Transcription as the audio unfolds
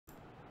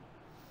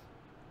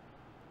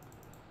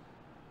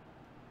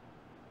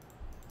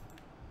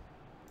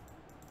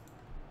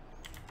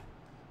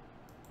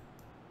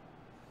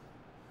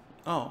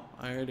Oh,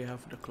 I already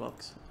have the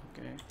clocks.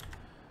 Okay.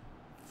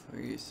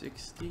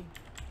 360.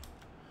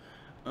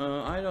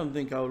 I don't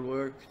think I'll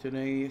work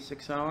today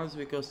 6 hours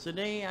because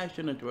today I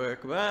shouldn't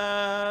work,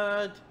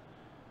 but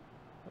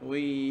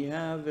we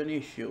have an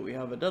issue. We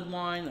have a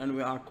deadline and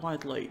we are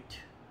quite late.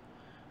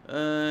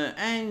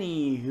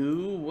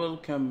 Anywho,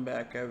 welcome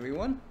back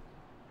everyone.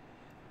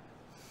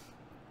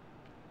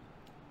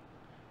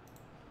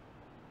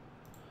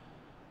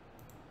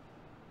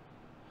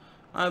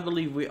 I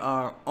believe we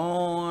are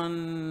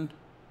on.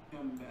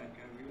 Welcome back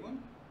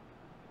everyone.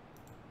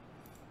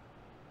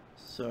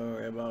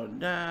 Sorry about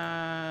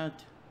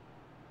that.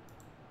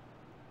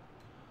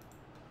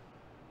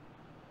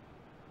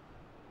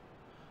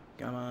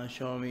 Come on,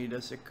 show me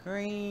the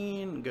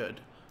screen.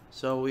 Good.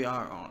 So we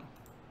are on.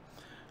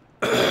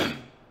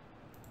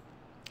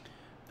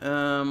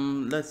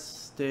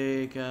 Let's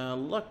take a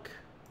look.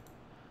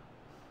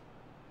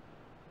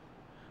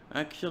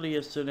 Actually,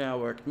 yesterday I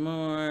worked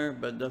more,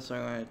 but that's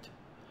alright.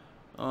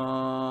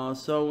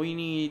 So we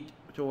need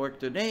to work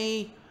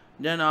today.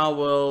 Then I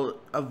will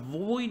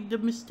avoid the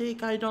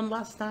mistake I done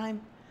last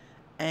time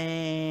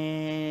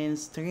and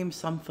stream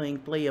something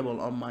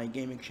playable on my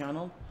gaming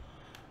channel.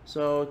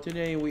 So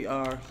today we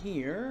are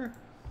here,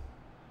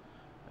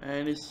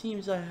 and it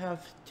seems I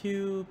have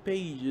 2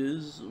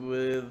 pages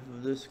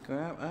with this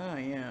crap. Ah,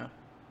 yeah.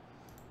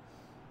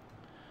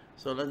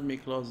 So let me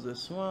close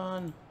this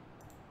one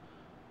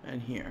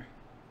and here.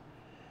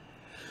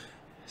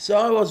 So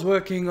I was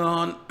working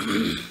on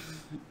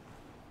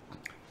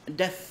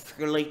death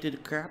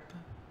related crap.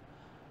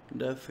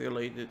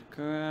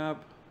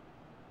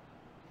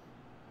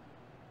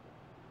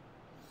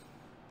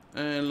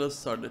 And let's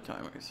start the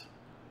timers.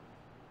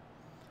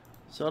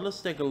 So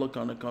let's take a look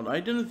on the code. I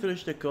didn't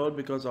finish the code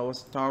because I was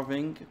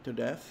starving to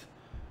death,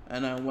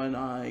 and when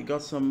I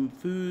got some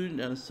food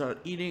and started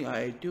eating, I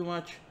ate too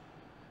much,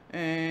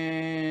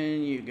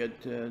 and you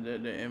get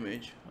the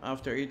image.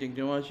 After eating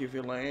too much, you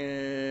feel like,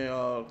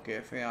 okay,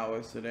 3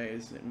 hours today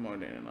is more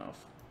than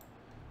enough.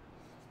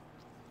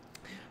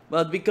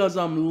 But because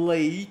I'm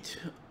late,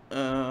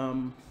 I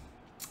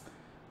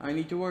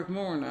need to work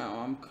more now.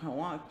 I'm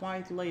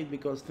quite late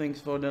because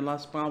thanks for the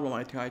last problem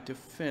I tried to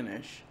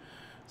finish.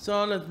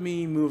 So let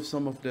me move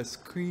some of the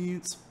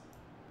screens.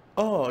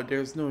 Oh,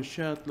 there's no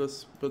chat.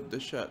 Let's put the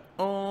chat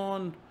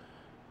on.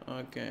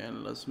 Okay,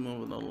 and let's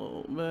move it a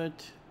little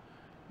bit.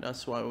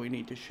 That's why we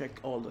need to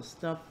check all the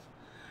stuff.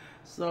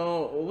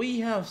 So we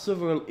have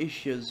several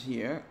issues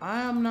here.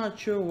 I am not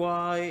sure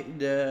why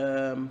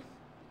the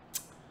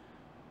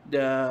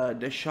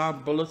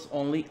sharp bullets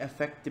only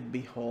affect the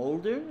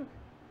beholder,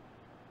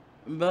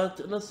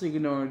 but let's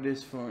ignore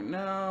this for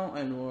now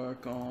and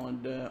work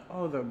on the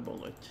other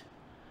bullet.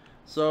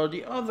 So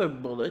the other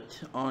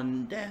bullet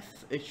on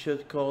death, it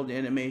should call the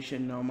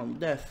animation normal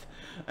death.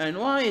 And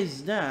why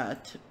is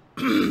that?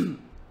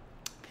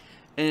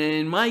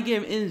 In my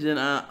game engine,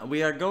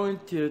 we are going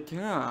to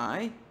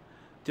try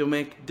to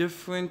make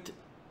different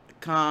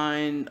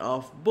kind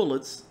of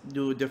bullets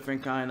do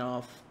different kind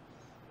of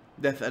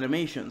death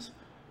animations.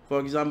 For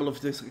example, if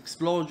this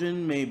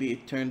explosion, maybe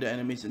it turned the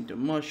enemies into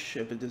mush.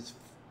 If it is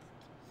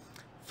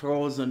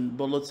frozen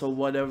bullets or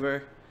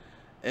whatever,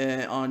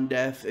 on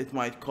death, it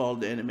might call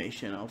the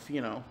animation of,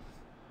 you know,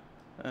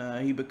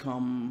 he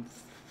become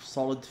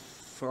solid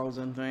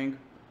frozen thing.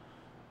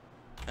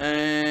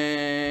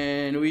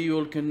 And we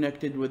will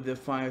connect it with the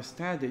fire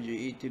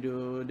strategy to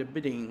do the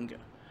bidding.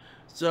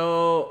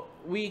 So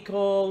we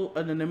call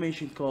an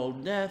animation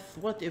called death.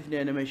 What if the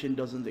animation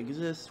doesn't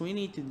exist? We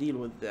need to deal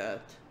with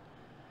that.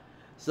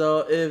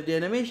 So if the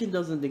animation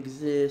doesn't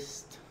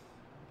exist,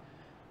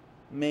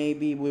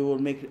 maybe we will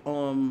make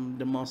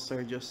the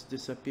monster just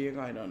disappear.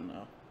 I don't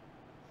know.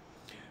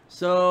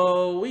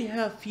 So we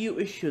have few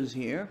issues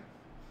here.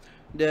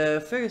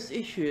 The first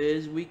issue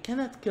is we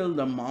cannot kill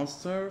the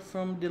monster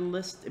from the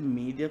list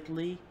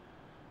immediately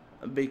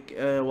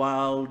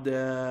while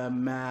the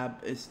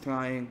map is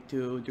trying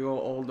to draw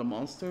all the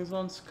monsters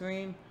on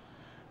screen,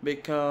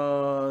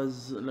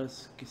 because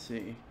let's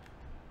see,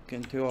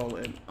 Control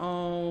and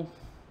O.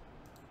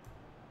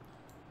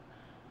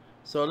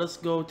 So let's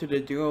go to the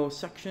draw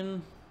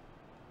section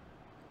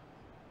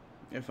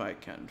if I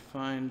can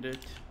find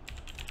it.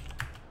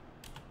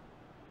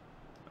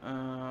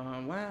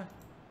 What?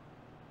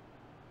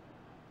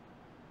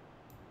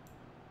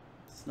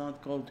 It's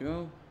not called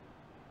draw.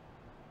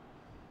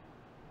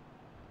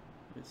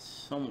 It's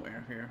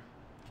somewhere here.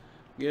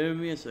 Give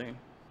me a second.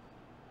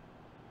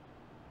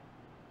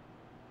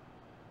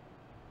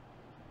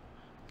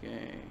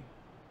 Okay.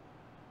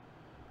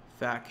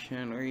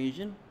 Faction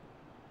region.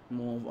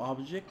 Move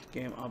object.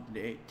 Game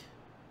update.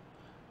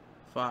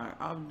 Fire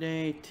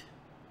update.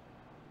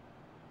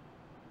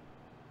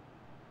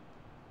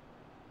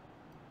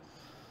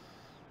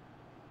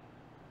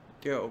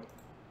 Go.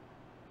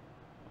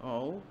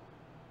 Oh.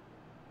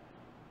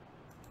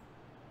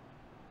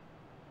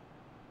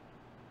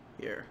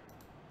 Here.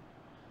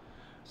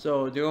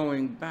 So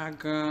drawing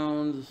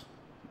backgrounds,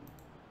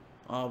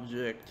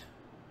 object,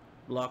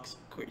 blocks,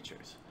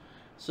 creatures.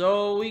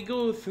 So we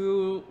go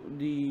through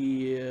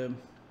the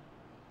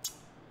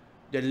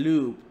the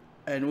loop,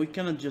 and we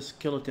cannot just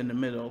kill it in the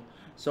middle.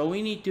 So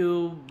we need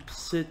to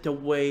set a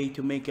way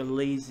to make a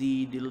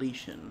lazy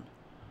deletion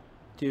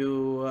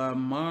to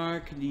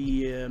mark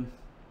the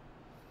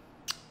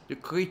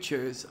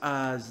creatures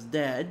as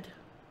dead,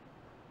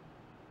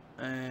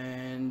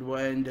 and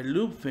when the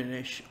loop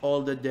finish,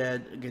 all the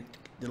dead get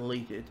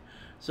deleted.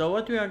 So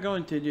what we are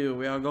going to do,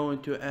 we are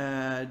going to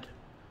add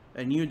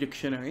a new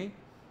dictionary.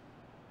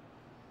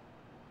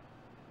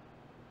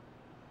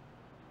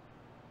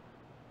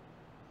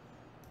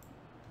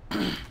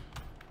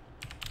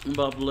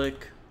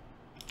 Public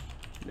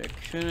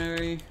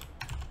dictionary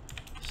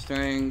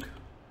string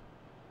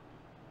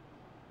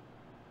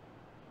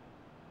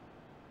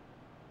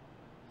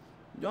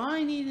do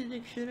I need a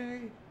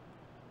dictionary?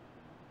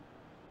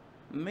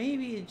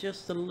 Maybe it's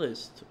just a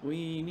list.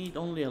 We need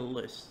only a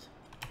list.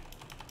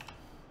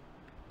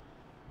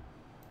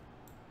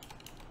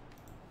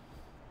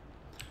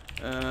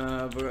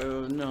 No,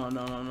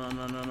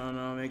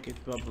 make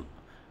it public.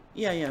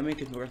 Yeah,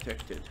 make it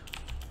protected.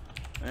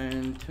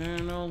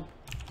 Internal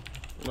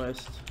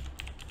list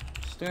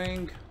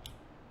string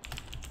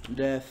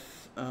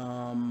def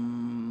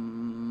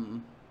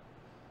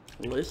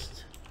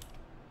list.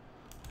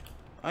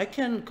 I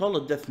can call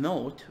it Death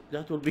Note.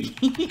 That will be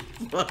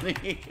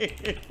funny.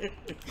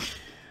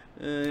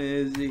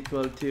 Is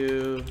equal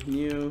to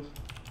new.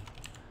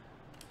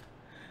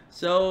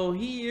 So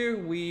here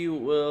we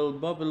will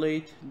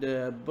populate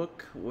the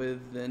book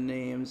with the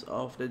names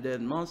of the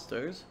dead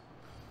monsters.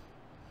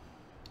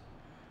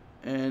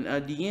 And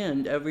at the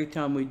end, every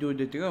time we do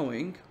the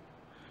drawing,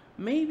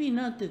 maybe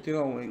not the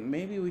drawing,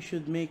 maybe we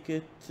should make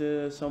it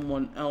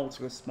someone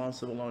else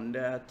responsible on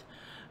that,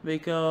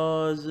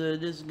 because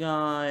this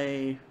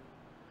guy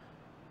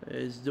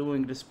is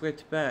doing the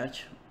spread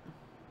patch.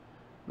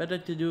 Better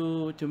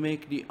to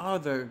make the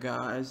other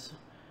guys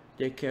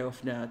take care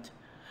of that.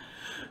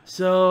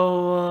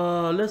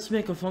 So let's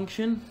make a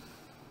function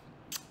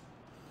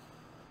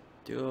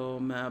to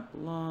map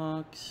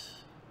blocks.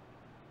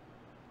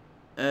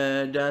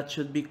 That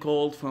should be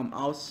called from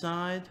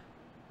outside.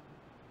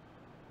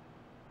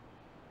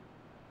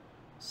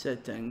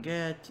 Set and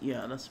get.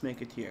 Yeah, let's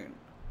make it here.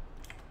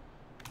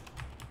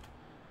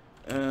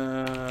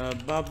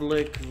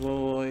 Public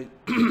void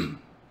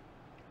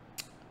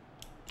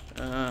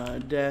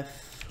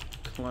death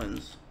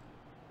cleanse.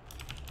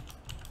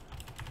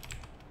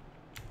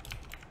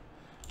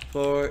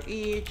 For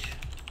each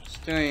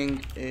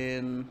string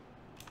in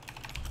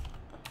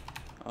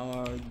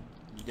our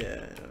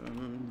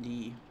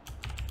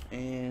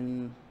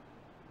in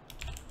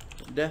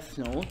Death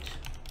Note.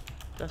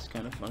 That's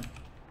kind of fun.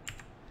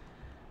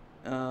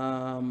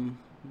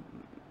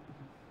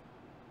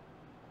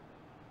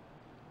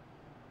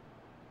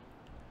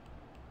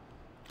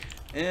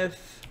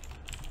 If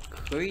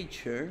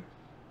creature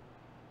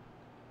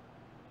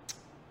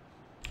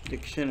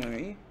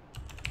dictionary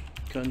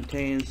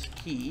contains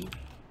key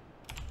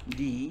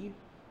D,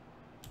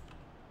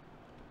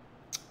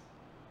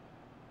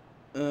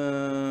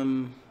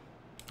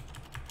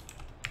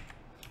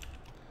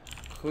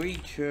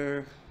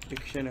 creature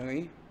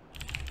dictionary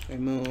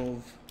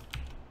remove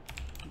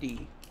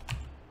D,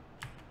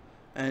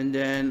 and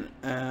then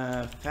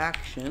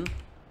faction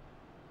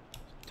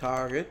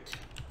target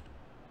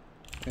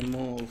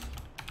remove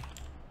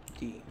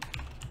D.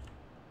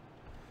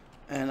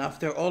 And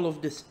after all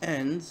of this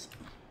ends,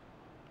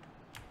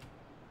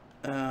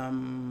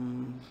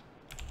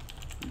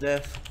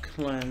 death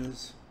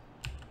cleanse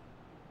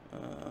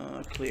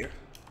clear.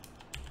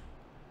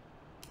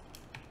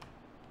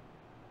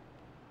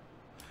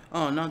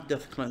 Oh, not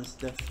death cleanse,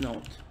 Death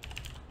Note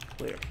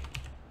clear.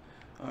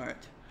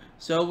 Alright,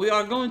 so we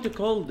are going to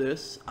call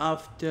this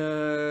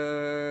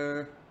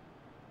after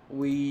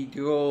we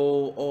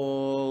draw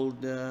all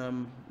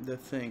the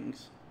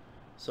things.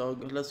 So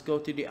let's go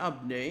to the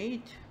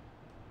update.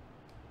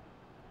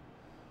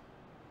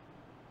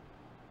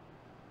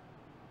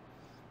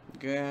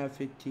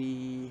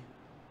 Graffiti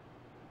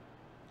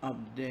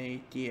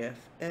update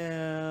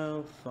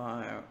TFL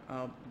fire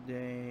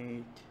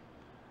update.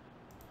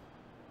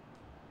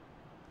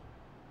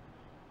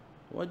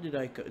 What did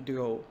I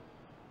draw?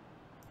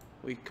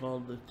 We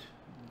called it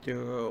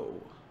draw.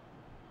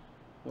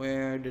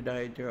 Where did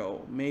I draw?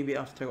 Maybe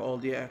after all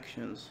the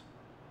actions.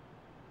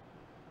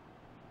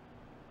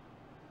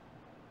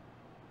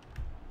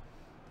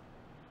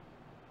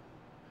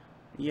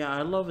 Yeah,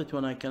 I love it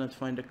when I cannot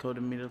find the code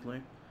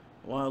immediately,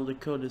 while the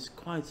code is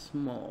quite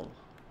small.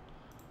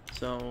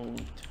 So,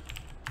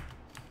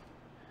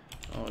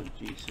 oh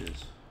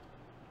Jesus.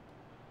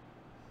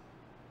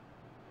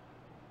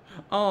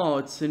 Oh,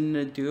 it's in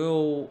the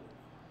draw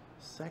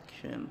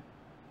section.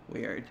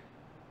 Weird.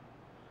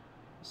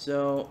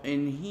 So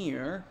in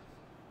here,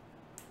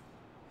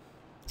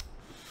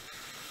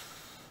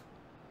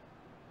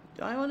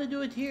 do I want to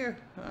do it here?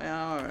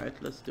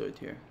 Alright, let's do it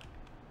here.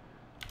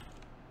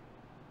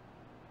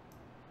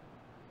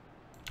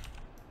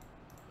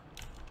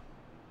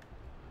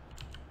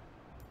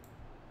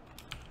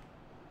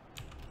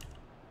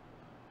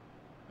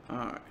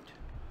 Alright.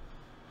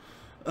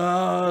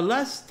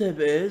 Last step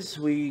is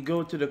we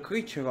go to the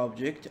creature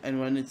object, and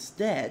when it's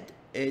dead,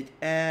 it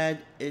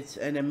add its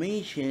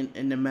animation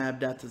in the map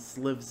that it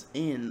lives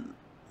in.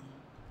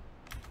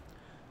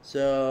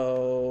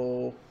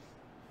 So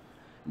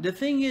the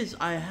thing is,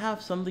 I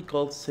have something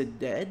called sit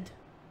dead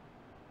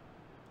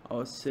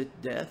or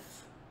sit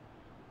death,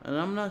 and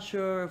I'm not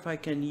sure if I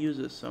can use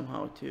it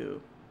somehow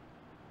too.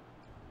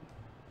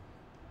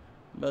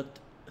 But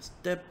a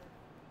step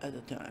at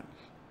a time,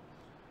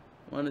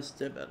 one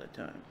step at a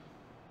time.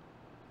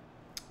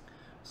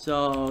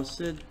 So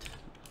sit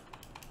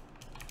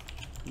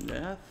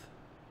death.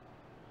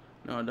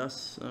 No,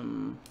 that's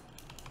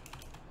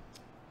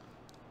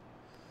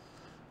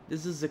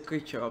this is the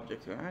creature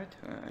object, right?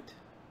 Right.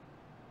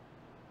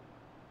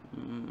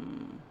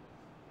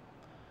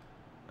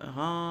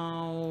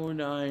 How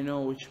do I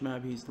know which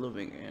map he's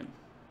living in?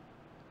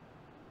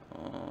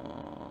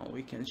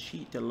 We can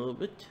cheat a little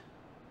bit.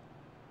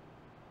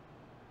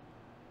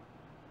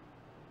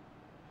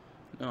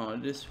 No,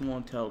 this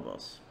won't help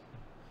us.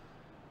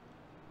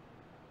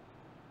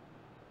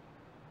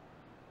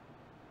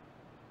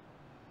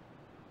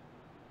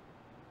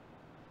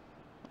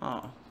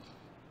 Oh,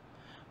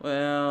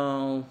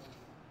 well,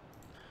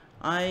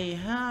 I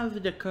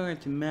have the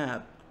current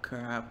map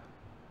crap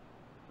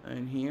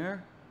in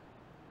here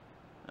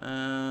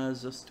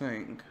as a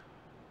string.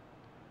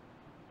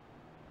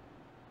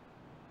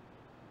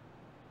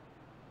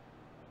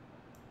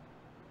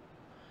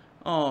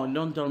 Oh,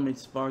 don't tell me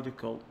it's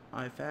particle.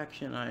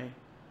 Faction,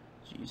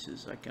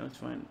 Jesus, I cannot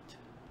find it.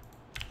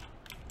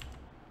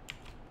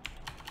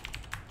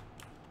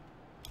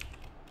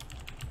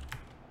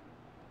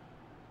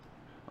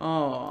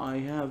 Oh, I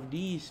have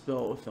these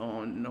both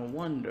on, no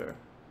wonder.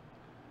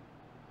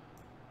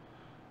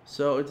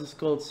 So it is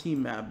called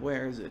CMap.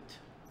 Where is it?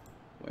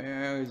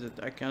 Where is it?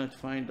 I cannot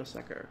find the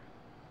sucker.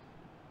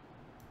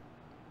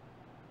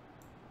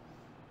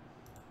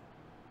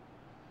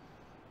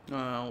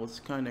 Well,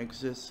 it kind of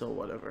exists, or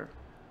whatever.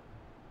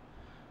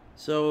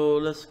 So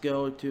let's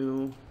go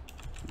to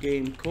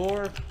game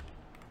core.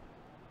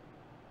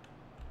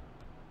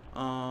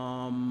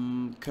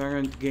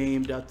 Current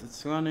game that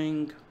it's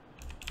running.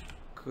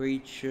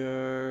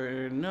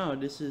 Creature. No,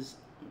 this is,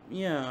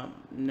 yeah,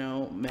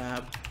 no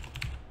map.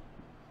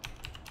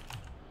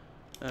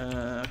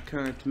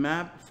 Current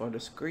map for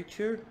this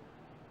creature.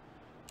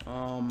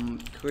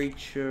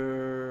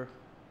 Creature.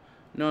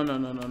 No.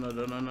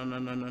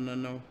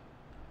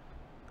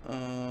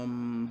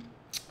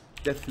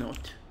 Death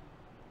Note.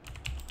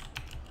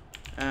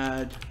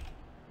 Add.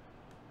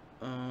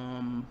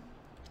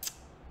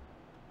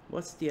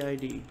 What's the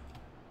ID?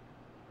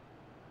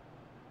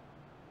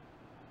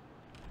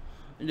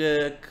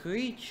 The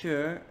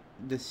creature,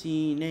 the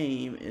C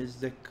name is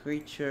the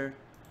creature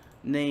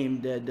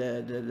name,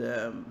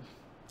 the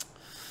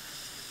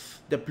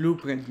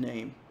blueprint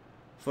name.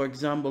 For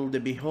example, the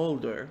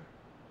beholder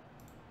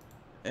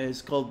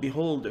is called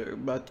beholder,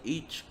 but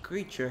each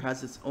creature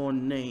has its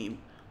own name,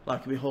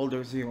 like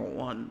beholder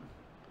 01.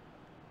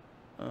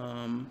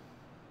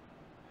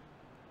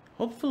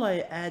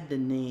 Hopefully I add the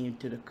name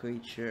to the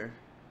creature.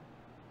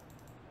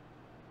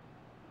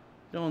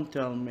 Don't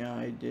tell me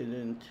I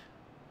didn't.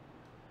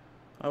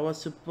 I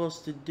was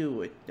supposed to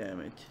do it, damn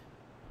it.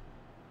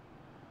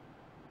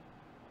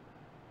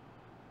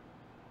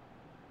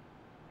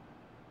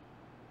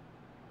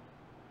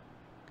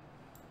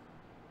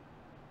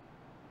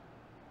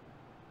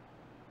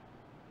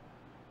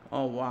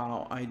 Oh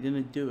wow, I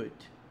didn't do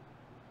it.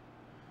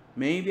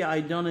 Maybe I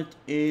done it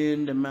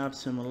in the map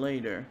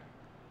simulator.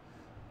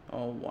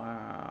 Oh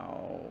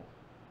wow.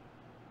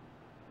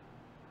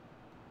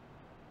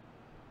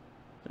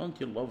 Don't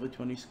you love it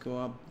when you screw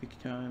up big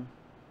time?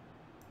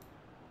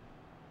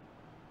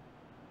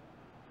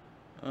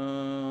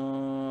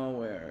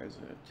 Where is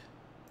it?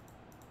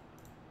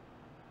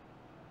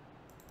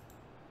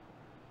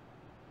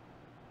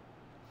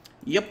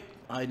 Yep,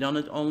 I done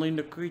it only in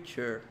the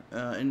creature,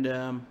 in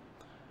the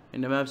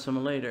map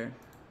simulator.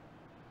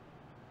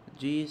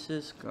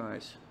 Jesus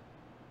Christ,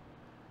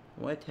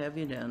 what have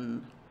you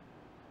done?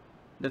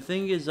 The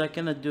thing is, I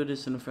cannot do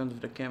this in front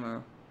of the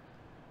camera.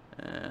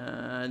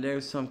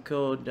 There's some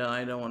code that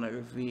I don't want to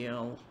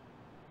reveal.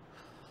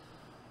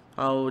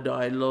 How do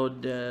I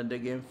load the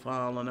game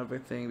file and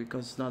everything,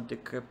 because it's not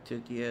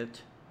decrypted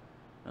yet,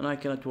 and I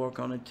cannot work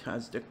on it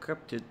as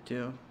decrypted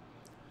too.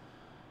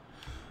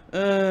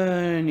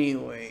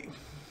 Anyway,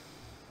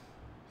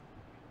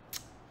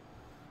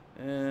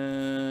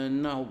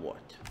 now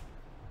what?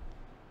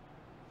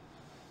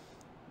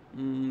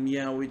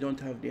 Yeah, we don't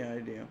have the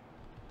idea.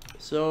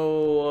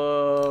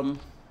 So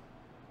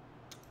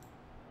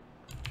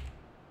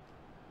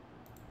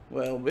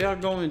well, we are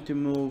going to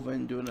move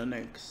and do the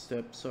next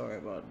step. Sorry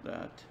about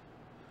that.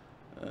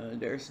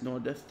 There's no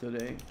death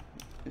today.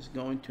 It's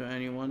going to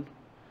anyone.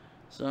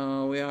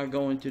 So we are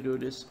going to do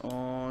this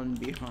on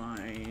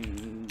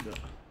behind.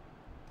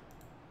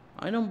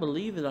 I don't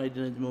believe that I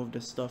didn't move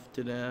the stuff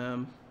to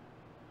the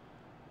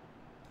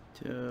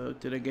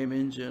game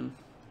engine.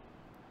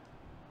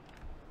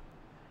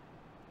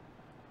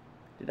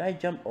 Did I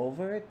jump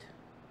over it?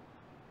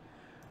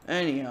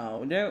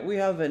 Anyhow, there we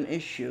have an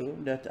issue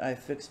that I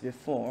fixed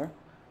before,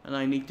 and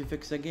I need to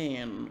fix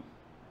again.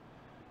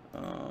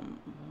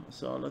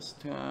 So let's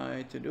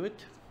try to do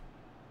it.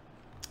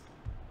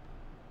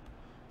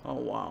 Oh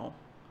wow,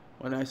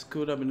 when I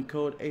screwed up in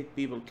code, 8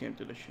 people came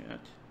to the chat.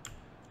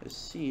 It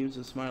seems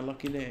it's my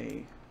lucky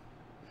day.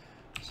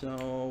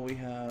 So we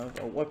have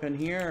a weapon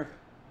here,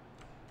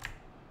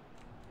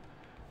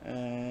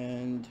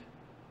 and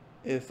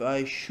if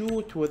I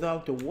shoot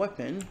without a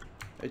weapon,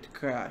 it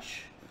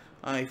crash.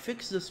 I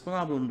fixed this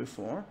problem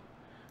before,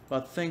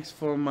 but thanks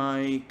for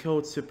my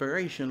code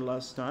separation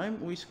last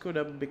time, we screwed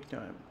up big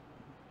time.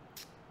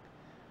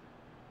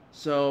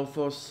 So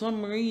for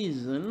some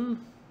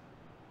reason,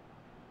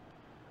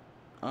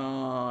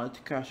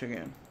 it crashed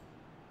again.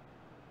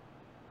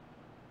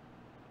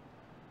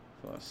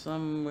 For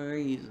some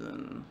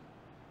reason.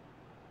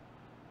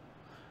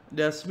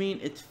 That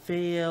means it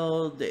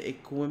failed the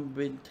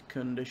equipment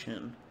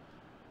condition.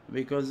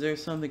 Because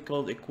there's something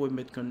called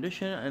equipment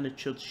condition, and it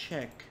should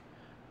check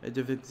if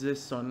it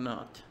exists or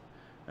not.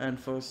 And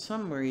for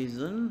some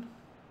reason,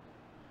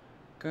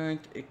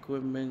 current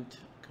equipment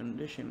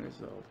condition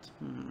result.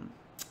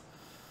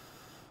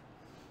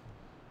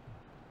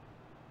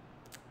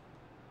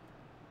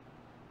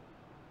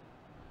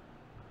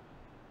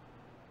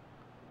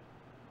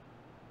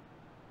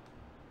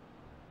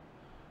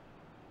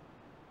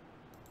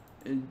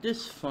 And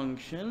this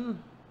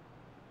function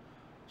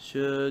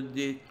should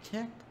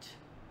detect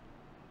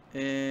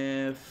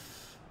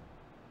if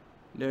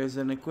there's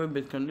an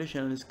equipment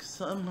condition and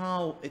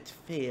somehow it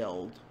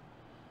failed.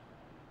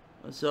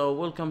 So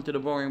welcome to the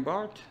boring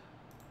part.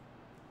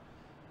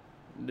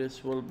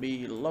 This will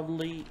be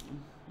lovely.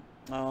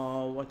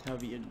 What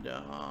have you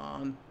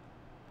done?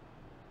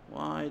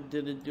 Why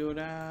did it do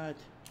that?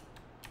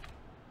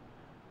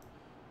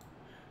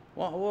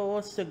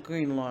 What's the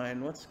green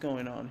line? What's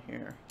going on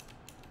here?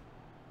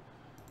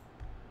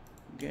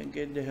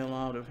 Get the hell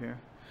out of here.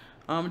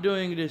 I'm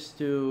doing this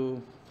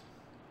to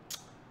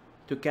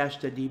cache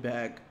the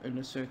debug in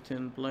a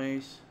certain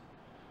place.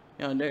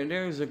 Yeah,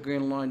 there's a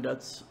green line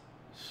that's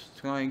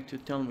trying to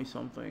tell me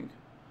something.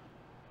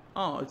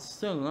 Oh, it's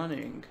still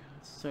running.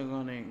 It's still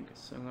running.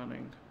 It's still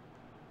running.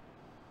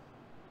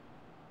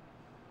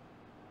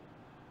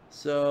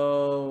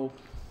 So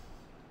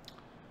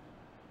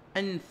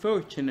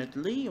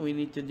unfortunately, we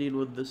need to deal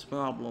with this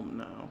problem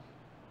now.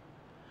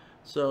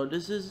 So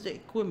this is the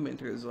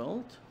equipment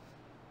result.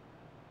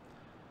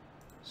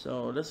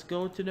 So let's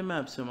go to the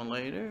map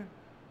simulator.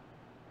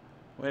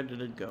 Where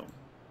did it go?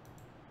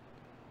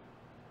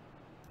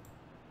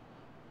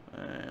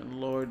 And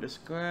lower the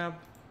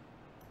scrap.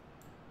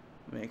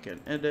 Make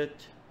an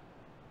edit.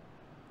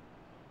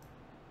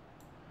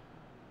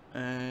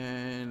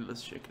 And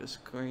let's check the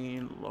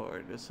screen.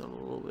 Lower this a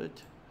little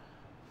bit.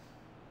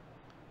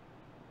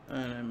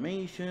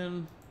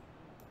 Animation.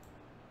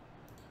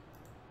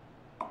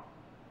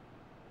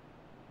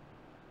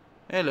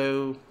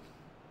 Hello.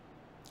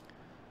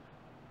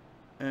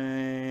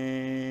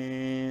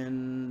 And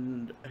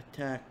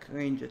attack,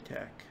 range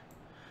attack.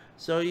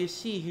 So you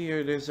see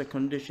here, there's a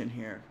condition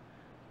here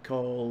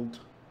called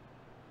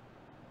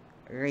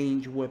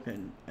range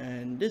weapon,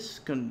 and this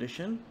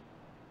condition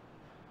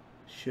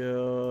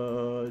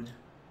should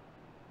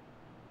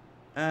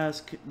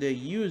ask the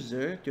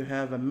user to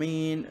have a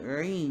main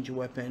range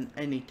weapon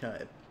any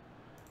type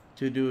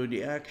to do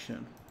the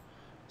action.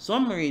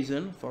 Some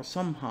reason, for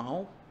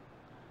somehow,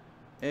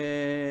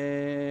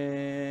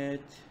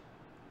 it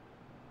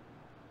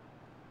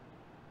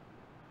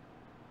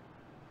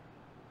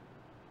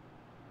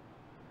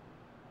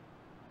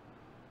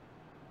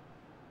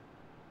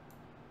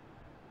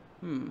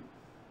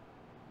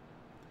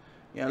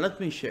yeah, let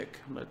me check.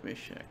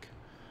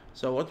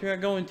 So what we are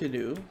going to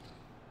do,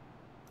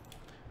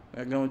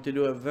 we're going to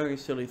do a very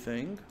silly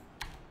thing,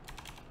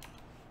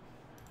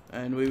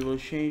 and we will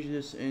change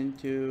this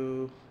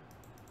into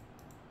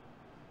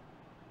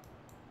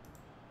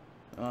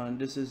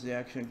this is the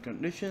action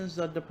conditions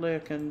that the player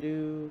can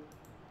do.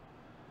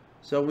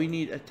 So we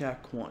need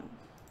attack 1.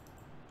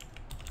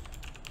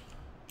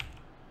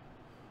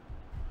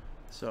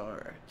 So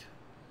alright.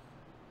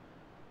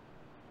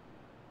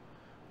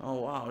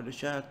 Oh wow, the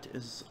chat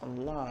is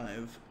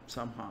alive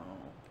somehow.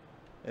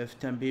 If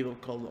 10 people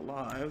called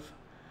alive.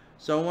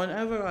 So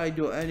whenever I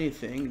do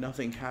anything,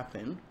 nothing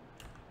happened.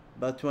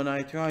 But when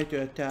I try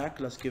to attack,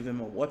 let's give him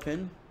a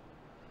weapon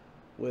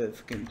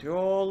with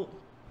control.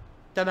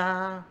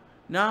 Ta-da!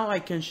 Now I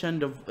can check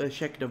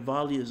the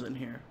values in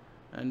here,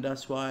 and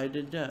that's why I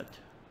did that.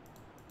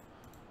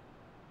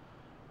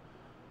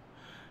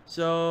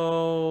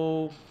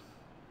 So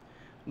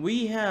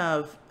we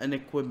have an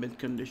equipment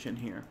condition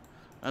here,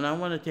 and I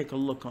want to take a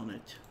look on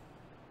it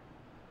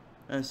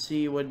and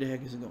see what the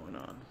heck is going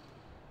on.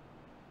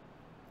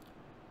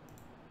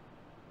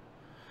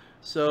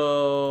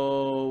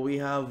 So we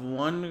have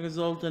one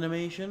result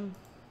animation,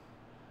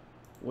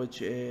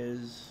 which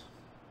is,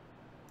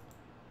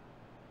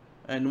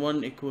 and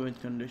one equipment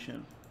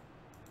condition.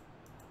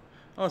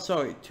 Oh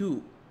sorry,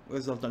 2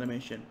 result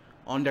animation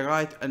on the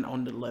right and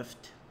on the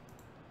left.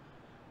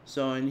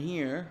 So in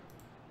here,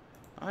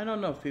 I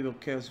don't know if people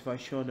cares if I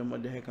show them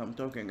what the heck I'm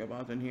talking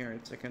about in here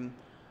in second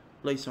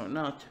place or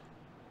not.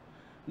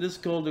 This is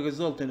called the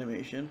result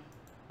animation,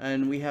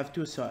 and we have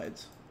two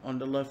sides, on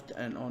the left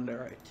and on the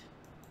right.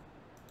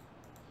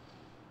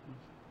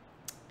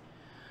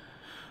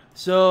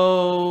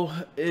 So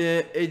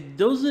it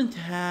doesn't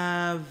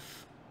have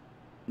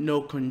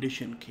no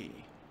condition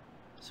key,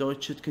 so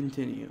it should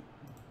continue.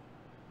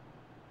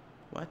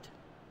 What?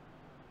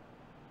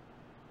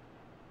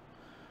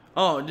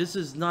 Oh, this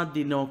is not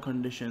the no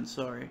condition,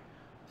 sorry.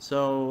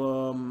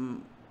 So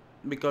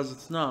because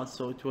it's not,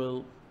 so it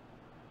will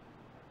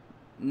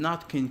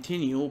not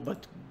continue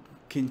but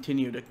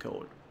continue the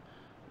code.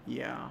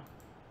 Yeah.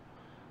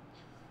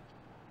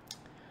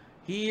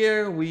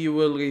 Here we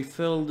will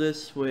refill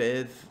this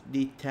with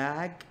the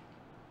tag,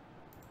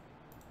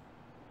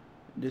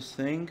 this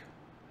thing.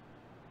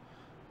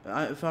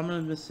 If I'm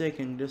not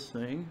mistaken, this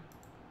thing.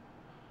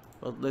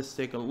 But let's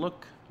take a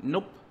look.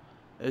 Nope,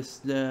 it's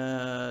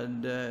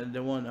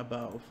the one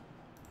above,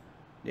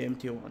 the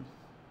empty one.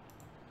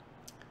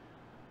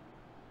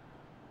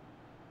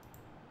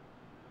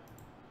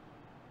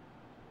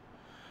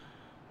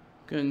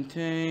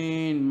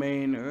 Contain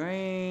main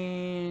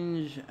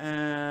range,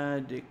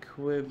 add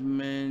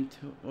equipment.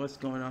 What's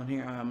going on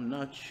here? I'm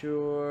not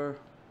sure.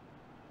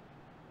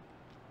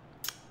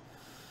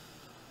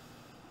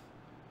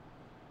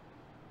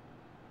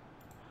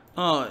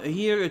 Oh,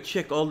 here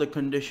check all the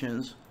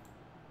conditions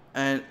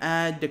and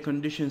add the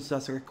conditions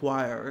that's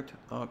required.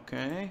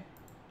 Okay.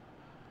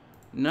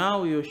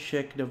 Now you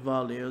check the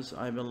values,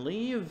 I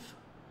believe.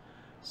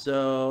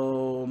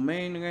 So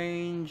main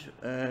range,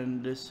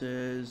 and this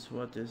is,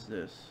 what is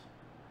this?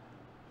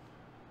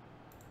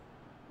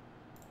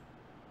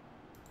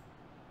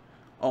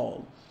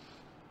 All.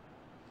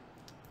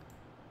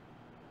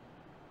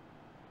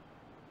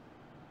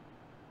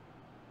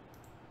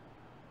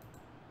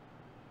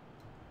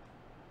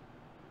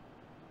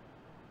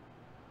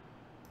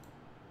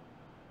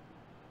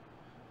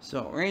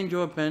 So range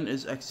weapon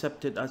is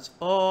accepted as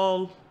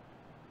all.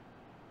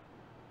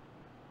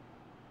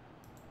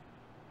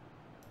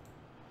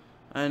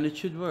 And it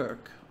should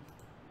work.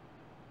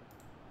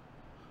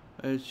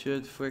 It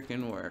should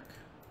freaking work.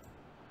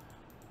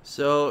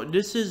 So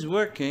this is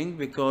working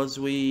because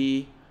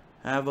we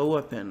have a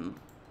weapon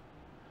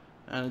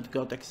and it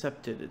got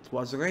accepted. It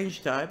was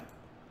range type,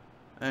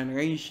 and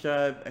range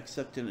type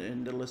accepted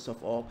in the list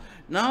of all.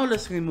 Now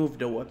let's remove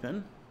the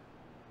weapon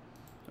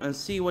and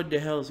see what the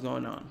hell is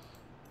going on.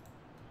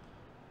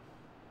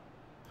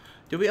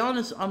 To be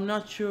honest, I'm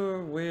not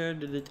sure where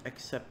did it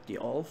accept the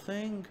all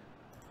thing.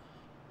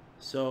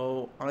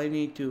 So I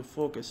need to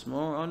focus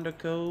more on the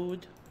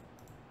code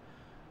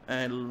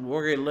and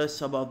worry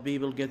less about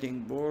people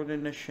getting bored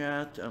in the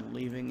chat and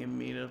leaving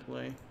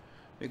immediately,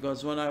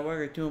 because when I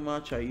worry too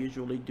much I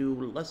usually do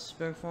less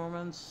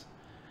performance.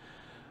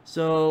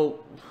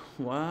 So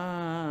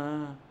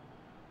wow.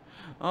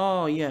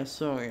 Oh yeah,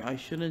 sorry, I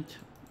shouldn't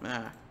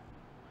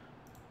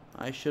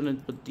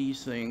put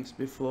these things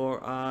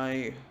before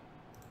I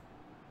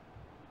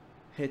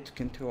hit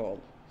control.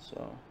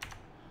 So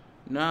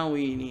now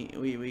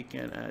we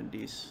can add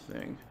this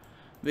thing,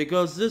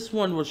 because this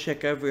one will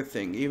check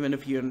everything. Even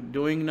if you're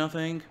doing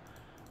nothing,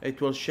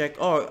 it will check.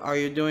 Oh, are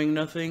you doing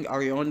nothing?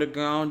 Are you on the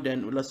ground?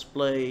 Then let's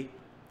play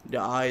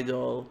the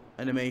idle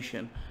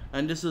animation.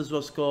 And this is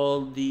what's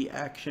called the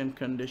action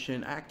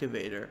condition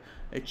activator.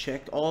 It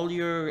check all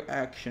your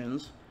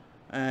actions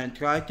and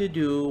try to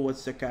do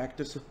what's the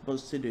character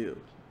supposed to do.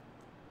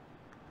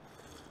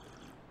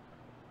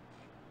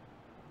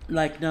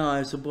 Like now,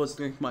 I'm supposed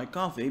to drink my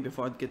coffee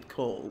before it gets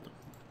cold.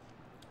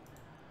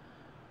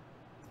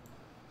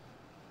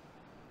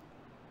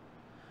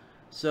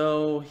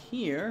 So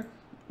here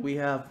we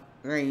have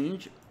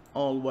range,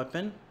 all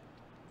weapon.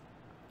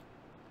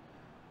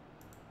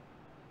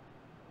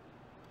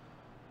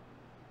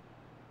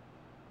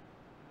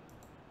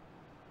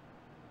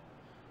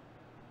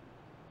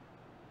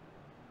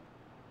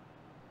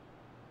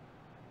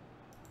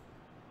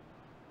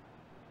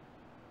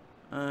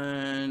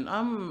 And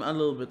I'm a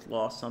little bit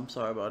lost, I'm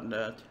sorry about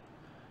that.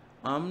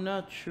 I'm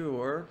not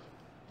sure.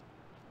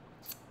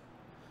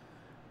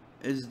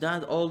 Is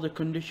that all the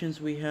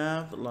conditions we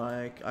have?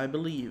 Like, I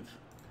believe,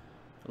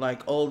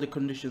 like all the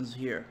conditions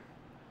here.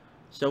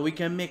 So we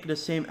can make the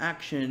same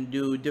action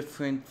do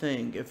different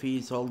thing if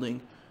he's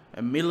holding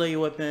a melee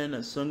weapon,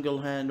 a single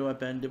hand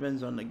weapon,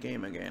 depends on the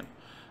game again.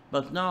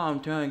 But now I'm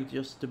trying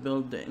just to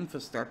build the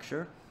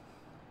infrastructure.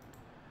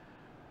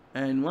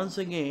 And once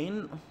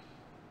again,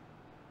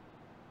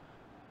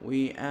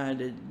 we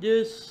added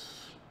this.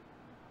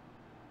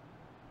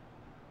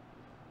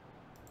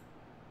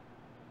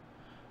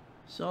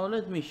 So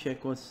let me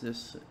check what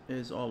this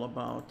is all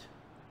about.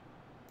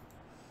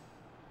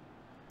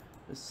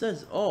 It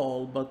says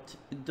all, but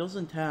it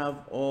doesn't have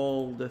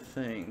all the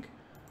thing,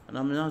 and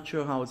I'm not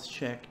sure how it's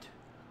checked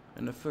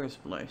in the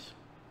first place.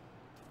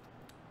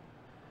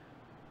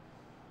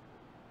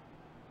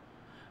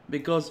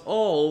 Because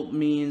all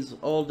means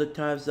all the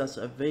types that's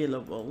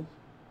available.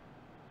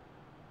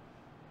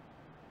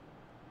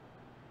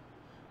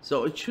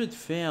 So it should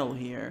fail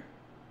here.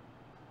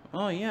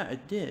 Oh yeah,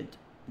 it did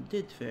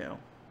fail.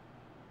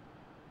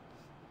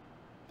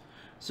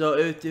 So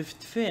if it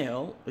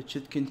fail, it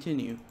should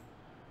continue,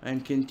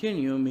 and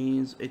continue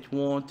means it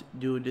won't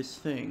do this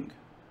thing.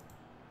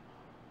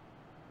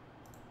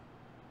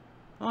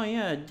 Oh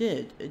yeah, it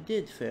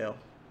did fail.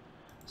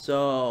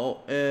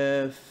 So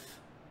if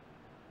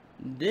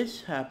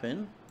this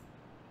happened,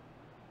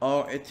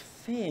 or it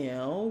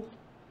failed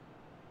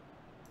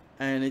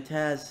and it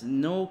has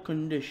no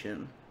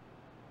condition,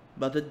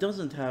 but it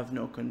doesn't have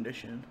no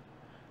condition,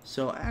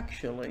 so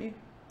actually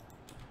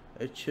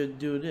it should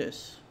do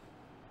this.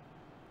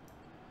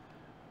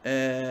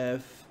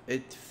 If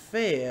it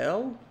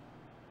failed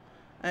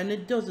and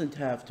it doesn't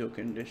have to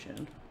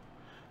condition,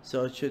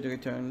 so it should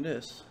return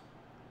this.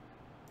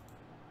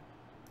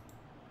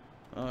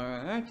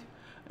 Alright,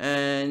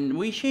 and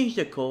we changed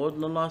the code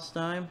the last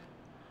time,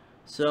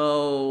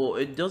 so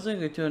it doesn't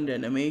return the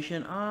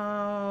animation.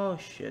 Oh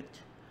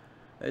shit,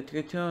 it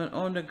returned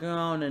on the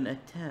ground and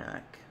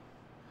attack.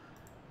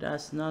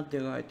 That's not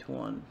the right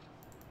one.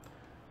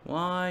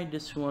 Why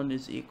this one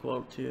is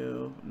equal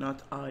to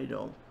not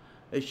idle?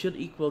 It should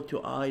equal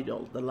to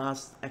idle, the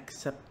last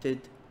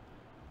accepted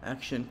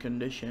action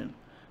condition,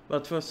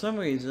 but for some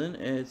reason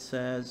it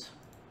says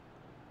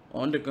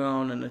on the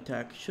ground and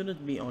attack.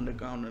 Shouldn't be on the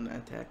ground and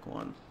attack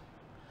one.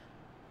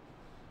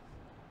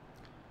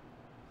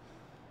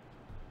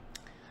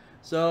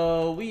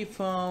 So we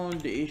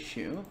found the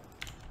issue.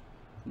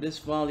 This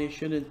value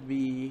shouldn't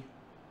be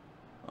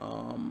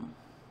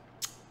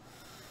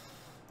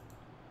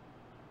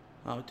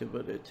how to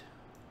put it,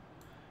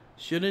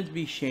 shouldn't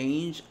be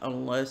changed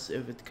unless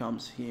if it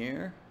comes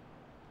here.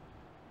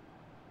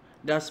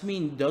 That's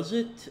mean, does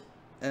it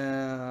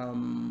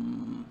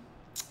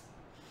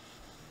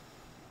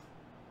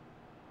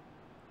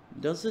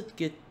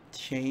get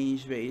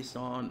changed based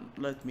on,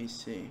 let me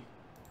see.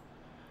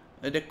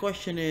 The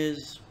question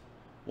is,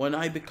 when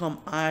I become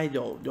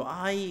idle, do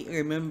I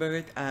remember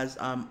it as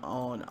I'm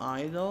on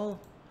idle?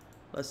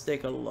 Let's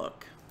take a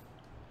look.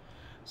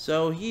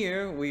 So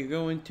here we're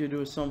going to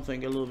do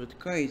something a little bit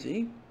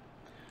crazy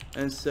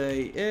and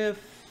say if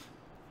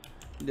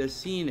the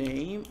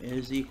CNAME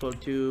is equal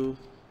to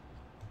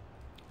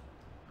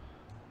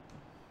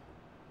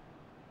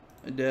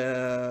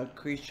the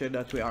creature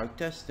that we are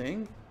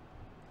testing,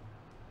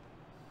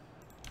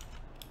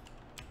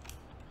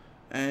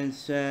 and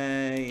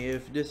say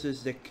if this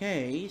is the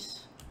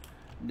case,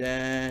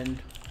 then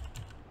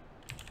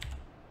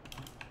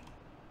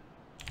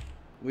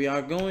we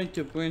are going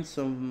to print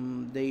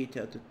some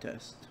data to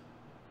test.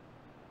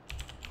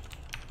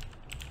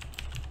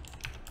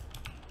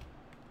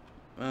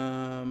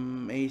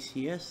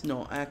 ACS,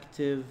 no,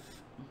 active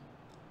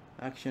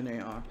action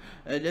AR.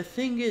 The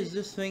thing is,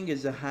 this thing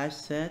is a hash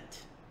set,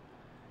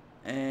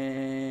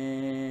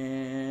 and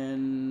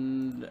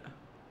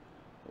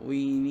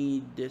we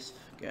need this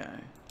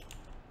guy,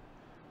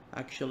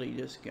 actually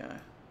this guy.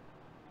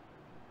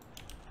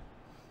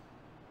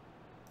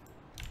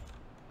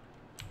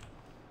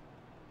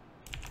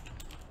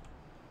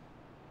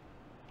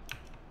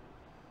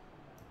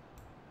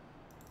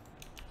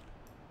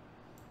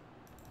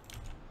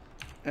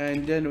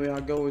 And then we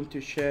are going to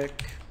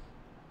check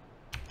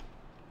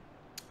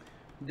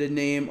the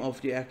name of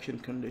the action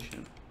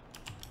condition,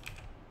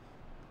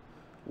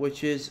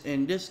 which is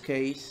in this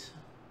case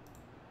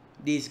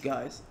these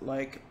guys,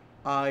 like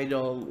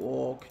idle,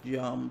 walk,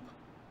 jump,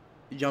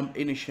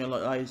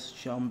 initialize,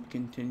 jump,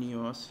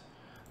 continuous.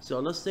 So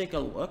let's take a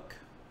look,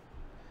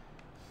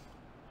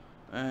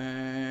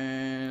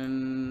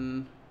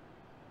 and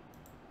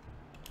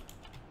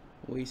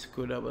we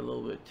screwed up a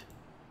little bit.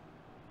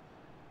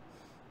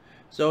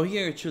 So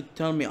here it should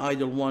tell me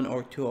idle 1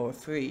 or 2 or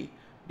 3,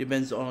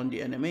 depends on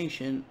the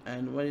animation.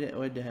 And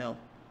what the hell?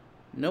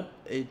 Nope,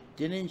 it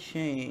didn't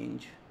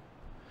change.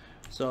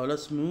 So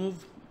let's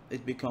move,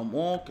 it become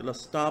walk.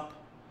 Let's stop,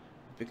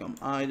 it become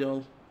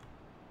idle.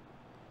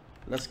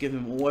 Let's give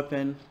him a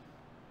weapon.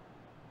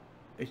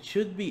 It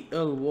should be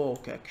L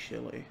walk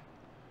actually.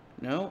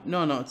 No,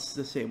 it's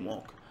the same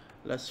walk.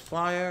 Let's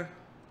fire.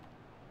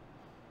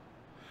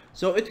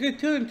 So it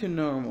returned to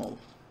normal,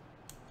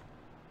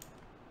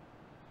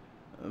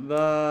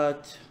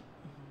 but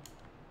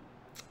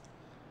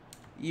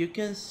you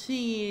can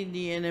see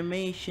the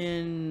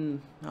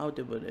animation, how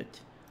to put it,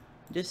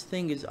 this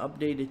thing is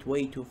updated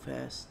way too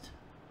fast,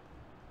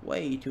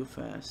 way too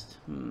fast.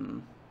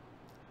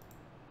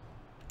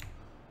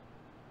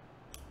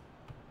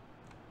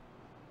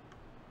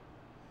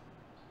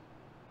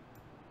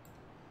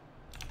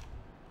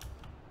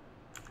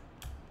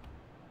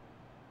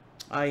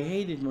 I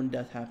hate it when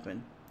that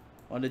happens,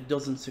 when it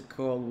doesn't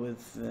scroll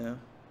with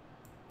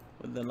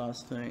the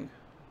last thing.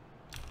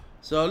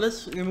 So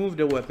let's remove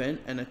the weapon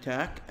and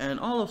attack, and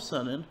all of a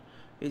sudden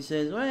it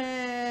says,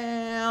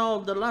 well,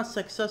 the last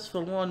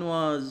successful one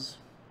was,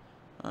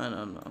 I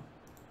don't know,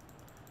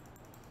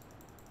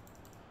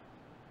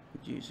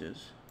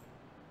 Jesus,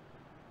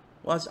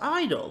 was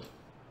idle.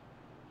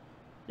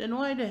 Then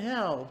why the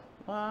hell?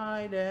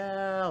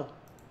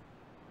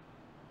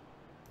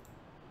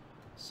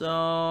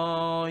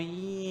 So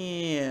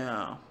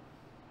yeah,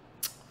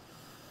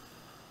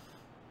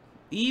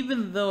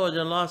 even though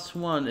the last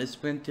one is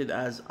printed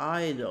as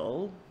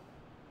idle,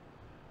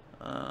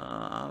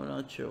 I'm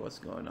not sure what's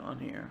going on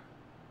here.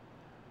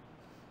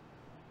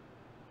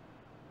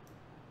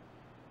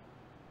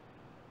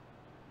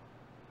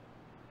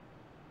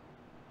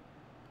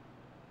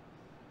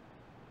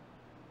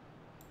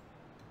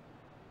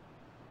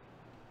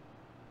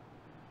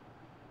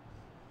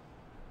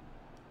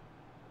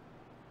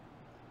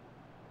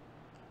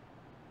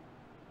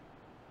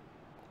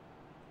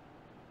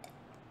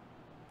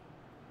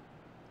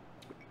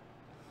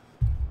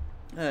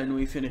 And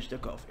we finished the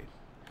coffee.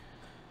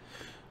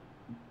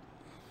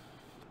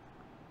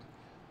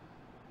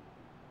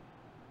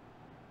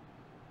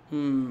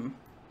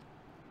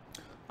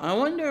 I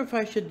wonder if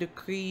I should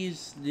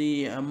decrease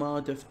the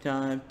amount of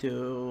time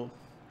to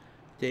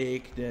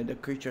take the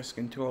creature's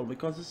control,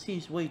 because it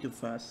seems way too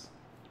fast.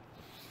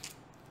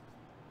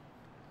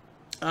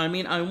 I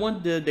mean, I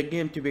want the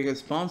game to be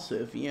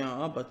responsive,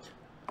 yeah, but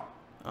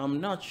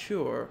I'm not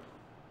sure.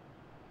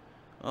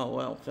 Oh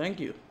well, thank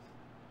you.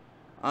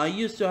 I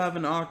used to have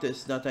an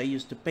artist that I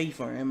used to pay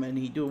for him and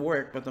he do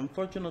work, but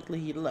unfortunately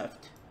he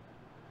left.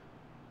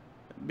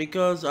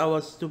 Because I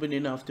was stupid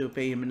enough to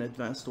pay him in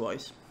advance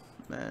twice.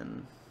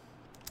 And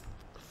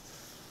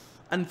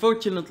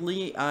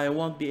unfortunately, I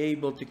won't be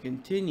able to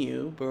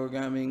continue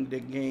programming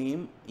the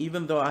game,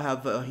 even though I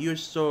have a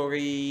huge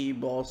story,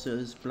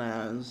 bosses,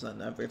 plans,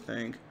 and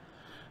everything,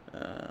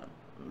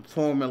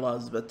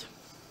 formulas. But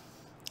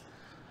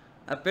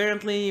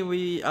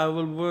apparently, I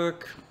will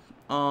work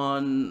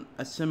on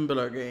a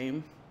similar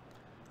game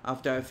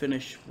after I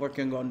finish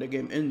working on the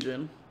game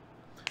engine.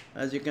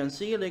 As you can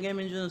see, the game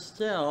engine is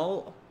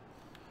still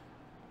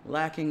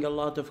lacking a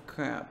lot of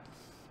crap.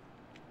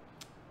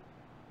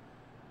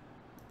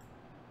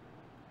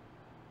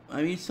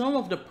 I mean, some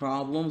of the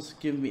problems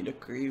give me the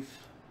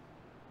grief.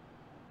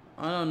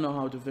 I don't know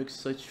how to fix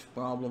such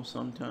problems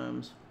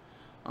sometimes.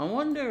 I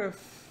wonder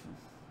if...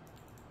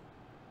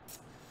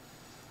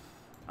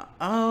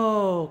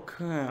 Oh,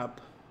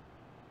 crap.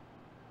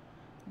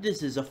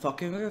 This is a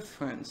fucking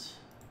reference.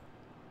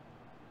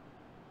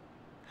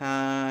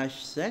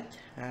 Hash set,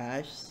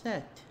 hash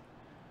set.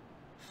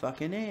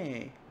 Fucking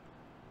A.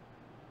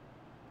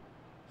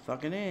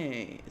 Fucking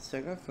A. It's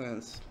a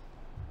reference.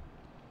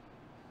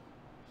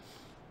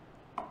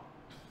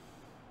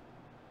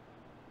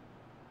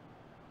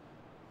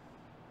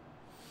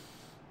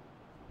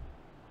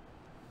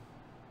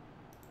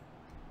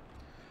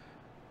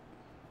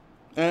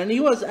 And he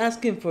was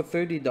asking for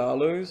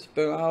 $30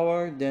 per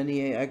hour, then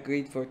he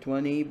agreed for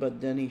 20, but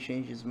then he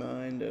changed his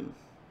mind. And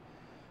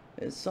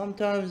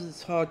sometimes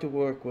it's hard to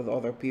work with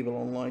other people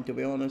online, to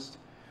be honest.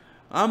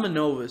 I'm a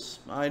novice,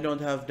 I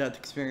don't have that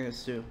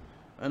experience too,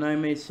 and I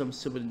made some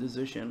stupid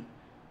decision,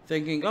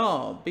 thinking,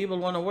 oh, people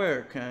want to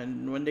work,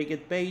 and when they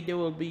get paid they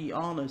will be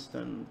honest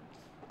and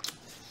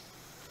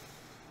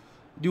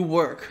do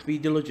work, be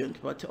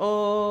diligent. But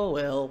oh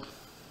well.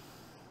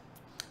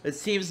 It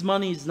seems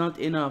money is not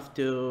enough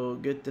to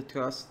get the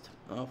trust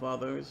of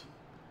others.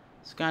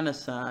 It's kind of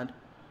sad.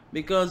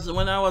 Because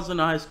when I was in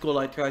high school,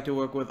 I tried to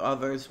work with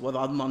others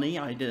without money.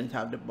 I didn't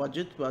have the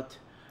budget, but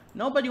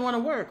nobody want to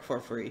work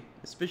for free.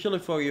 Especially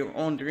for your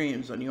own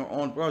dreams and your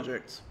own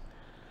projects.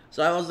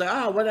 So I was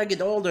like, when I get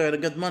older and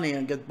get money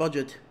and get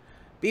budget,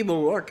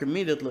 people will work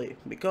immediately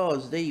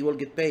because they will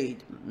get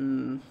paid.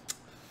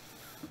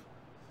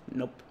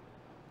 Nope.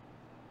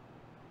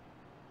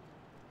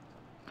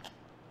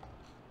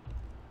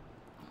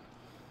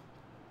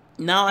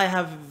 Now I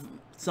have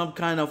some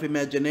kind of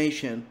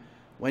imagination.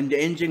 When the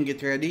engine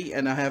gets ready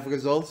and I have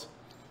results,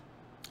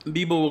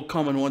 people will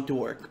come and want to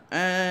work.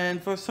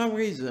 And for some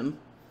reason,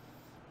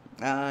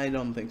 I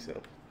don't think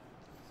so.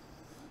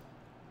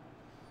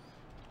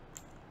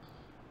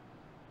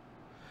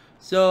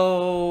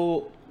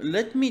 So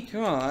let me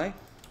try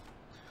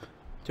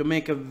to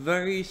make a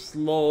very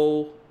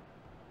slow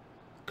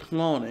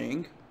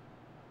cloning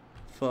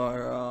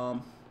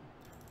for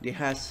the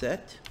hash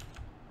set.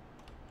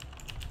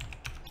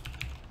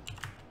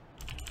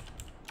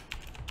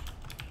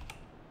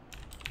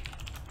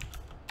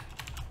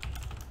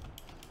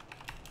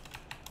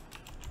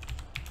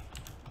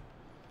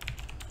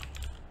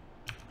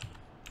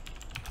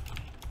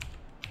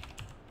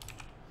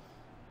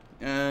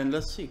 And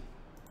let's see.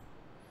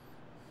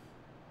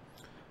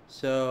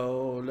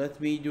 So let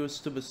me do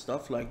stupid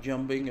stuff like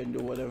jumping and do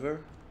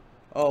whatever.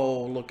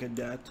 Oh, look at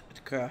that,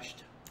 it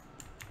crashed.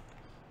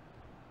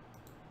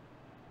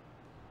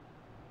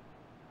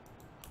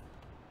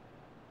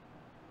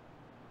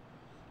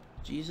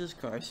 Jesus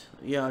Christ.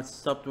 Yeah, it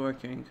stopped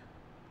working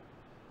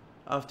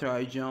after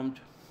I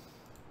jumped.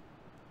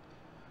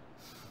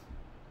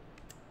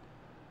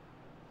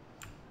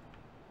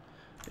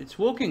 It's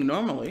working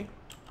normally.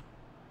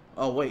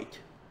 Oh wait,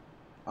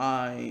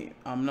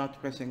 I'm not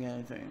pressing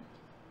anything.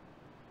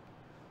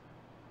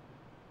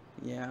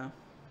 Yeah,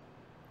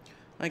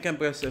 I can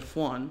press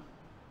F1.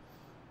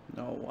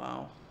 Oh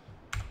wow.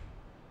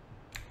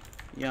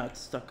 Yeah,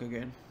 it's stuck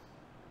again.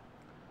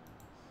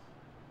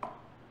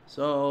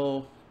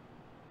 So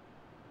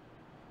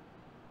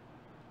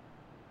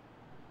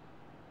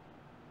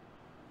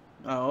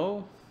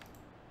oh,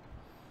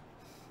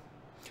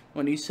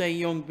 when you say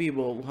young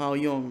people, how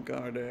young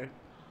are they?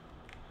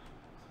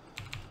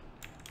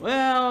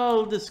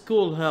 Well, the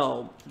school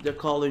helped, the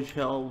college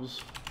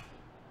helps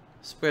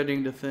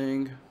spreading the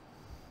thing.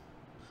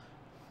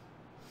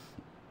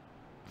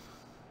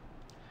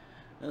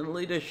 And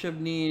leadership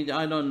need,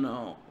 I don't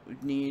know,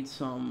 it needs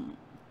some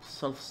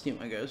self-esteem,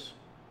 I guess.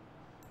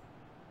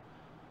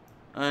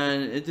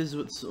 And it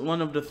is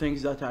one of the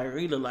things that I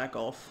really lack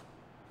of.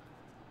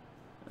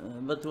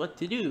 But what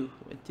to do?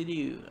 What to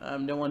do?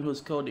 I'm the one who's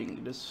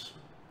coding this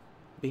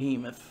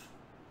behemoth.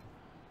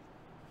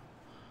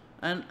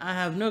 And I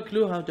have no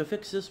clue how to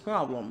fix this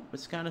problem.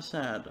 It's kind of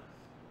sad.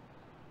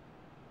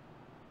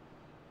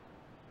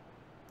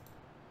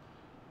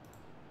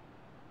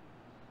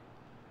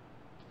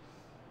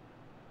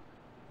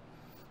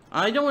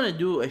 I don't want to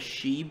do a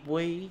sheep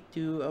way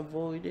to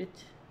avoid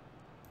it.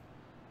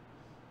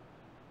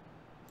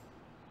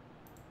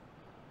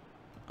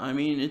 I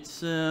mean,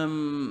 it's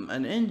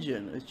an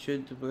engine. It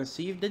should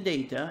receive the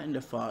data in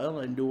the file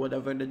and do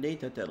whatever the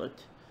data tell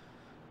it.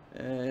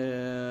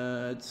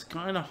 It's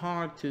kind of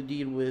hard to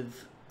deal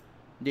with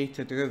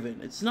data driven.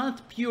 It's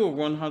not pure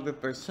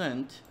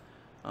 100%.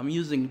 I'm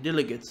using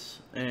delegates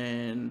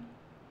and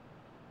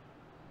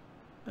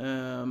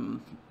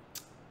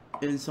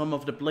in some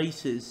of the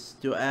places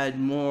to add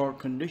more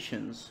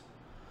conditions.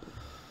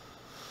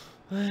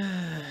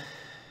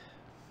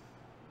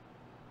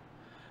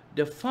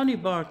 The funny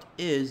part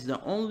is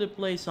the only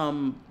place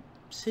I'm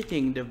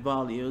setting the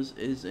values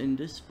is in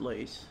this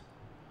place.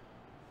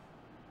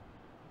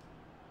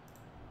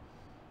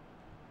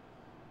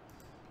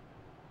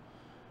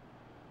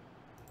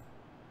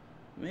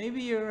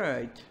 Maybe you're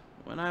right.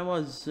 When I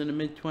was in the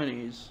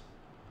mid-20s,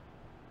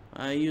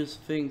 I used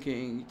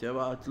thinking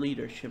about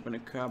leadership and a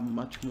crap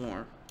much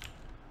more.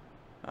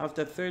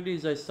 After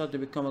 30s, I start to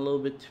become a little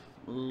bit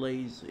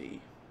lazy.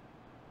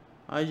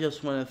 I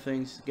just want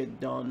things to get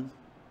done.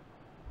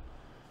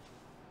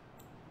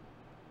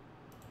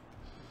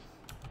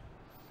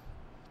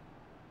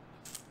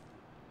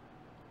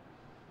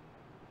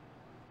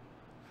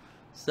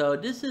 So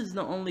this is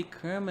the only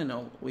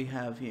criminal we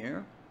have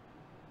here.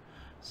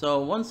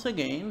 So once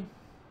again,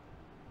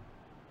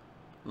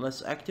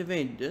 let's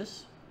activate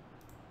this.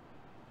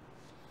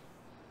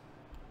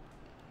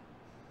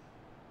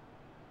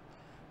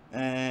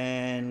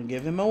 And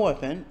give him a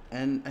weapon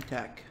and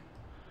attack.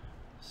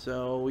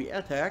 So we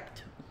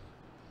attacked.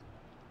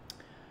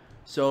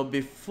 So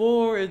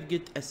before it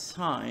get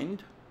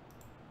assigned,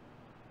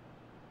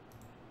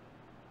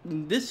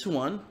 this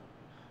one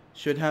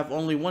should have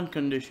only one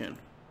condition,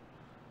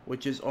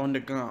 which is on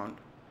the ground.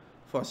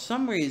 For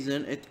some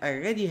reason, it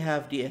already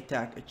have the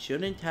attack. It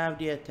shouldn't have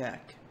the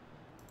attack.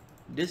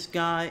 This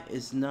guy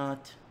is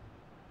not...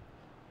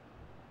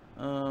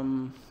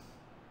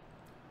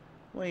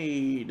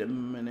 Wait a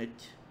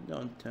minute.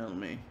 Don't tell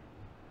me.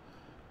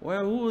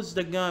 Who was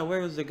the guy? Where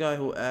was the guy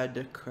who add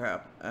the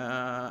crap?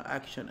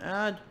 Action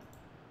add.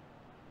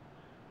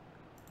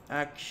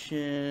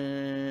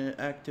 Action...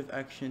 Active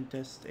action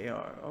test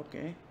AR.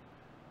 Okay.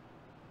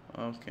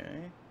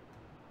 Okay.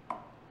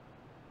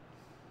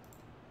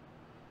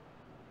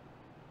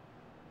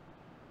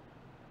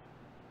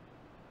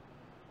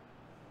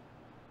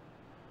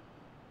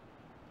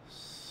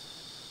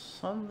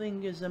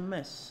 Something is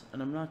amiss,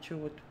 and I'm not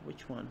sure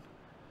which one.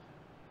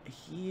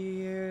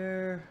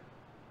 Here,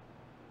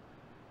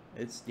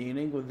 it's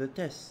dealing with the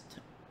test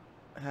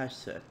hash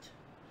set,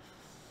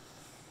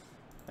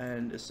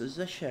 and this is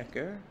a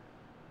checker.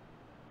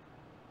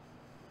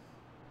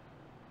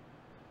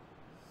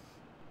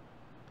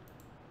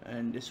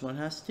 And this one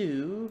has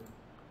two.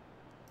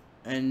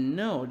 And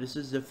no, this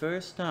is the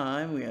first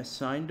time we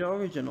assigned the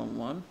original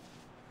one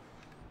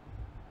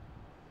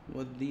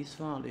with these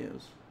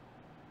values.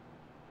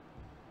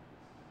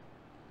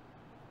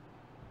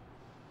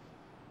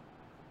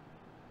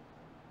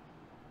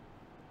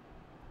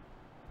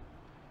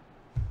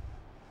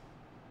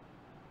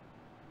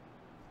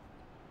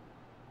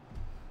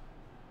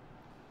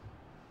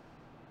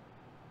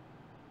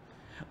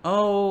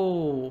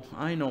 Oh,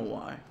 I know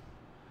why.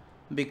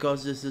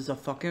 Because this is a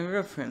fucking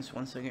reference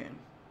once again.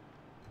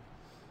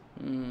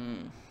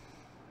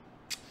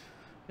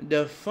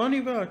 The funny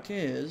part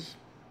is,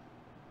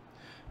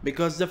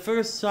 because the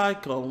first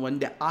cycle, when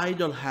the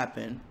idle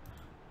happened,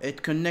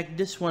 it connect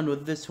this one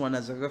with this one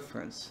as a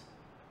reference.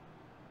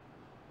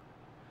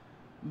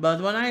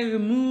 But when I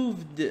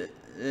removed the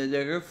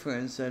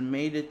reference and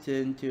made it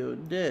into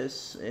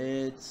this,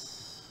 it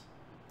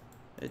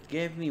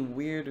gave me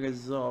weird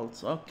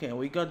results. Okay,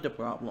 we got the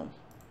problem.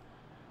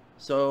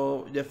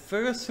 So the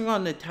first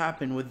run it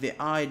happened with the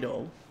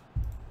idle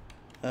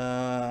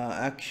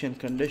action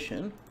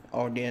condition,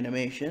 or the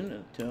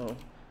animation, to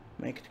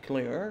make it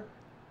clearer.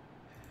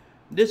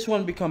 This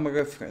one become a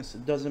reference,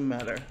 it doesn't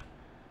matter.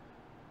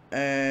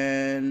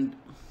 And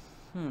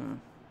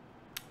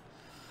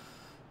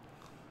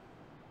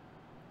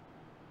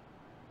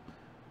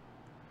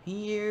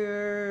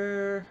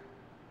here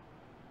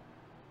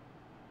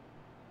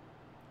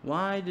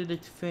Why did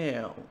it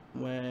fail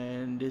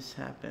when this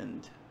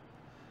happened?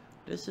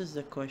 This is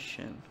the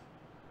question.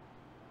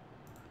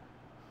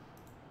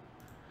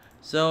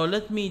 So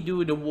let me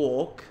do the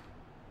walk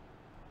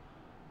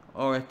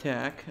or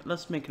attack.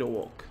 Let's make the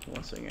walk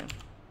once again.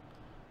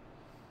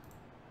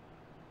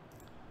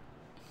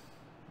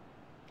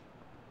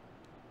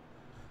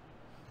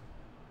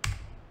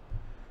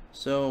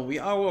 So we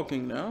are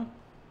walking now,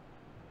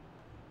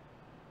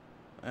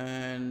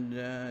 and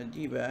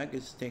debug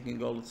is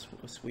taking all its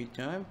sweet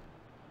time.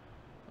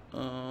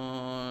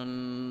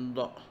 And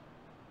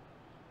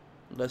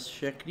let's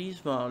check these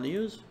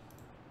values.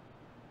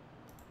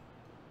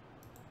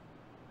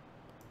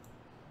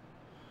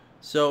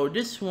 So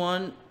this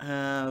one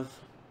have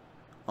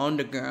on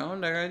the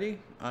ground already.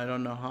 I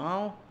don't know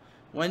how.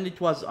 When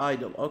it was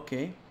idle.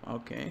 Okay,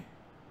 okay.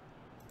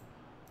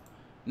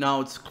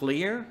 Now it's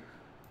clear.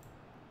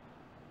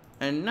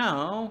 And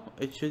now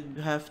it should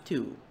have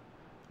two.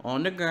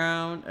 On the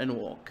ground and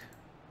walk.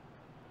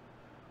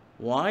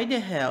 Why the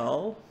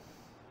hell?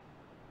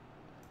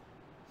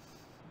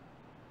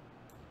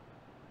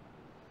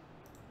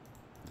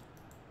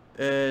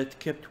 It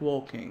kept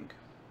walking.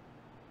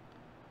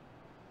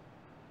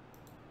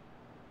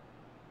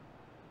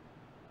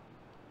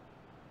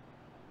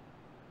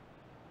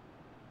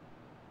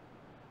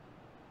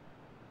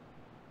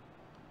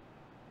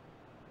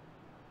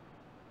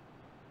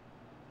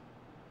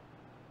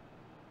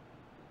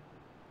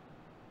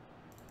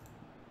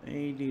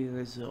 AD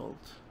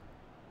result.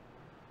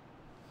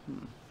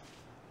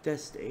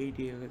 Test AD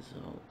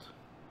result.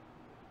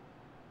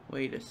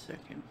 Wait a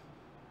second.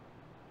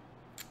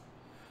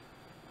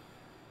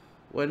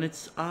 When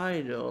it's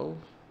idle,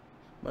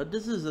 but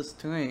this is a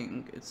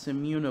string, it's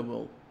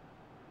immutable.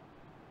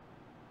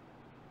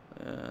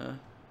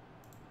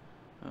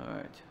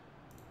 Alright.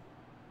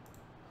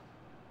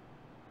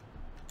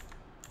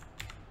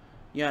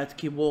 Yeah, it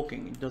keep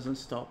walking, it doesn't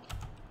stop.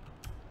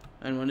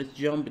 And when it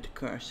jump, it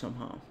crash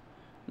somehow.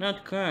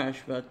 Not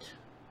crash, but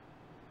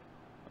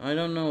I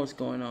don't know what's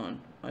going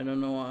on. I don't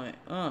know why.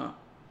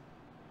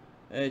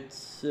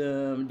 It's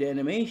the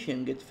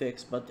animation get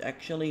fixed, but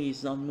actually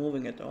he's not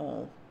moving at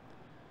all.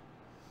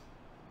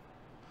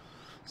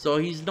 So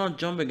he's not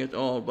jumping at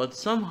all, but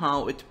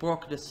somehow it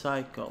broke the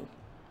cycle.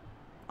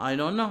 I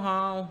don't know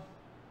how.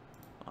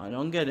 I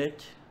don't get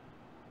it.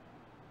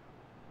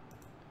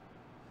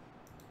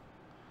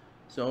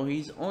 So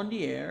he's on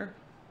the air.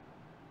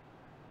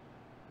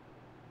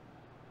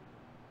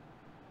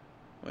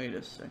 Wait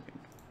a second.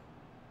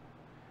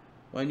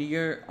 When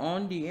you're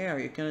on the air,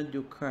 you cannot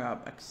do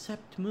crab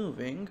except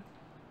moving.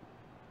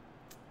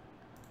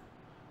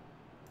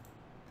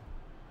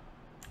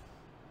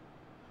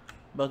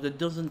 But it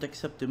doesn't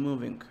accept the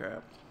moving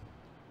crab.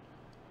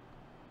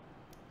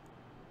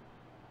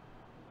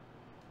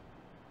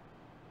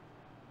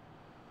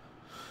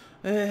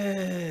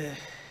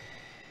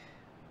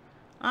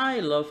 I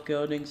love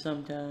coding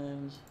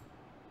sometimes.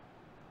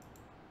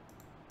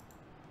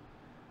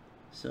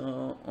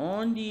 So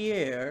on the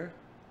air,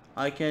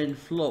 I can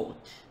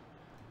float.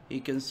 He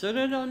can sit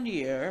it on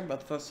the air,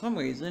 but for some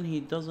reason he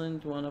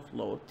doesn't want to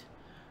float.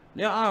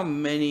 There are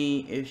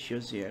many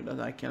issues here that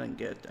I cannot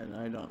get and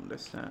I don't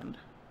understand.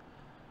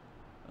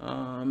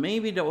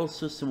 Maybe the old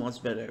system was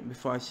better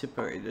before I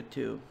separated the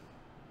two.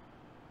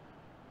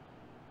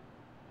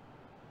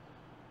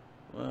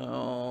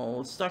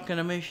 Well, stuck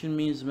animation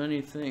means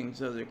many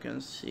things, as you can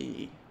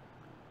see.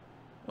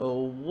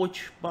 Oh,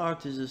 which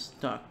part is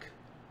stuck?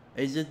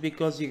 Is it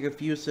because you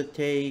refuse to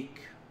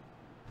take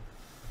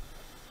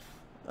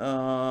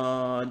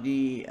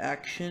the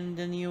action,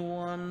 the new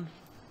one?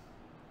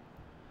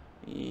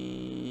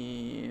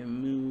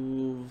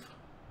 Move,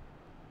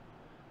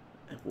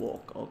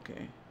 walk,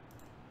 okay.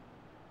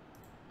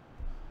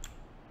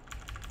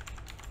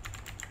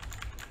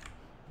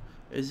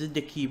 Is it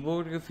the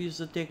keyboard refuse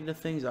to take the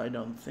things? I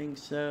don't think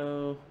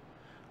so.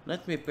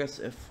 Let me press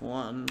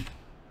F1.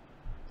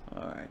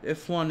 Alright,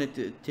 F1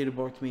 it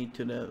teleports me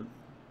to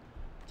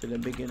the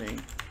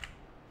beginning.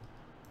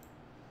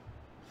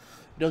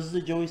 Does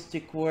the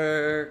joystick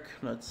work?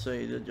 Let's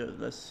see.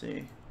 Let's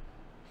see.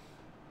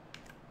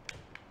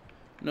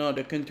 No,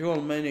 the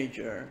control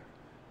manager.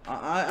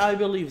 I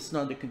believe it's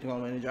not the control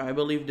manager. I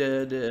believe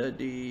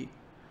the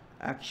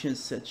action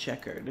set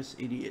checker. This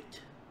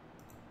idiot.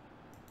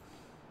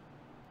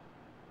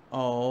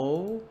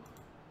 Oh.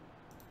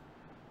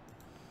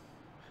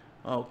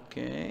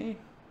 Okay.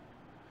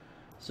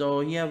 So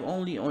you have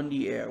only on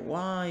the air.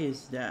 Why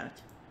is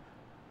that?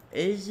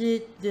 Is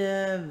it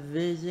the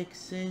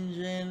physics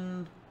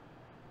engine?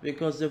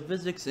 Because the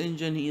physics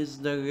engine is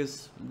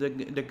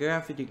the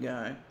gravity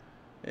guy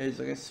is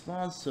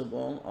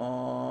responsible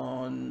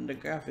on the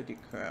gravity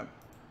crap.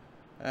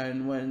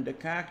 And when the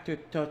character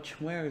touch,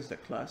 where is the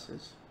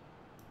classes?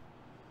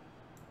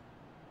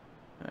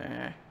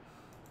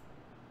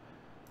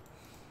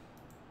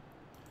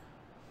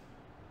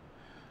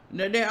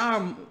 There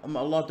are a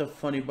lot of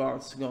funny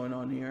parts going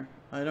on here.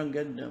 I don't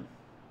get them.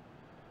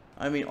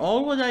 I mean,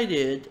 all what I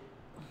did,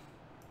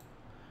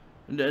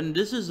 and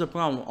this is the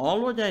problem,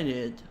 all what I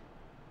did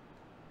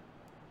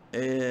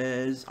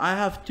is I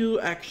have two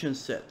action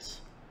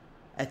sets.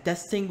 A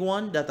testing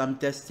one that I'm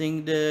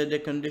testing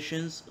the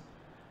conditions.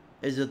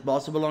 Is it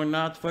possible or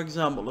not? For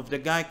example, if the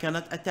guy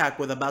cannot attack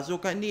with a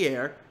bazooka in the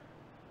air,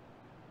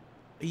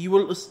 he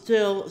will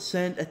still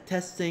send a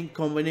testing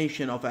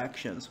combination of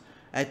actions.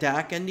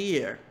 Attack in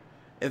the air.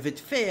 If it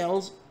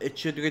fails, it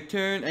should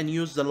return and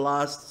use the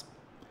last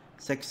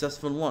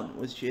successful one,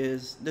 which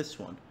is this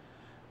one.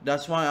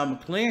 That's why I'm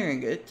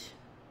clearing it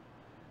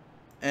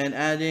and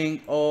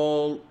adding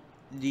all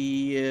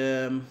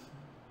the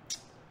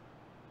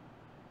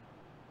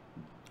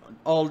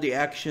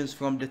actions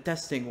from the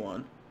testing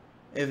one.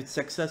 If it's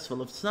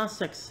successful. If it's not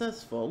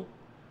successful,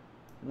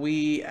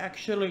 we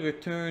actually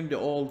return the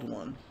old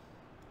one.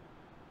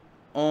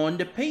 On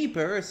the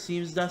paper, it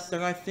seems that's the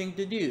right thing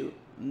to do,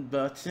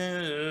 but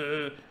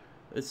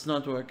it's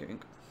not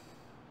working.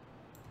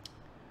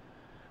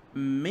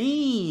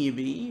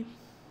 Maybe,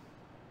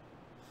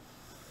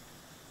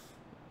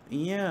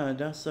 yeah,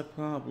 that's a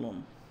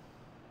problem.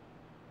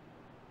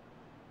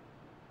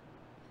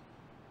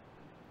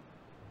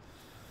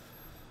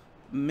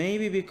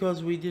 Maybe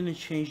because we didn't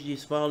change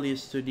these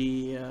values to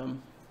the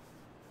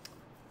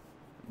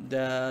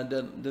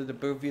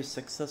previous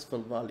successful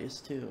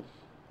values too.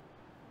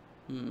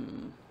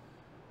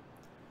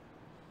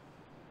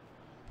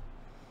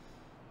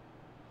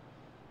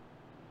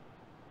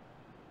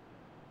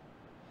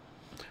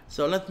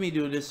 So let me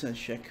do this and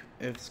check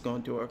if it's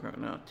going to work or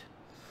not.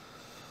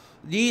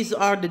 These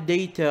are the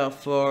data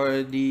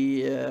for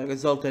the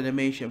result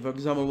animation. For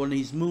example, when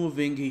he's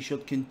moving, he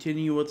should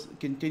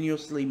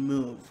continuously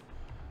move.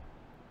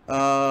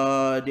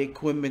 The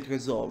equipment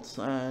results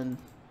and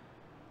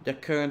the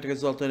current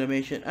result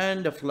animation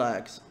and the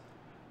flags.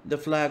 The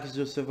flags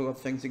do several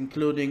things,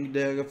 including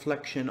the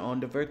reflection on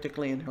the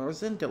vertically and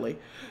horizontally.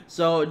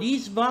 So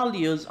these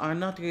values are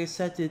not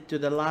resetted to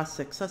the last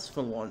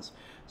successful ones.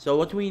 So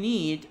what we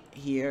need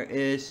here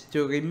is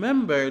to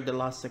remember the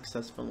last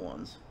successful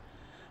ones.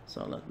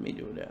 So let me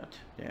do that.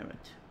 Damn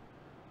it.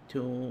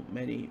 Too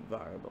many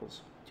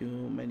variables.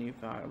 Too many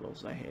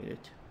variables. I hate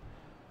it.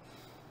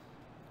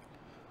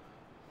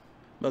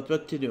 But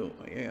what to do?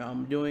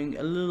 I'm doing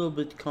a little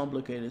bit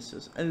complicated,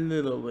 a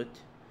little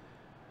bit.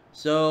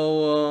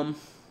 So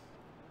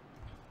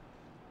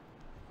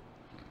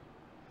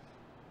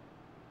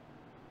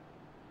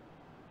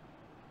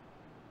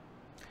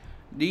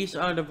these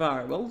are the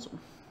variables,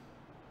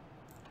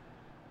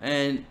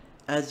 and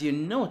as you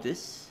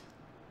notice,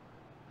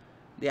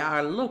 they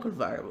are local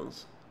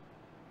variables,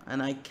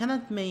 and I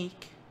cannot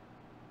make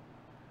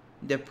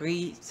the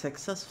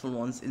pre-successful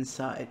ones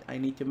inside. I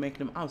need to make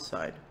them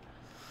outside.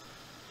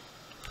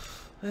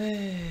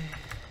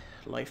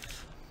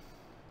 Life.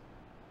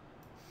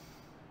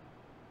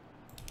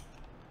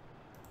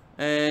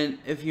 And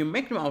if you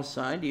make them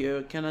outside,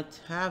 you cannot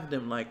have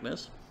them like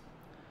this.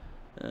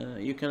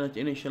 You cannot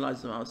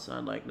initialize them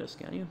outside like this,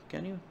 can you?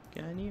 Can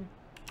you?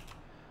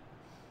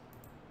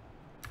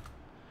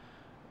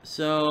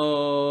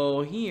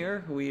 So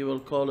here we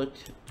will call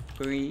it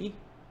pre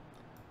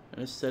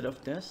instead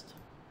of test.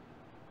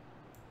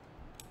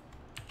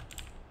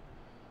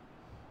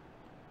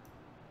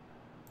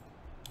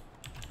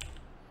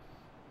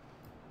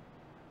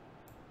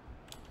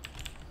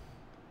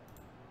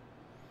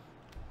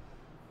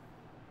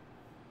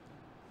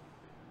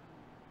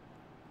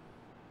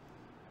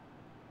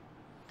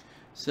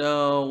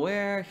 So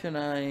where should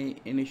I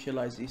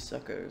initialize these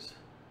suckers?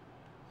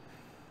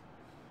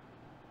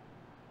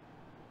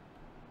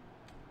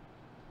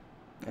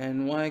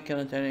 And why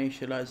cannot I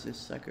initialize this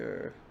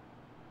sucker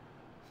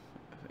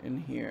in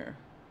here?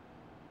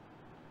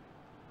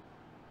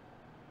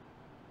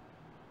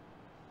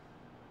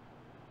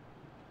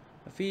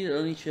 A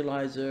field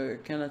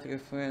initializer cannot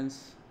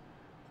reference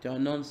to a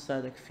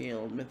non-static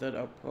field, method,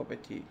 or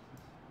property.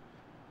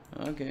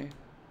 Okay.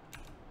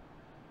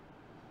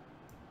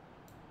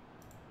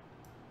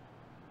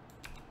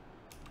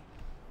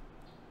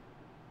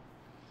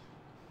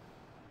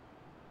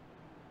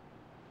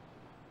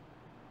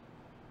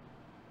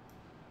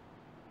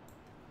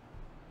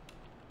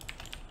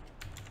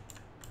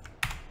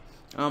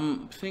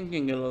 I'm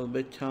thinking a little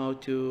bit how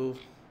to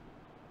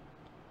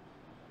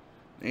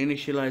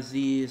initialize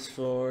these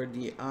for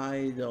the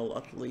idle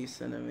at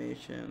least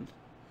animation.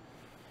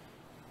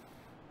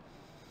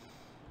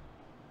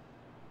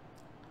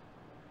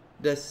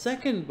 The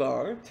second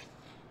part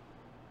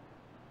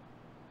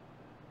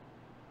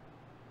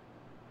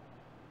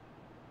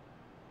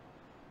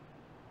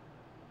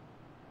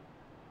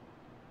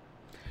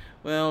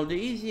well, the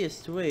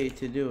easiest way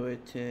to do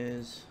it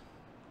is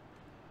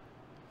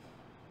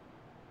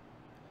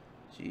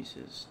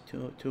Jesus,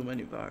 too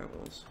many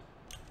variables.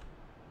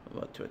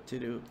 What to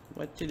do?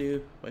 What to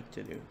do? What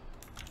to do?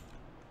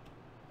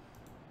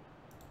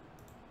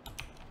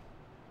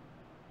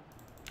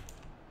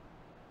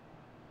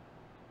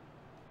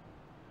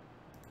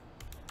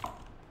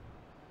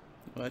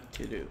 What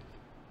to do?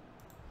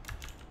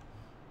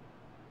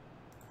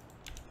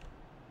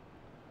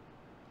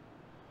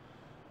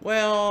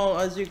 Well,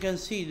 as you can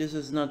see, this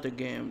is not a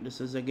game. This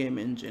is a game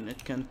engine.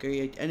 It can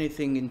create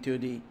anything into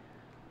the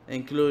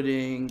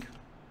including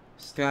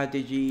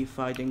strategy,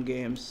 fighting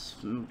games,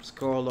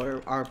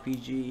 scroller,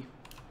 RPG,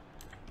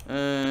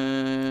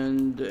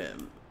 and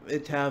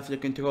it have the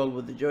control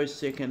with the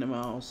joystick and the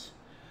mouse.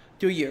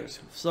 2 years.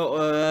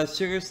 So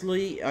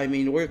seriously, I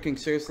mean working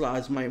seriously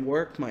as my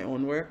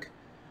own work,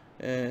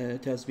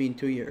 it has been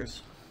 2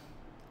 years.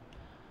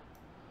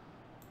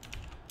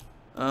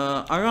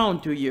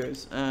 Around 2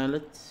 years.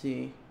 Let's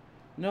see.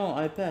 No,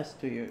 I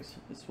passed 2 years.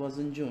 This was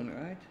in June,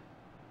 right?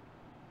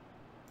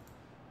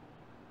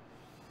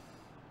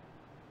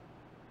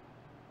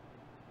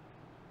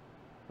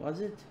 Was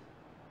it?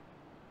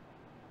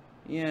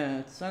 Yeah,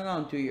 it's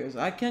around 2 years.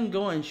 I can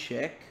go and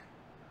check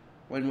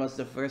when was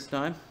the first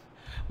time.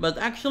 But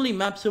actually,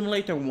 Map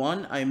Simulator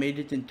 1, I made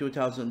it in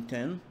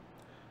 2010.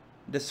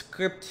 The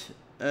script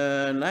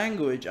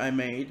language I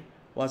made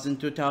was in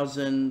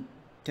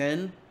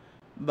 2010.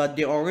 But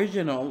the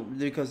original,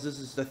 because this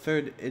is the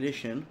 3rd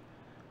edition,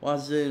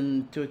 was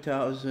in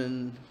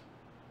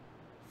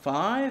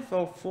 2005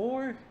 or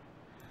 4.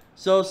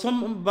 So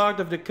some part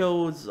of the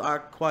codes are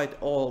quite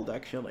old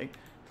actually,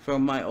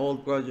 from my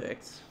old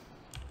projects.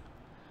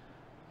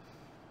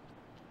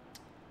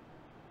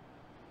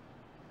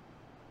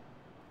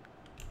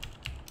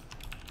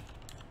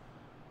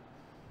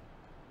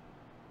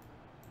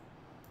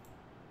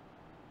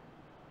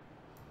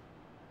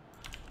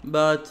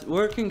 But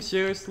working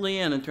seriously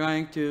and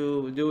trying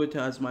to do it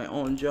as my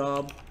own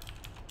job,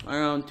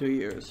 around 2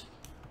 years.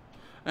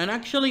 And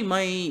actually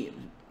my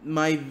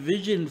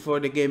vision for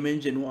the game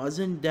engine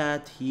wasn't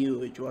that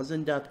huge,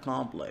 wasn't that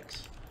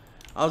complex.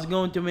 I was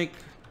going to make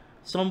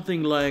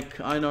something like,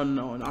 I don't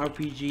know, an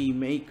RPG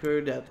maker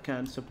that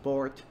can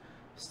support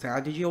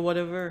strategy or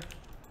whatever.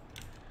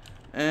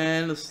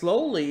 And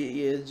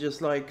slowly it's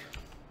just like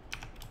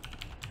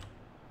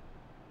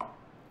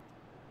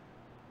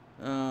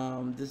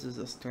this is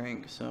a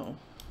string, so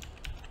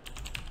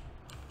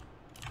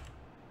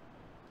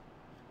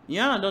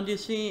yeah, don't you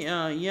see?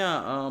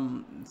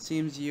 It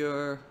seems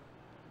you're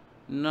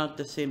not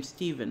the same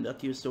Steven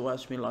that used to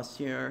watch me last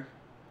year.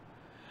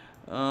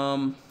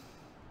 Let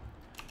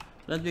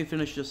me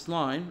finish this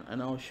line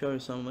and I'll show you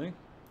something.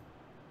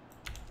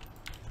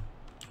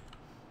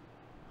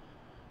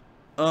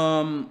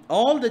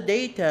 All the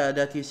data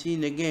that you see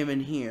in the game in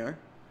here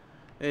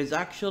is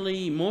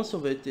actually, most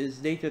of it is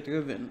data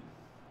driven.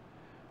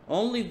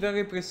 Only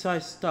very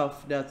precise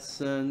stuff that's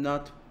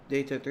not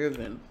data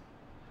driven.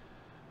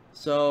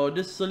 So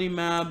this silly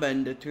map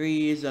and the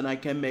trees, and I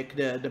can make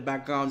the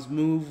backgrounds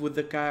move with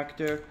the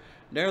character.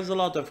 There's a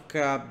lot of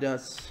crap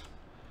that's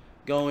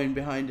going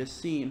behind the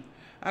scene.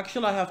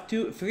 Actually, I have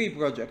 3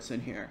 projects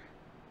in here.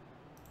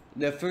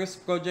 The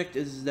first project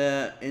is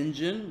the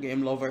engine,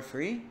 Game Lover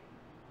Free.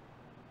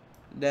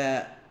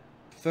 The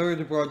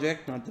third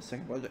project, not the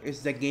second project,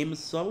 is the game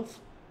itself,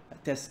 a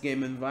test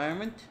game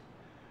environment.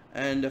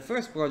 And the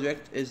first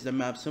project is the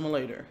map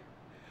simulator.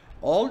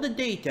 All the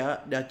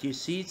data that you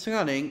see it's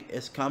running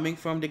is coming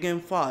from the game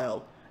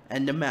file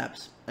and the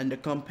maps and the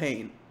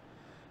campaign.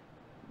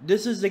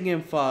 This is the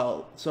game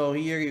file. So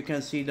here you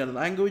can see the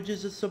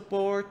languages it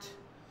support,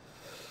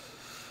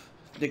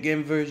 the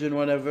game version,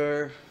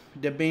 whatever,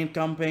 the main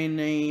campaign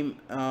name,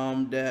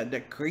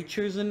 the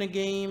creatures in the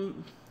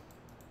game.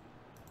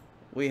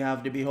 We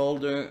have the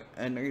Beholder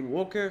and the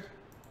Walker,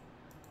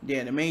 the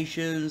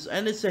animations,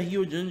 and it's a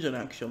huge engine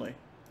actually.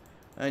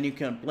 And you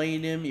can play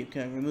them, you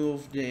can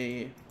remove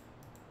the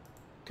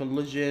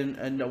collision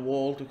and the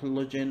wall to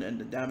collision and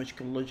the damage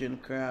collision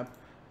crap,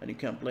 and you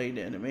can play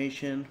the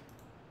animation.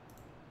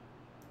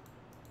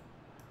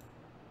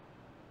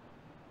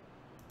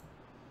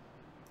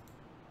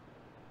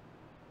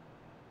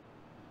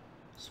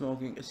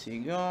 Smoking a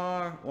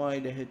cigar, why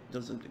the hit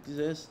doesn't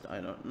exist, I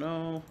don't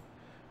know.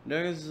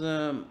 There's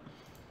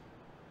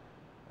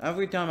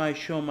every time I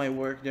show my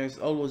work, there's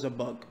always a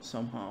bug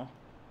somehow.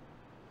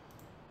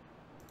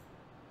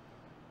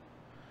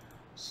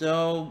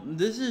 So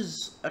this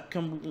is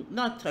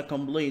not a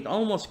complete,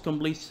 almost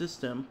complete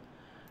system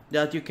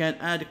that you can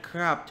add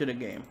crap to the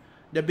game.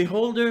 The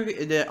Beholder,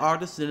 the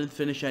artist didn't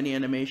finish any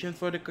animation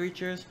for the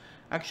creatures.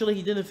 Actually,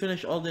 he didn't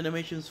finish all the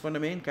animations for the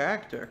main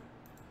character.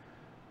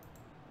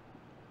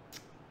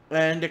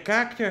 And the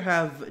character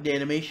the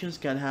animations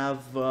can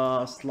have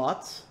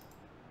slots,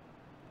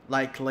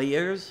 like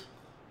layers.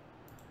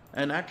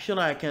 And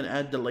actually I can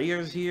add the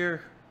layers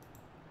here.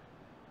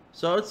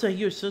 So it's a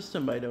huge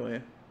system, by the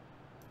way.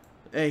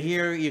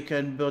 Here you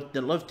can put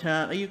the left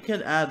hand, you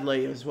can add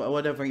layers,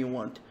 whatever you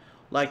want.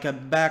 Like a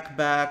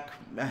backpack,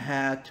 a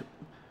hat,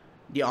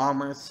 the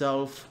armor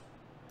itself.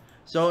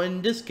 So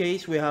in this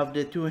case we have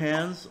the 2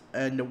 hands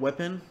and the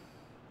weapon.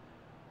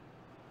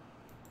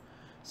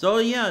 So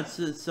yeah,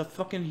 it's a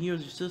fucking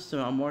huge system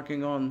I'm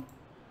working on.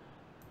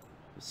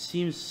 It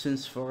seems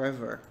since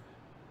forever.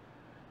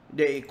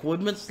 The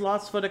equipment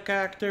slots for the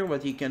character,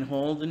 what he can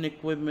hold in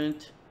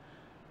equipment.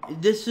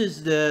 This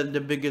is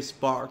the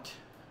biggest part.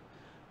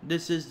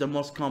 This is the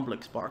most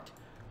complex part.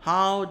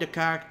 How the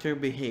character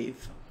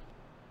behave.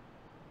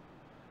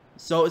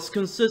 So it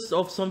consists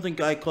of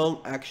something I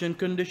call action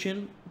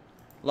condition.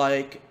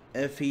 Like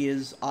if he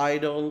is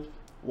idle,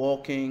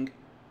 walking,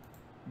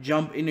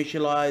 jump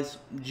initialize,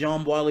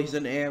 jump while he's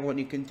in air when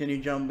you continue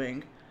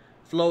jumping,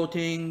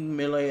 floating,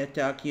 melee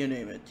attack, you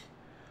name it.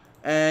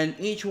 And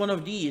each one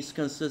of these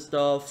consists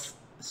of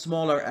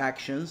smaller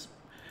actions,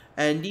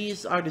 and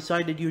these are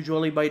decided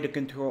usually by the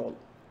control.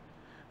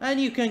 And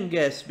you can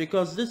guess,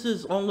 because this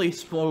is only a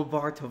small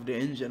part of the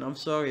engine. I'm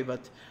sorry,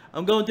 but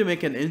I'm going to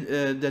make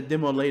the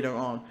demo later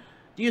on.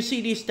 Do you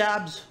see these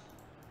tabs?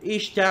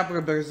 Each tab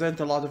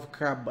represents a lot of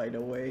crap, by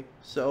the way,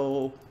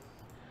 so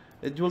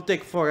it will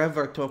take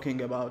forever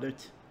talking about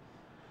it.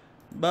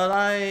 But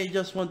I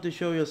just want to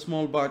show you a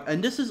small part,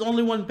 and this is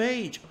only one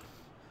page.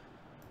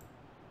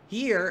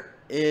 Here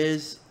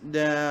is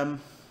the,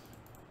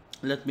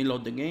 let me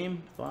load the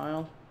game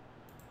file.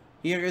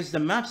 Here is the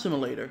map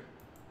simulator,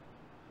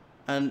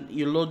 and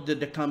you load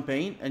the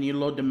campaign and you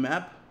load the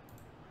map,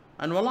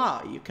 and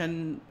voila, you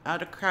can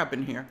add a crap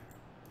in here.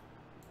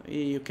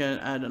 You can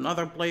add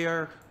another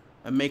player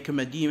and make him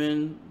a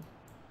demon,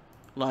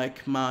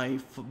 like my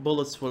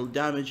bullets will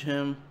damage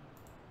him,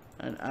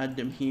 and add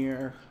them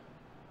here.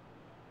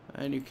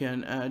 And you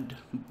can add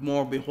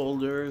more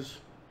beholders.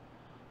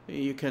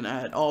 You can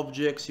add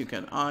objects, you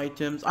can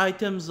items.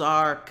 Items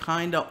are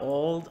kinda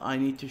old. I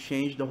need to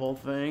change the whole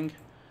thing.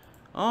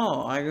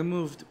 Oh, I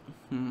removed,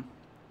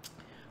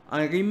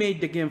 I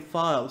remade the game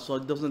file so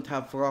it doesn't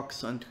have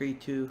rocks and tree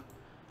too.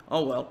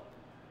 Oh well.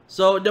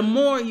 So the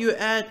more you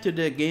add to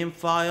the game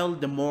file,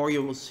 the more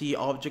you will see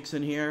objects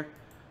in here.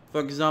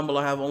 For example,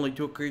 I have only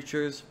 2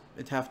 creatures.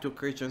 It have 2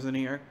 creatures in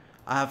here.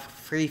 I have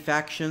 3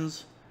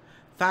 factions.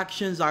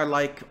 Factions are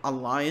like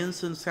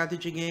alliance in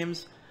strategy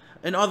games.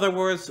 In other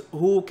words,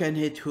 who can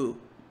hit who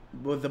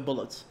with the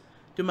bullets,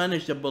 to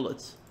manage the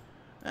bullets.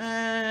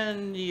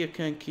 And you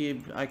can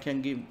I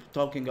can keep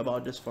talking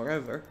about this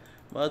forever,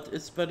 but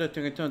it's better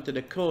to return to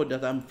the code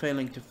that I'm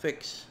failing to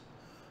fix,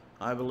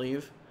 I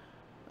believe.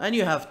 And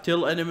you have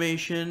till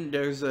animation,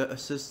 there's a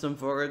system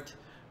for it.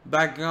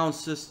 Background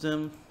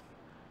system.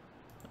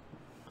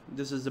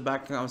 This is the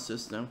background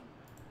system.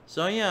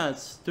 So yeah,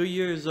 it's 2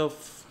 years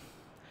of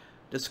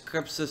the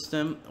script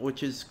system,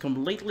 which is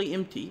completely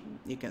empty,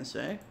 you can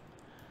say,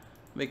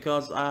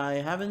 because I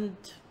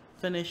haven't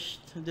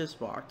finished this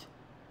part.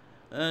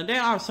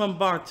 There are some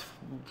parts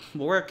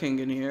working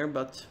in here,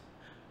 but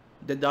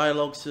the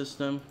dialogue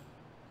system,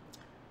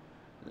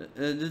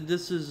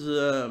 this is,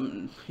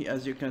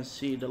 as you can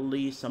see, the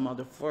least amount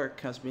of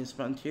work has been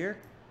spent here.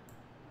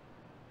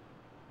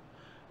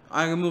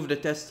 I removed the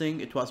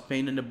testing. It was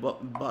pain in the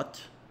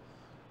butt.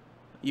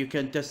 You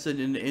can test it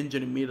in the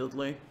engine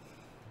immediately.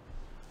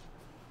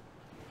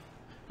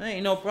 Hey,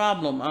 no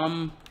problem.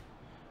 I'm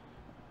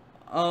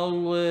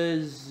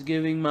always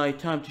giving my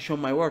time to show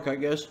my work, I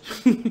guess.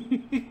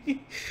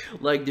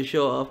 Like the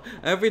show off.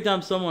 Every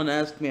time someone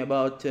asks me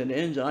about the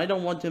engine, I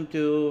don't want him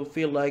to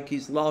feel like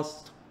he's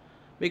lost.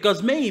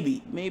 Because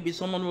maybe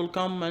someone will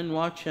come and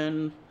watch,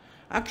 and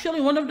actually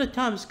one of the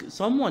times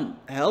someone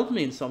helped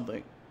me in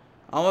something.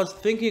 I was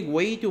thinking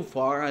way too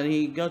far and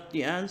he got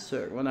the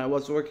answer when I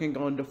was working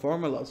on the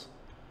formulas.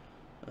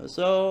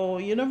 So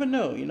you never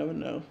know, you never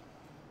know.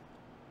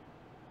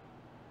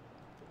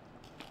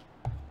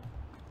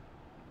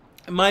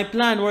 My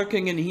plan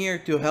working in here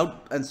to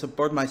help and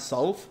support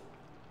myself,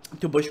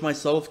 to push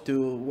myself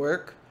to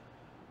work,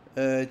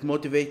 to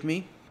motivate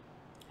me.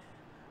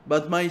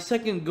 But my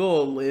second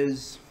goal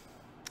is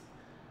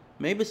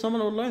maybe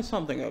someone will learn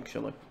something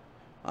actually.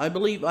 I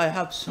believe I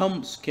have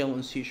some skill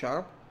in C#,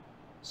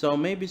 so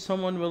maybe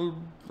someone will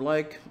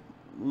like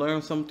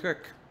learn some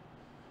trick.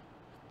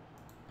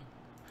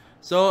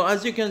 So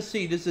as you can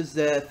see, this is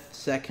the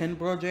second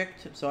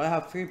project. So I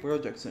have 3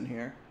 projects in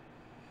here.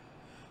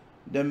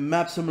 The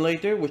map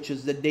simulator, which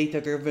is the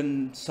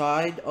data-driven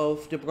side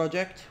of the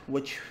project,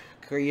 which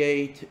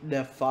create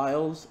the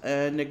files,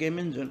 and the game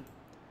engine.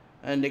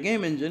 And the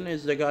game engine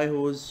is the guy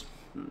who's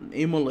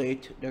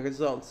emulate the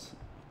results.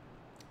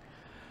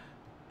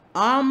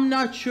 I'm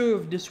not sure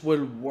if this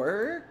will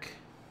work,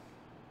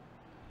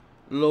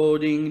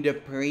 loading the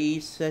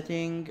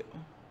pre-setting,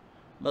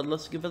 but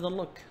let's give it a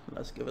look.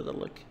 Let's give it a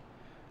look.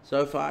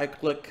 So if I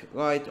click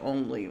right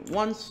only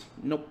once,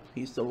 nope,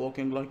 he's still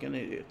walking like an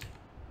idiot.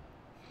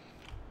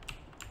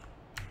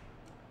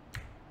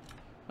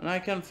 And I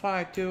can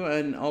fire too,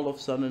 and all of a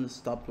sudden it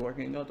stopped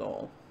working at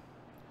all.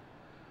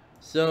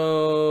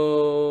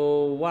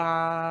 So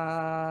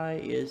why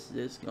is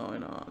this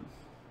going on?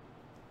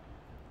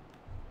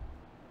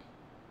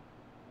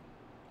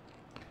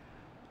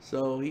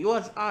 So he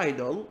was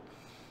idle.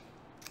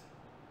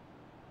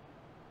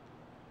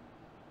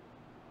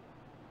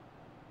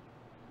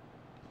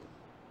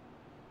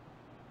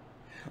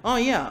 Oh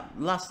yeah,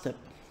 last step.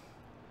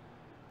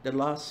 The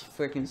last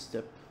freaking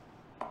step.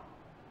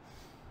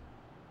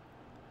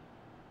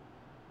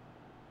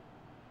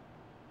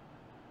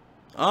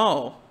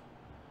 Oh,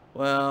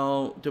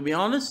 well, to be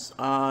honest,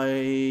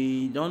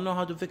 I don't know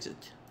how to fix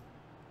it.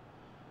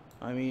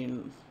 I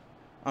mean,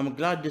 I'm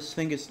glad this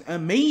thing is,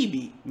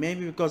 maybe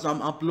because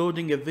I'm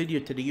uploading a video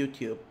to the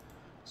YouTube.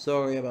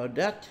 Sorry about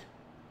that.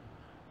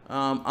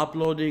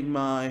 Uploading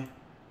my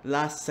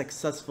last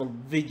successful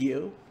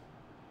video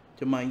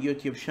to my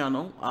YouTube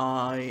channel.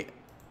 I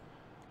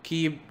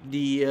keep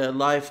the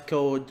live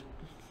code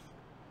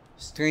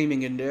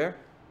streaming in there,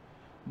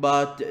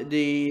 but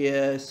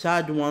the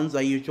sad ones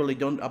I usually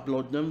don't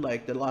upload them,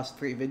 like the last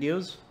 3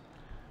 videos.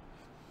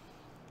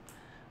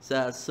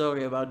 So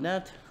sorry about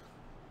that.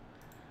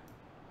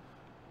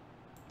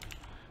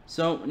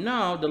 So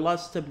now the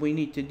last step we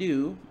need to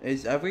do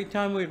is every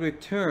time we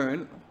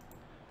return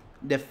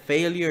the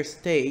failure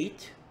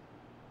state,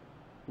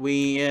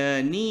 we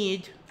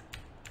need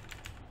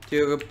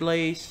to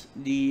replace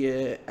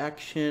the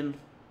action,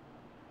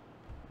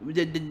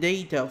 the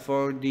data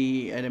for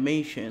the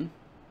animation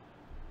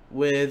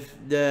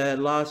with the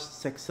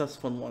last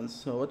successful ones.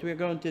 So what we're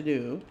going to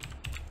do,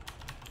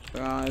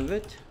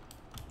 private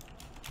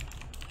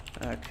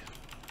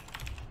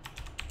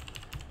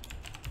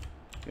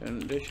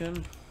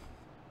condition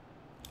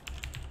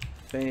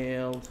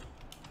failed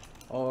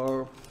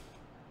or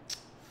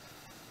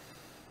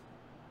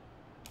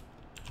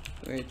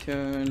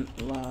return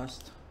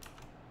last,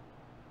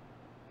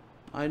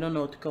 I don't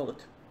know what to call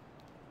it.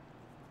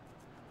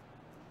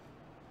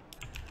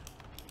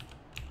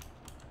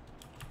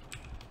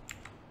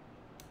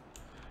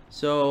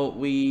 So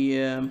we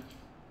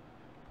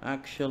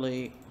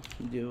actually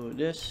do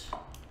this.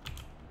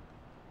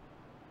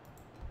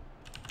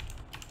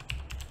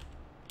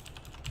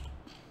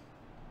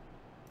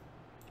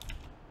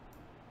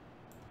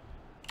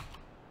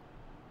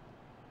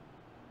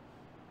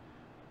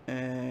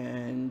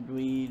 And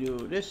we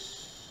do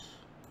this.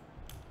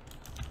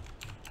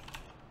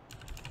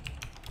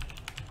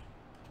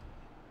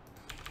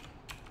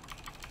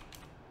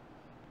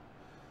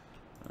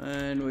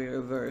 And we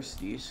reverse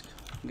these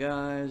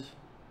guys.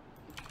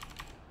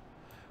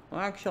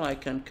 Well, actually I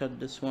can cut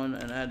this one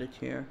and add it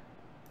here.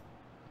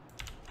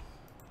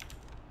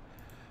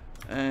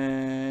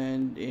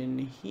 And in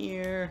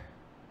here,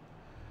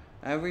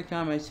 every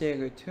time I say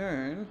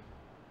return,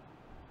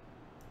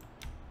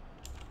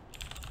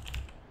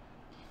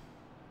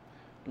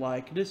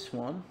 like this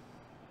one,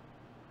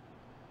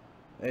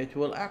 it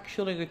will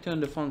actually return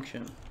the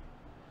function.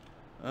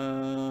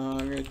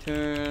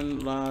 Return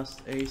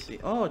last AC.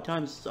 Oh,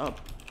 time's up.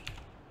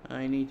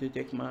 I need to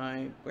take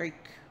my break,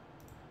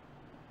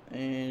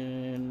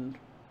 and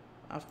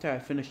after I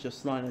finish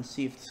this line and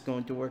see if it's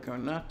going to work or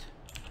not.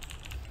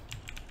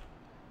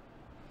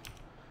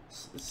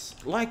 It's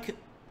like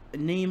a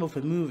name of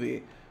a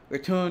movie.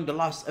 Return the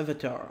last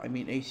avatar. I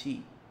mean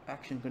AC,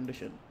 action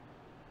condition.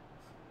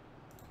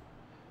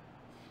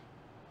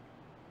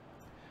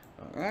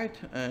 Alright,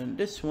 and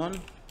this one,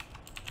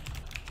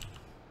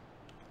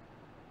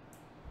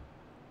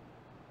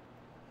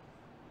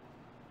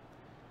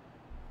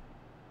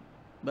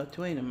 but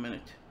wait a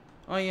minute.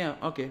 Oh yeah,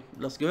 okay,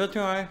 let's give it a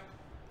try.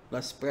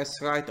 Let's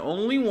press right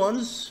only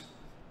once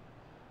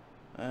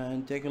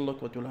and take a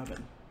look what will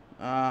happen.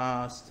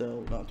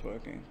 Still not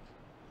working.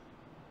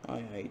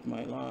 I hate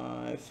my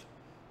life.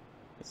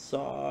 It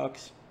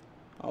sucks.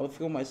 I will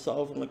throw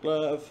myself in the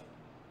cliff.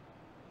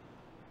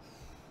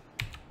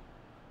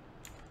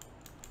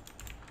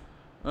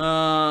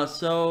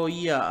 So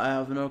yeah, I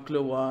have no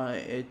clue why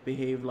it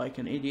behaved like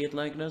an idiot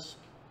like this.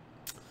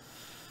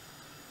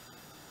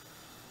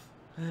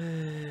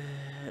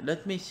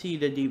 Let me see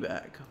the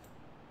debug.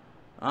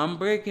 I'm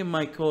breaking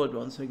my code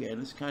once again.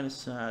 It's kind of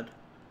sad,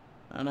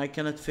 and I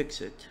cannot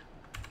fix it.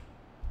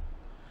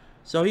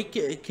 So he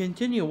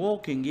continue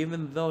walking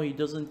even though he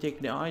doesn't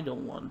take the idle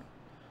one.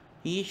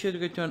 He should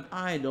return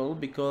idle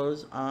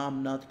because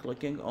I'm not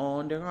clicking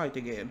on the right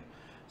again.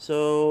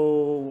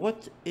 So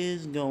what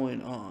is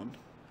going on?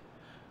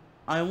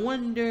 I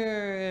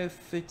wonder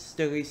if it's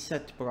the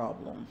reset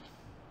problem.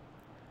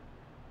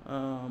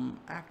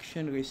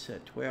 Action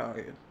reset, where are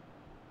you?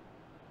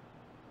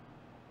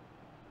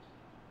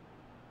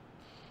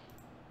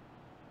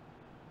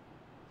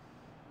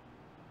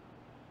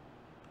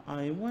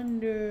 I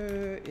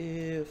wonder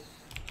if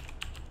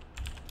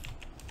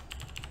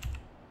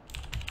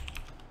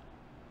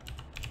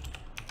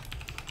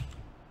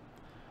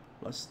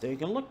let's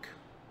take a look.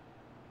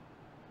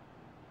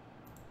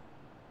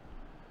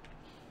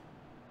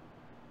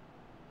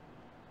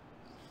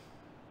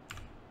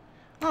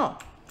 Oh,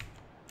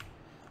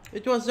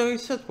 it was the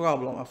reset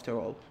problem after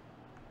all.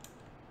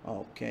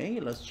 Okay,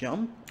 let's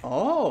jump.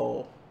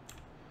 Oh,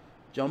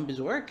 jump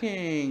is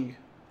working.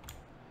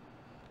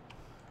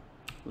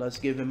 Let's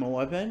give him a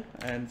weapon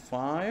and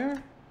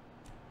fire.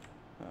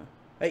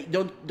 Hey,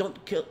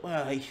 don't kill.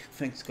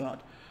 Thanks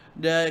God.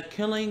 The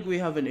killing, we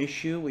have an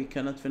issue. We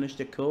cannot finish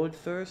the code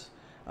first.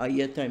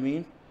 Yet, I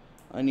mean.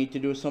 I need to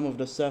do some of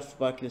the stuff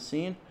back in the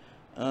scene.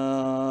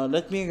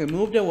 Let me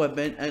remove the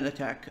weapon and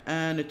attack,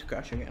 and it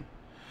crash again.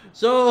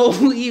 So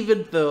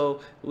even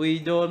though we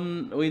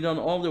done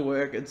all the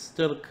work, it's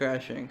still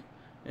crashing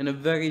in a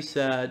very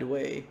sad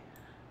way.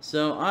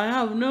 So I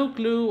have no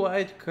clue why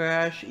it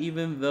crashed,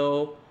 even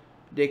though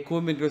the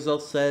equipment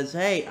result says,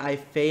 hey, I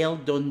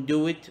failed, don't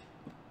do it.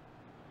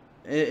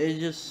 It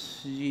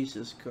just,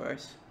 Jesus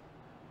Christ.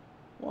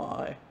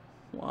 Why?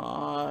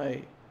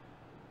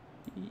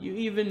 You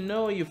even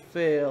know you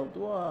failed.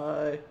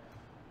 Why?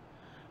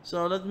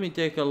 So let me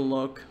take a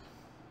look.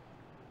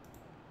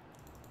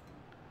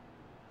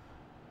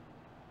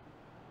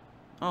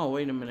 Oh,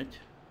 wait a minute.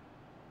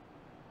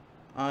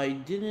 I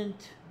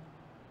didn't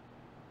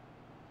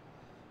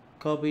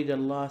copy the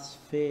last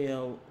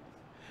fail.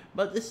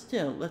 But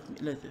still, let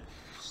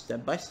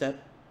step by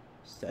step,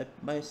 step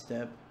by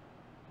step.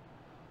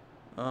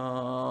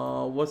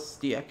 What's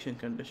the action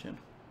condition?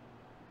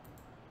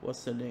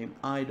 What's the name?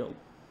 Idle.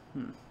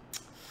 Hmm.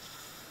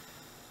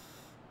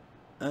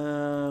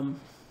 Um.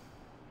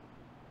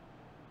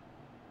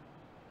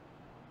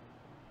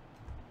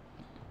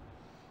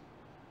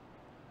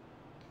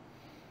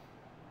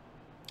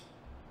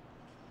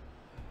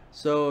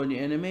 So the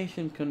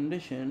animation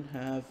condition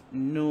have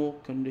no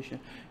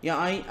condition. Yeah,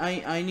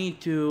 I need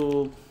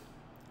to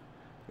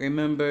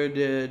remember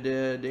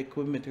the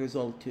equipment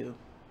result too.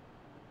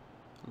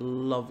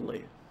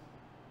 Lovely.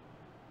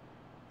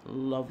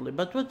 Lovely.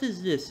 But what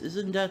is this?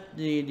 Isn't that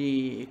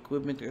the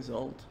equipment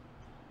result?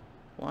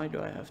 Why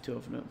do I have two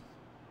of them?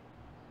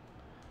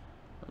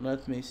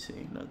 Let me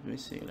see. Let me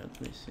see. Let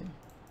me see.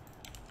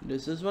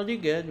 This is what you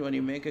get when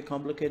you make a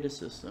complicated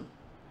system.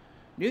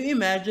 Do you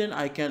imagine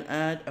I can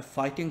add a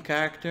fighting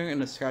character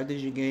in a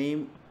strategy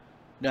game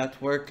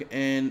that work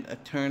in a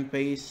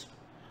turn-based?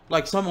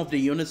 Like some of the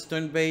units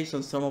turn-based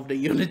and some of the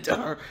units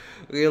are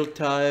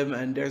real-time,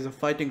 and there's a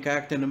fighting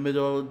character in the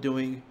middle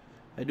doing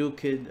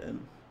Hadouken.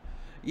 And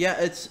yeah,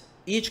 it's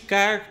each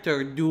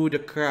character do the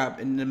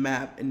crap in the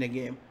map in the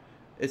game.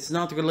 It's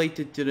not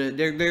related to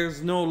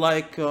there's no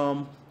like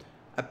a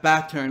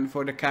pattern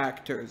for the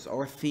characters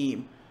or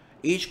theme.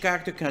 Each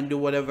character can do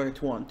whatever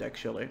it wants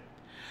actually.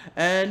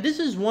 And this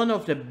is one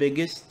of the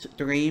biggest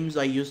dreams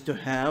I used to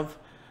have,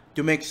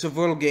 to make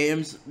several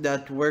games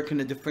that work in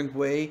a different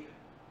way.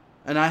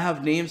 And I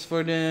have names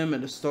for them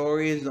and the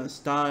stories and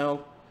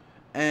style.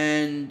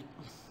 And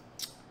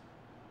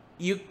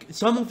you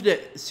some of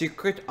the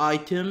secret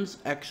items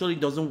actually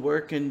doesn't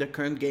work in the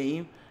current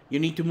game. You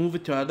need to move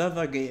it to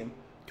another game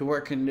to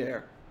work in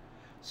there.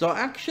 So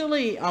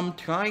actually, I'm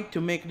trying to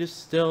make this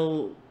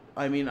still.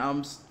 I mean,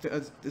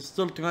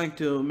 still trying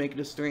to make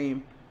the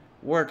stream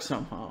work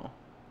somehow.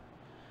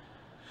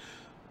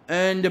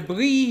 And the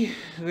Brie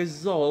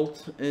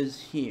result is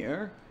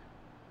here.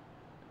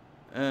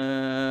 But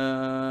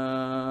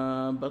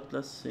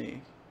let's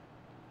see.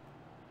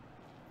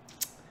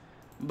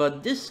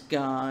 But this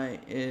guy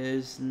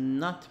is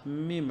not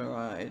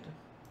memorized.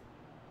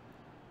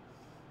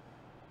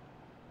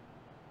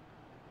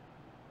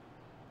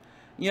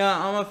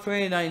 Yeah, I'm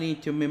afraid I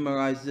need to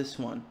memorize this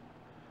one,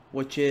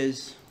 which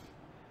is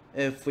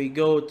if we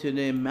go to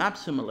the map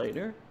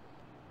simulator.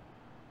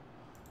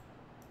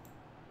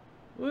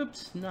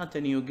 Whoops, not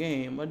a new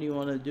game. What do you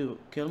want to do?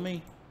 Kill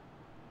me?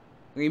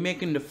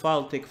 Remaking the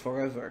file take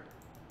forever.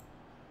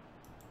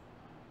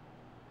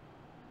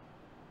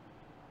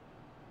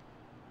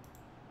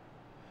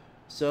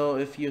 So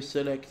if you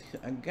select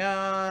a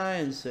guy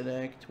and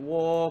select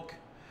walk,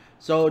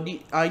 so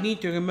I need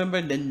to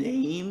remember the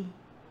name,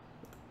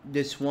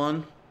 this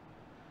one,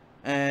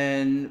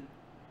 and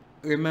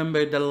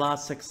remember the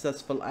last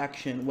successful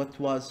action, what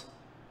was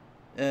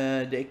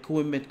the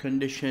equipment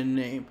condition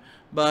name.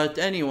 But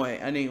anyway,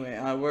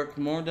 I worked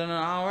more than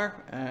an hour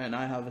and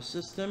I have a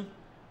system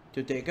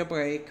to take a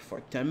break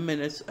for 10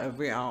 minutes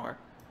every hour.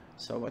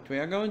 So what we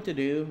are going to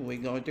do, we're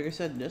going to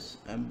reset this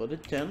and put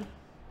it 10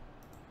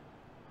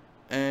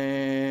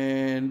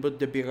 and put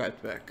the be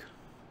right back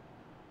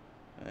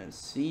and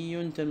see you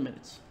in 10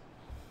 minutes.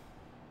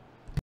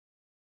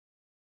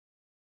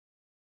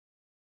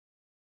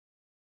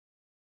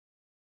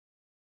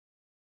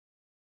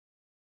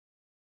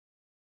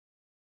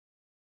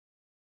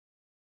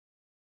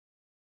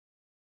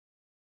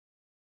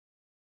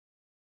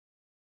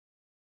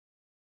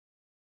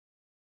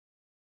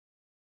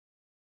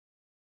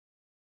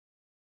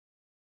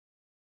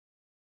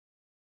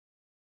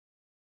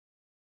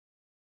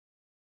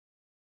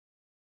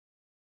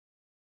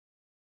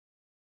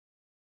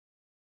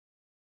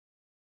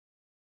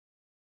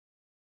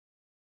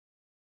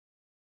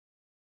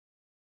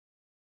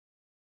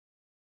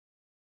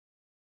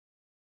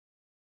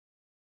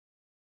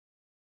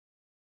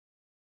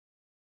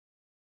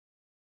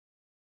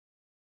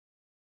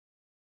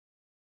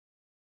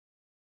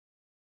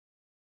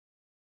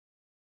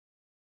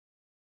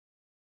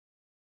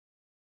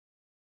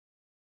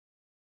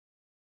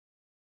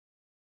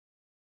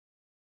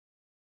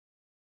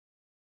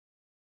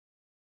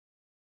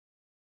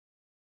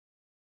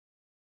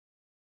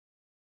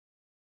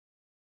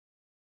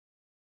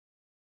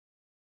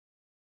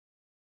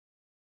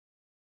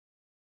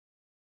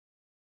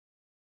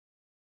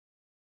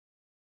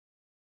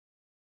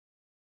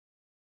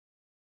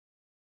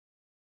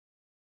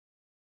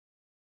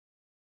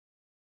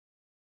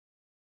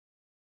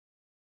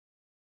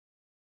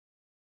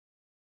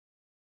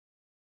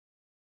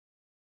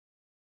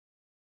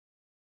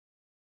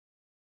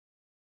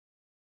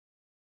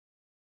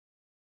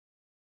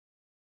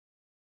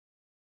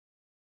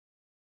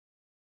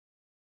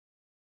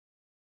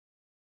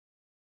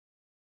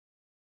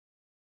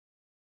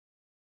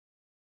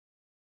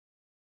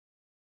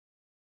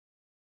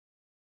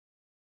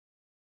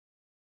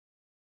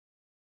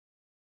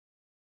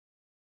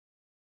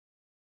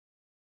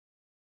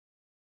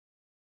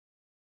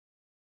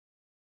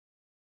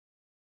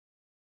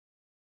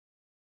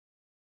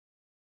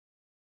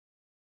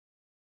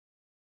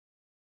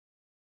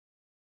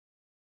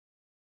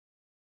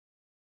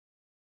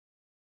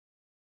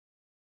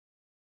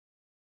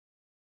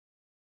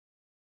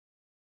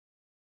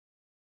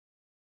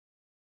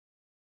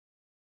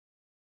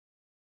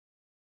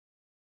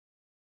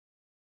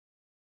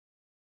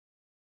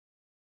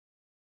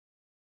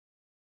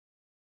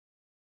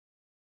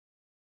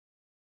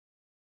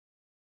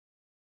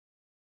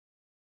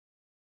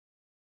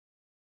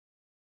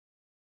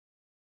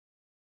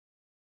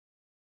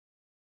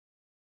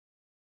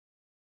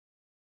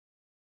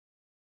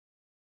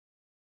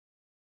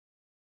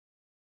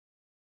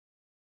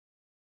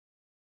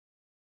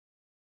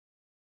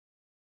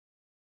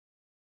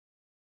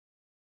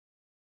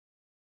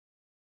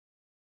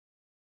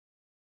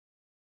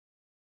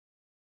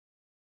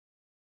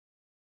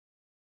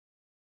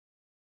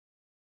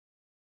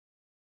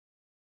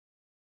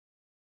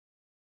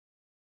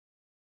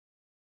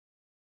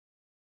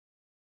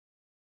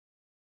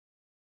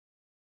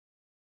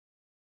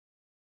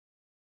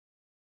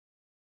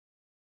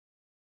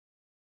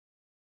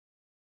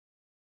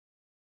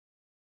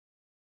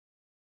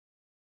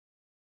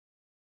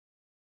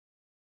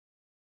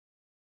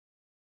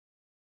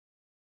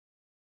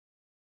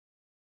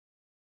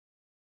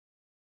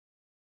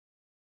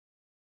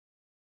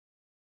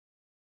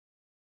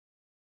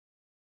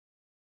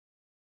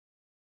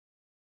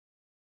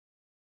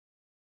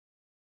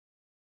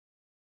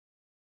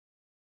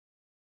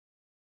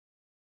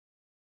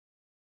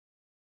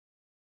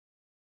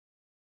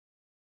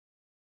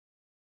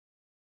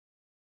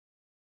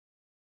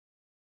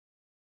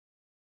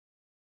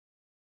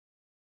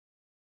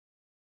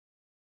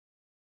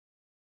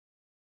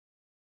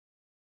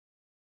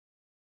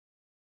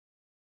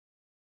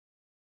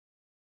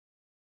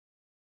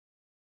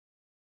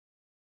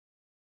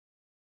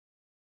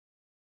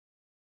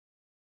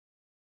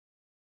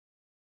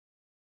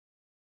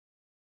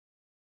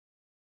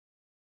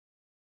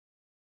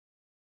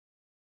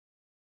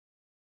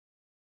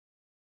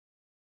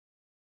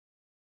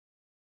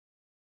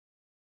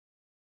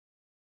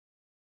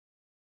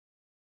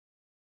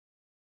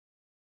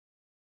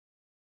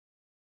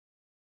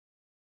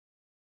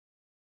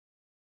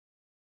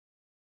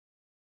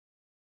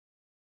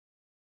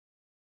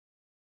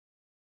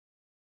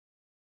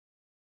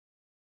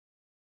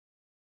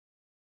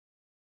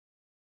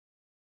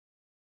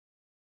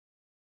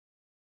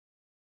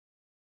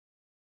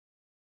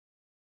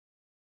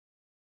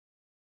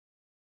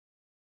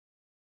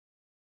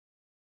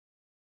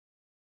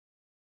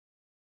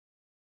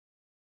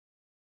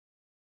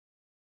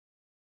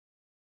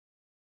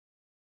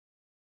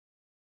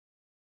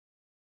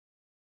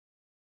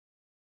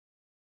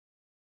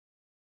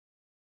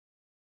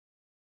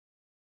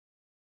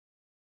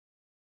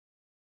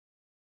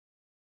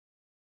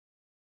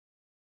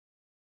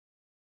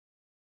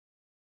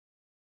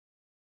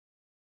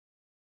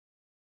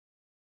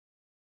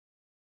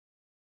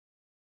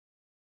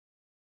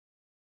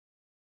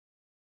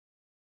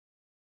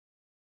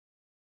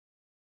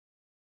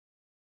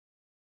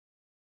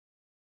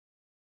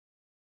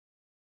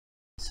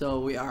 So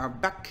we are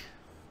back.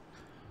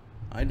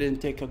 I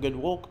didn't take a good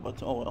walk,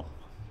 but oh well.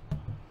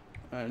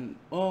 And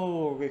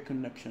oh,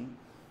 reconnection.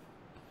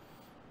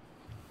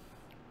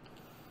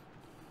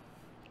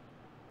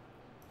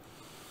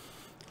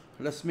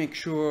 Let's make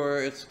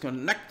sure it's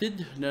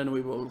connected, then we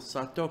will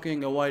start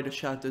talking. Why the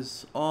chat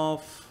is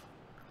off.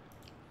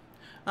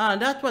 Ah,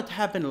 that's what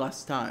happened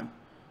last time.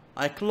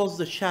 I closed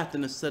the chat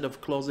instead of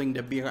closing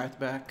the Be Right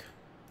Back.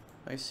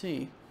 I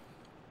see.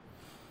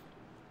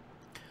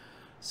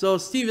 So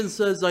Steven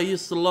says, I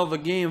used to love a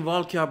game,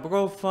 Valkyria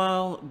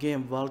Profile.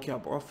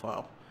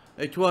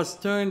 It was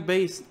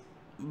turn-based,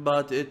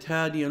 but it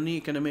had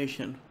unique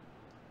animation.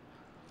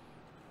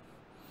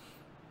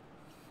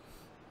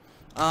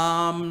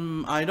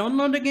 I don't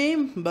know the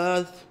game,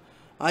 but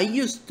I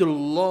used to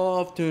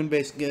love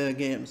turn-based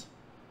games.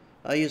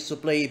 I used to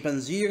play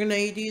Panzer in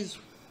the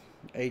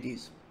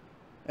 80s.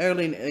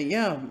 Early,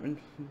 yeah, in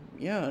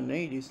the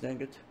 80s, dang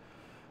it.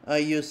 I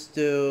used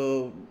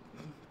to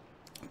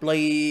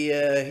play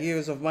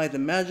Heroes of Might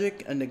and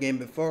Magic, and the game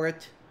before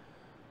it.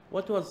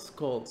 What was it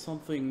called?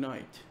 Something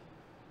Night.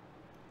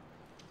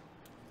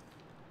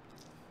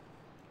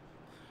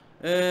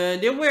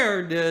 They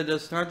were the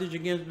strategy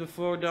games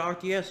before the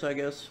RTS, I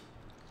guess.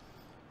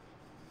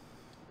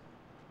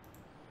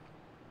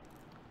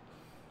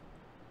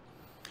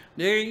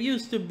 There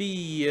used to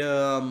be,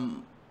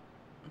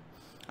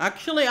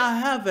 actually I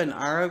have an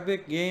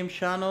Arabic game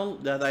channel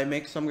that I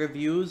make some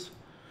reviews.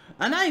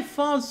 And I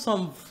found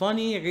some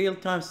funny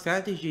real-time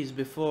strategies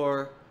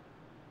before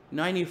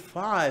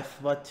 95,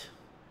 but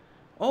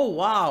oh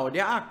wow,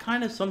 there are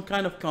some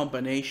kind of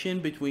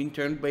combination between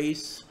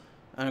turn-based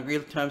and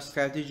real-time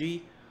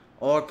strategy,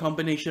 or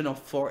combination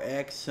of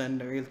 4X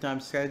and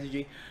real-time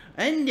strategy.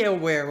 And there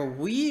were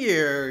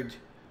weird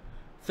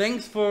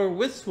things for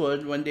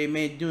Westwood when they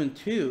made Dune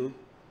 2.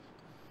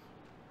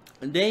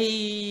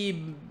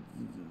 They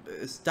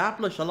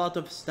established a lot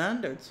of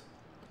standards.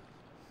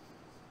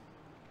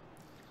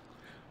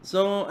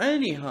 So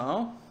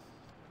anyhow,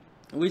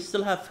 we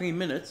still have 3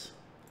 minutes.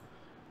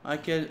 I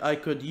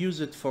could use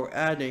it for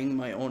adding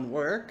my own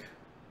work.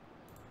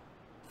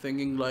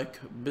 Thinking like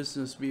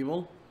business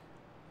people.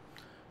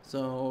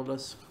 So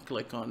let's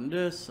click on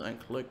this and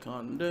click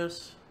on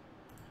this.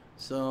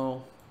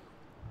 So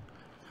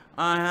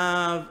I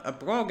have a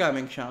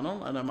programming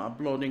channel and I'm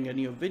uploading a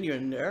new video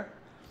in there.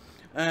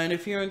 And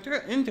if you're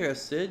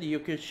interested, you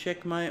can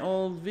check my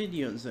old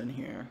videos in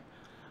here.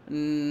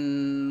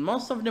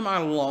 Most of them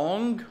are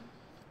long,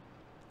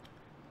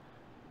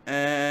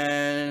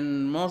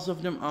 and most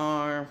of them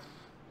are,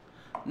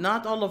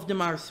 not all of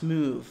them are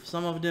smooth.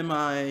 Some of them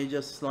I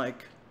just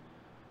like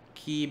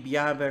keep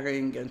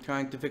yabbering and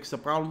trying to fix a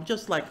problem,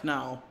 just like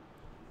now.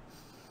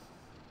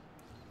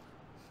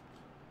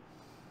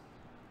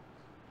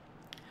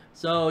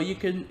 So you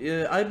can,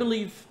 I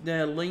believe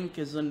the link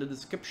is in the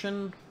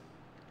description.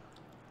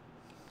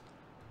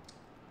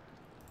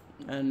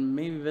 And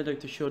maybe better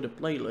to show the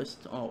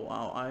playlist. Oh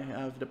wow, I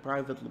have the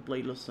private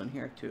playlist in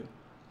here too.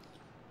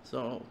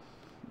 So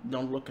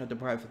don't look at the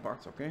private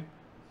parts, okay?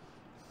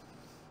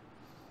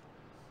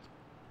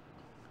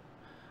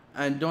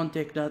 And don't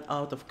take that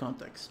out of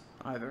context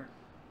either.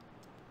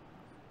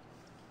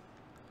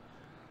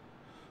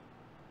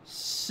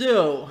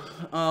 So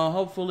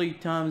hopefully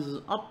time's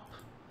is up.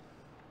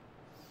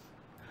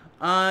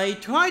 I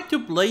tried to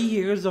play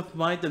Heroes of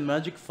Might and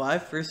Magic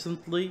 5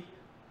 recently.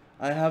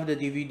 I have the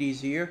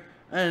DVDs here.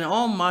 And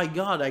oh my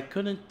god, I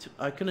couldn't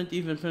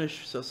even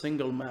finish a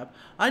single map.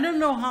 I don't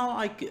know how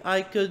I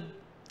could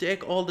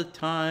take all the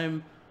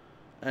time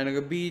and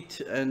repeat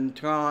and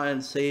try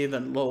and save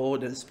and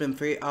load and spend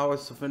 3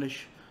 hours to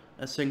finish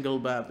a single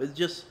map. It's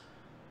just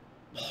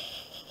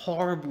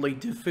horribly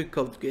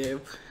difficult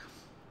game.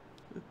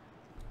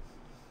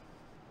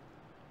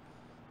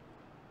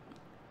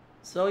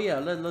 So yeah,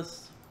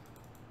 let's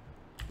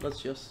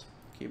just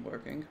keep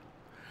working.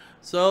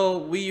 So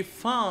we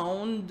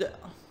found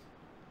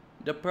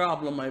the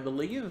problem, I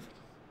believe.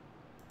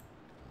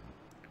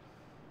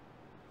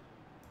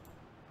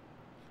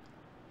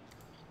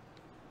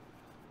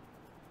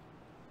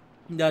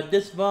 That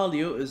this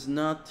value is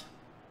not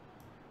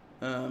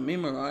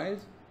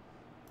memorized.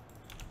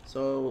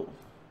 So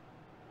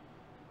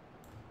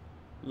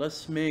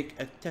let's make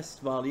a test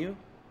value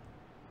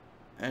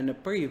and a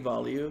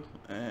pre-value,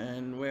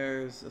 and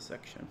where's the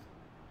section?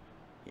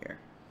 Here.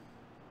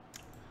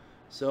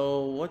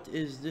 So what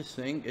is this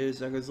thing?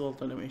 Is a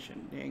result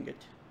animation. Dang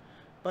it.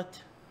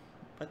 But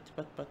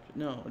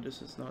no,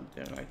 this is not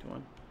the right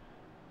one.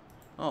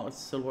 Oh,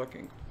 it's still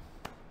working.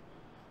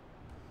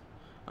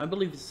 I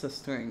believe it's a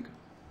string.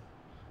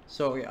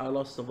 Sorry, I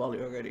lost the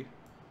value already.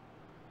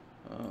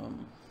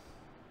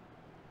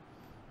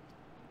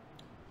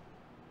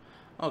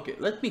 Okay,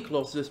 let me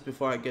close this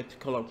before I get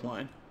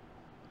colorblind.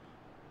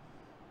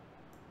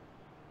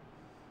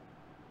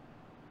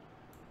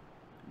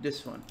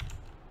 This one.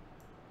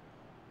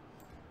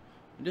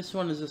 This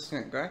one is a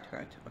string, right?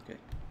 Right, okay.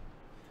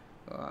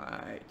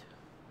 Right.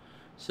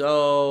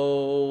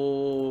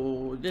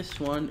 So this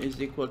one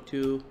is equal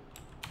to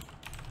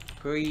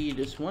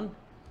this one.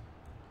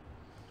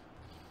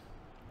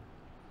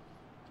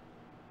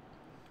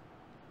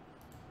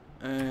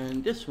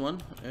 And this one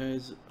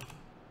is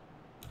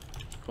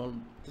called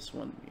this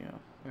one, yeah,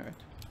 right.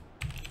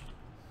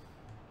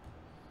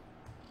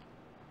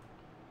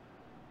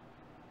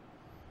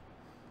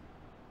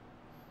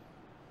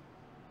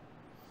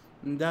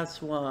 And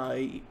that's why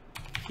I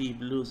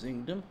keep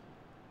losing them.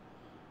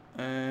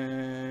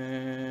 And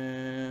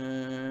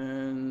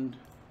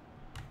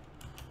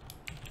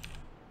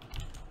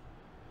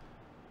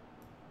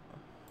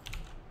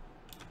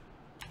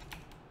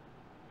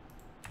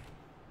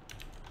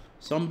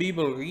some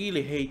people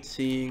really hate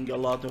seeing a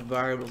lot of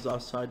variables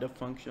outside of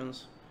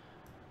functions.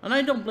 And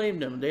I don't blame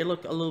them. They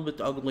look a little bit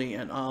ugly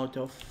and out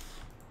of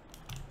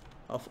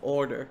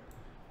order.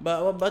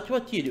 But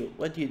what do you do?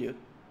 What do you do?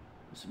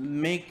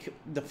 Make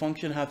the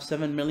function have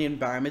 7 million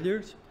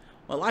parameters?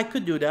 Well, I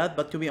could do that,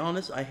 but to be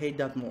honest, I hate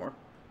that more.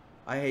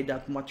 I hate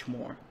that much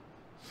more.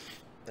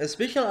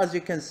 Especially as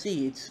you can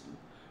see, it's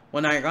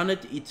when I run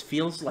it, it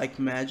feels like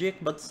magic,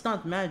 but it's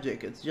not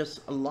magic. It's just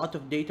a lot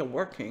of data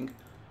working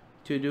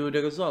to do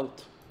the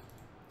result.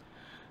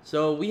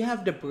 So we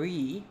have the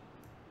pre.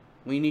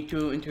 We need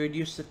to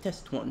introduce the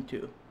test one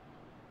too,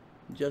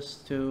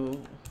 just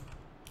to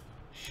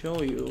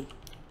show you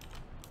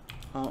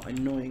how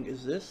annoying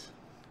is this.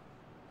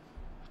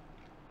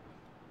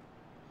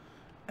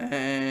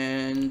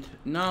 And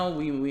now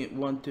we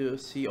want to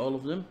see all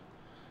of them.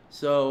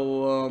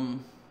 So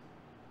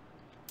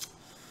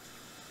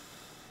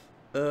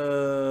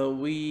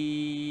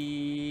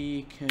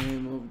we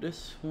can move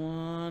this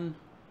one.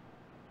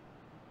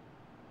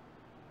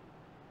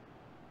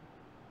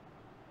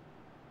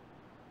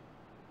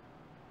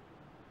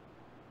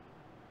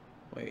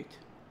 Wait.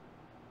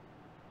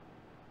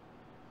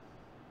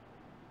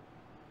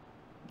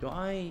 Do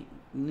I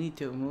need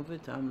to remove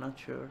it? I'm not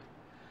sure.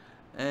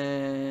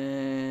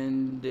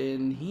 And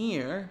in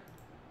here,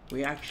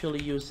 we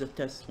actually use the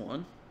test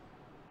one.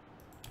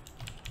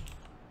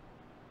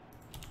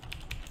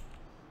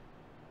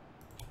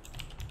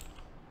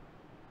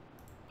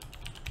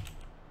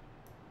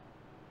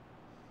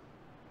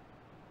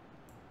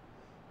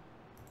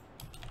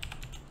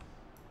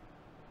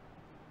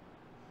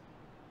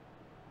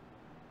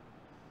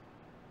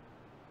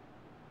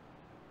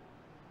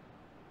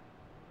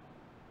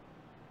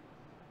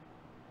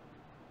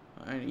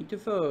 I need to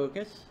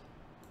focus.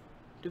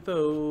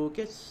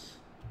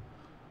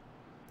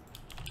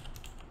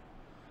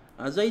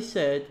 As I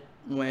said,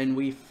 when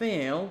we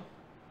fail,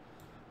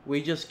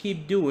 we just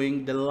keep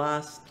doing the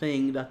last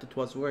thing that it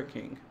was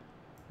working.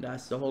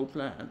 That's the whole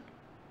plan.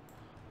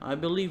 I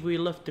believe we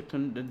left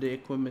the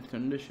equipment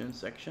condition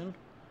section.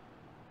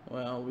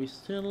 Well, we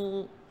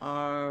still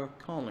are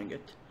calling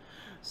it.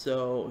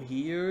 So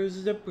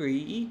here's the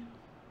pre,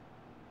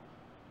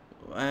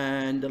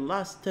 and the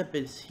last step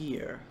is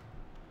here,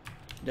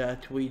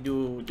 that we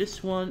do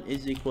this one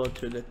is equal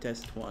to the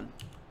test one.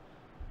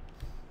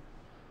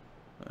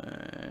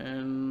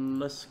 And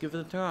let's give it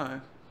a try.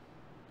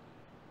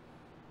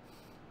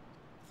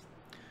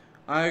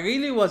 I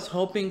really was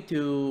hoping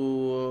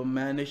to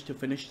manage to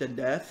finish the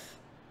death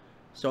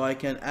so I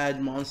can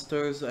add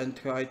monsters and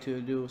try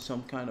to do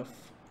some kind of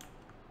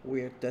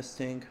weird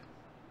testing.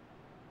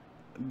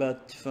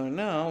 But for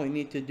now, we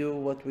need to do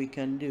what we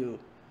can do.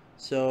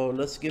 So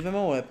let's give him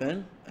a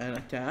weapon and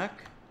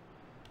attack.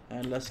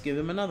 And let's give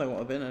him another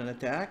weapon and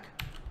attack.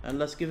 And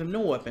let's give him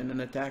no weapon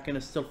and attack, and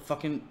it's still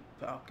fucking...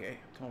 Okay,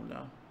 calm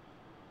down.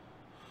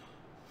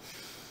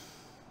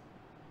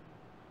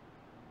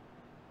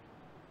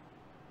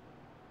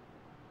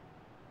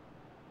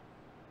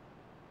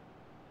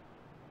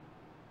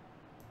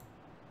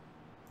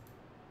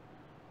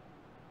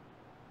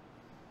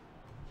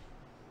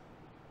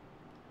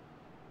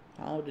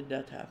 How did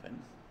that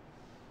happen?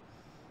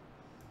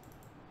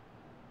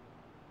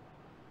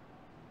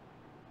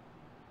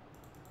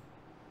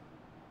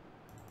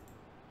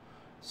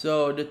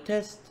 So the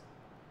test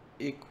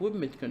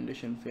equipment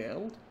condition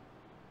failed.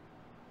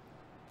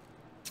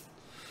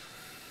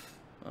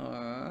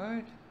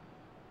 Alright.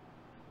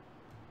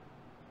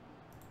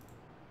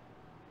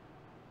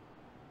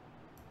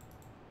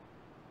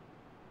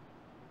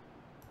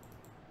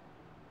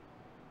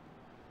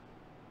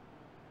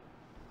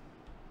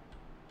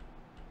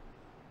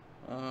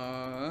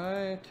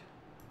 Alright.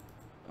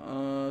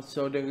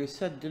 So the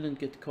reset didn't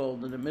get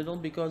called in the middle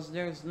because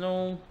there's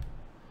no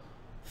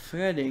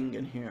threading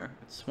in here.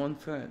 It's one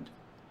thread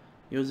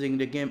using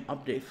the game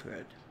update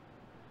thread.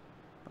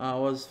 I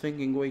was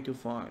thinking way too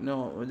far.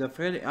 No, the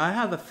threading, I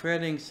have a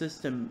threading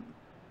system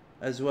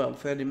as well,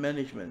 threading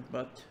management,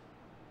 but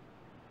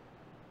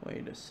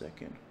wait a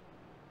second.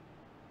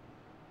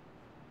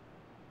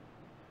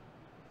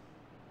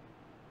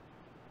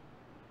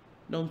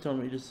 Don't tell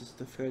me this is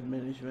the thread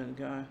management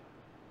guy.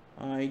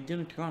 I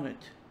didn't run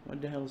it.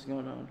 What the hell is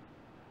going on?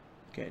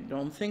 Okay,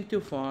 don't think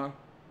too far.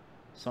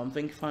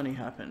 Something funny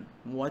happened.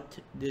 What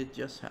did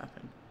just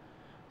happen?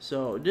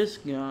 So this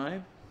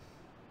guy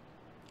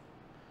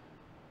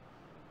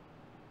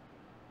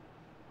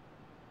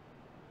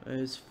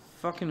is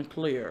fucking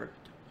cleared,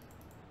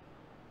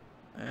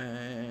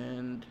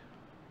 and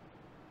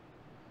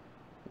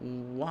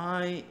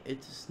why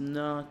it's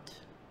not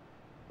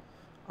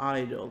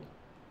idle.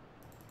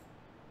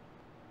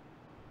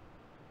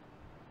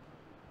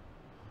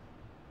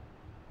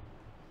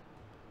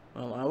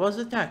 Well, I was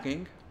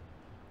attacking,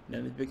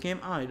 then it became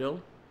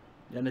idle,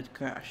 then it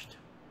crashed.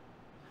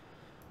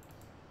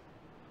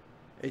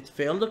 It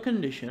failed the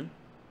condition.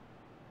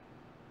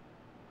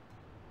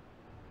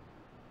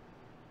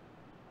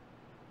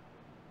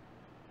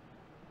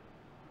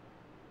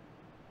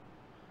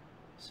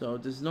 So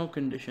there's no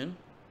condition,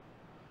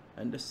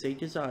 and the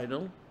state is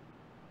idle.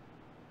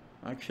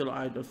 Actually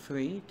idle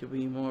 3 to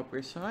be more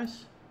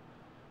precise,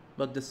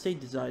 but the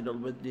state is idle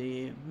with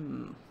the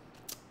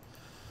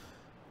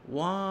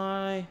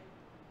why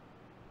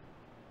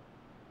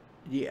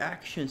the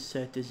action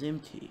set is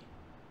empty.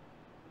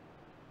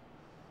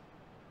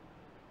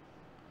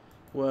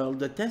 Well,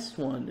 the test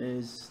one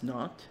is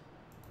not,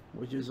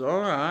 which is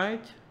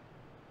alright.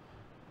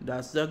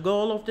 That's the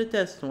goal of the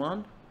test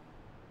one.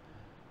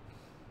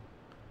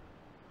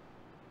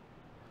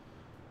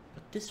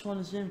 But this one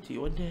is empty.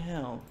 What the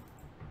hell?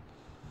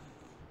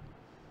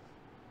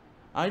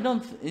 I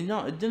don't,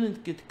 no, it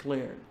didn't get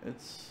cleared.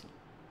 It's,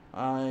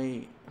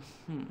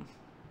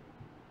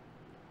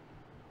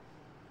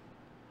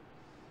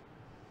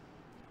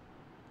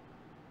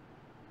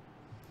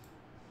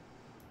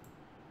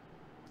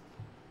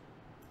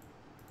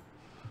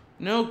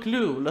 No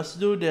clue. Let's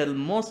do the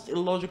most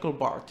illogical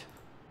part.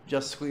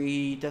 Just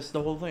retest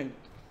the whole thing.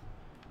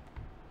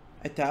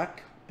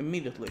 Attack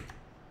immediately.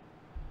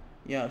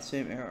 Yeah,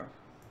 same error.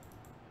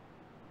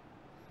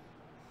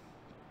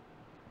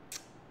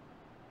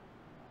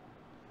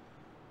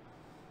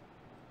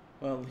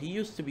 Well, he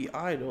used to be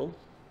idle.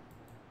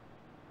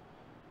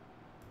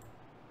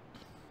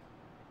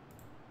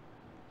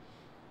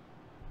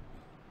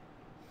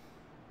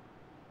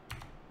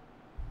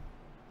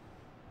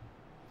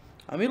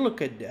 I mean,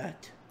 look at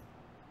that.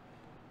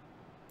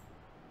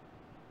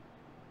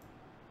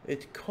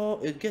 It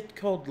get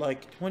called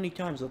like 20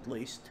 times at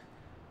least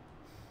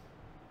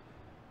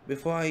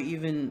before I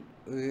even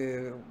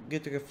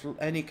get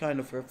any kind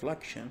of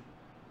reflection.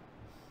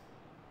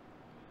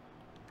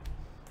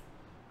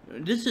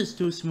 This is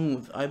too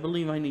smooth. I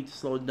believe I need to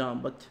slow it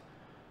down, but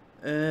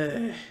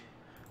it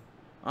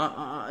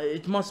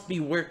must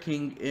be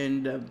working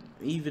in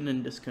even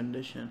in this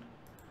condition.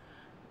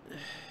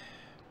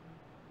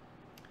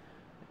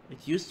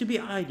 It used to be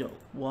idle.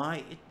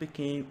 Why it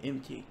became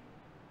empty?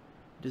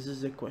 This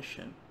is the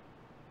question.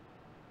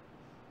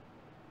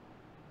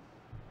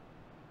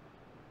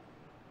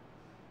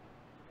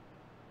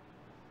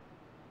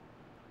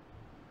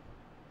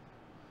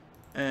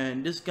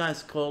 And this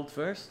guy's called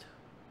first,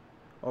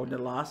 or the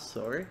last,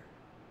 sorry,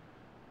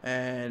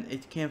 and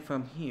it came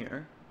from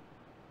here.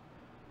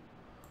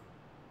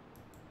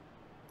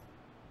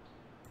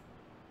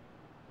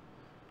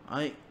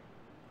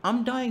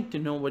 I'm dying to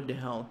know what the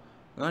hell.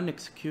 Run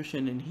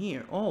execution in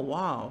here. Oh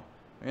wow,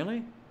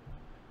 really?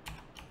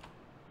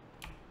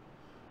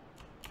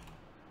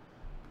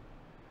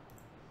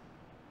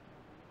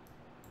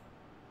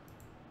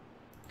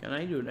 Can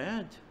I do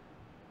that?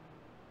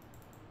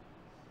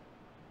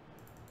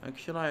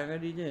 Actually, I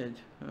already did.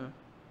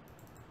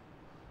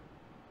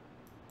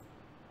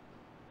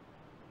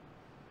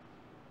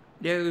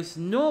 There is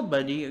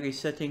nobody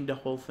resetting the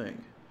whole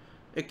thing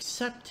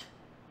except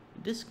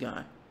this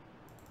guy.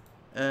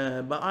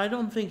 But I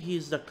don't think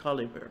he's the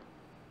caliber,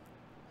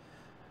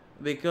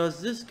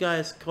 because this guy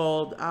is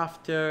called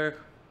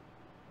after,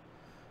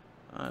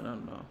 I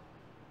don't know.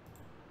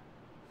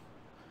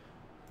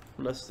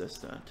 Let's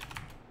test that.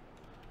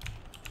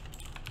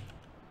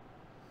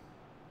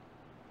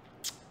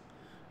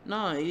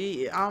 No,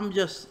 I'm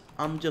just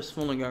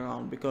fooling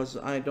around because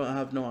I don't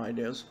have no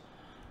ideas.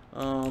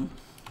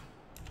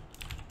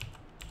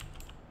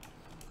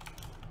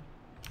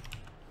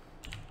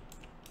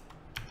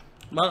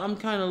 But I'm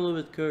kind of a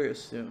little bit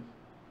curious too.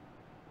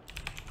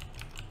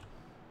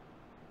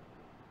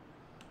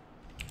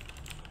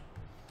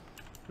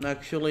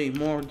 Actually,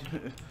 more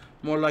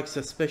like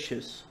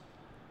suspicious.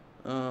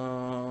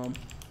 Oh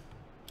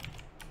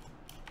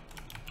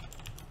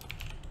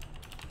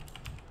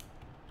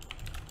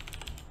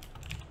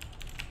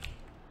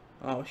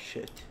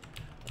shit.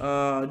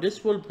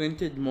 This will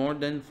print it more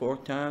than 4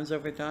 times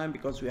every time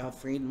because we have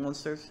freed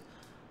monsters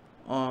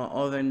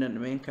other than the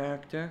main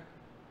character.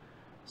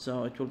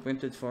 So it will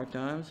print it 4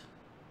 times.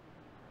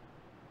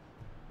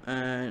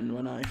 And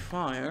when I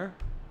fire...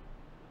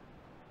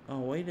 Oh,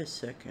 wait a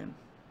second.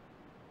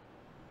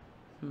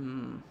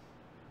 Do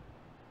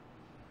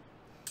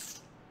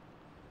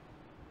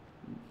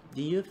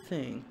you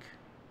think...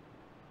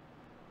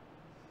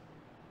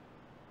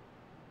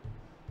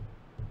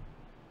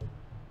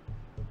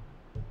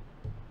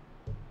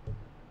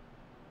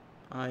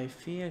 I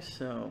fear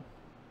so.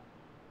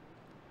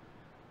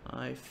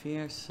 I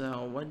fear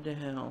so. What the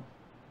hell?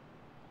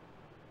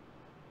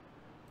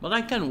 But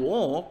I can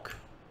walk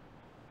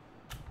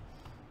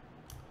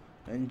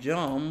and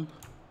jump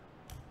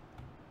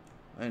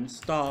and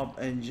stop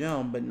and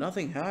jump, but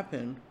nothing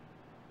happened.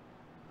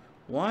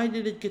 Why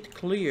did it get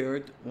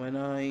cleared when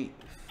I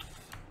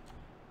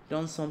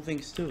done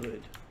something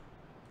stupid?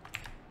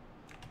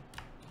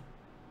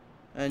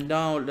 And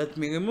now let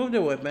me remove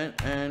the weapon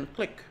and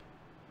click.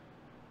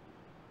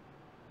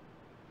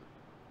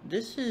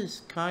 This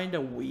is kind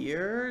of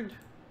weird.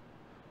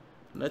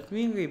 Let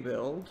me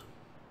rebuild.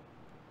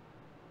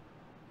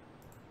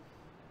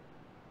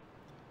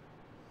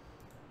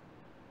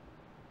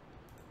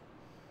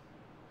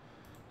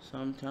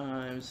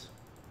 Sometimes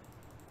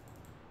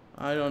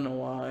I don't know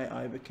why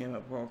I became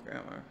a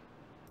programmer.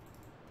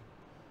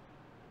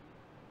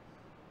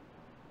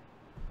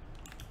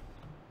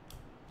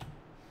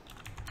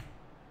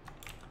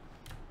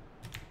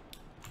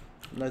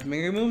 Let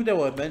me remove the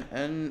weapon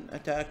and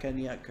attack, and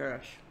yeah,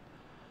 crash.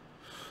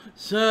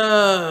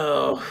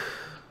 So,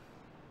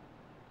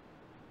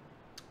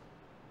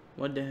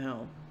 what the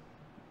hell?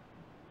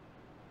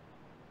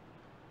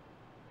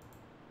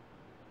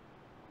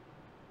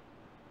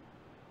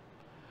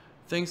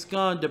 Thanks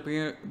God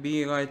the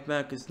be right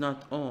back is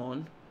not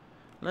on.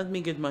 Let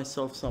me get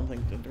myself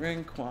something to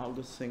drink while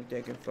this thing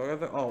taking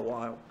forever. Oh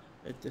wow,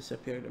 it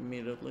disappeared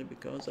immediately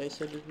because I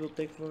said it will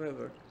take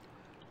forever.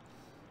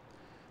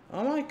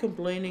 Am I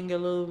complaining a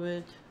little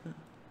bit?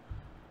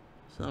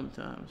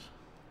 Sometimes.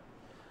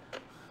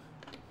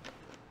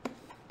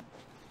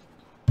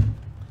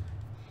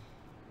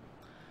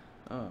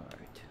 Alright.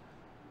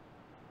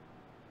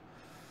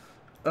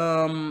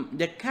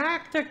 The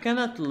character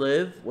cannot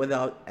live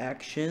without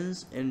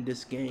actions in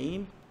this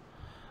game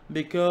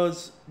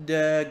because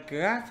the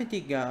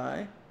graffiti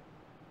guy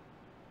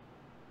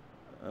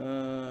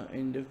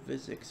in the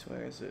physics,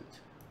 where is it?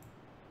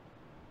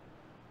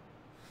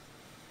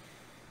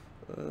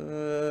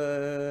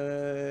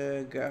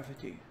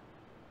 Graffiti.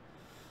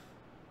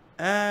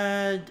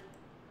 Add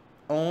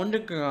on the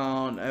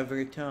ground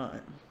every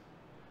time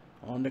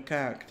on the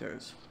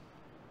characters.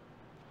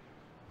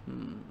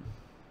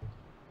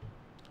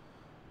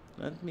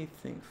 Let me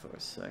think for a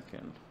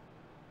second.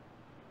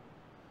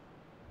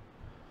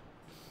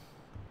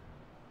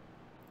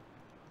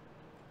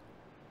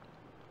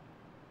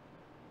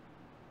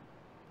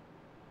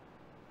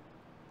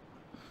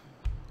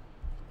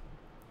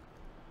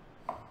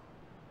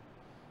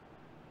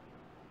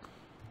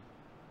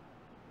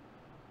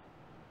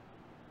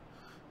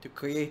 To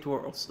create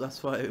worlds,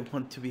 that's why I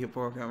want to be a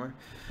programmer.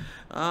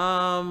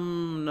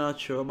 Not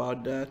sure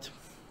about that.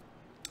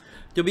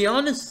 To be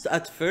honest,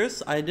 at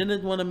first I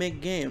didn't want to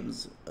make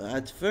games.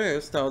 At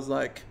first I was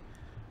like,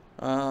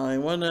 I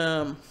want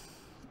to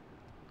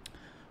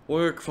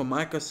work for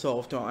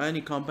Microsoft or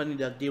any company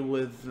that deal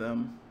with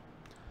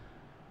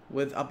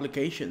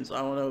applications.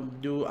 I want to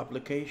do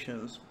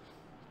applications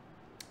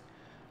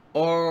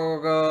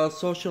or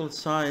social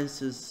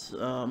sciences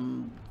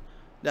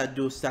that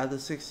do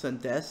statistics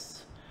and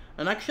tests.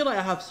 And actually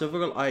I have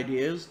several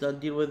ideas that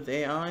deal with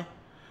AI.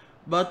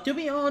 But to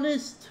be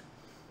honest,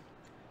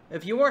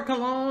 if you work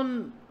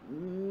alone,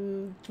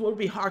 it will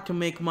be hard to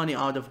make money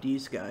out of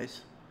these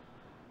guys.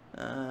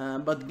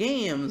 But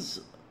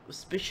games,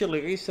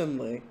 especially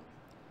recently,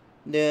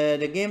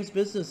 the games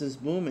business is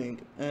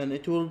booming, and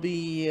it will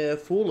be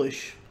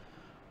foolish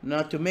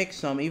not to make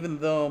some, even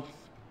though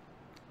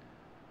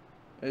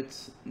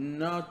it's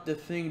not the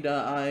thing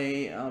that I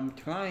am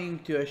trying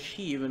to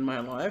achieve in my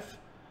life.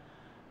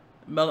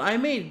 But I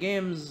made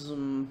games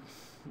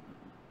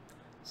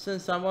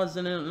since I was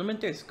in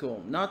elementary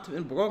school, not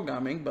in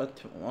programming,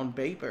 but on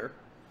paper.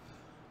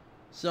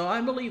 So I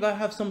believe I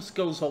have some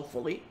skills,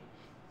 hopefully.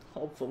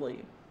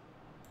 Hopefully.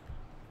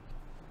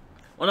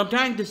 What I'm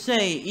trying to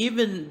say,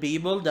 even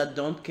people that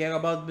don't care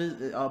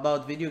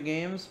about video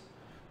games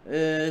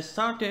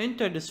start to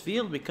enter this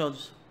field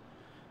because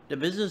the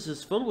business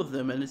is full with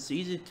them, and it's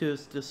easy to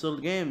sell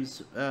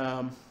games,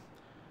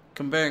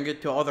 comparing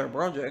it to other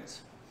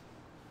projects.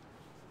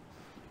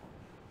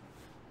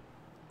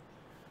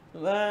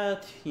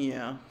 That,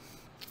 yeah.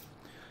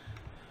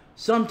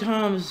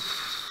 Sometimes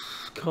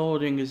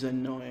coding is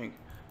annoying.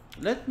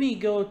 Let me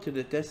go to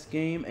the test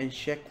game and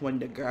check when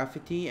the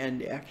graffiti and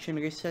the action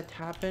reset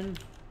happen.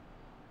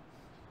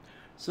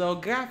 So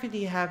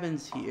graffiti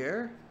happens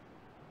here,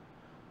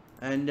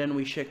 and then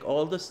we check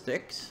all the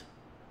sticks.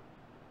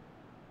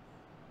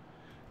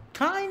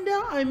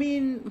 Kinda, I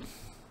mean,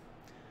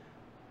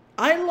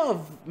 I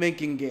love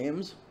making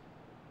games,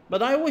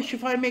 but I wish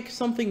if I make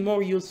something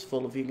more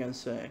useful, if you can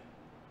say.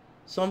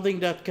 Something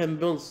that can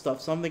build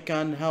stuff, something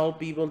can help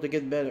people to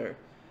get better.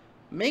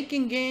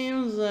 Making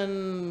games,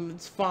 and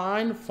it's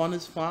fine, fun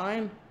is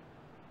fine,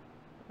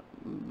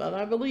 but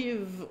I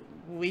believe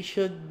we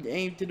should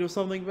aim to do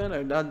something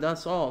better.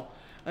 That's all.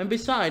 And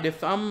besides,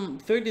 if I'm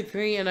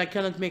 33 and I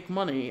cannot make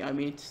money, I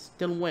mean, it's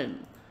still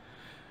win.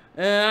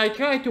 I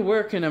tried to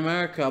work in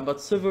America, but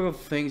several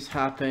things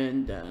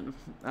happened, and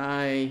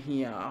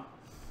yeah,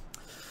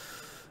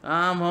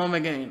 I'm home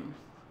again.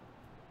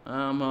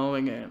 I'm home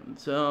again.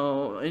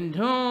 So in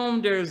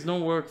home, there's no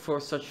work for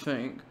such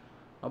thing.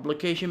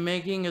 Application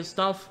making and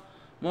stuff.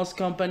 Most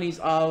companies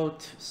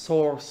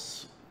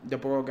outsource the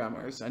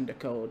programmers and the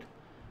code.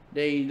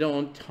 They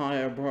don't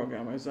hire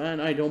programmers,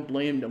 and I don't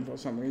blame them for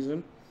some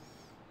reason.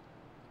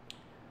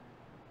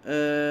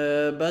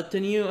 But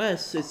in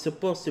US, it's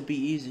supposed to be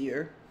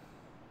easier.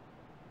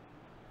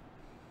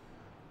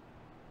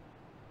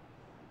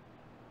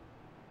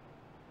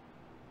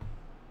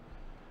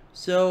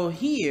 So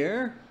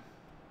here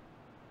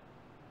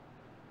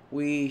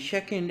we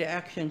check in the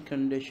action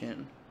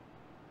condition.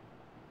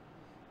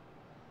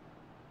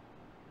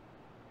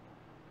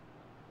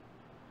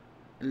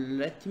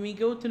 Let me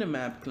go to the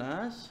map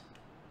class.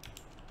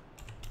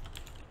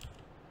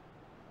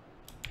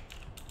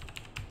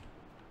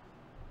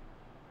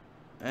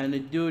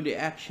 And do the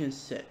action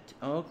set.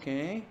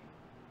 Okay.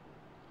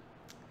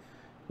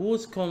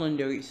 Who's calling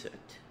the reset?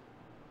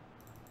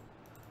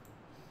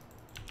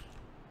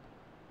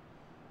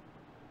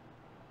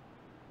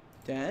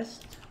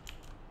 Test.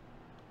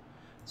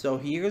 So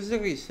here's the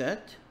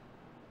reset.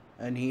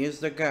 And here's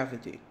the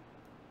gravity.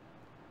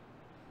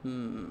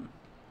 And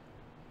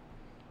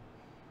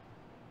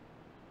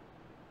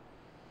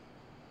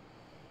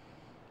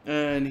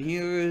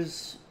here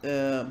is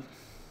the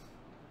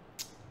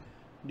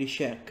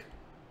check.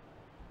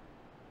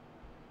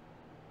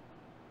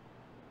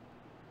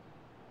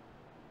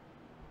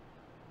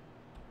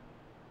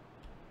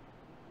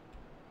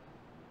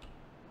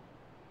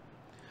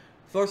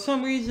 For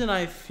some reason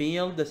I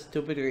feel the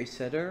stupid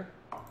resetter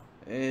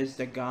is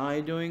the guy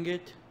doing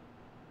it.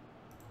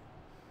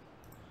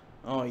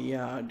 Oh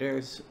yeah,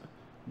 there's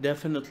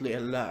definitely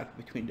a lag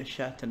between the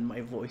chat and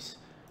my voice.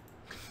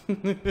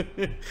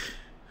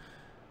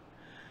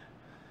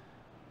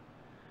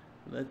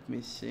 Let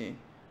me see.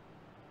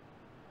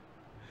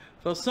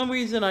 For some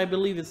reason I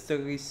believe it's the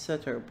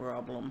resetter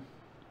problem.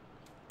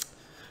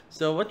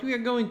 So what we are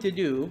going to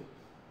do,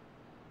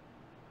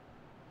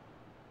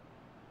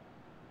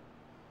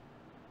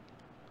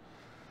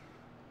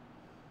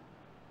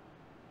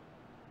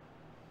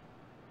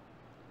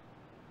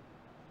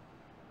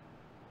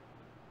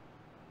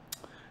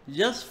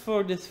 just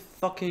for this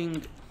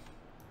fucking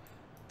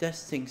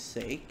testing's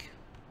sake,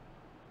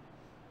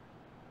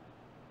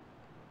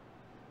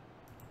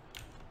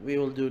 we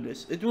will do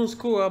this. It will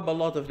screw up a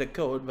lot of the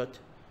code, but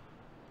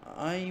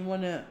I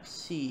wanna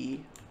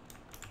see.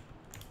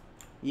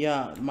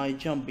 Yeah, my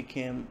jump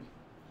became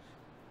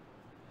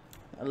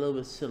a little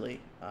bit silly.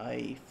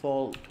 I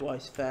fall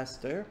twice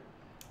faster.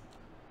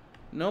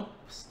 Nope,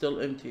 still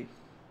empty.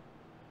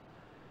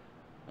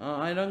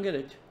 I don't get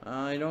it.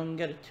 I don't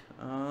get it.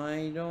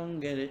 I don't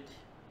get it.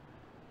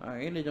 I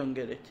really don't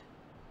get it.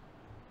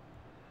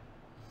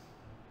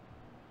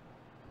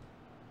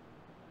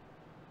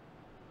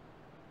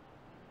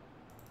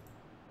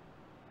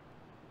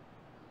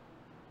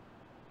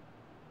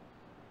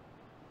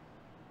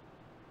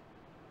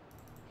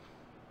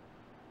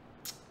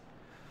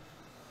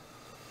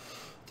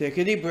 Take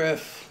a deep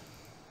breath.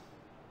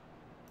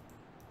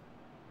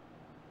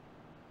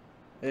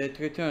 It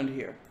returned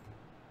here.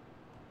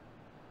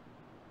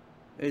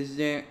 Is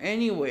there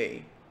any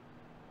way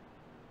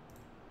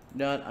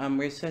that I'm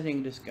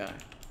resetting this guy?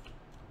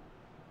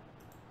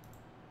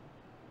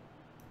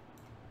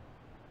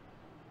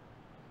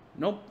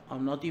 Nope,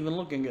 I'm not even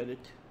looking at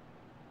it.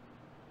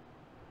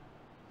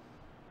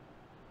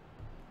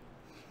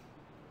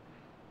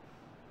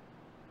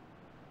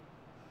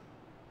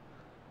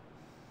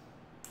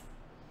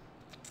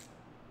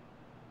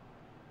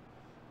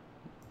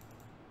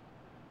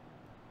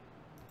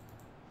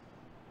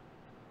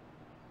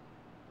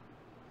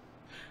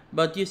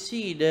 But you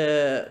see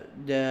the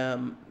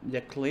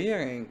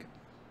clearing,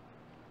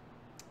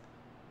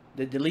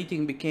 the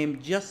deleting became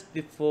just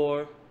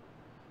before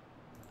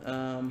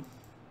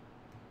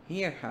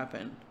here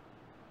happened.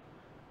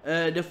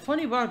 The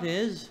funny part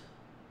is,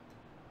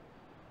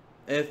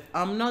 if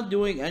I'm not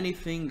doing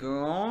anything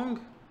wrong,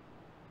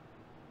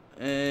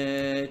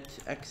 it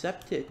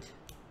accepts it.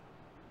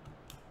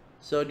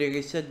 So the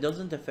reset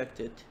doesn't affect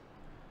it.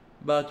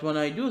 But when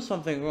I do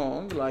something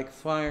wrong, like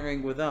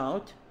firing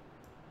without,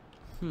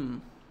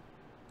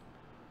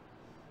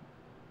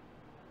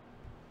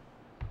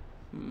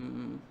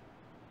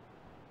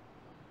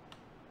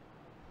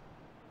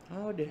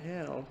 How the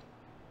hell?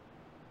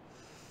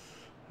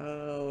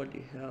 How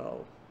the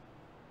hell?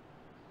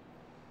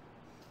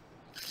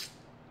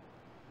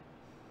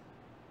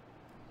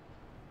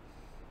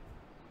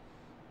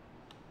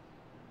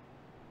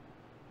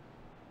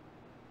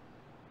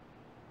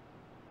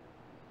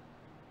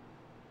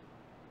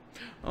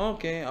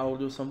 Okay, I will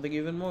do something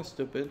even more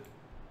stupid.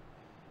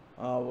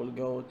 I will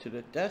go to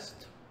the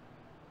test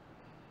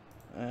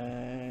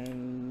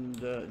and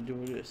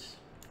do this.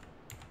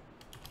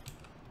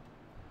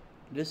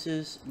 This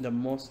is the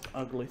most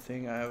ugly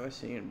thing I ever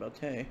seen, but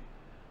hey.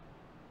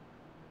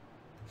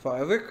 For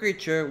every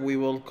creature, we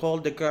will call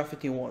the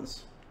gravity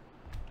once.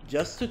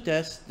 Just to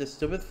test the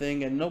stupid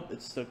thing, and nope,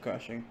 it's still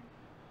crashing.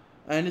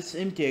 And it's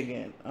empty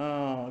again.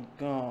 Oh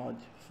god,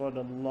 for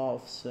the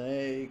love's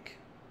sake.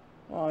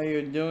 Why are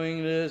you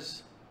doing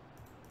this?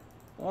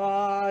 Why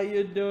are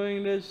you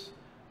doing this?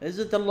 Is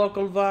it a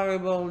local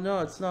variable? No,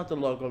 it's not a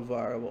local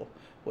variable.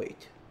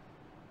 Wait.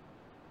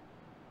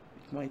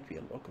 It might be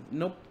a local.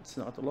 Nope, it's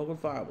not a local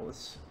variable.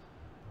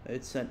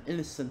 It's an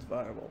innocent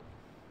variable.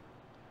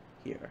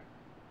 Here.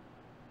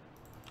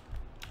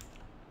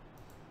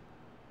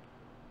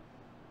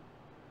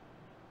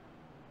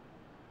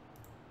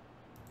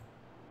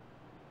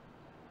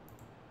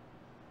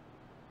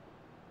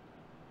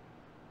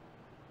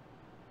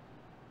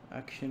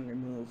 Action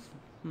remove.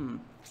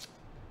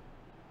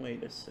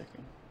 Wait a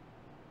second.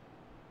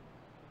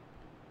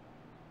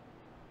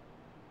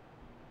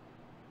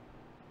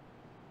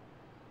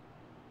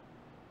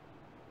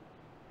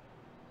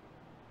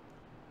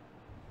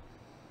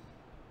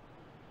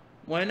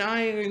 When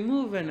I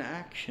remove an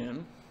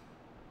action,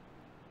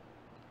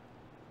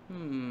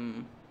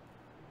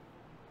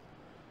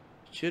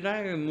 should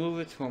I remove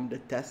it from the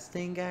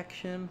testing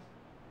action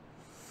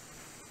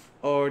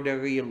or the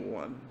real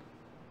one?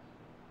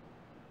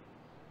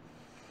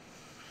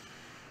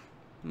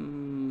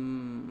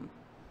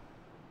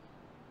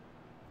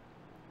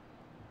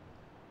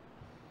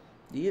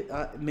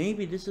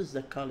 Maybe this is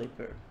the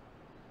caliper,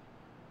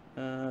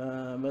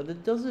 but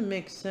it doesn't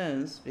make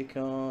sense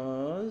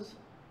because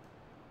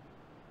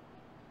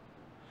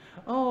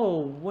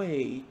oh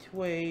wait.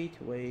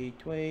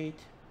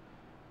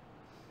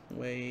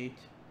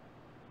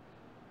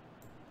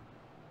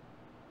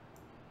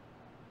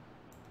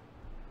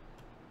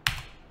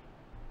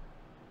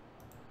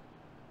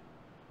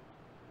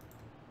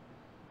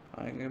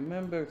 I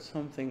remembered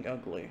something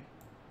ugly.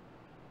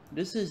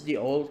 This is the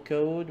old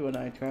code when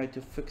I tried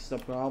to fix the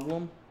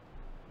problem.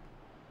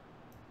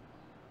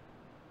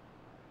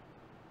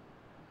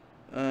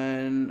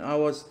 And I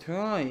was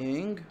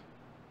trying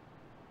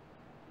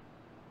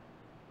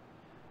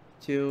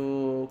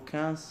to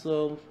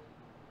cancel.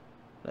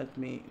 Let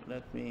me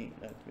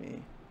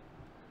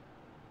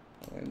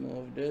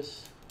remove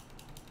this.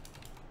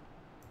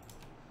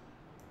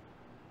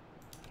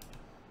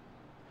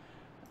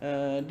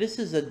 This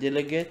is a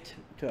delegate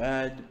to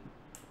add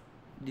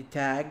the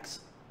tags,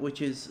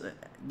 which is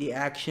the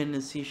action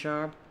in C#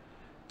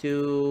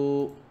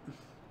 to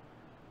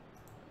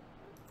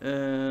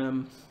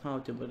how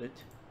to put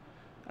it,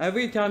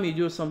 every time you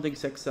do something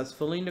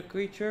successfully in the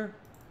creature,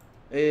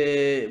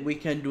 we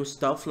can do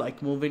stuff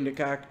like moving the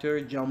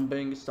character,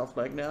 jumping, stuff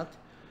like that.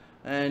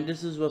 And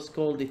this is what's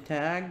called the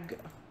tag,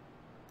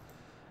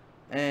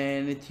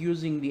 and it's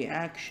using the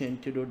action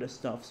to do the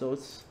stuff, so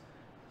it's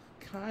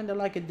kind of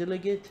like a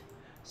delegate.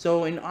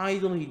 So in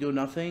idle he do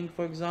nothing,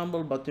 for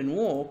example, but in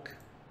walk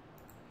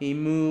he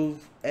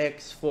move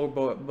x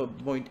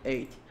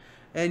 4.8.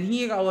 and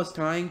here I was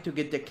trying to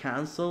get the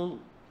cancel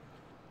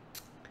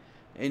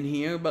in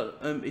here, but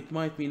it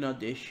might be not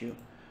the issue.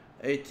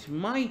 It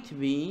might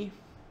be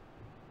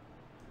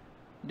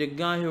the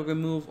guy who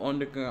removed on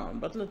the ground,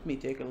 but let me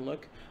take a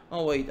look.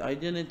 Oh wait, I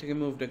didn't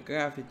remove the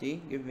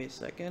gravity. Give me a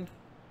second.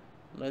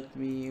 Let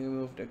me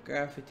remove the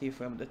gravity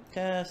from the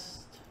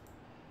test.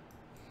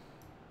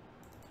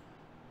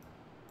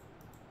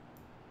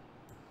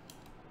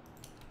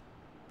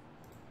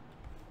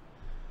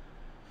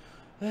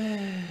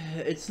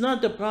 It's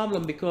not the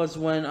problem because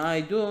when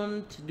I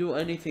don't do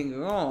anything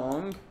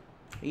wrong,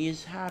 he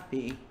is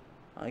happy.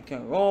 I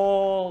can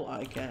roll,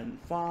 I can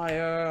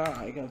fire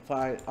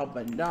up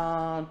and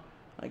down,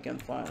 I can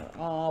fire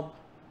up.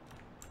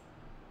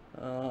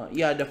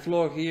 Yeah, the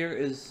floor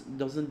here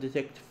doesn't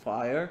detect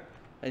fire,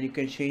 and you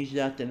can change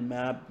that in the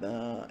map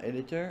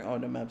editor or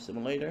the map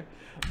simulator.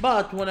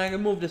 But when I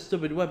remove the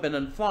stupid weapon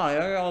and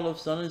fire, all of a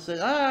sudden it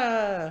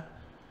says,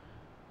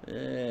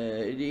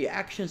 the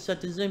action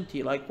set is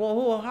empty. Like,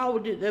 well, how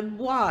did,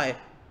 why?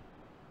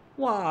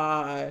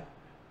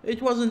 It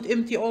wasn't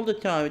empty all the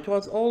time. It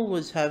was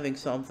always having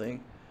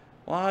something.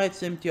 Why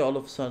it's empty all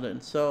of a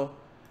sudden? So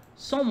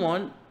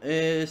someone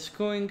is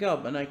screwing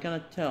up and I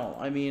cannot tell.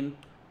 I mean,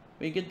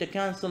 we get the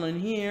cancel in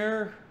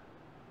here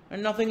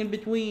and nothing in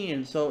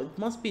between. So it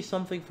must be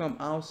something from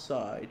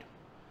outside.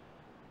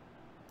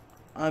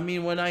 I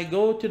mean, when I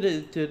go to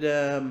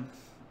the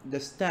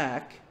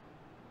stack,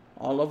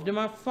 all of them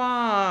are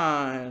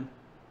fine.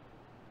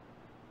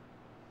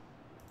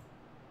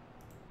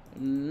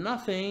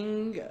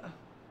 Nothing.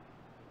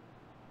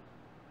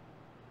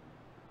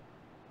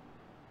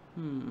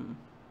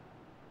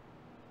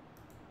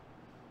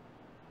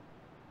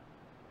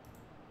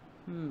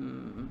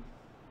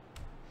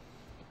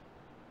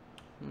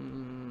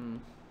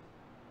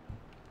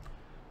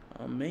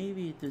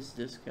 Maybe it is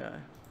this guy.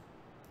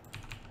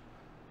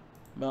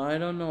 But I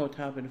don't know what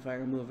happened if I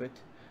remove it.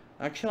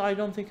 Actually, I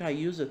don't think I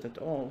use it at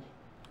all.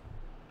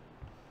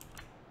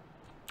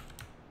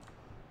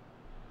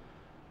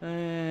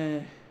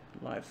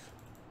 Life.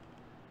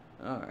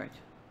 Alright.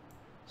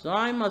 So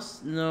I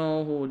must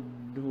know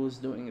who's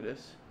doing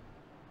this.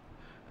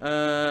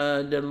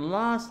 The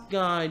last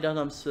guy that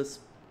I'm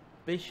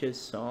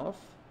suspicious of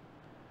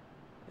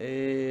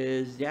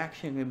is the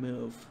action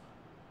remove.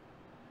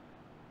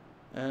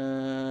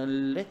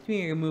 Let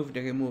me remove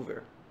the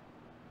remover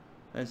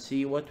and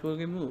see what will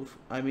remove.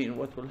 I mean,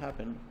 what will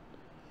happen.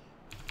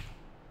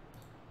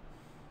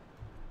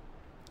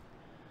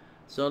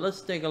 So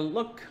let's take a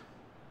look.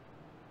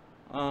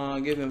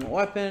 Give him a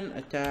weapon,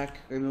 attack,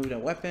 remove the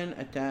weapon,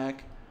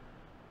 attack,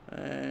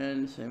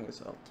 and same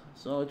result.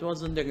 So it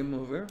wasn't the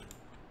remover.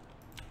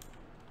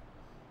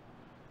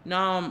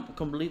 Now I'm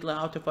completely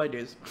out of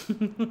ideas.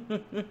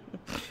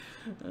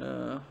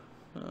 Oh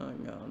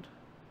god.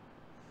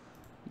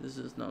 This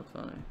is not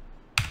funny.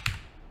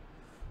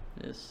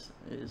 This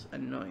is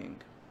annoying.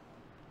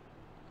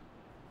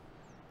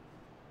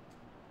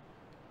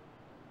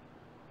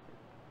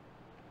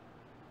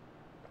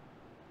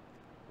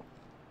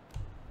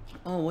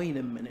 Oh, wait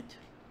a minute.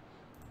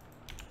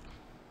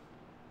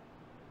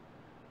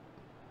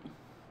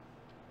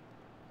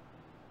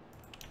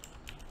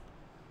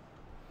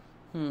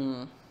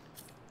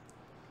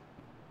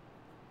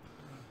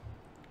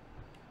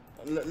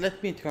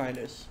 Let me try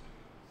this.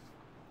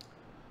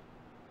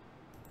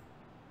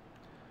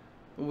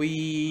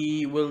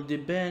 We will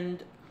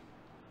depend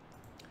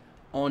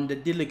on the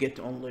delegate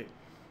only,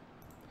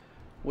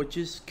 which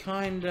is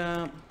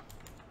kinda,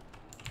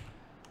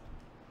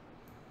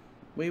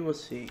 we will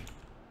see.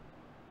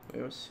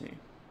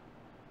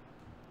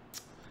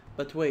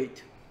 But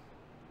wait,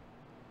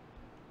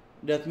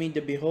 that means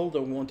the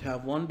beholder won't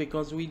have one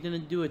because we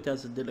didn't do it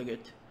as a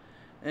delegate.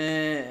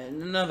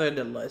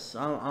 Nevertheless,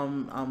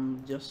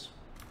 I'm just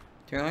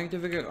trying to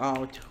figure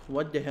out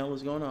what the hell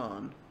is going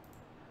on.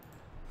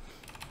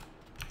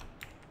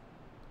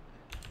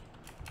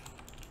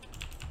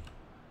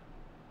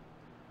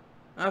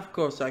 Of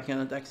course I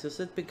cannot access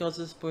it because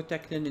it's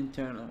protected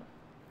internal.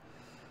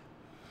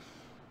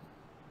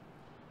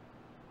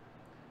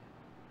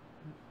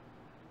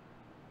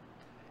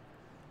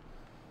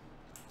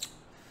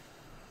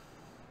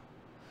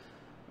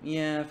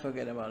 Yeah,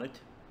 forget about it.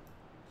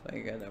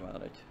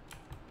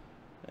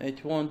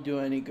 It won't do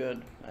any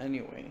good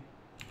anyway.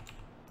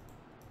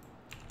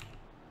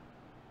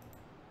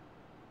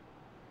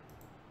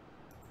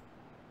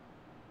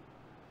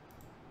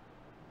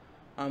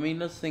 I mean,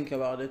 let's think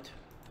about it.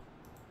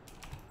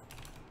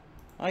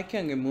 I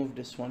can remove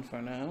this one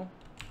for now.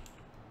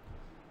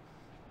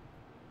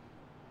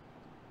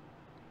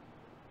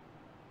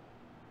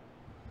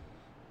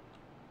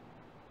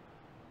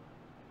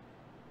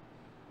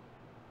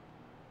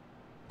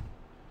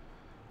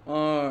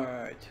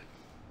 Alright.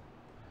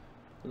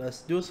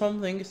 Let's do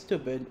something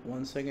stupid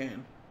once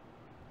again.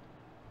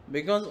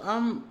 Because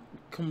I'm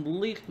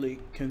completely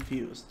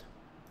confused.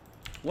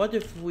 What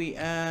if we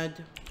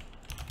add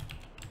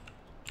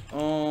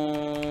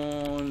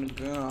on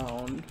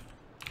ground,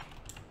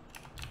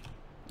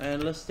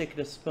 and let's take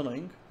the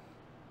spelling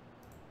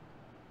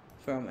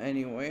from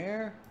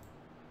anywhere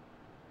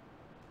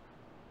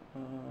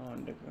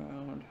on the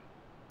ground.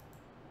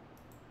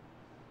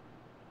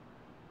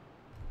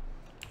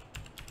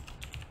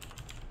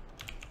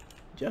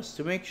 Just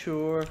to make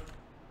sure.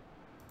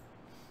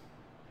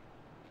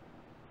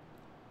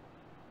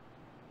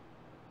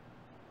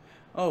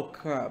 Oh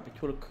crap, it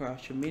will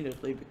crash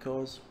immediately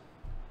because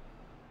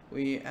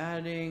we're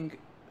adding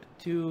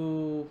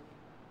two.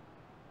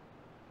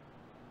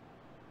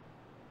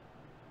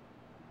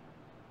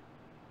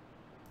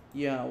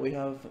 Yeah, we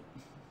have.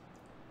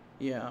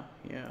 Yeah.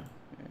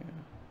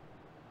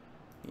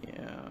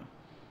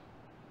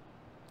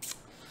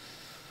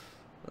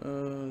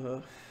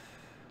 Uh.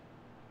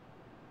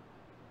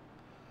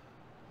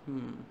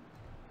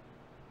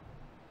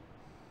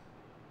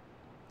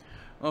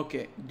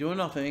 Okay, do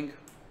nothing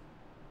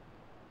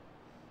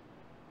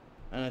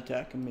and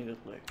attack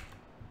immediately.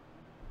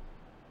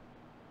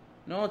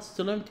 No, it's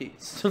still empty.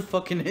 It's still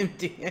fucking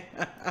empty.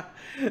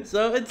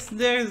 So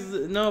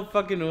there's no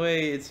fucking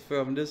way it's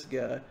from this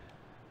guy.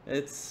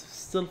 It's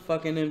still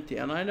fucking empty,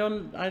 and I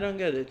don't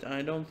get it.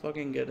 I don't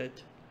fucking get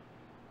it.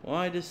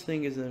 Why this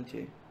thing is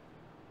empty?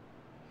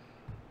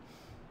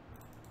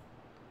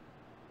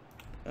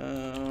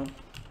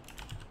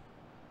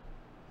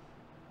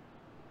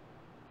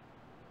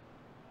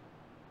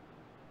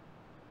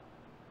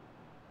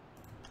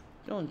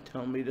 Don't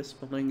tell me the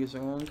spelling is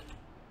wrong.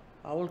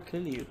 I will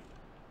kill you.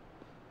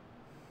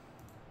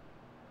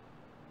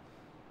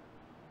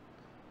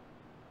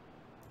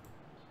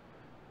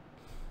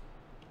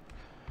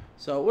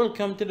 So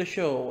welcome to the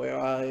show where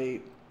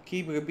I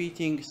keep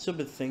repeating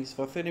stupid things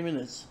for 30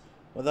 minutes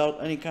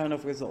without any kind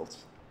of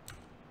results.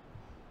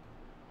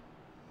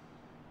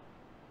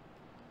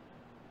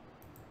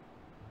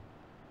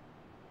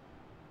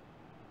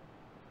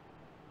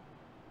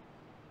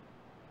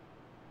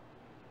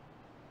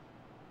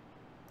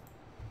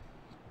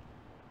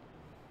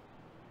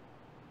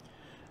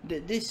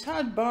 The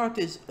sad part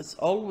is it's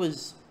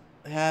always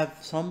have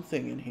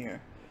something in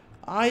here.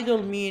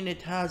 Idle mean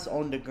it has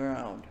on the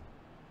ground.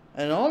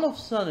 And all of a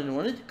sudden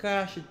when it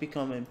crashes it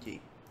become empty.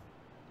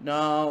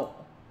 Now,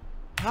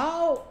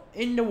 how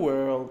in the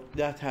world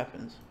that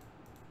happens?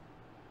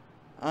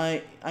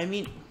 I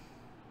mean,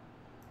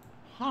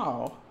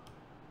 how?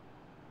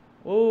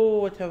 Oh,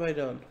 what have I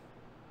done?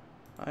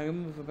 I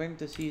remove the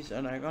parentheses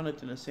and I run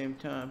it in the same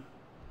time.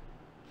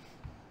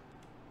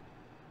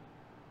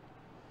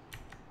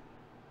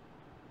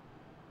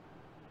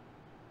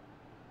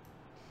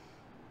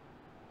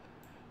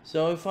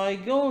 So if I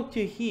go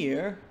to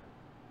here,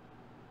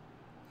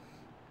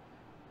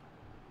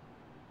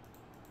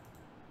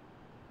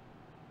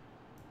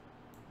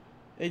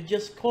 it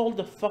just called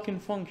the fucking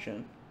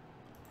function.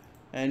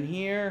 And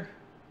here,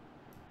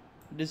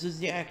 this is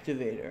the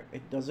activator.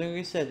 It doesn't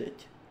reset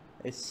it.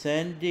 It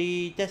sends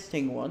the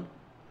testing one.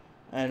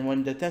 And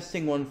when the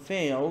testing one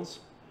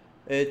fails,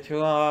 it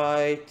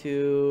try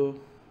to...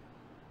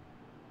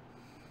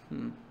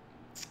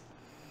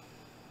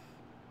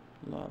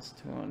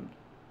 Last one.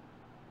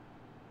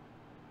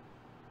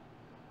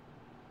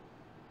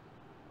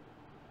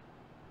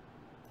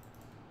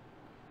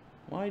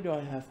 why do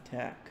I have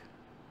tack?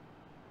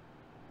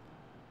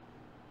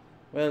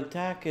 Well,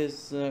 tack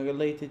is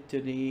related to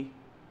the...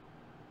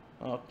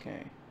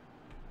 Okay.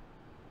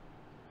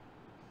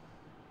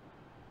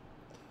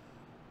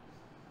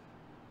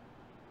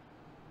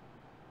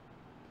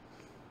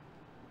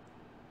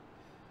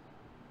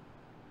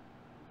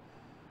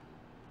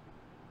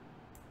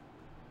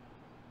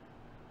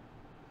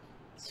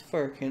 It's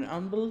freaking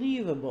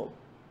unbelievable.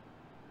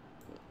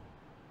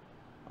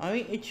 I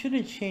mean, it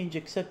shouldn't change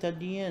except at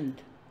the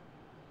end.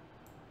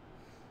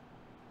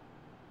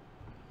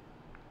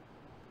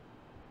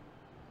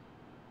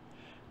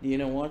 Do you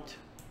know what?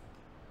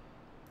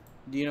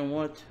 Do you know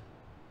what?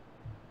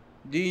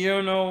 Do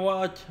you know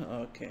what?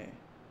 Okay.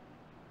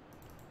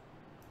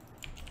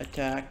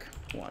 Attack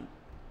 1.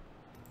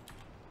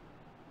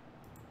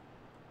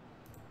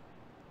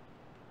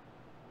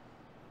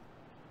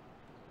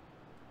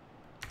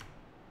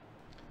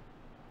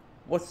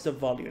 What's the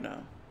value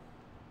now?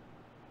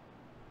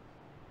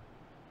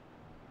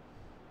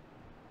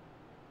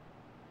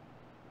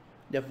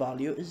 The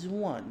value is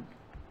 1.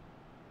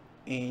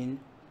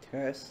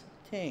 Interesting.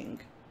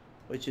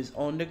 Which is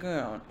on the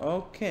ground.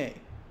 Okay.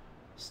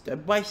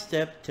 Step by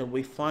step till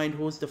we find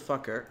who's the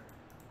fucker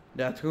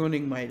that's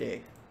ruining my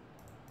day.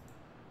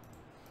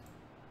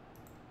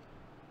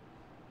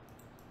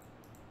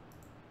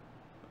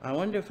 I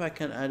wonder if I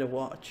can add a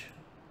watch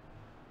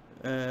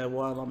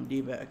while I'm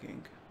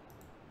debugging.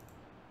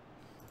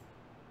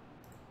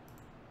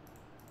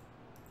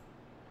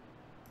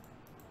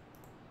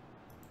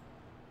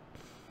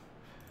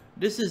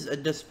 This is a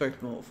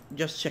desperate move.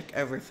 Just check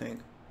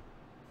everything.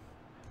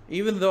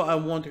 Even though I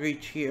won't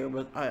reach here,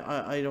 but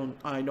I don't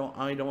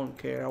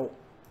care.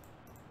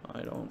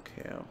 I don't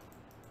care.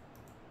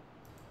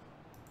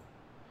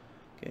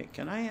 Okay,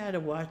 can I add a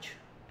watch?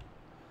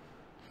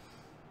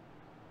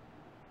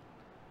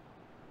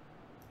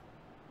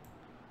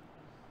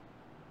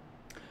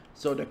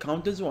 So the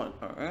count is 1,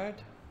 alright?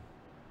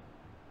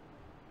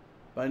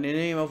 By the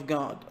name of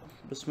God,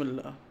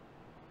 Bismillah.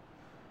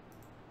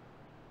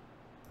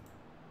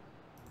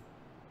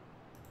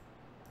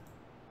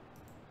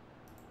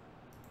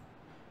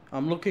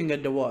 I'm looking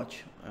at the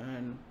watch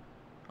and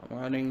I'm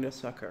running the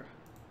sucker.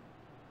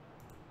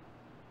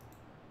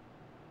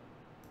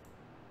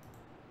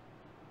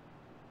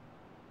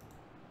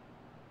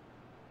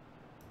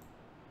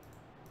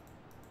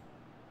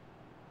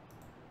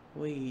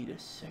 Wait a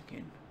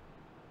second.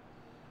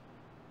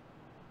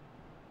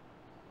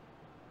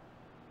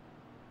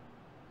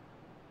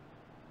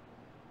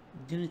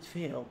 Didn't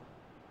fail.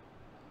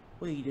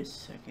 Wait a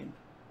second.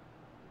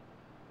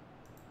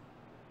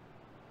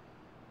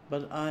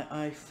 But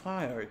I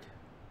fired.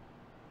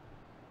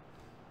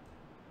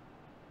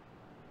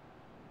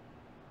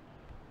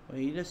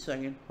 Wait a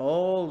second.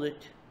 Hold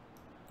it.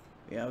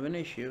 We have an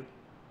issue.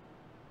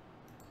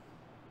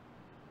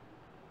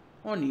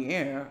 On the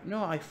air?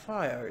 No, I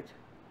fired.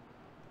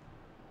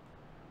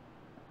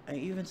 I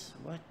even...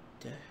 What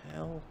the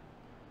hell?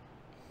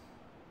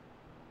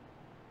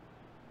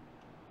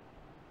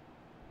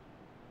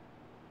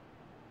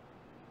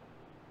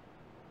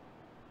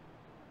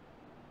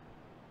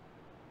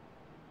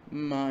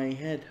 My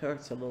head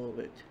hurts a little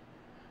bit.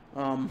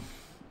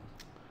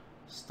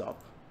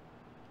 Stop.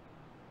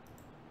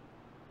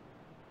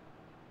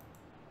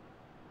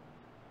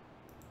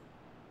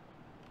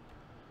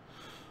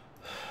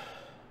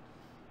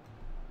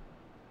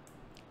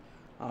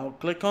 I'll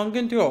click on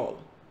control.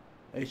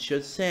 It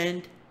should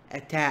send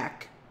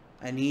attack.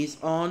 And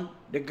he's on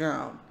the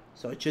ground.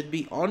 So it should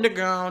be on the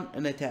ground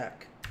and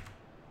attack.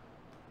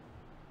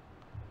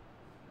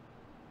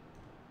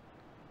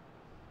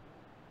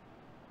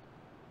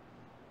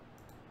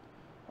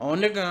 On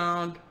the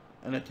ground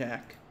and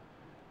attack.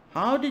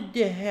 How did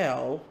the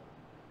hell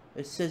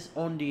it says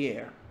on the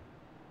air?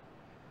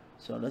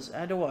 So let's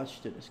add a watch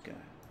to this guy.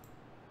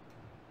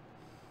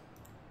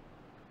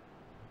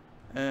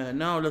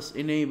 Now let's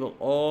enable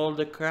all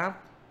the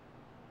crap.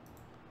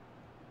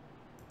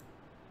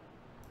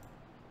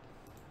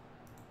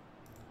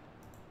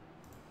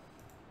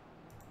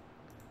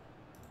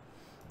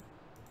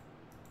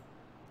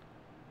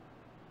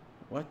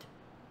 What?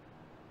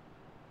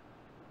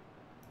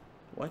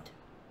 What?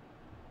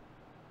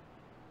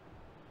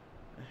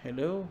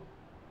 Hello?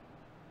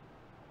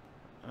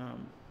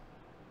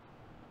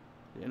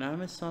 Did I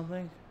miss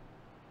something?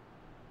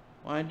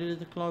 Why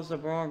did it close the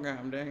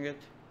program? Dang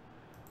it.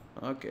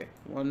 Okay,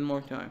 one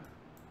more time.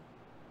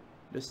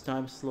 This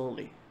time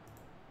slowly.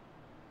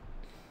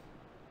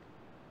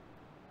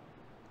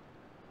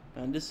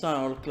 And this time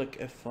I'll click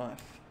F5.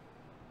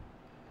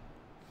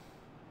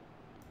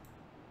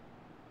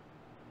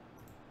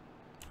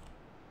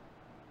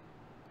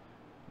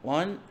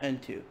 One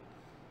and two.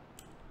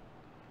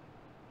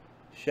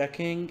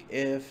 Checking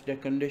if the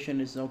condition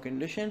is no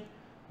condition,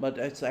 but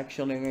it's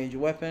actually a ranged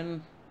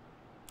weapon.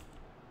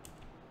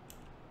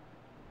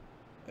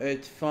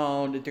 It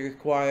found it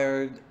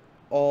required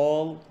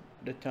all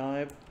the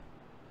type.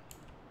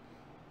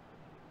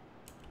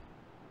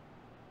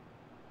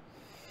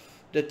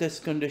 The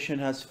test condition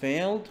has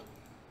failed.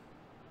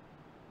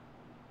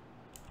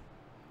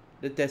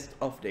 the test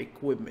of the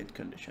equipment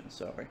condition.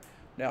 Sorry,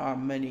 there are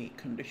many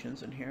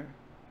conditions in here.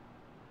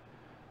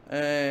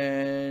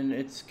 And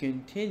it's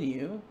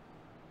continue,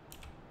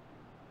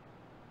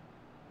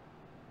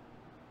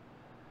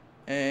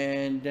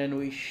 and then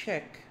we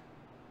check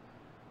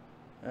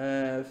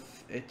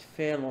if it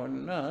fail or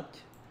not.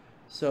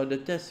 So the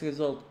test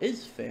result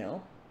is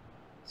fail,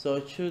 so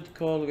it should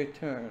call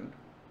return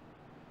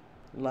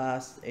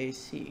last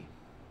AC.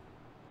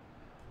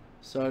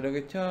 So the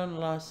return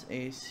last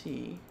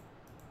AC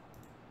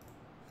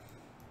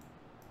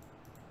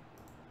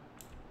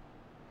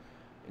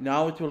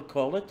now it will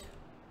call it.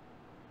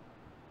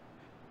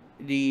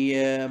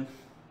 The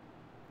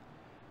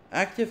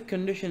active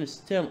condition is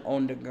still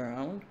on the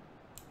ground.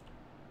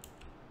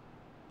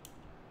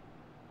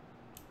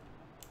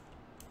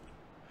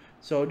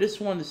 So this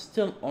one is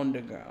still on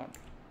the ground.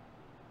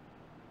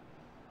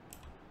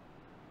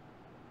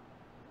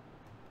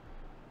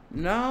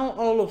 Now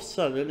all of a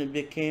sudden it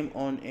became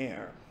on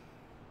air.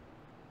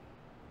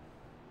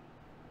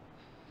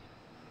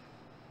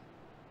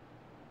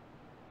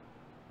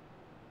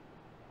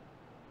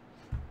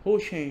 Who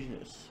changed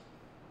this?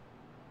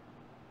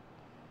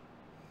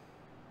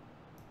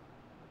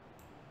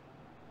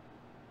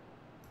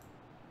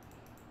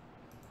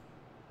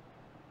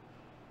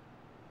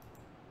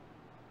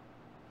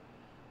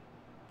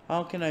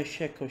 How can I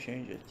check who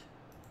changed it?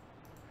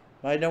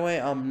 By the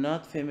way, I'm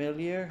not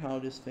familiar how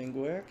this thing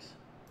works.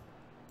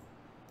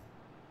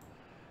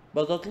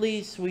 But at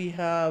least we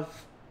have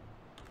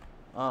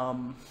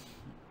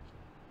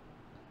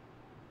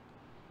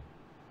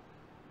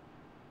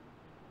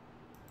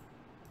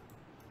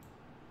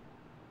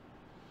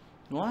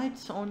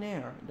lights on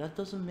air. That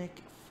doesn't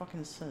make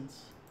fucking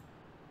sense.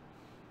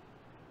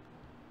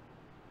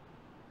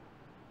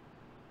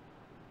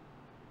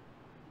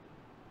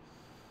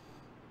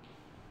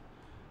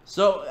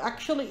 So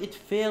actually it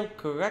failed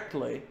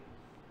correctly,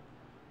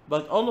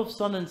 but all of a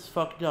sudden it's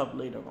fucked up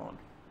later on.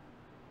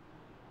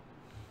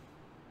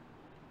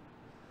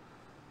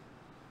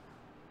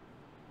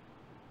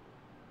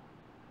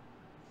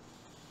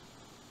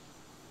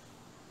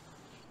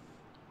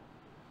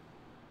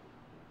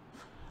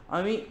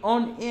 I mean,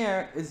 on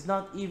air is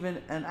not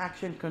even an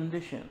action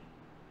condition.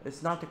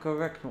 It's not the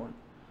correct one.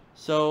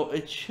 So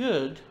it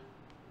should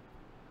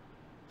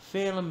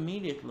fail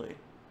immediately.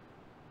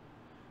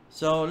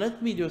 So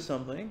let me do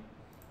something.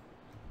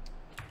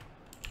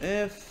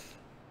 If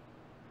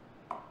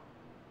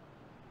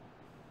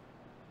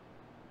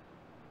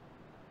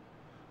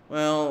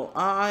well,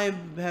 I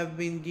have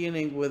been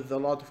dealing with a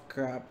lot of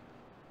crap.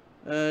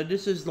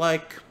 This is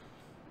like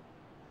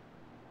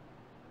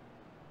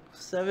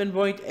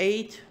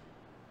 7.8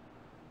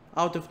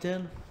 out of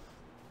 10.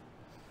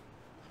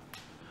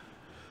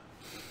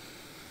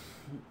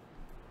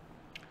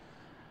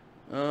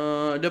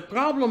 The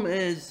problem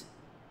is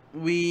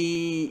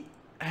we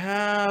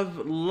have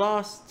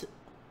lost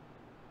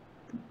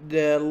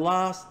the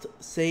last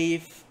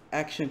safe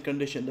action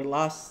condition, the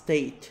last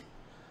state.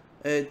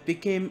 It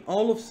became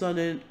all of a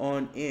sudden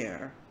on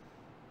air,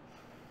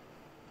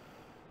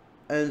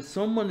 and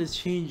someone is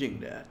changing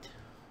that.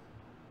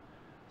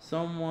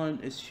 Someone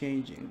is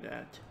changing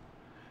that.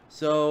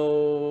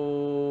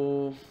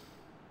 So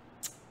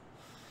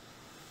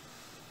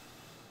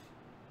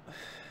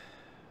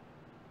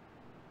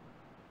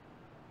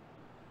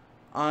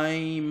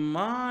I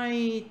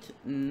might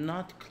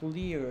not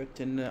clear it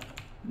in a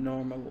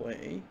normal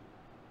way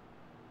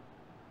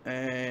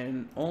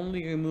and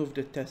only remove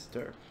the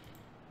tester.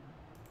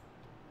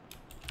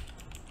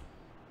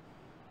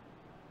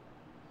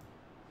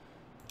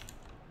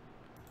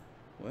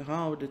 Well,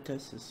 how the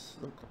tests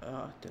look?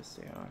 Tests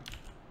they are.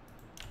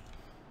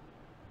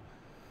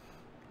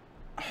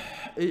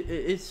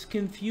 It's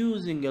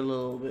confusing a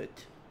little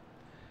bit.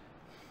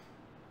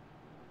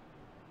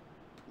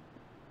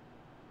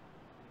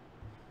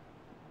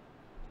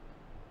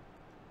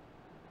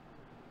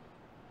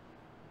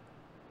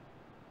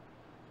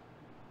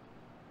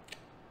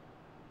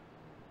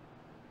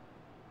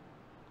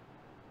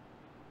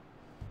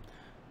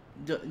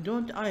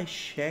 Don't I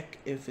check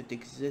if it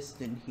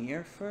exists in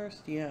here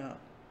first? Yeah.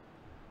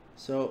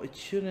 So it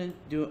shouldn't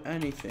do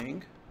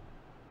anything.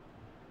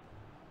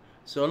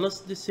 So let's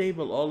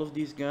disable all of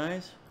these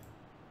guys.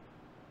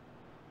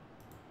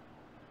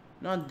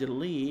 Not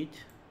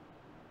delete.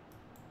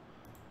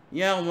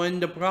 Yeah, when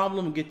the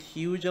problem gets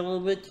huge a little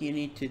bit, you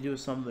need to do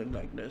something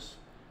like this.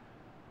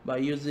 By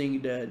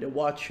using the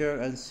watcher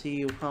and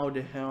see how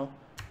the hell...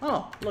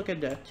 Oh, look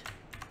at that.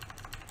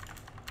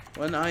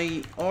 When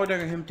I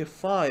order him to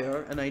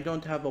fire and I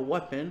don't have a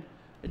weapon,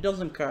 it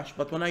doesn't crash.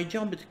 But when I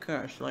jump, it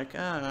crashes. Like,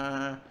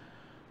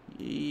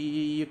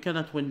 you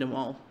cannot win them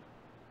all.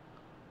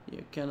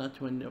 You cannot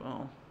win them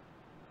all.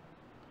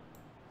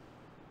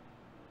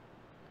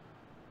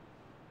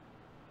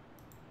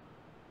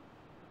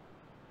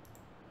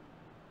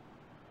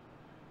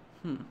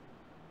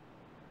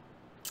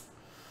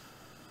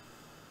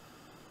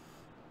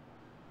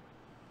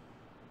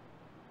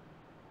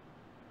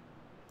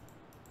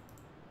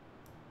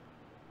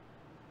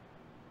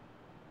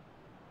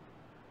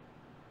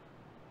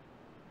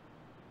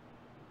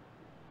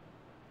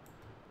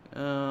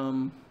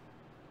 Um,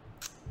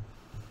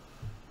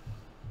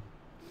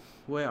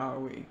 where are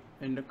we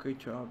in the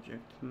creature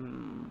object?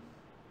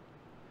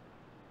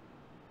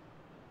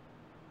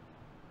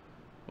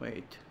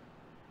 Wait.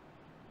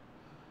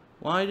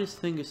 Why this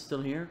thing is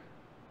still here?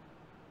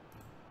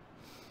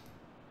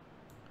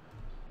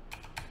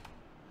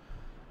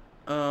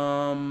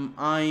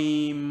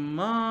 I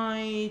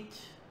might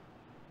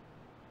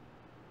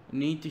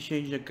need to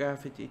change the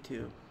gravity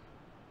too.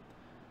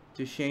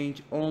 To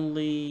change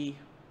only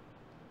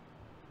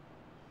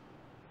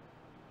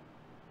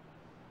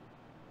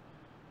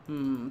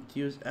to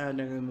use add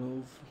and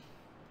remove.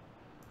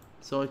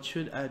 So it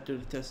should add to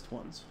the test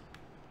ones.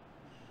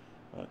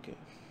 Okay.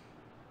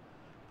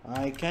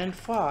 I can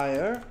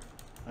fire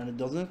and it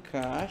doesn't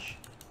crash.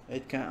 I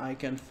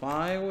can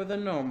fire with a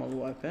normal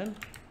weapon.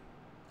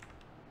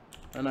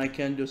 And I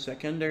can do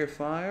secondary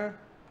fire.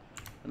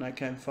 And I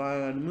can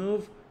fire and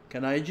move.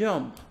 Can I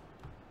jump?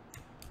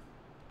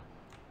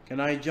 Can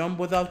I jump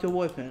without a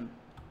weapon?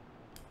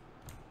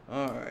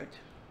 Alright.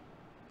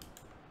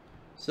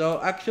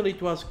 So actually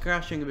it was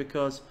crashing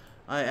because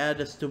I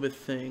added a stupid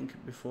thing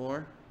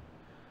before.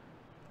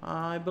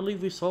 I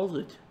believe we solved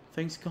it.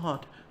 Thanks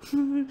God.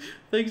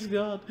 Thanks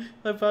God.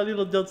 I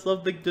finally done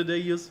something today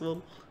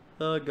useful.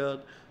 Oh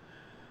God.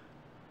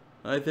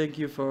 I thank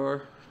you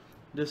for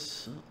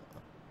this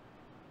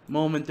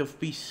moment of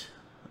peace.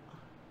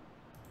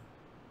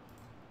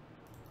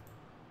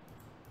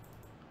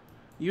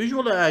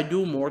 Usually I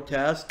do more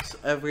tasks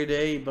every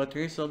day, but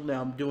recently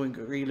I'm doing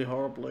really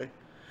horribly.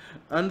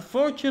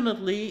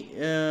 Unfortunately,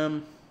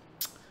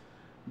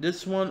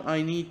 this one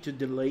I need to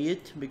delay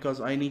it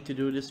because I need to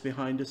do this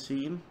behind the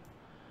scene.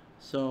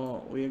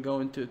 So we are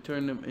going to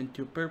turn them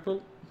into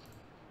purple.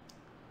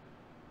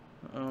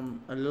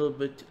 A little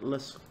bit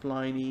less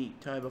Pliny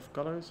type of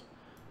colors.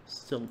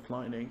 Still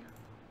Pliny.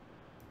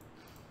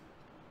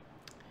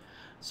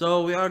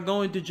 So we are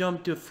going to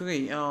jump to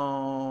 3.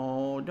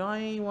 Oh, do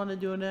I want to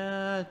do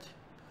that?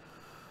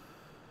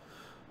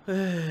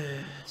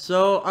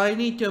 So I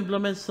need to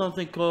implement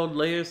something called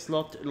layer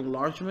slot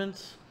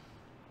enlargements.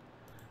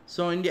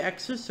 So in the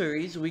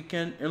accessories, we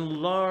can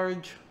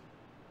enlarge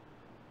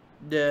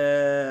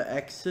the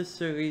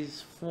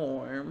accessories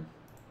form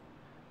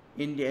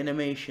in the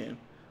animation.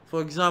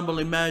 For example,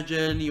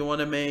 imagine you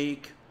want to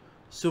make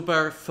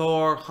Super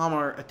Thor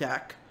hammer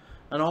attack,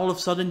 and all of a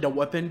sudden the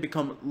weapon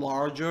becomes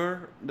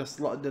larger,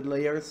 the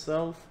layer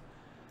itself.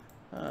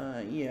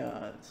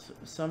 Yeah,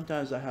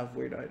 sometimes I have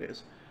weird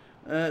ideas.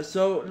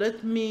 So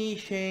let me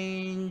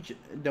change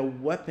the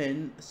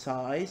weapon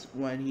size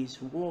when he's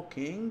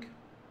walking.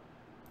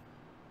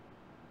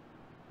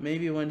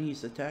 Maybe when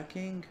he's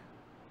attacking.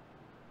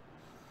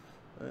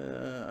 I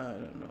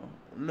don't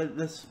know.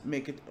 Let's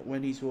make it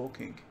when he's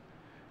walking.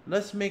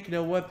 Let's make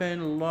the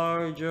weapon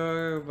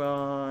larger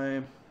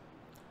by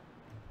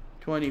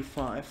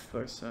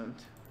 25%.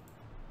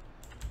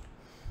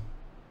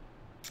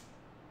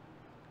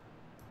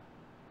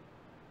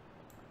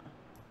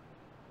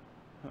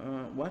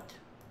 What?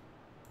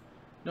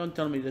 Don't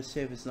tell me the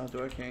save is not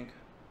working.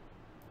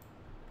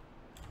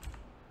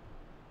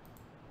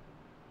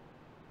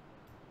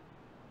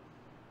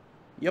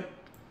 Yep.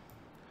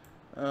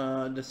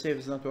 The save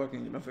is not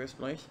working in the first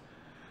place.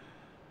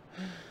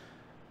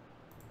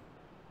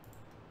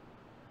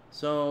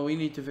 So we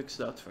need to fix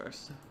that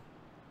first.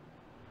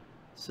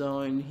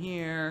 So in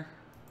here,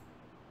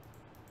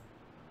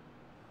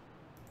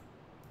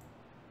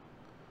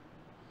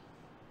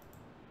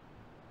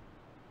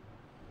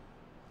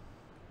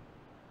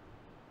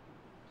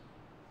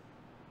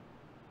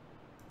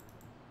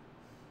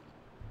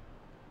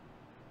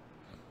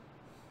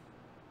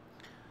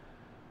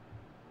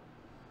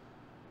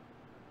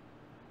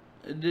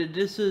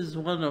 this is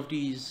one of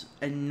these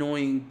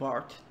annoying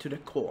part to the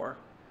core.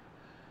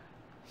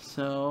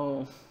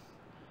 So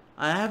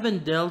I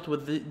haven't dealt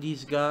with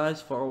these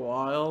guys for a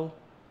while,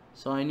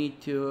 so I need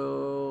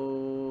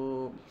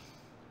to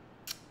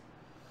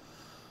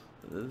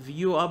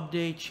view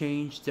update,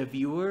 change the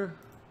viewer.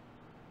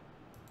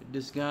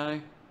 This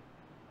guy.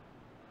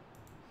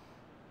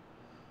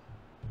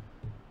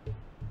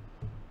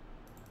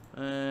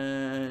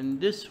 And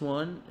this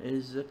one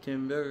is a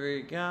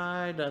temporary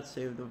guy that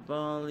saved the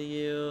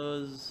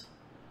values,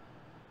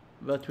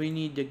 but we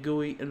need the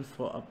GUI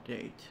info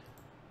update.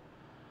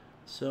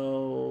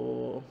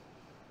 So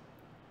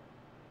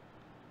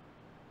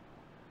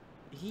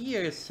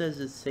here it says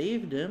it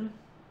saved him.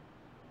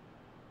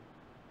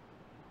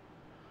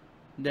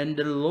 Then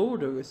the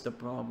loader is the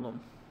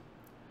problem.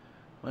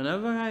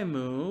 Whenever I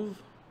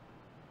move,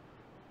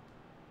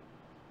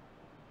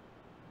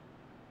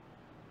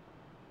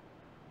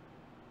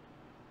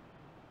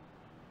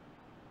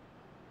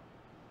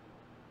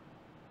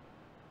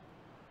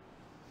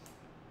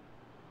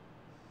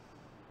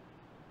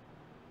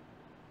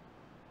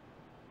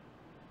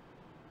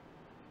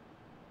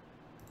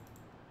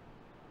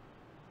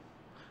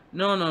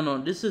 no,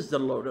 this is the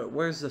loader.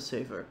 Where's the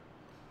saver?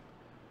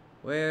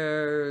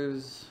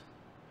 Where's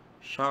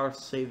Char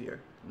Savior?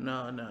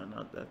 No,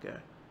 not that guy.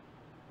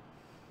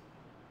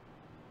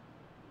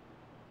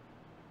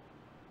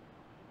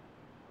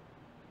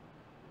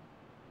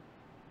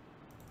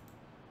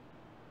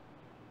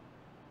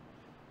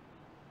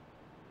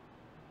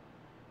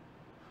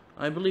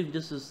 I believe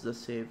this is the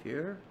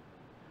savior,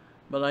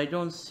 but I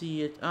don't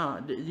see it.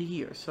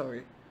 Here,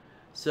 sorry.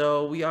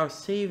 So we are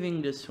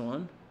saving this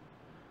one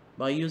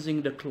by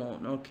using the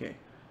clone. Okay,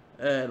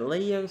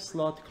 layer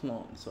slot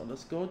clone. So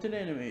let's go to the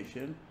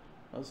animation.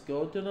 Let's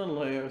go to the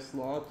layer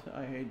slot.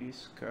 I hate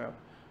this crap.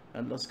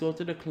 And let's go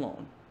to the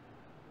clone.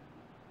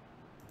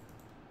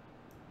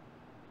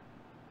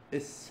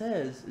 It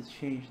says it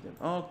changed them.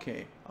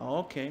 Okay,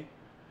 okay.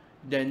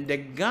 Then the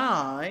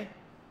guy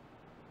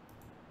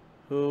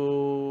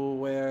who,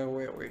 where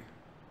were we?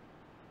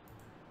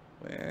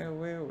 Where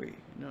were we?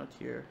 Not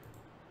here.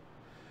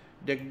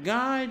 The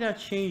guy that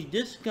changed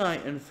this guy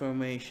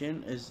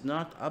information is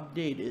not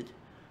updated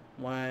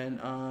when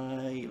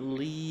I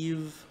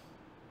leave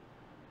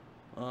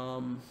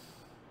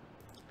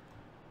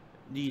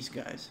these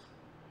guys.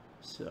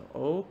 So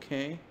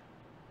okay,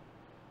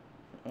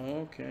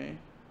 okay,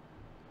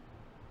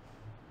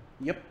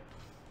 yep,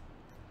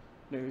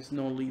 there is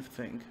no leave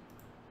thing.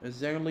 Is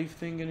there a leave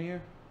thing in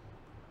here?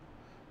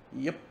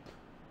 Yep.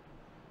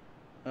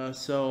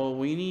 So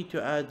we need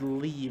to add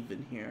leave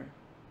in here.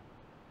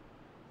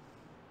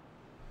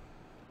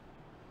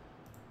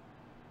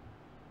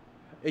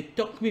 It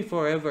took me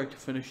forever to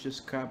finish this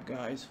crap,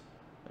 guys.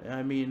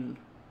 I mean,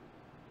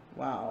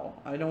 wow,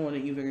 I don't want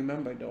to even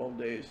remember the old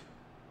days.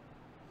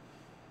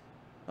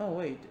 Oh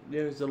wait,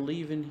 there's a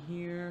leave in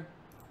here.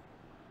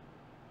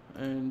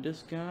 And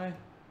this guy,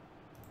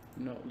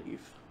 no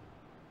leave.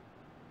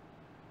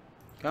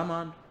 Come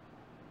on.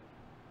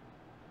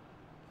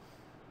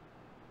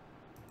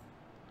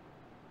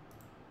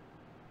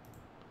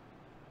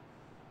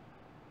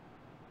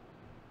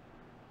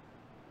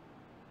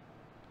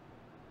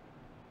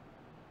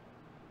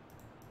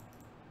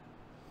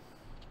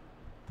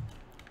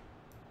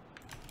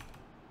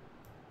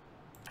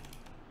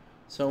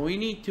 So we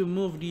need to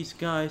move these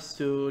guys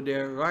to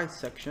their right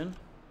section.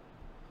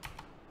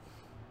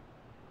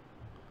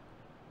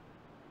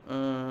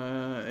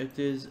 It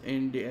is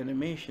in the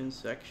animation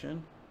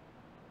section.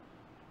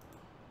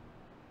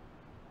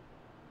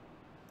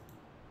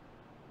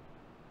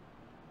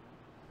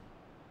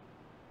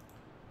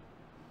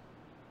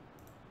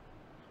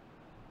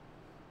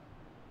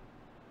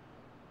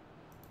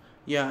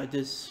 Yeah, it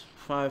is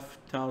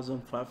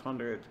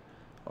 5,500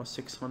 or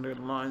 600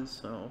 lines,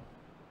 so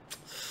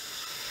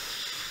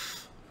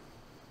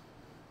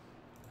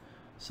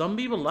some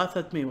people laugh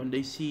at me when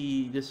they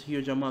see this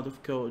huge amount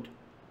of code.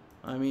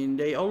 I mean,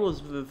 they always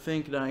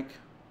think like,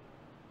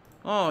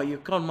 oh, your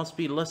code must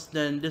be less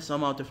than this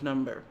amount of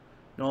number,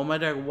 no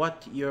matter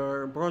what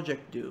your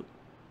project do.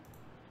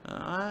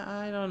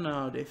 I don't know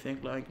how they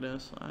think like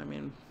this. I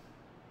mean,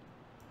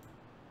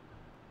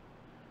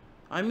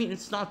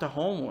 it's not a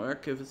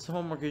homework. If it's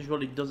homework,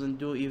 usually it doesn't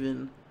do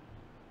even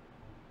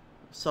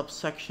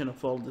subsection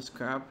of all this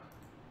crap.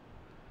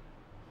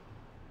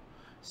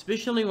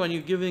 Especially when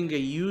you're giving a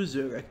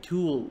user a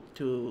tool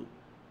to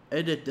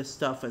edit the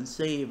stuff and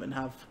save and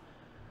have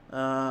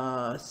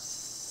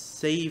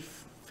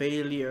safe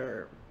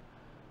failure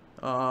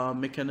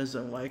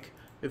mechanism. Like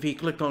if he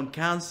click on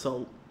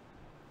cancel,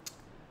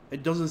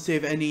 it doesn't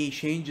save any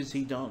changes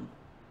he done.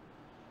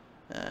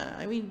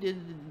 I mean,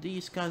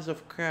 these kinds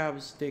of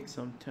crabs take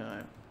some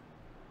time.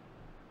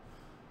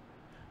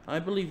 I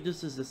believe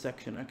this is the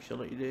section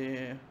actually,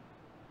 the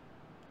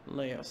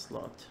layer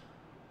slot.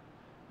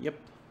 Yep,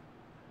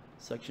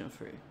 section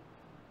 3.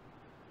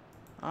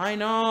 I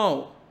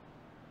know!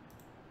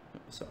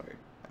 Sorry,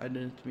 I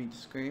didn't mean to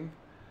scream.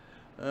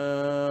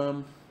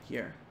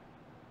 Here.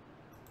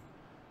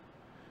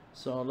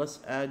 So let's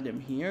add them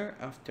here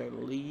after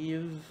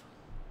leave.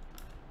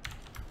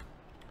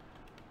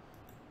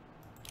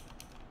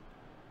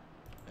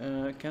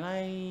 Can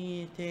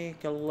I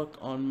take a look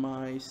on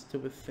my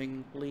stupid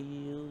thing,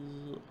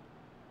 please?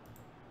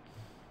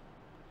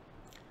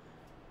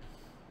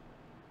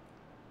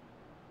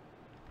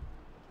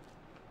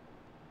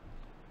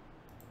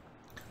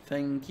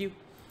 Thank you.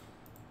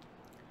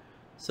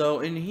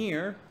 So in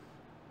here,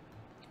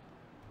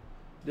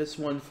 this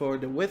one for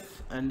the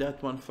width and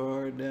that one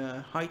for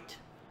the height,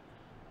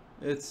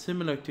 it's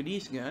similar to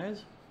these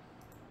guys.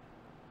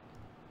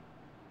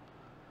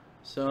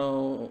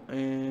 So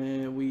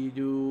we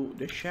do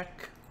the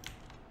check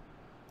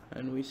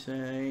and we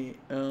say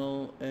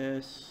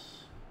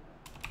ls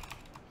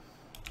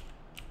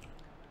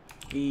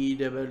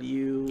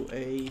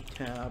ewa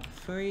tab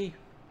 3.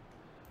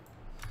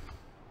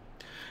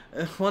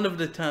 One of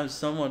the times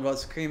someone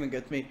was screaming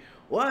at me,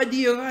 why do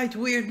you write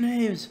weird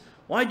names?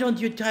 Why don't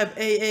you type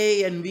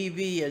AA and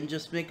VV and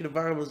just make the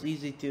variables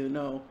easy to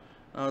know?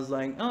 I was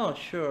like, oh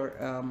sure,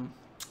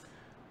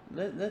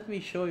 let me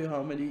show you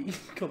how many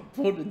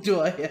components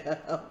do I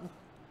have.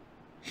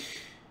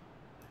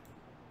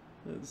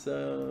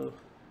 So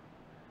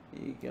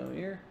you go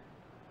here.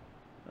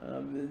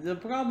 The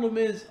problem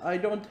is I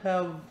don't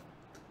have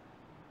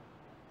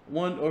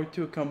 1 or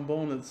 2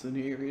 components in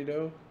here, you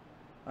know.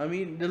 I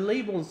mean, the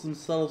labels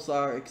themselves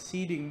are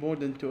exceeding more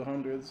than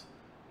 200.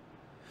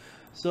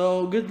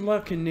 So good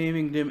luck in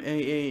naming them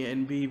AA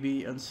and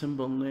BB and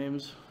symbol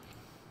names.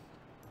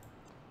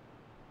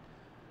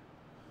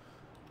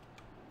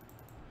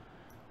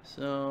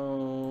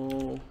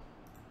 So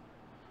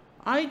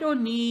I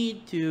don't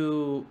need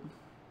to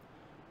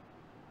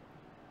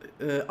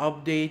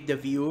update the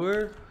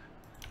viewer.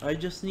 I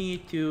just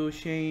need to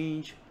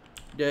change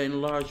the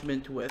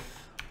enlargement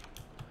width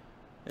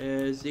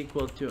is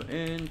equal to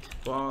int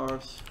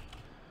parse.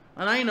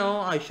 And I know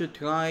I should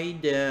try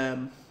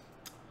the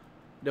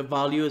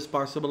value is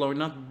parsable or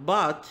not,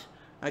 but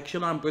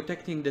actually I'm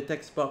protecting the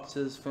text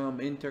boxes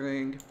from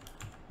entering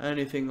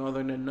anything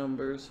other than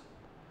numbers,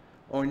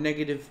 or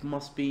negative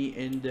must be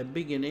in the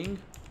beginning.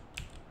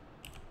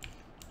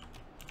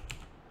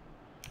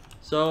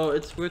 So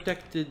it's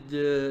protected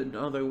the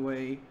other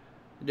way.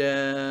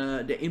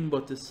 The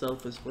input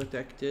itself is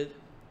protected.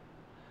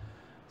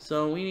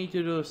 So we need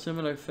to do a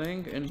similar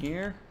thing in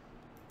here,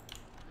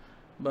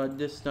 but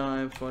this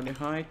time for the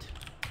height.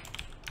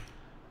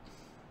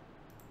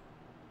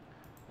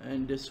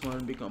 And this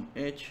one become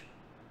h,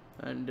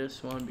 and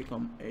this one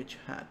become h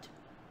hat,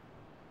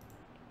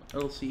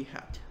 lc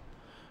hat.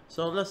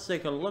 So let's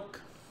take a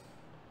look.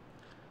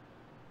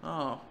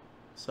 Oh,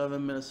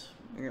 7 minutes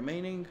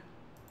remaining.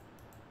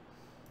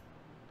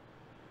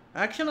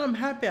 Actually, I'm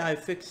happy I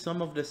fixed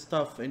some of the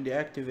stuff in the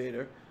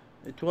activator.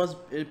 It was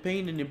a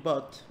pain in the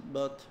butt,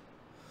 but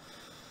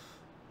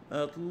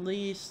at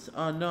least,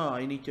 no,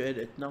 I need to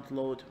edit, not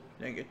load.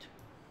 Dang it.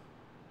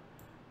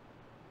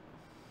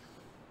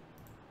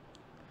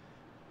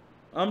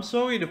 I'm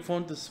sorry the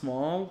font is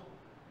small.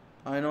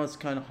 I know it's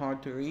kind of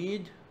hard to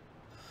read,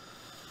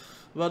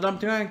 but I'm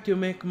trying to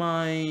make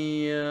my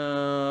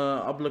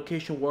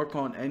application work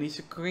on any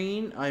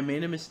screen. I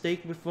made a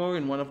mistake before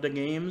in one of the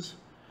games,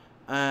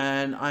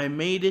 and I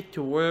made it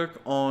to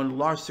work on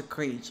large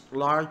screens,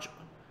 large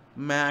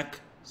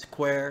Mac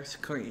square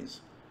screens,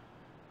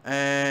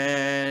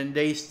 and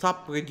they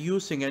stopped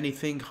reducing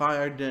anything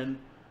higher than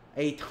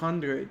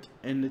 800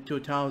 in the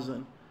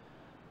 2000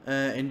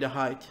 in the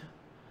height.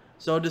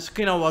 So the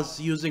screen I was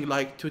using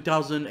like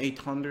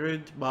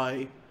 2800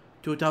 by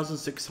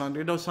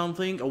 2600 or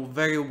something, a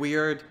very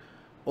weird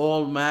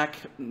all Mac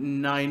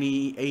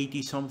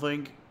 9080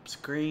 something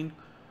screen.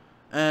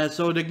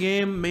 So the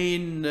game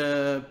main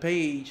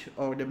page,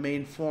 or the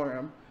main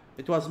forum,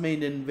 it was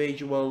made in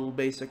Visual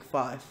Basic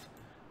 5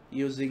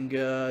 using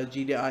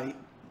GDI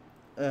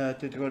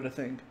to draw the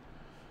thing.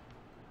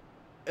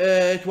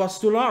 It was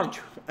too large,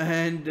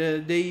 and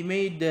they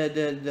made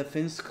the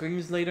thin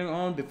screens later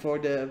on before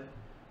the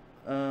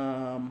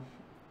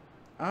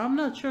I'm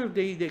not sure if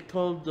they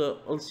called the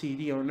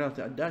LCD or not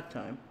at that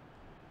time.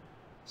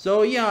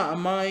 So yeah,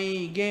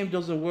 my game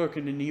doesn't work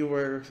in the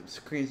newer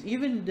screens.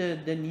 Even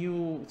the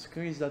new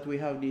screens that we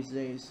have these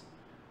days,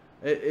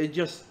 it's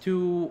just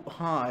too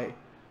high.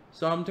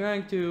 So I'm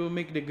trying to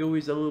make the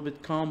GUIs a little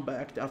bit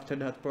compact after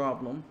that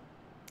problem.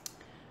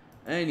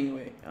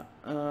 Anyway,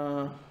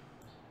 I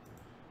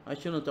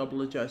shouldn't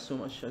apologize so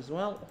much as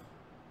well.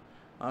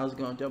 I was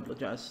going to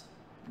apologize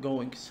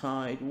going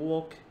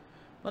sidewalk,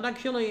 but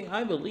actually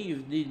I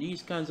believe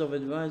these kinds of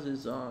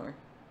advices are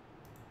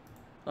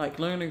like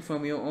learning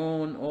from your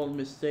own old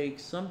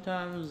mistakes.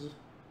 Sometimes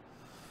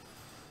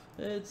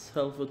it's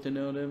helpful to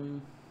know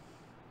them.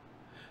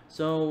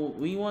 So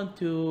we want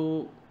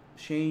to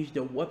change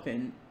the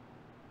weapon.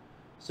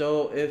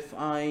 So if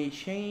I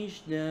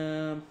change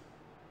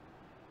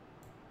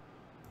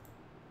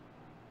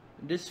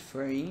this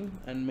frame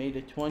and made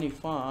it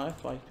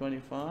 25 by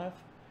 25,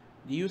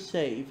 do you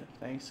save?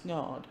 Thanks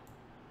God.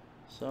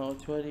 So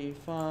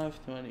 25,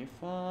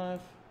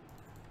 25,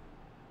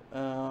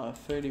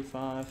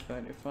 35,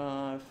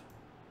 35,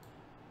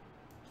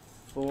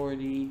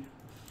 40,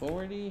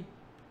 40,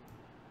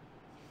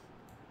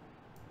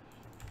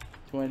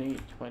 20,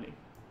 20.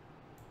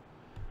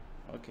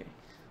 Okay.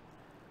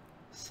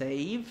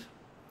 Save.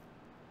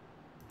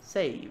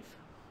 Save.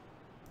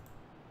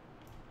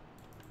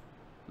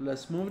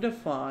 Let's move the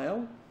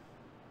file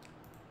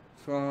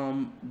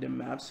from the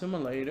map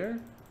simulator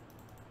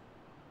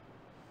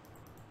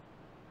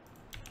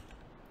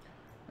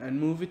and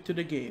move it to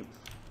the game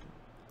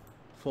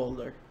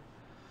folder.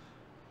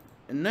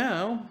 And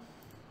now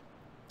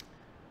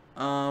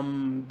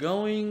I'm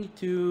going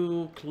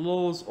to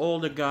close all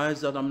the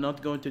guys that I'm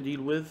not going to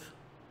deal with.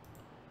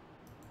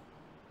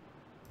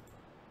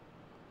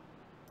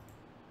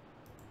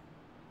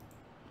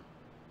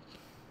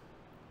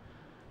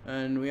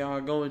 And we are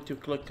going to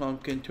click on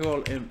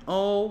Control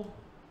MO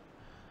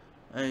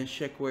and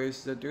check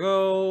where's the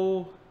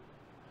draw,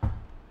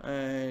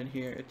 and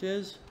here it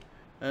is.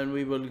 And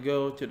we will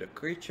go to the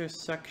creature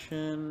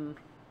section,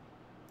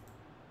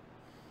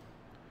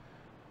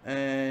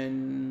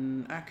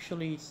 and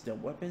actually it's the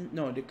weapon,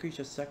 no, the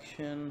creature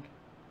section,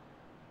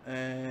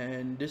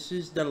 and this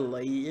is the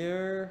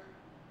layer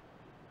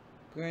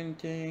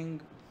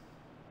printing.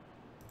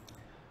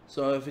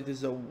 So if it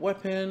is a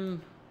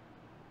weapon,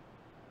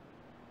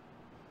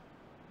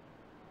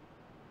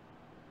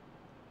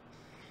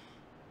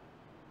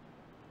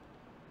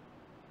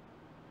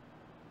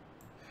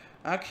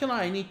 actually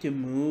I need to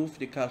move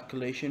the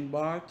calculation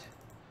bar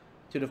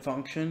to the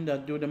function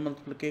that do the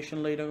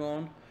multiplication later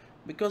on,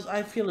 because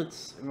I feel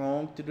it's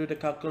wrong to do the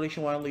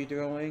calculation while you're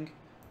drawing.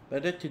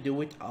 Better to do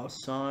it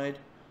outside.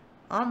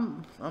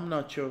 I'm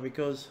not sure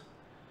because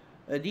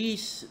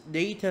these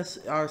data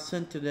are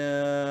sent to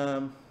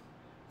the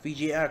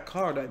VGA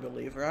card, I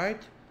believe,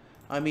 right?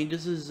 I mean,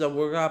 this is a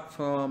wrap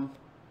from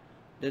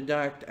the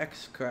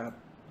DirectX crap,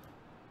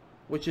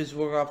 which is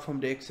wrap from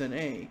the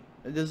XNA.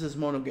 This is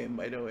monogame,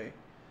 by the way.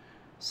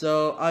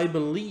 So I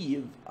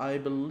believe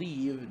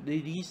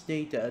these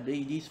data,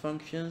 these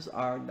functions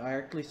are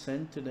directly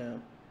sent to the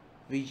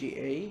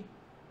VGA.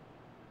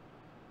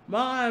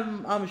 But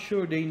I'm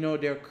sure they know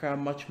their crap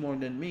much more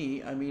than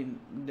me. I mean,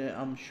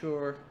 I'm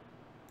sure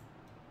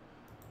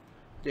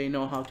they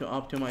know how to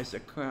optimize the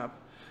crap.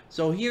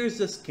 So here's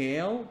the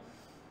scale.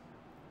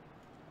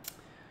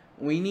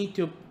 We need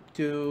to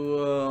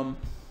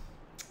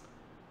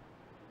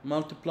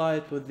multiply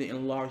it with the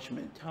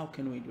enlargement. How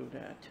can we do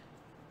that?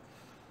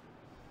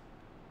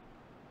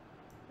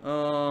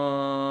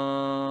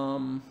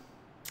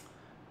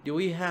 Do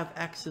we have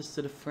access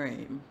to the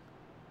frame?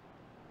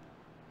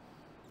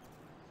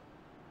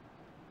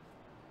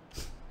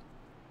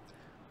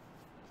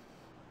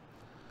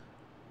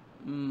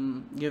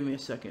 Give me a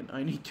second.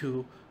 I need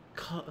to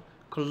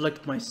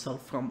collect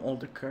myself from all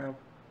the crap.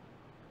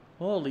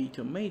 Holy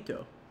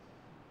tomato.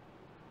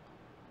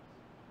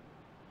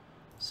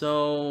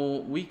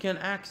 So we can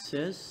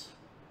access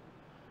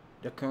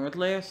the current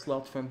layer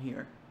slot from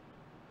here.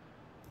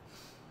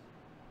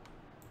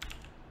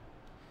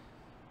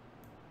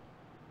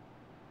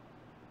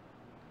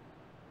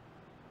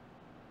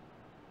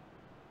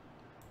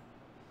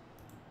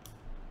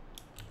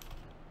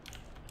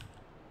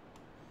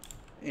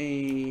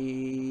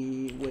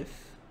 A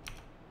width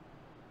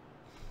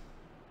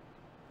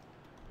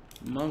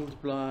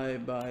multiply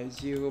by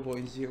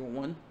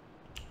 0.01,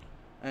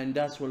 and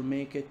that will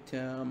make it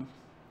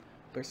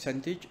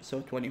percentage.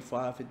 So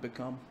 25, it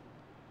become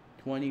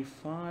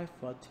 25,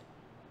 but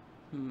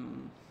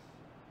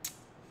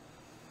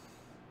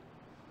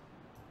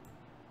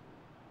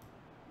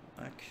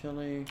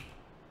actually,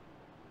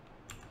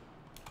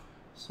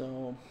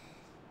 so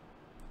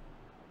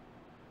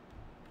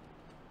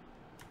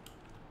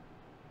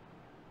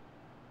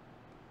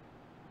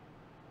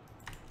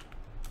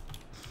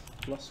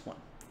 +1,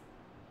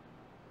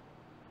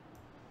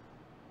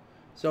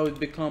 so it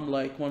become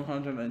like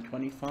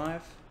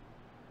 125,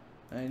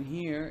 and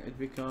here it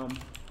become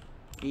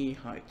E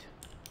height.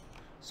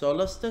 So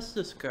let's test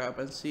this crap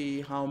and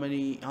see how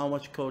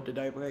much code did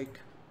I break.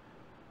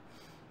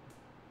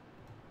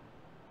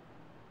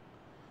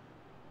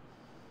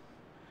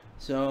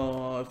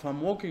 So if I'm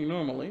walking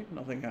normally,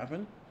 nothing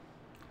happened.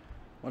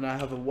 When I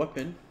have a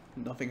weapon,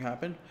 nothing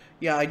happened.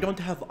 Yeah, I don't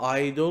have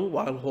idle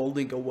while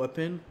holding a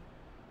weapon,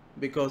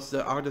 because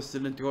the artist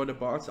didn't draw the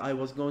parts. I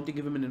was going to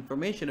give him an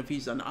information. If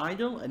he's an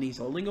idle and he's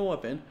holding a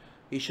weapon,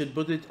 he should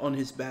put it on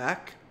his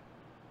back,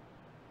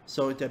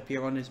 so it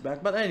appear on his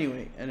back. But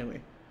anyway,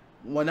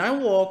 when I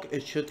walk,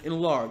 it should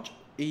enlarge.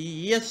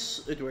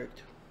 Yes, it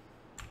worked.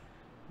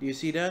 Do you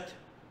see that?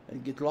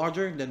 It get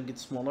larger, then get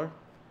smaller.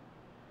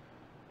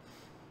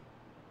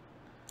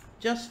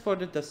 Just for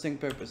the testing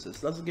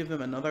purposes. Let's give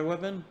him another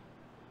weapon,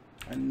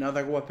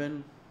 another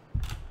weapon,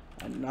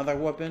 another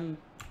weapon,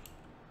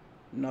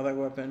 another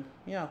weapon.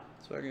 Yeah,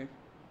 it's working.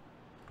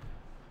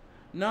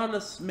 Now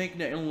let's make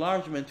the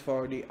enlargement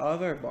for the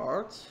other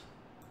parts.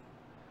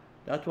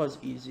 That was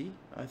easy.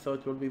 I thought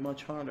it would be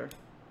much harder.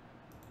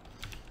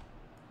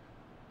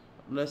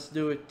 Let's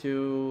do it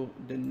to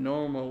the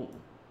normal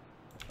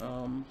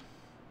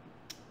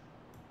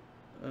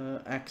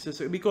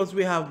accessory, because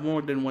we have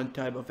more than one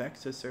type of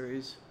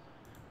accessories.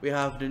 We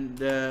have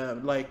the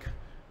like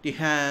the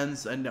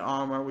hands and the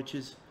armor, which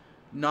is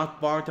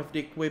not part of the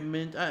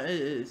equipment.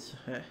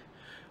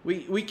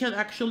 We can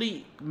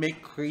actually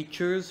make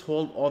creatures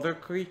hold other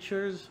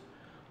creatures.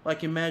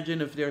 Like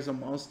imagine if there's a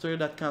monster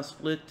that can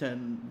split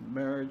and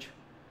merge.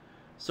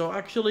 So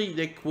actually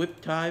the equip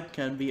type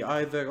can be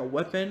either a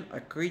weapon, a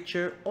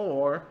creature,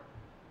 or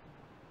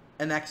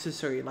an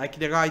accessory, like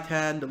the right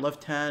hand, the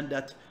left hand,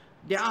 that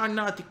they are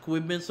not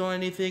equipments or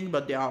anything,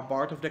 but they are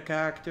part of the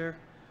character.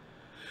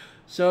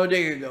 So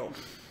there you go.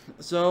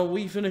 So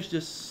we finished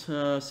this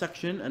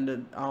section, and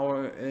the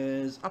hour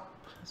is up.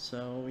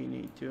 So we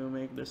need to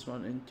make this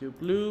one into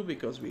blue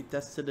because we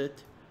tested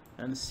it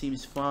and it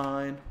seems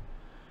fine.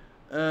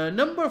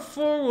 Number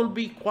 4 will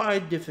be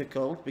quite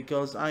difficult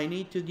because I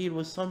need to deal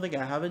with something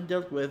I haven't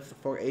dealt with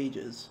for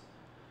ages.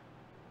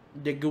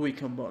 The GUI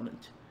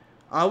component.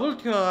 I will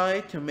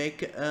try to make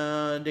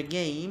the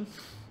game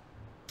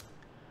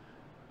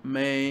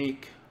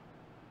make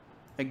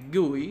a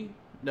GUI.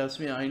 That's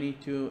mean I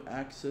need to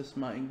access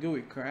my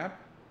GUI crap.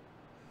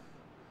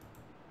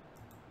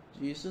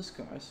 Jesus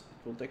Christ,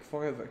 it will take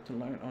forever to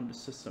learn on the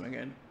system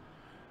again.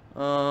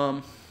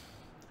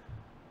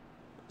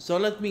 So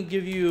let me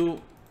give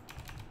you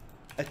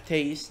a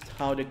taste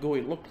how the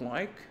GUI look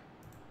like.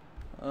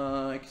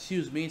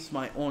 Excuse me, it's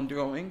my own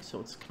drawing, so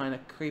it's kind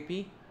of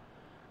creepy.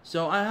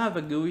 So I have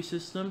a GUI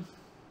system.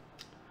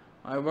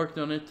 I worked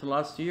on it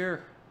last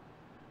year,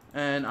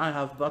 and I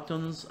have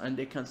buttons, and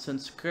they can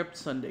send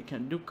scripts, and they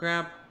can do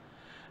crap.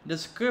 The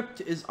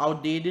script is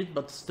outdated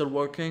but still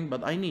working,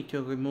 but I need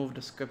to remove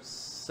the script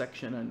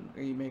section and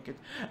remake it.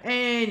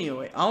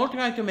 Anyway, I'll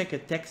try to make a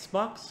text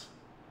box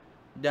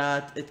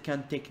that it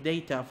can take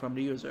data from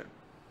the user.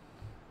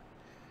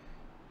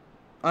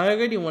 I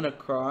already want to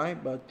cry,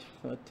 but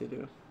what to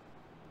do?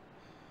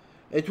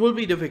 It will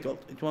be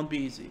difficult. It won't be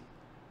easy.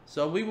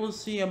 So we will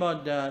see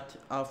about that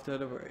after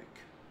the break.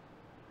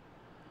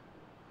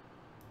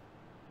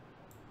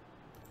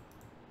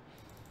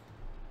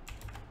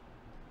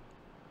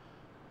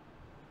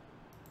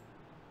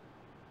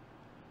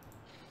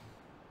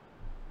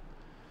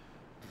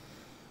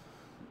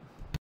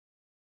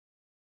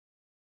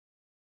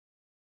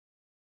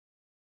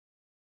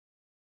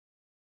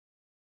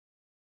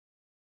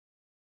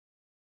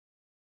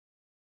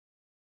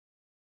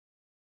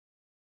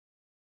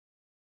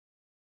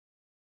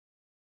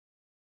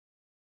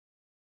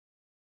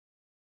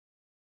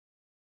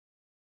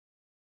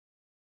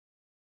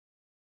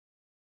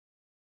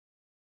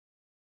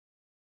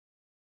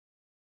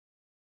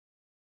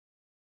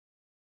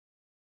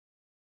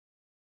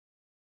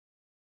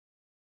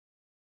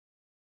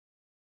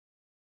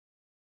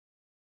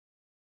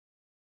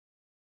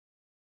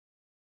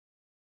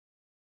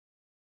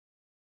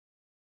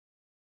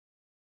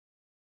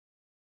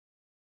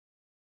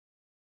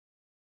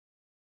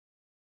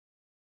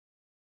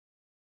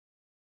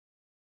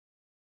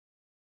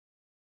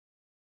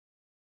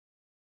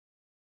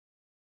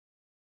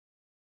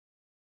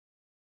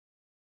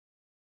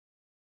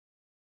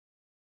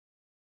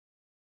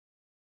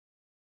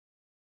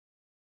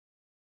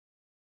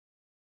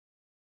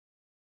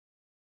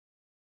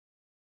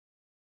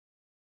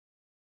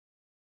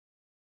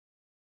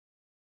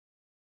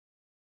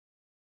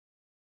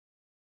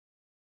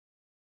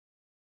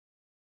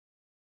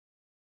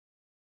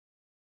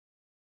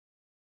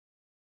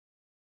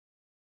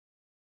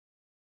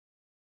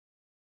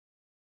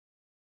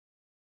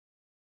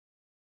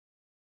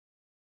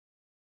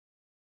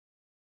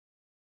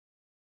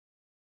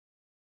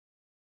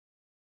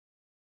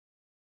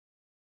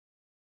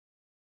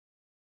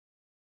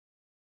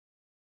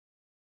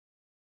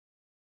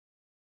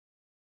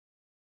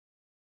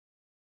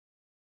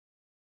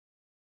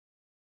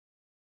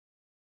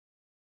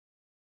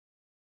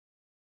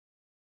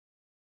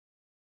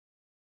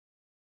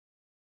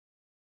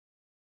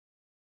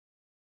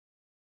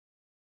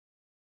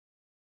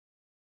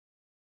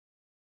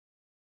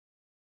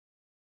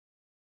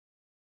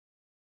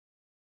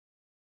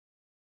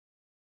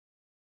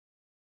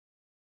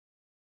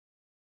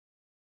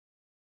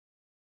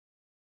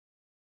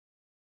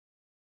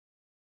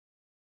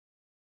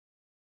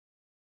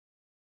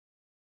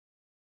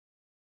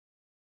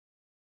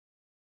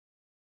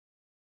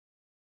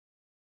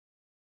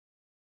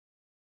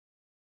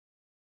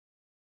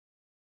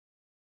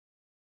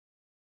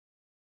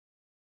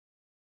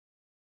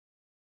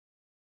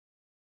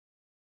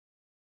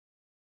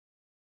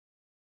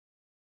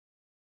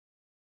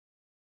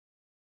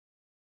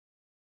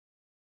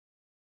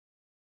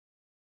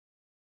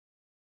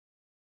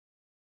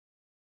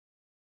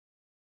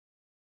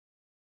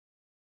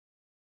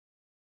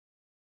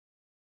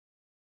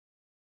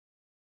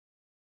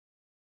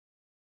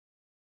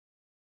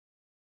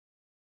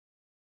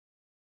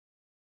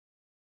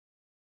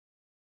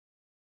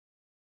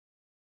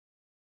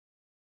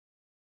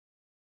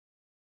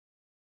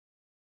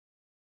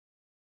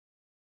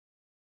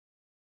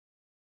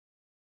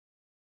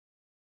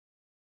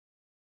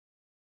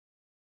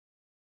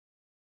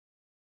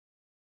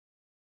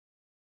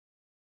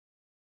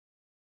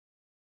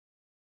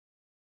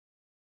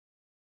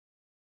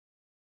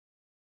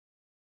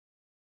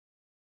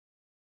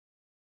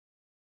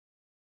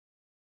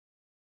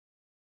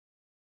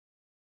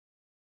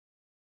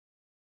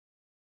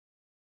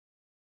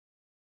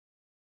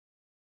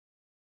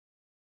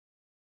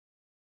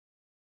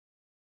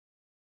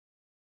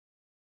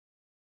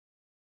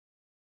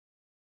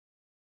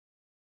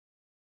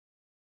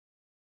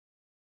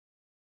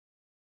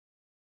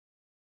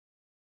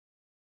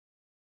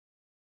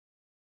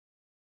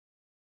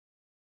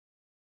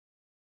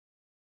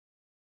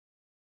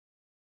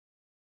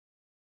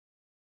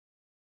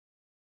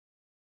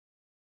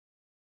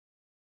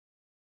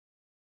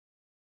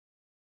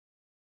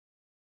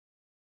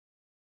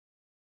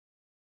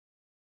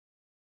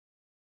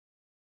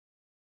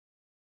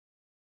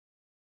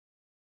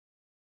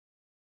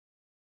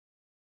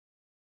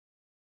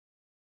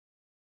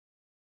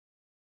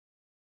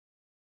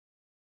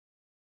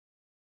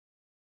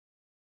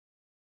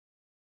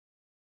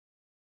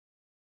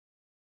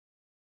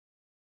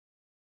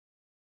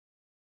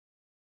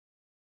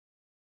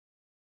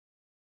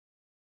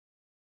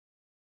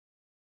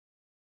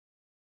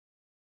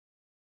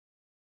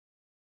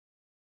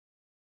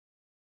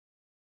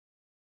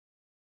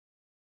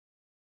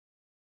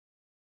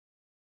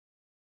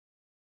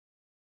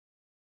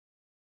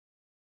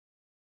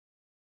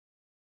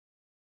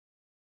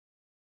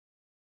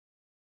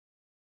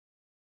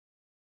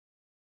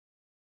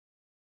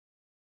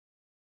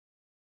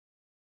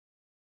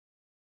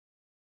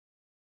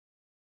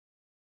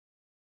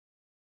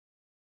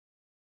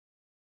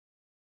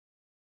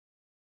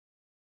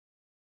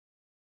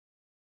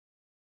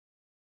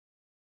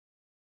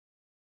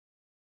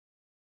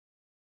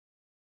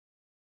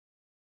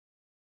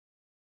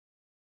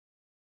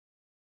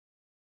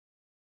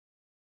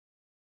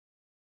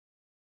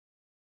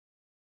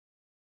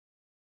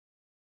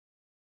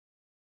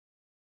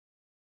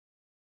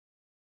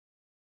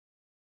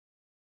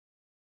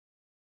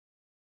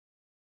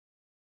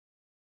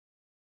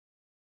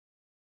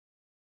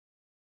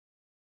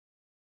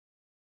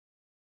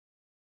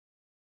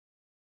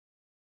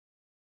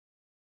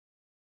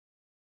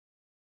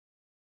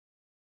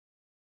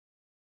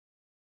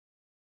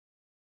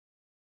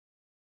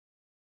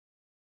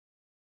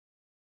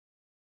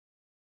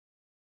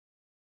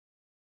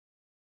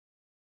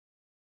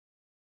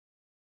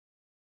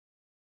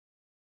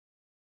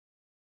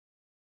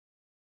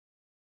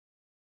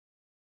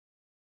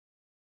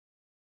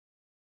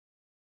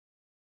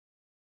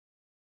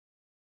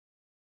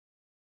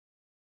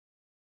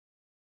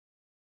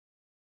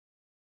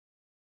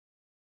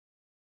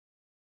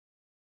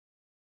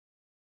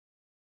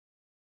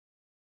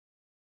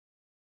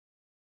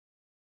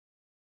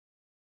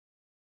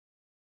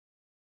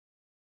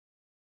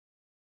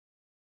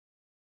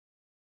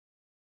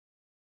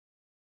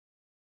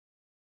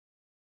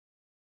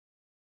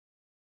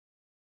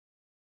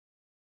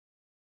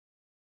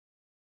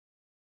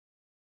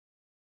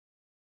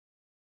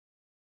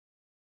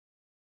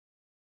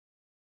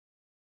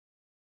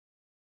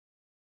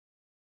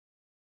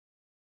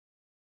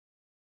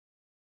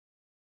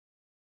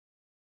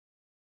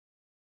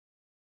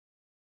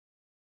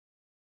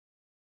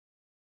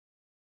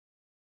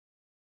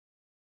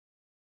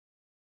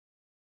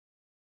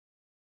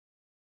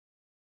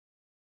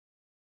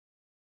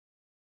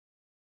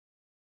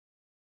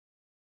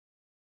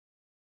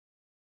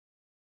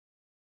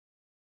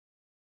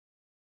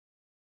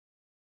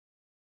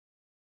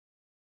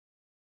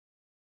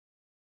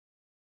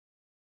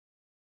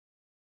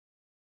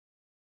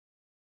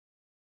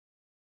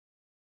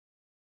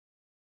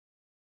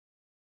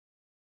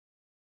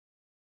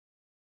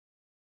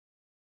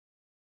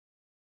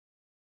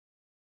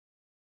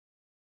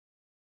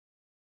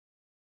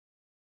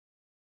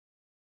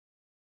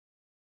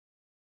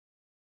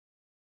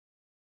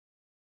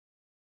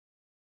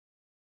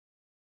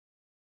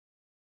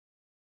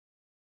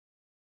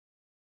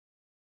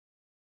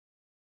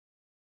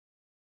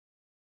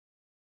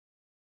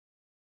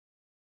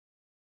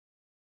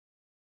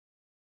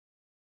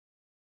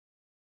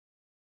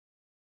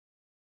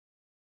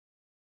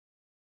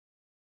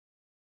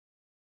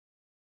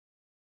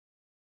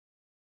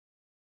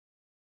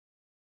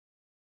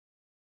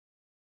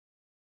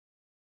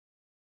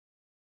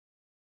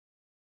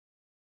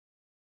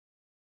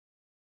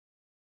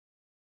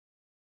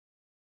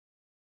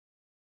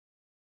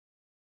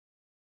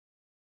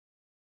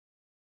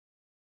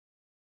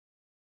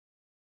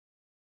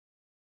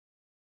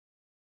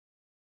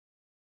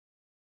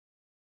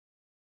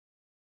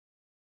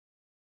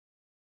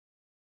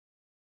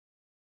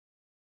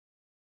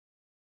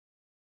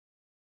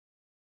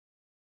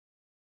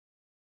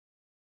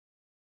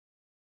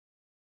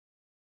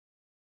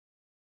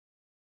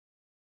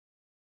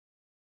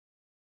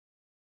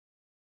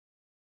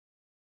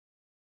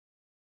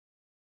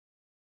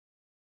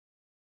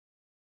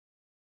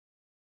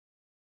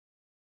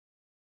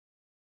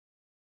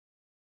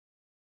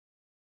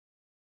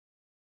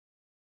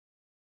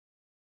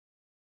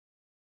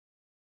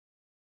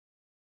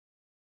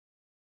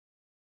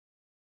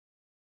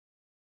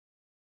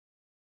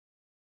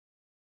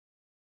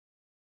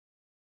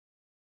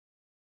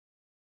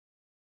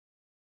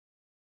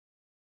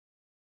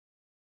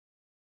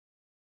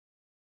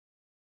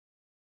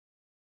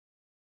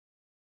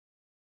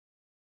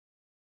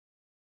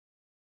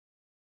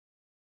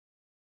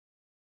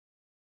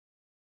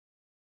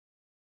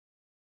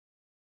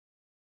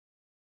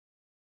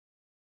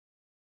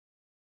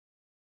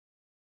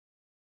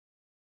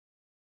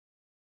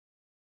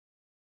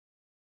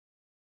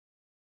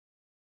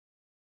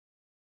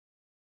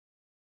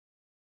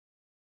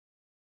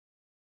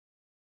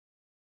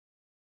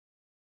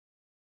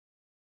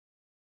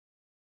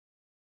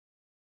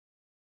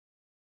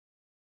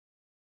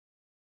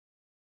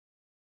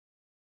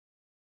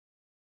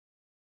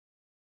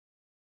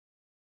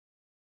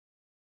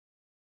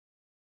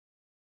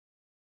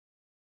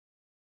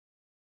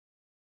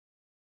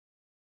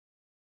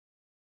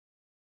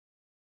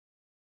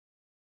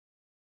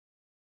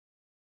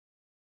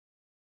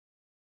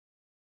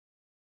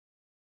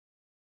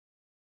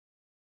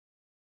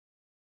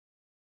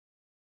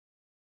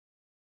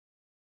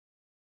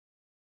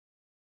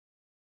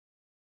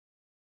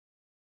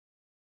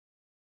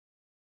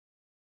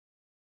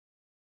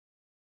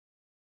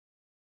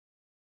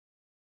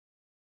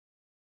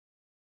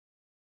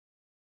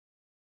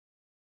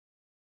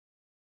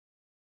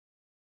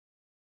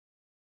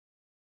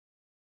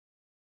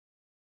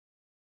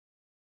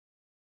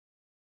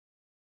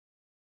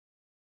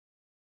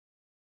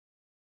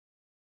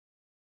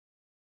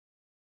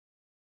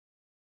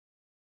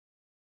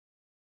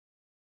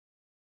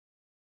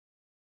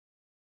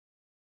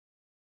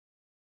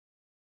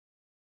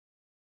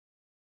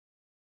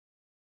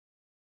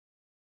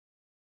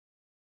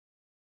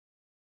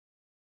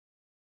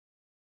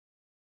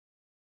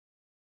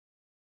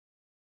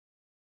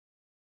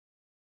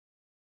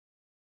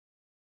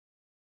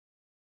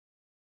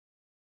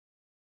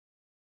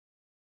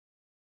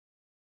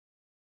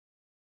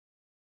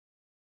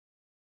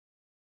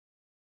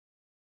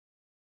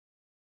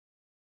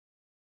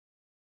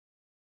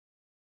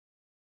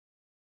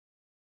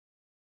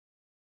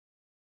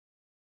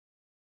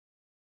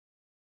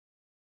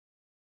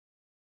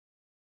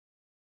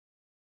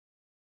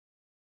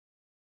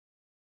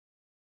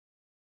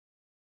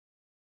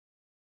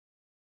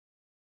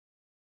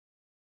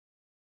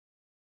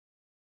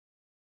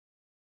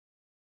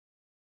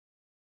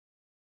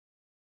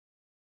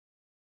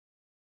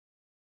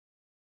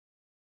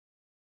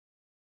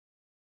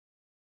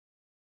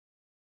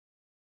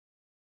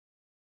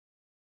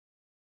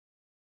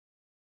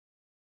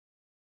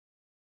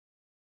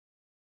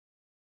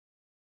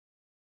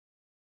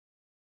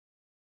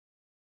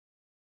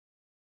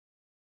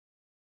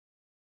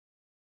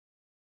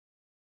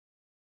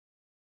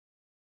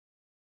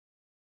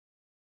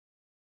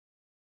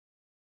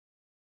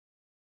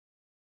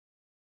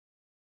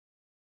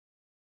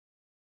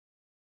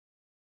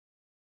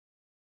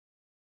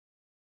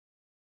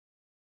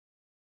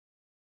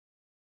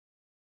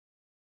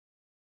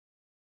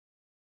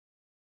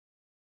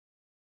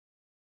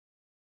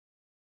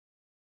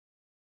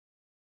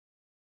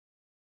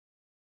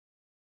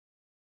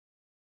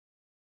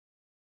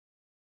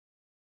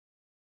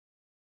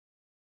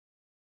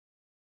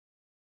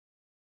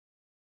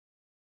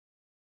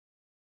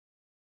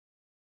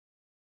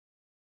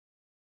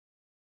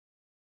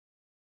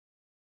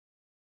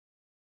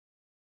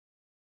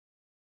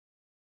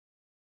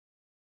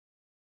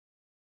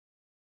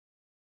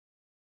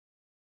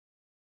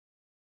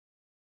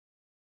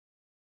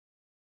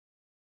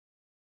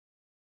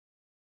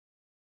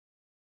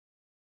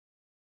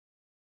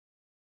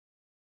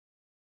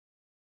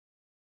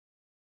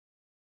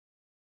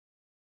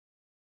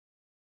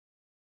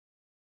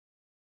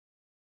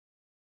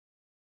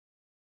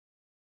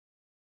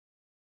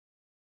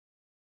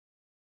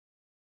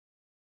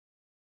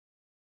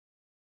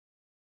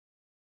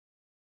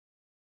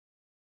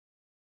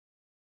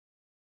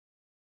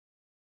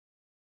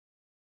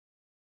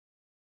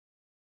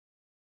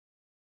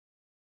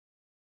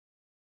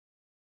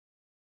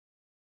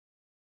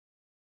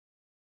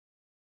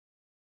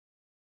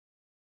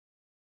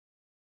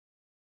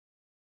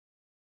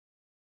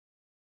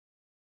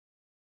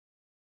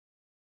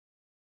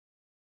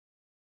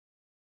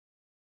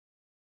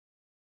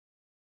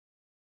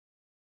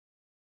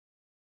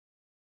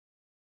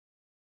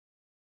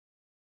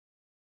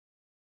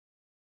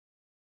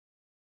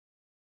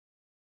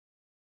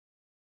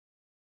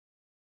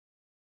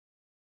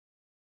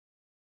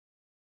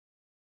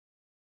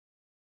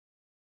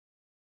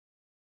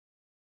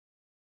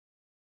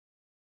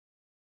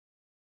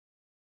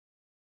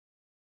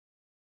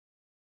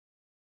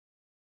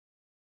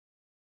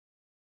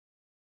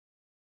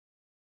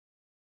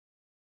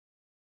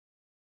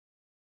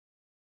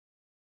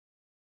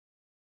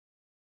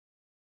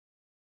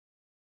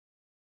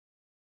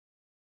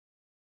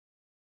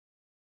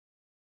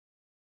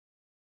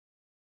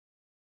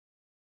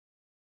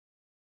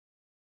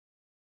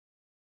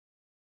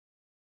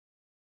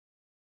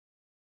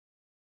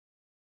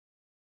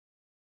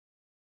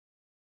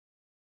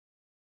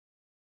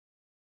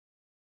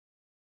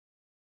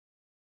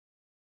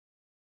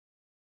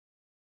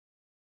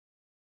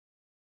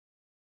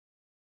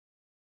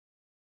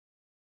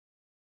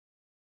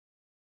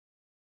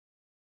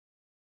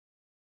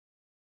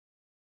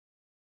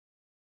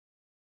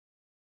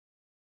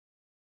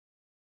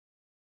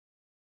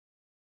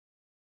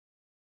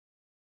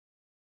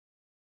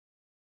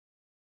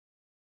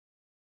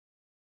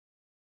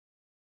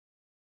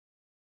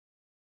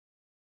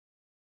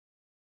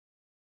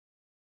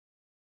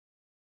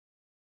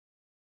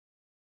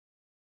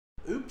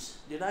 Oops,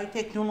 did I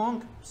take too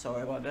long?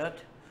 Sorry about that.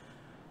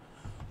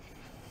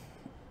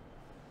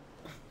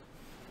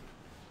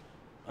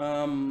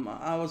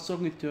 I was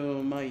talking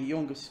to my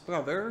youngest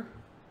brother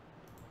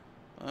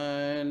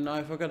and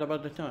I forgot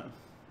about the time.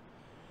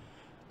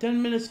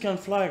 10 minutes can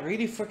fly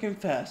really freaking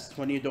fast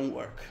when you don't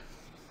work.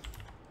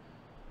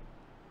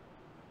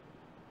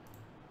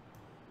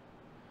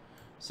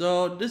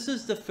 So this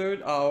is the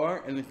third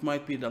hour and it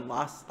might be the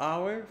last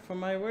hour for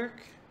my work.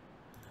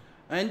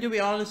 And to be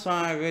honest,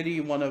 I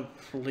really want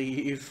to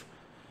leave.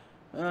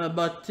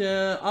 But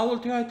I will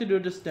try to do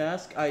this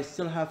task. I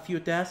still have few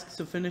tasks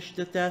to finish,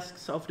 the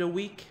tasks of the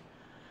week.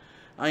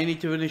 I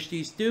need to finish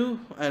these two,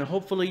 and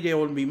hopefully they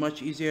will be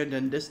much easier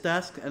than this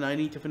task, and I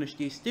need to finish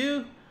these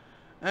two,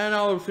 and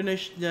I will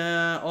finish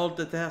all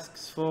the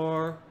tasks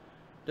for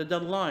the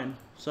deadline.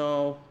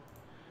 So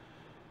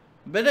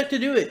better to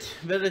do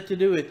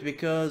it,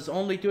 because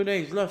only 2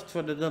 days left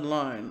for the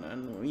deadline,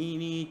 and we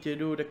need to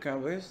do the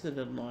where's the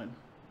deadline?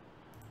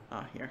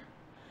 Ah, here.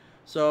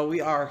 So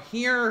we are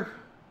here,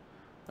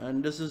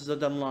 and this is the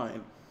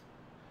deadline.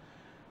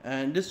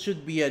 And this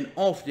should be an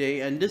off day,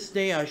 and this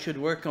day I should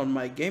work on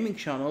my gaming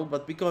channel,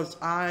 but because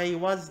I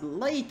was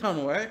late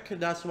on work,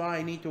 that's why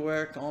I need to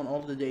work on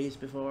all the days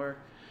before.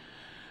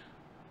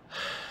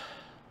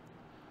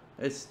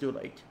 It's too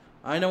late.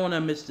 I don't want to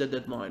miss the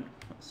deadline.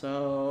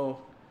 So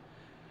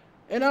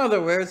in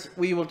other words,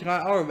 we will try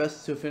our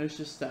best to finish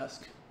this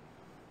task.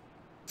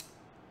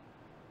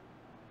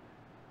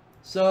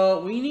 So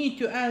we need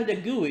to add a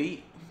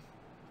GUI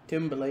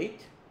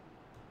template.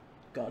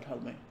 God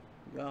help me.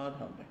 God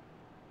help me.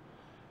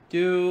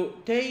 To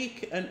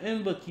take an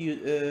input,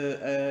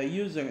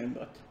 user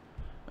input,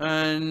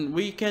 and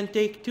we can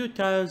take 2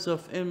 tiles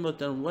of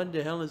input. And what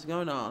the hell is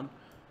going on?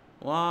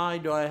 Why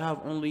do I have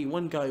only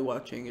one guy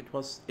watching? It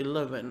was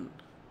 11.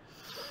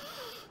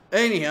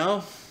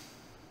 Anyhow,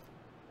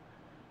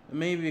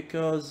 maybe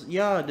because,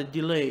 yeah, the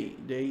delay,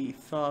 they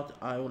thought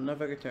I will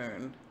never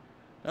return.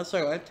 That's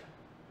alright.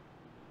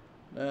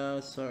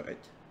 That's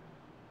alright.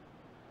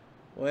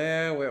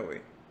 Where were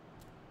we?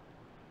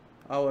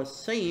 I was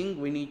saying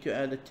we need to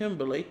add a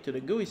template to the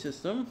GUI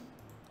system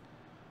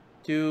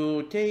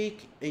to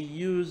take a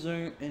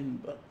user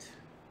input.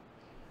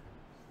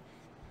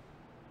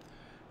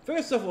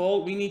 First of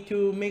all, we need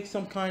to make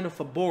some kind of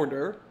a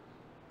border,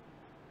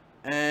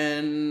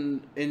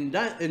 and in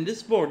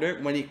this border,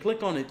 when you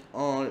click on it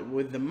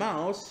with the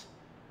mouse,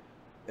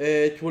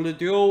 it will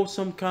draw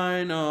some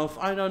kind of,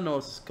 I don't know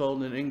what it's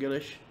called in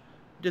English,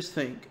 this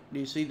thing. Do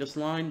you see this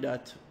line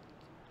that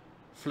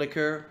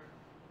flicker,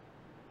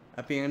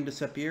 appear and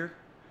disappear?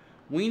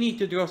 We need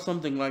to draw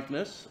something like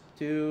this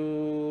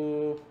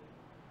to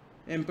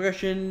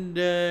impression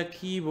the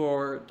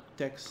keyboard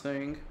text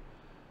thing.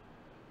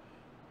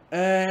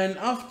 And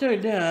after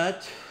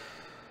that,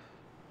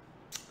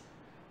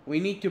 we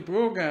need to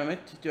program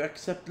it to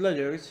accept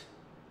letters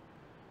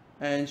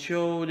and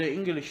show the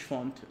English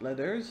font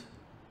letters.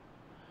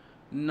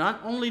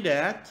 Not only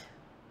that,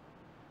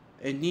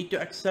 it needs to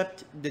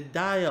accept the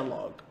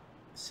dialogue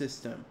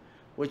system,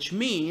 which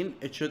means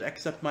it should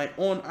accept my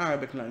own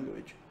Arabic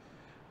language.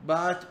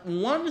 But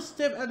one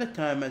step at a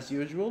time, as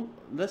usual.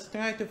 Let's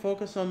try to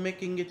focus on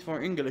making it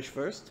for English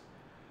first.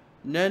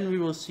 Then we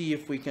will see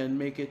if we can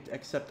make it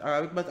accept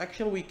Arabic. But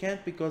actually we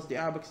can't, because the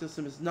Arabic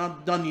system is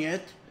not done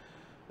yet.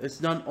 It's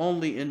done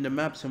only in the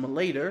map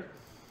simulator.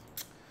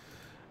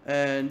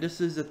 And this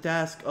is a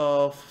task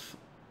of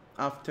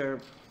after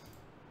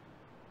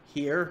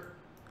here.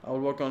 I'll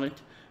work on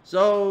it.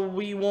 So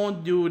we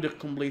won't do the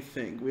complete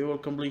thing. We will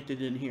complete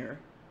it in here.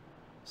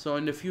 So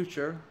in the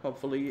future,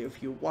 hopefully,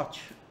 if you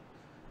watch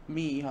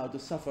me how to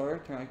suffer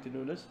trying to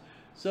do this.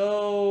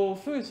 So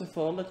first of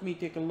all, let me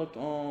take a look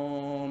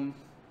on.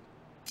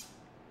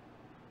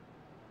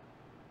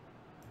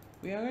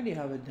 We already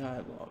have a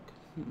dialogue.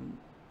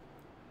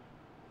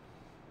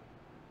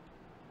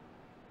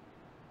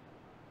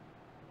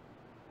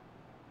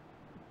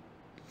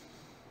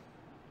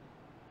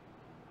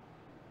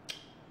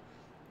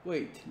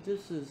 Wait,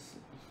 this is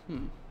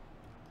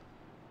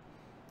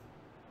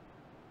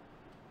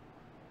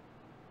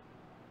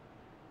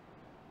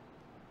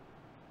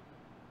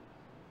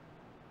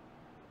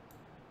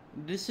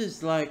this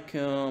is like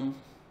the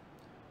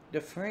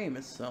frame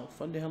itself.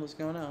 What the hell is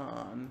going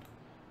on?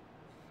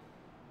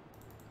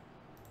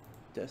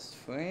 Test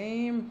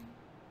frame.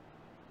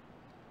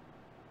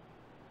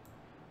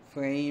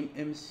 Frame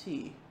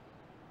MC.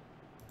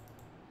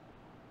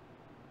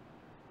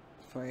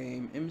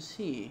 Frame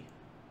MC.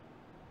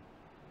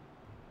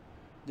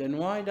 Then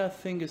why that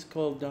thing is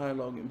called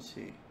Dialogue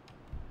MC?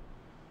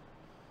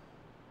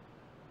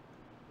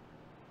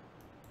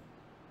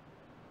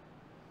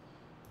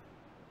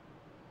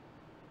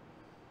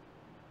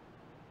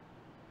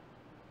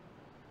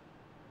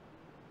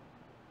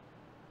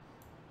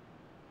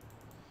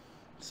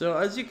 So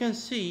as you can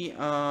see,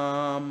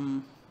 yeah.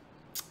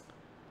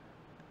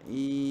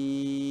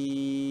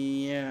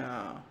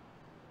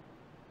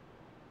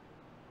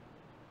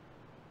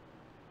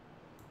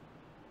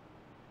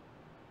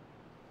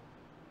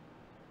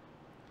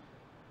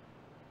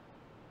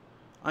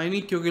 I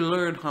need to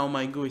relearn how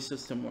my GUI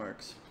system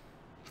works.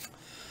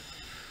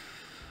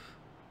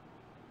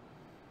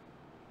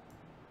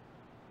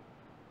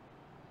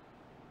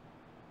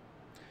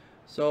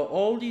 So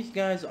all these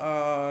guys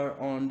are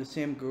on the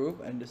same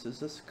group, and this is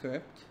the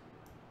script.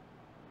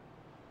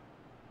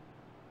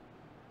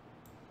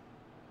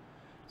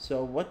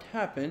 So what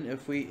happened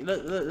if we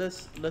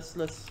let's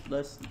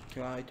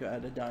try to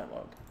add a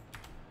dialogue.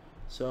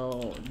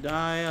 So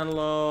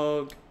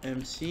dialogue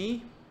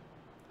MC,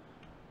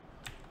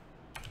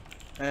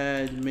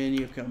 add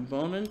menu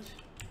component,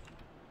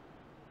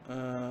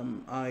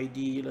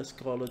 ID, let's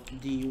call it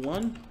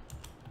D1.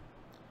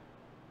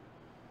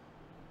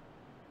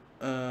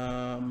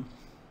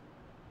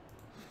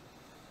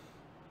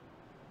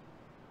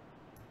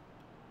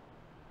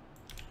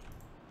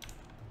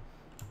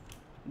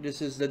 This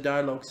is the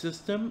dialogue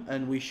system,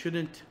 and we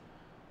shouldn't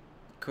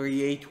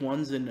create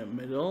ones in the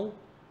middle.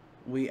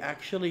 We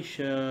actually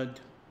should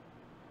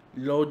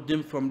load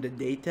them from the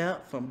data,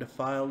 from the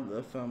file,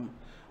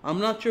 I'm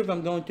not sure if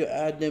I'm going to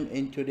add them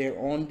into their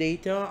own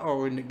data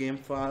or in the game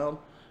file,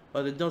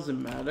 but it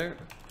doesn't matter.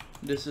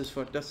 This is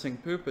for testing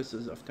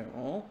purposes after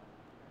all.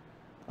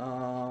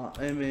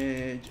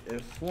 Image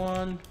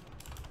F1,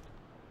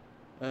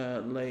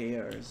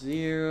 layer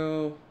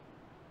 0,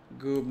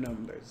 group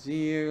number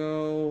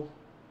 0,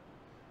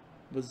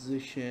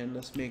 position,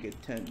 let's make it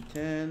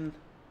 1010,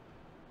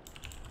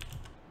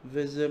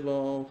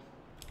 visible,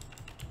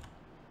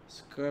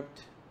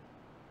 script,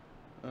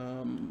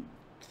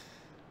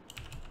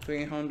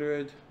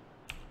 300,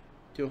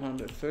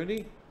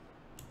 230.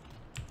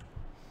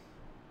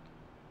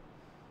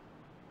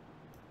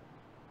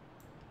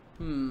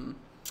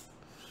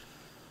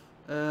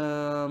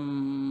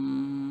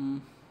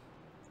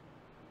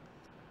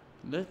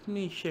 Let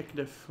me check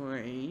the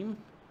frame,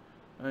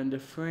 and the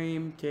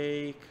frame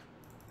take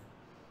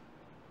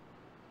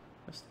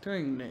a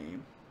string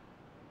name.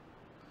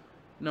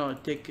 No,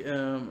 take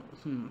a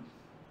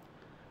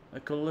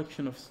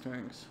collection of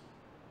strings.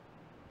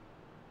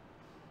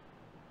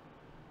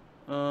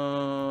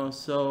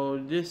 So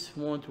this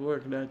won't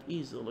work that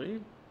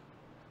easily.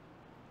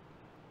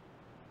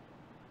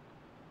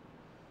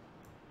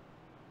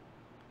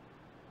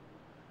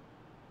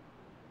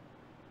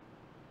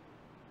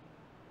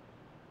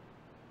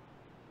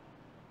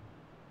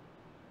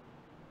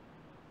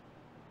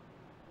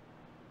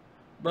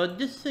 But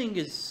this thing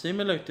is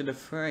similar to the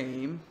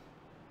frame.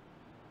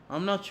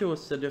 I'm not sure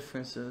what's the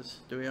differences,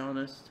 to be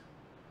honest.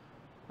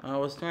 I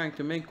was trying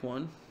to make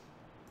one,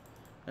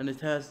 and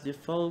it has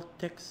default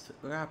text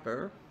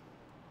wrapper.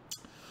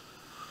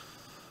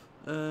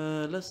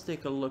 Let's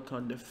take a look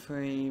on the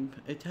frame.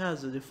 It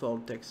has a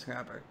default text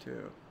wrapper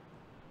too.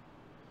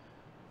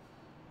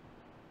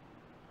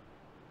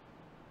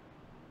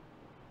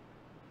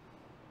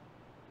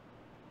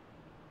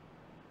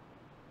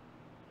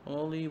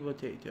 Holy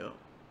potato.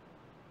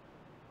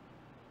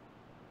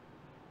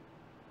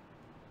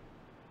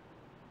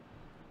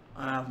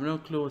 I have no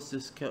clue what's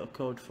this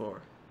code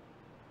for.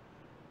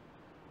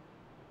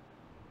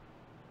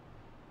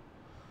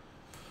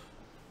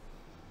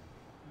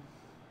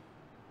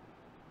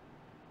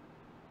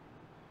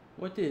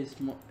 What is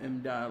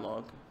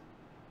mdialog?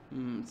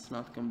 It's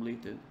not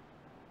completed.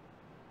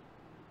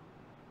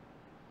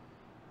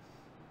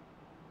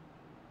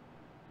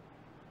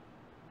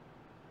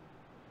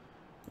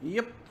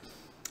 Yep.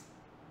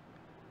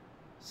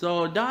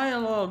 So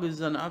dialogue is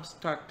an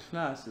abstract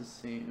class, it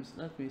seems.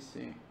 Let me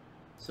see.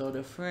 So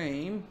the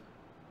frame,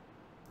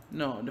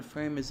 no, the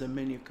frame is a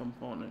menu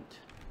component.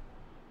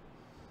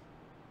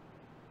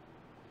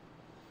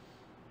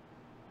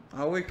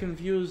 Are we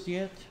confused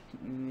yet?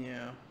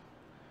 Yeah.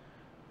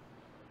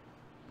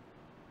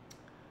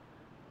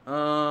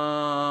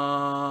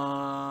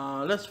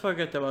 Let's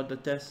forget about the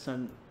tests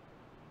and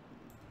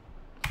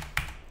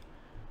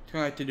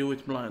try to do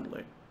it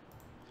blindly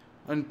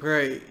and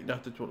pray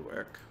that it will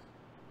work.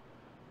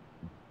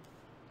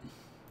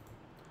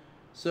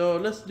 So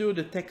let's do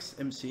the text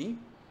MC.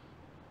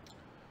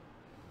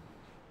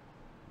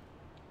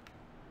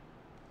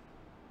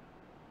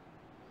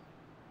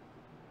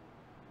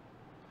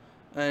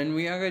 And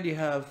we already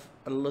have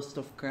a list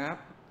of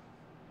crap,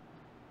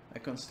 a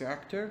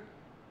constructor.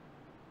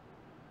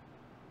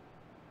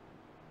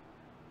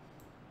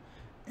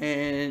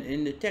 And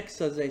in the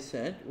text, as I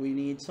said, we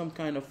need some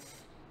kind of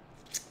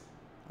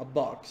a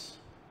box.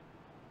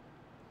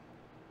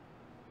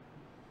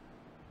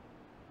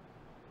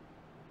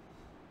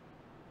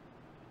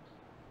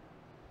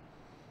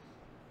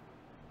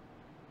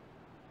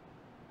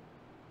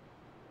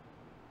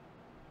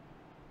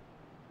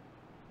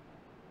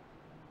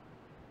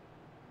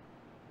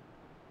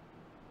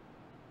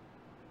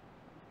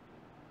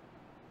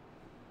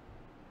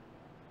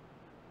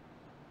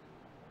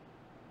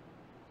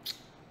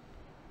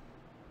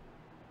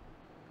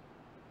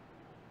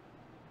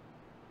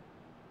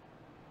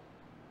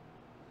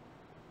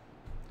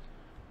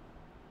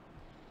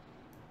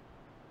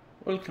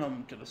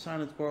 Welcome to the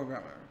silent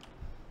programmer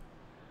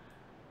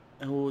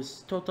who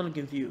is totally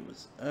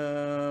confused.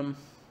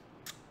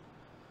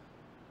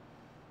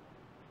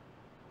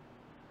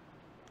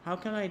 How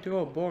can I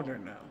draw a border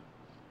now?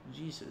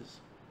 Jesus.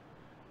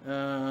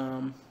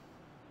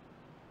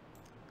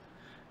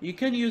 You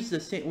can use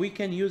the same. We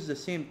can use the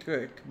same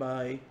trick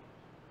by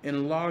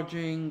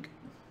enlarging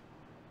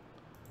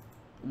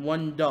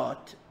one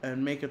dot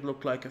and make it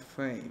look like a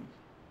frame.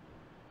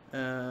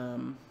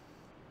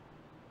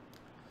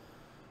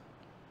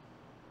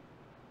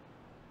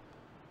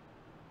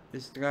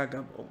 It's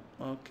draggable.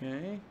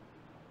 Okay.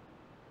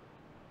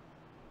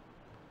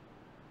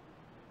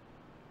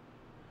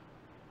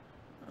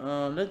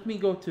 Let me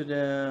go to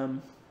the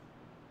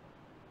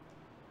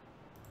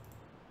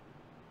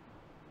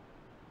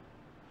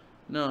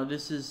no,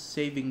 this is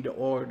saving the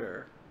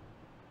order.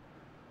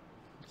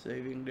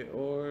 Saving the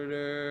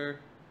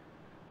order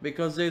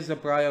because there's a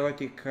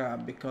priority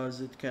crap because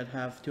it can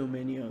have two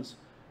menus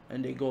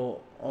and they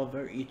go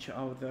over each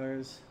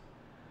other's.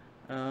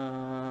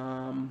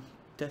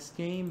 Test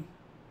game,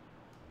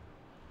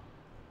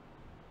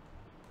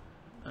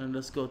 and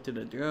let's go to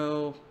the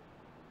draw,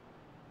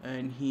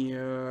 and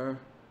here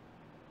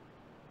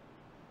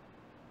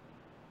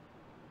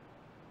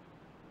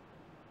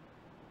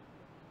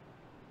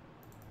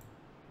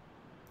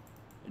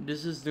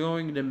this is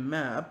drawing the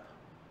map,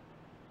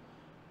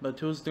 but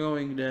who's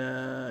drawing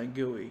the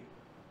GUI?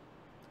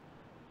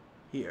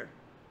 Here,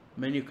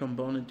 menu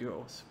component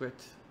draw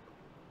script.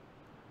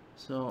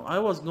 So I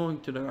was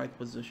going to the right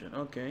position.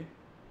 Okay.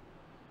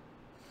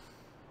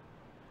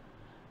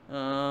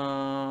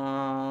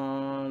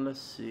 Let's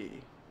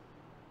see.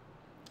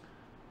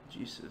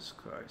 Jesus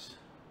Christ.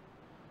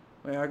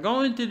 We are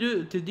going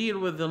to deal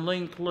with the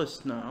linked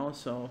list now.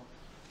 So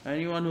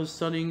anyone who's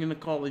studying in the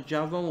college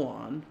Java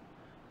 1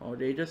 or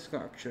data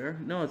structure.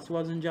 No, it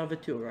wasn't Java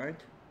 2, right?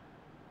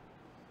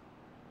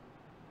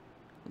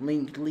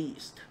 Linked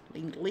list.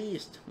 Linked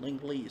list.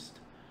 Linked list.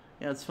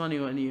 Yeah, it's funny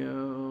when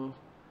you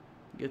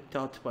get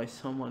taught by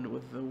someone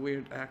with a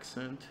weird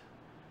accent.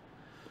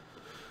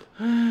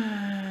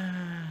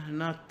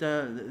 Not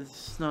that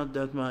it's not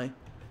that my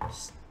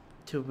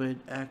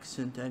stupid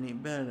accent any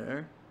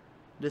better.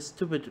 The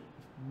stupid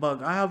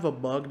bug. I have a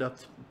bug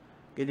that's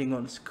getting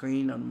on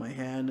screen on my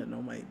hand and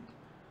on my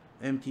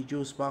empty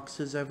juice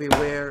boxes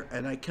everywhere,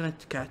 and I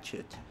cannot catch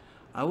it.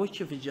 I wish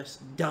if it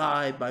just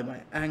died by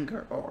my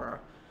anger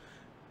aura.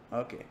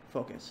 Okay,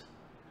 focus.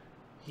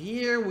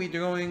 Here we're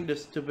drawing the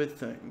stupid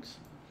things.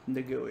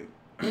 The GUI.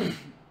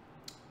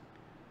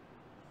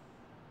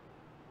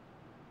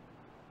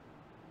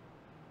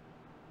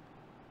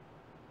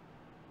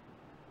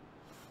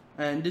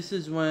 And this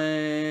is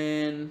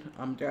when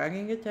I'm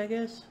dragging it, I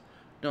guess.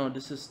 No,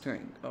 this is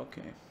string.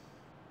 Okay.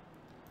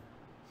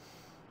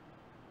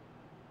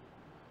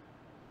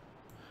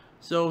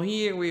 So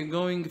here we're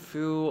going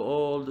through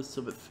all the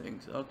stupid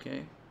things.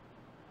 Okay.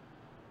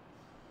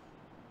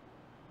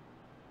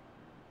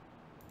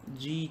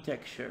 G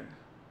texture.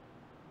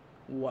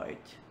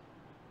 White.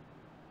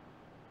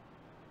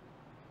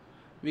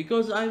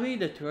 Because I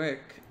made a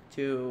trick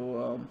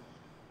to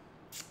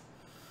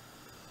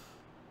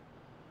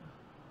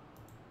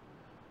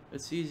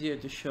it's easier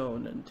to show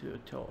than to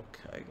talk,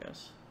 I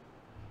guess.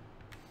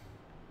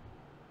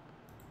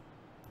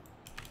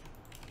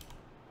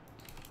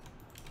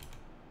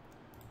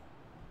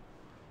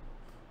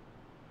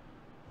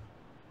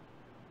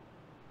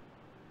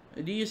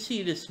 Do you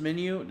see this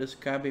menu, this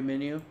Krabby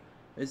menu?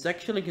 It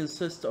actually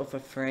consists of a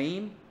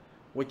frame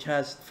which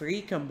has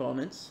 3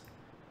 components.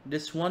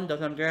 This one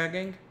that I'm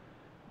dragging,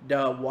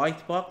 the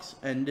white box,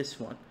 and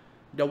this one.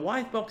 The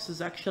white box is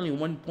actually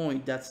one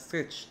point that's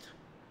stretched,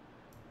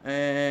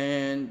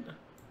 and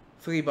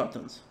 3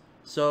 buttons.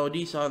 So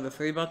these are the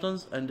 3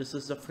 buttons, and this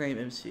is the frame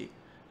MC.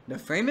 The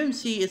frame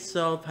MC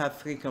itself has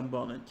 3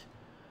 components.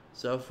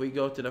 So if we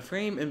go to the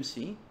frame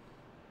MC,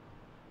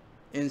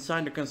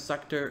 inside the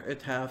constructor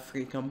it has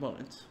 3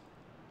 components.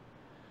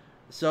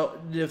 So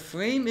the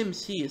frame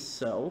MC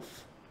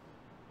itself,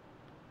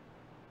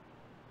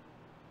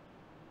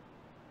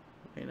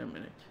 wait a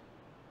minute.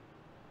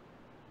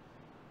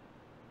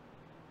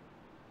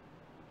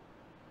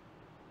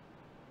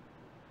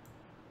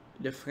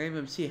 The frame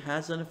MC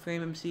has a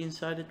frame MC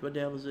inside it? What the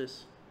hell is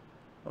this?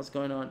 What's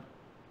going on?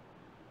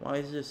 Why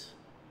is this?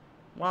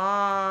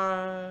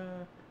 Why?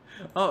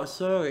 Oh,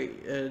 sorry.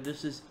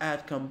 This is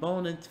add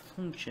component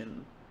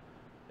function.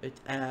 It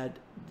add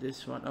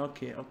this one.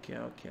 Okay.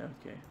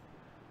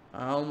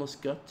 I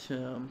almost got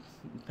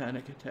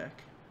panic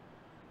attack.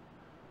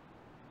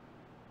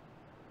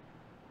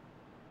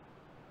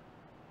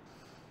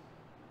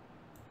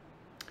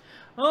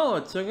 Oh,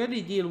 it's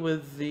already deal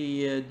with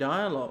the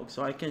dialogue,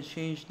 so I can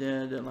change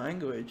the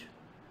language.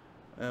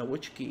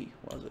 Which key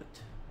was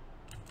it?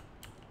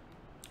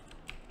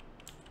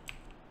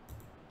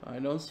 I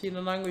don't see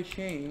the language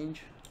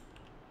change.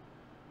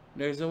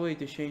 There's a way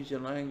to change the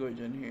language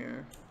in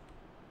here.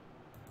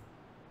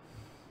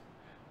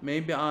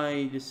 Maybe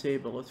I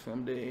disable it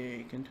from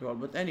the control,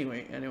 but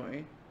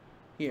anyway,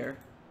 here,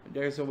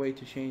 there's a way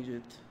to change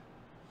it.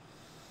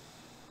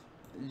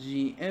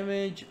 G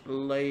image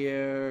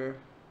layer.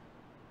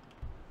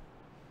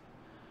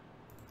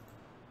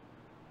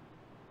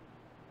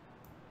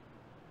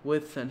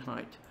 Width and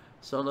height.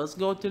 So let's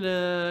go to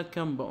the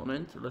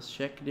component. Let's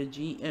check the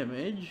G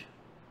image.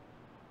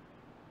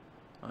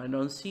 I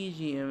don't see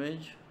G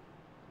image.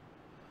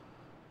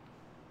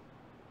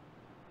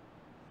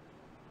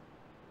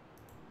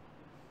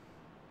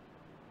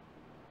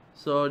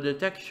 So the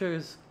texture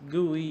is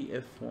GUI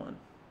F1.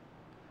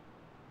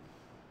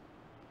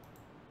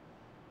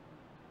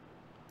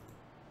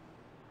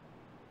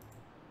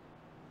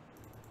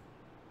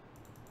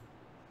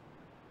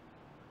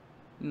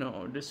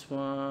 No, this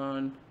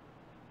one.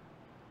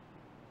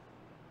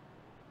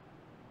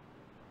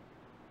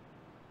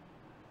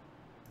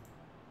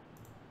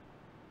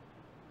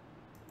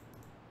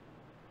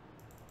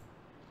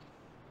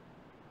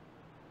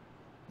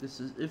 This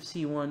is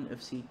FC1,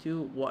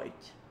 FC2,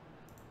 white.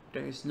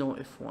 There is no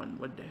F1,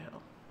 what the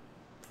hell?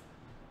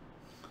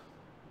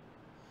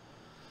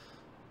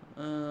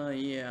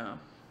 Yeah.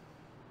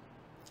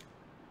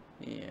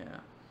 Yeah.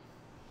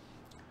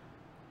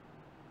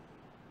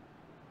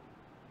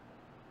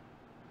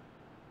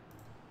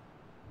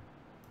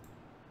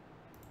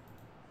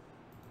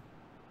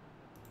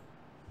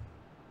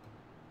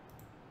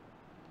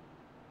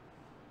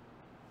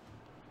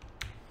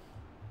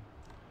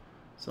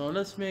 So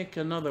let's make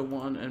another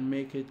one and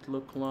make it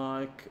look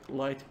like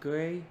light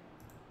gray.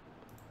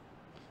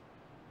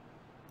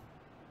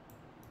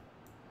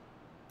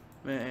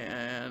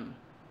 Man,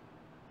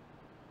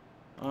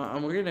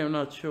 I'm really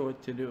not sure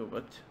what to do,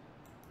 but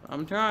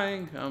I'm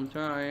trying, I'm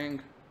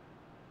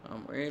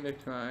really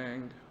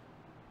trying.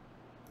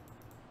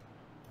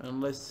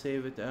 And let's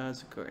save it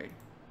as gray.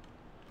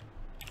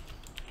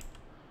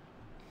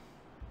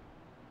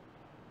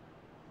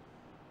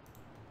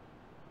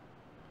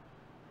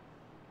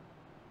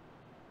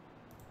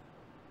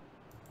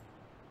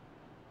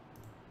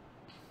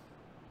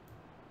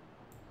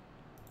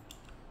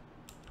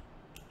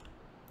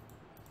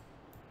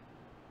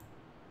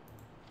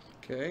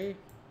 Okay.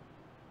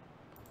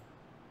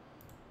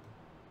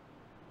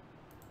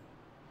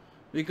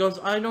 Because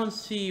I don't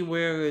see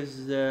where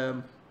is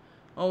the...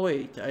 Oh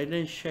wait, I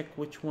didn't check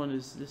which one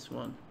is this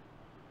one.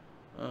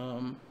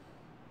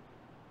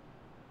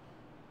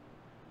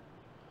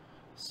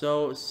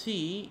 So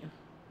C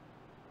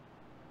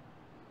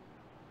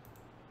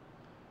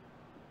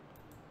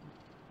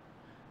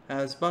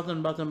has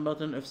button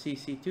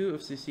FCC2,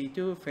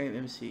 FCC2, frame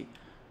MC.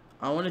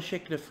 I want to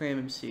check the frame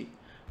MC.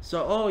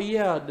 So, oh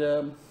yeah,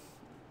 the...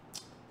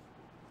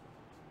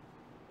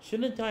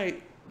 Shouldn't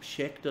I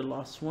check the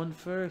last one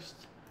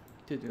first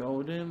to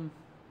draw them?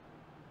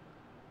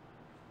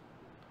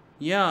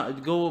 Yeah,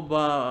 it go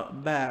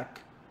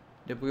back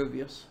the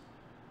previous.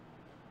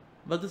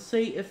 But let's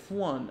say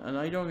F1, and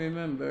I don't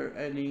remember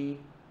any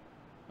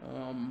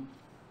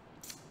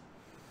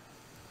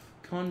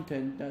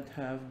content that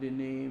have the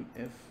name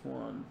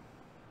F1.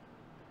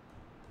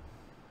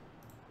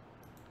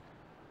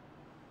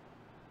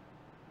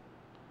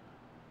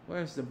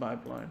 Where's the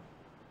pipeline?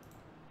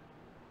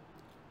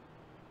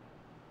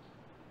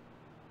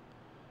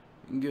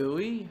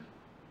 GUI?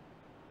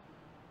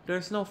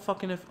 There's no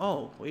fucking F.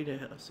 Oh, wait a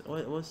hell.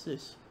 What's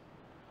this?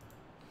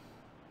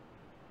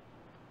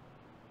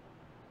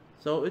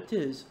 So it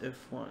is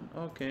F1.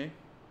 Okay.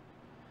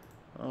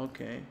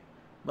 Okay.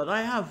 But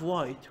I have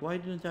white. Why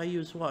didn't I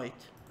use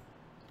white?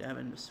 Damn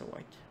it, Mr.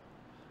 White.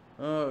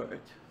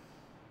 Alright.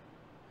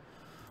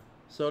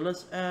 So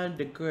let's add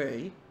the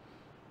gray.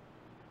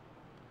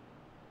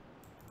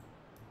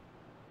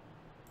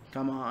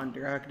 Come on,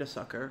 drag the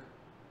sucker.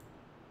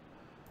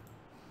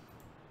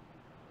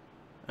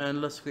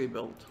 And let's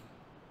rebuild.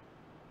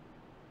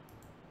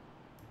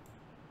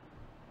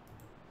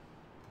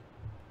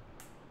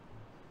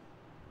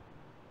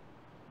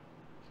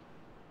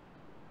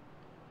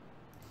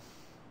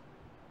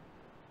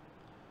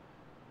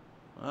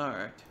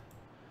 Alright.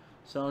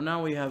 So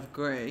now we have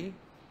gray.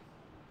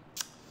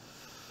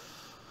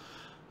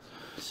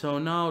 So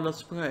now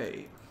let's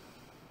play.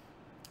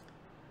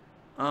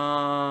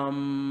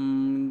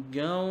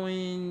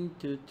 Going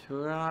to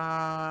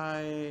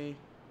try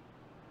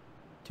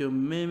to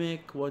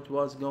mimic what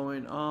was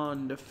going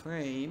on the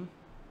frame.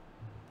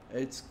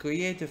 It's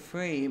create a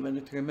frame and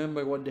it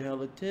remember what the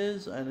hell it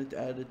is and it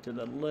add it to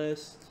the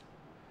list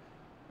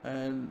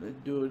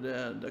and do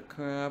the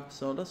crap.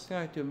 So let's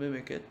try to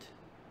mimic it.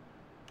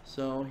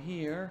 So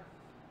here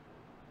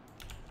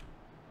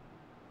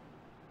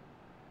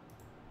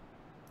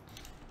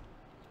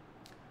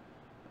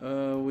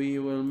we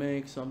will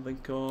make something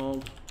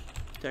called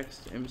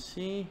text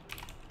MC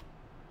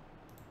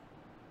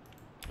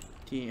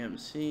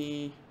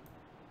TMC,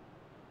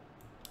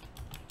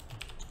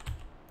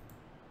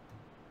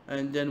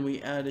 and then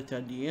we add it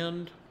at the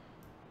end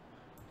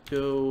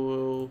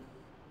to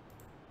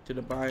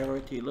the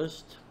priority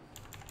list.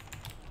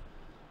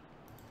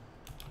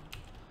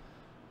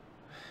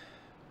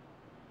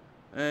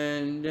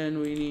 And then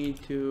we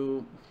need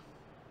to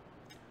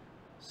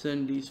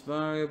send these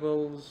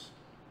variables.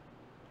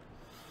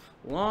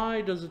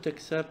 Why does it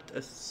accept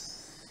a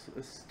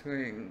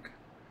string?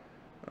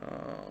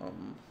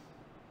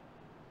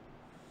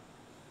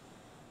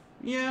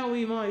 Yeah,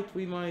 we might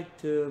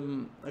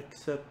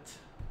accept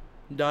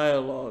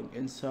dialogue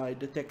inside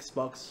the text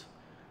box.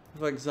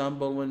 For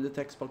example, when the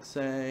text box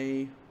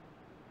say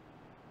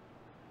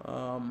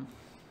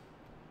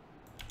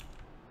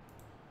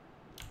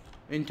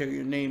enter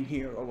your name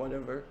here or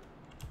whatever,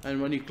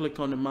 and when you click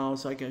on the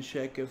mouse, I can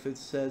check if it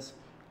says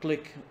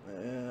click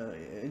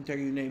enter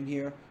your name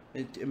here,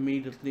 it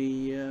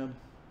immediately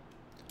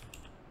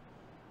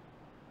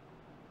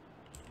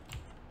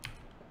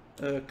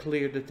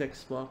clear the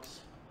text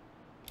box.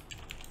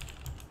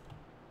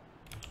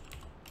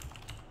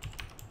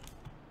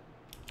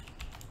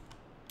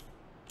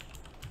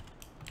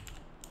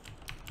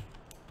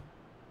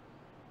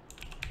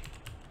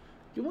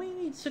 Do we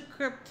need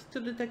script to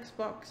the text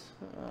box?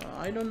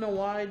 I don't know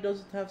why it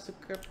doesn't have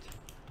script,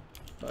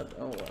 but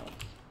oh well.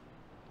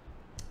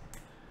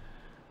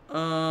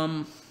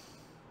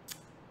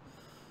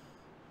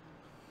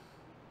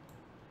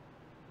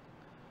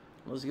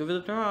 Let's give it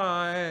a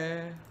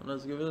try.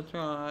 Let's give it a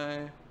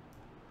try.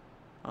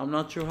 I'm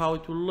not sure how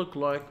it will look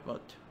like,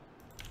 but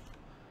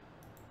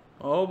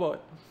oh boy,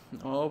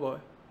 oh boy.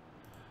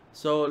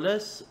 So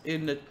let's,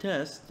 in the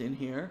test in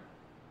here,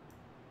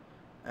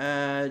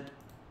 add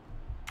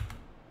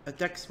a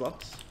text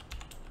box,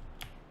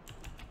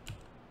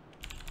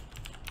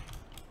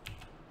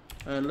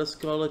 and let's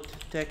call it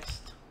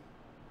text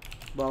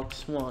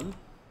box 1,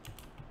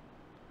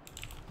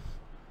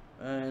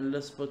 and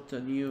let's put a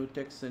new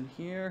text in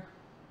here.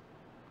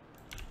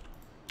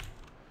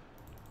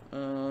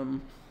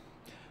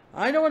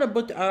 I don't want to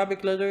put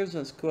Arabic letters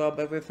and screw up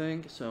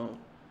everything, so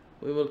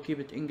we will keep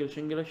it English.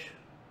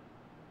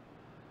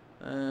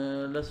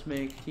 Let's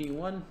make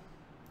T1,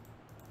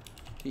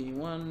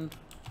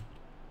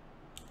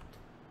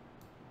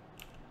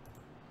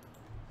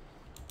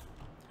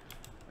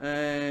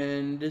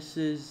 and this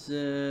is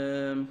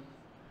the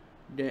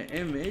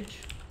image,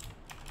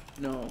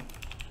 no,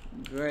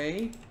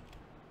 gray,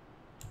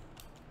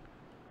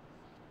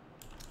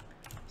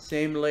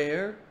 same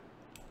layer,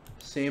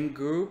 same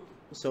group,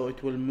 so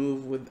it will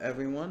move with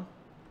everyone.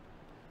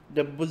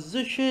 The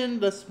position,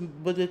 let's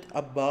put it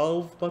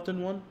above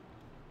button 1,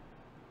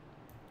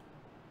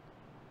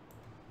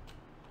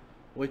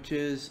 which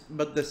is,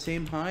 but the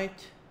same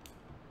height,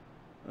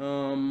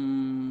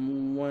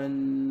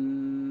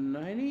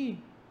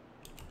 190,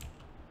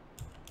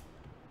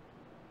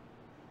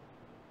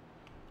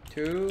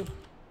 2,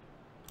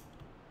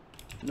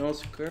 no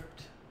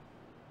script.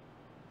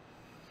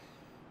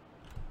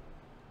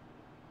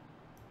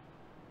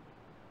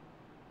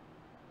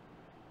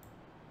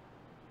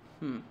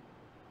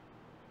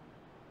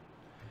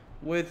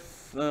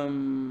 With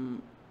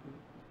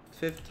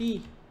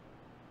 50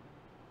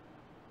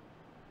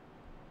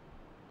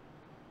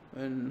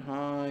 and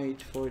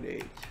height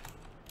 48.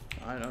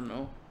 I don't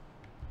know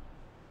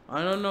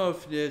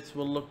if this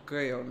will look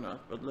gray or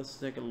not, but let's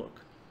take a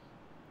look.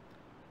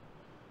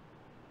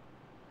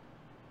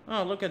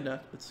 Oh, look at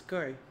that, it's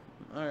gray.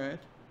 Alright,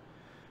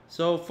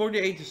 so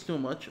 48 is too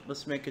much.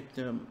 Let's make it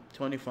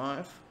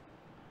 25,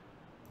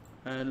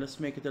 and let's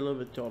make it a little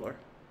bit taller.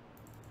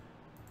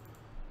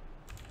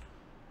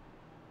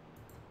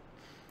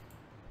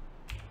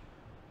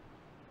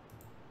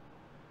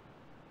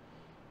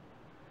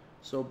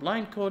 So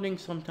blind coding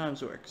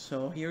sometimes works.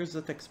 So here's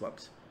the text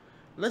box.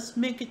 Let's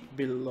make it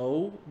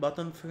below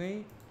button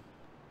 3.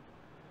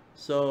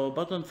 So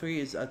button 3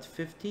 is at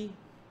 50.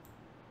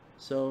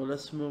 So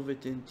let's move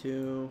it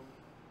into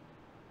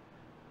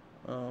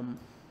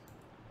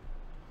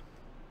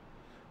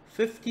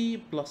 50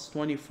 plus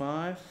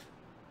 25.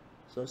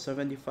 So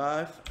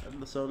 75.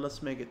 So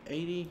let's make it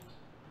 80.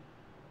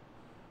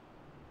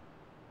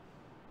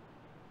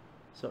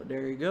 So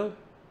there you go.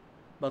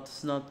 But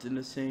it's not in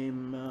the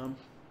same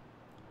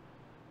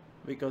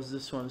because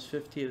this one's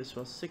 50, this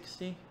one's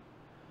 60,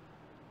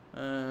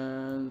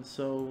 and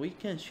so we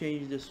can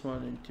change this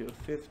one into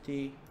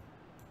 50,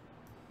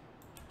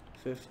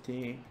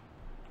 50,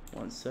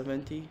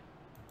 170,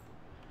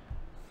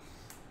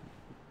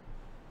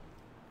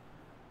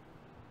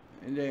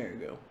 and there you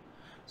go.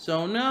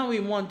 So now we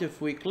want, if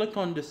we click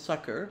on the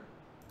sucker,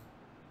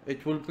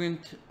 it will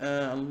print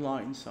a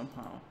line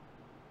somehow.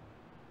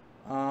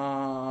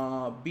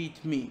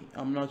 Beat me,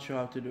 I'm not sure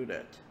how to do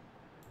that.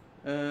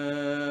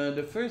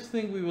 The first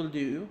thing we will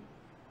do,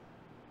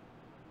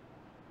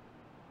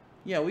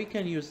 yeah, we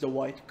can use the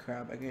white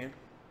crab again.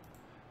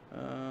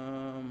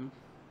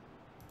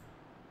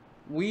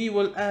 We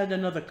will add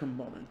another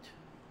component.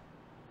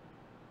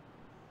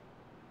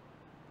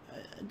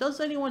 Does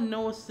anyone know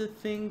what's the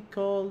thing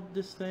called,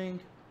 this thing,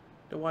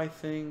 the white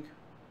thing?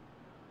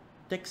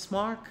 Text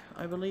mark,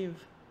 I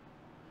believe.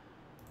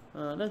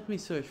 Let me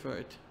search for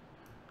it.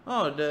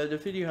 Oh, the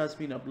video has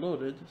been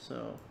uploaded,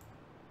 so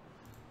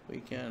we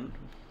can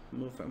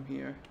move from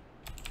here.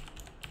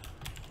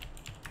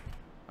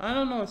 I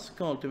don't know what it's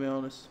called, to be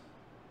honest.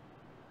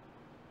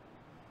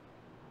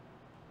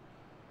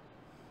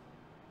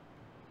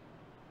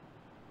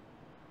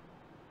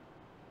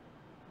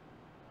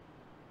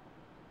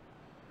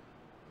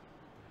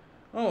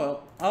 Oh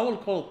well, I will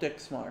call it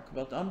text mark,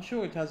 but I'm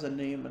sure it has a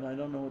name and I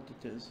don't know what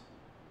it is.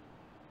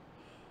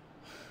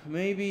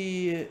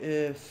 Maybe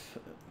if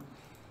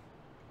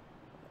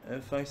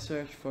I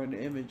search for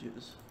the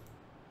images.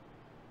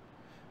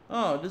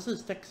 Oh, this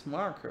is text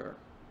marker.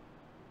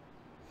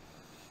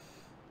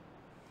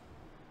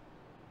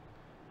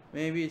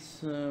 Maybe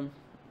it's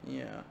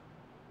yeah,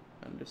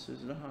 and this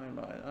is the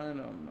highlight. I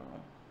don't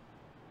know.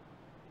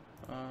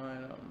 I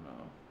don't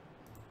know.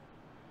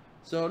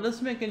 So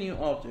let's make a new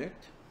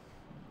object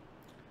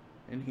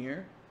in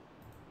here.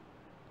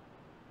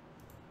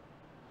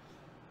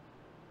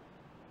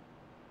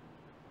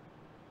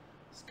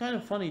 It's kind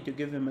of funny to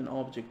give him an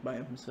object by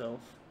himself,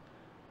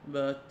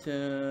 but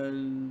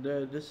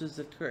this is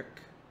the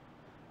trick.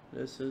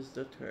 This is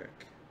the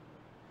trick.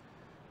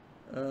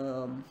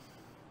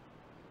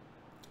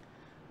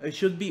 It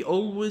should be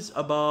always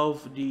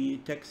above the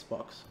text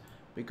box,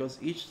 because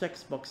each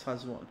text box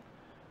has one.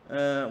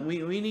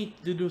 We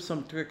need to do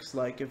some tricks,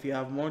 like if you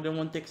have more than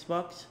one text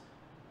box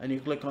and you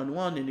click on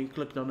one and you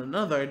click on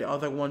another, the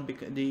other one,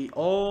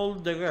 all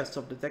the rest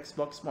of the text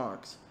box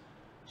marks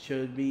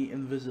should be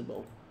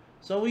invisible.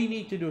 So we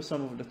need to do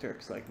some of the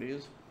tricks like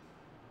these.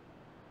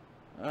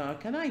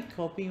 Can I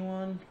copy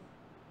one?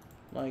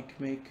 Like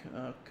make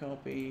a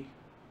copy,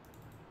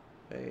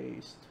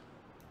 paste,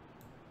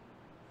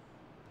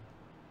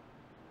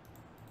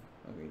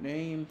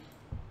 rename.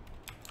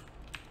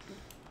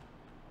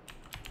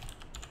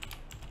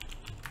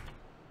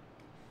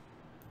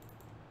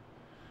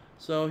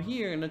 So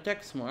here in the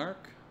text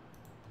mark,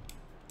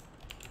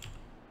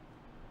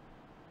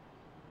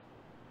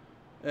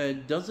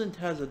 it doesn't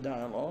has a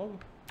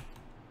dialog.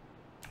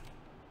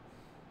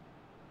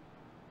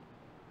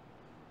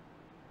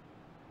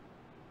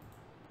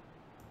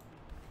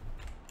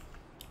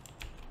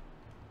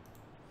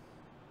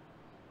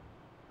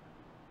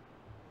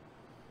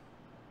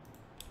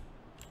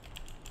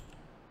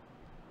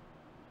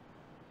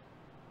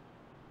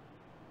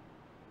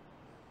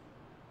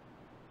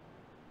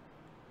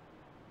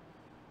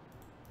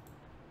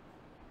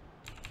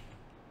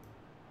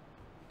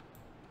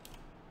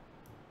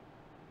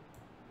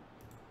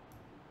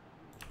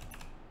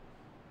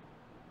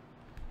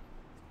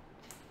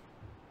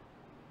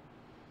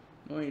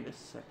 Wait a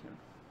second.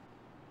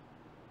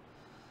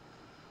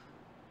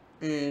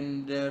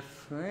 In the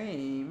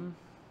frame,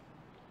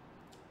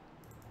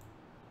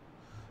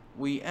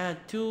 we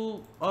add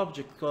two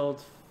objects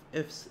called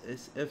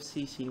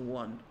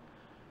FCC1.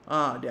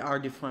 Ah, they are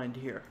defined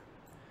here.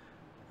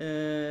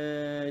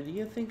 Do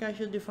you think I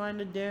should define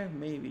it there?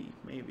 Maybe.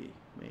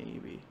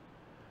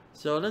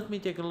 So let me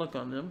take a look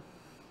on them.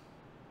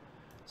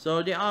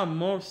 So they are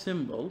more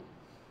symbol,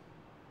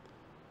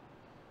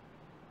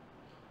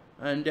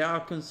 and they are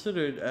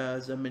considered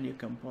as a menu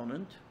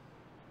component,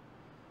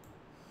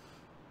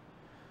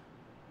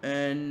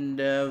 and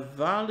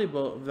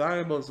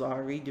variables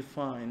are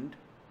redefined.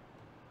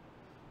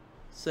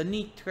 It's a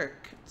neat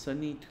trick.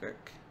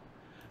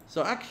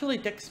 So actually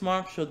text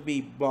mark should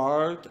be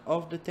part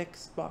of the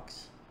text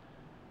box.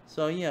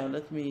 So yeah,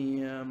 let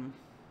me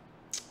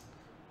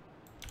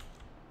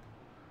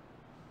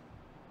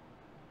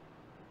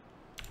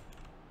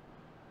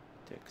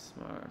text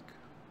mark.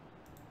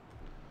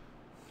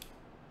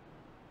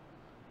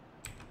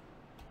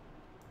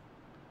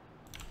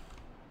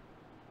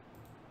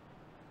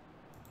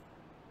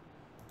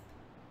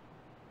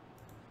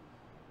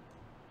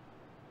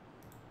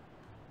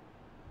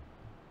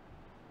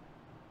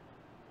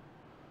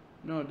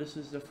 No, this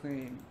is the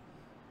frame.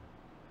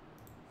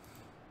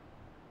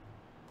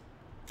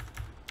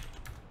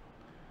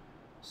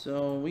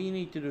 So we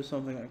need to do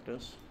something like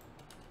this.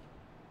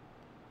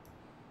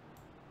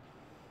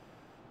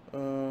 I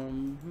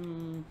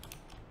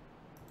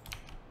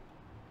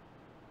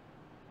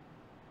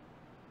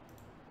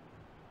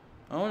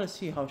want to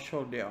see how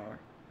short they are.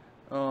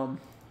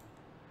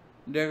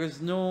 There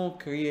is no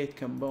create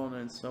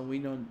component, so we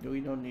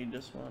don't need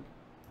this one.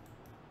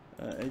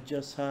 It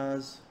just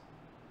has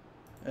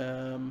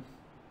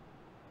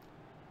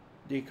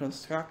the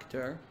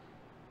constructor,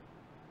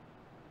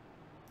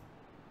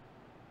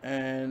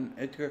 and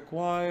it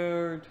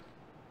required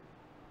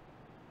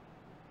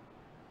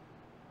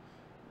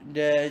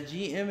the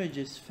G image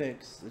is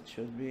fixed. It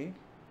should be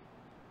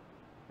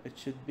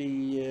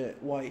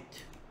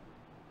white.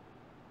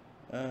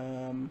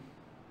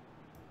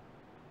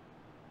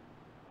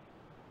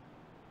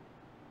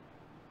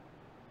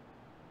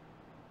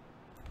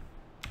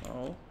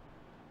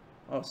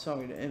 Oh,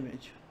 sorry, the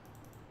image.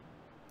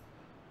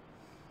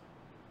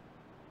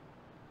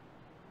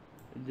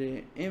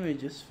 The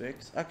image is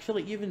fixed.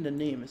 Actually, even the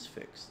name is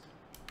fixed.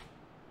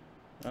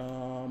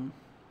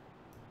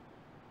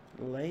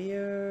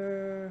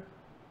 Layer.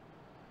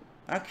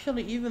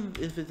 Actually, even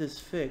if it is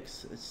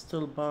fixed, it's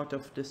still part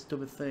of this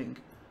stupid thing.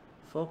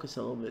 Focus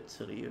a little bit,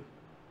 silly you.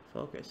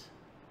 Focus.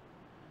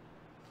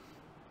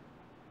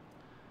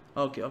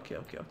 Okay.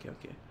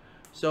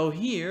 So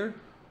here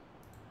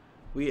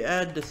we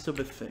add the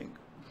stupid thing.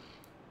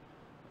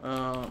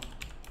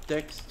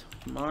 Text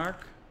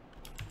mark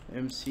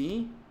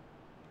MC.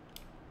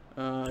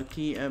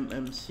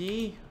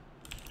 TMMC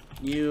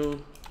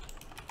new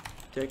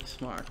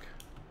text mark.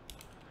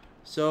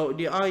 So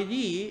the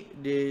ID,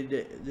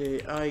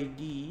 the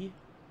ID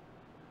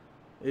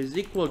is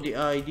equal the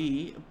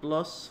ID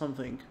plus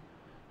something.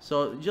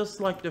 So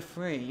just like the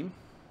frame,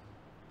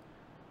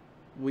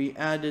 we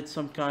added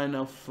some kind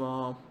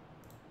of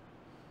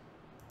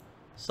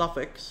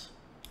suffix.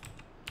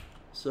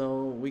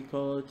 So we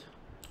call it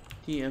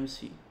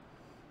TMC,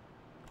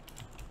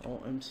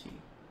 OMC.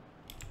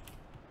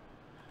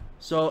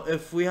 So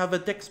if we have a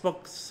text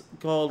box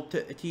called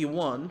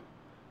T1,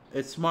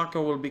 its marker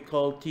will be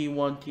called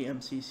T1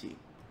 TMCC.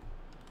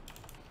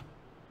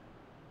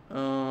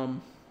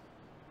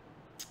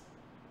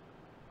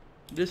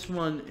 This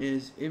one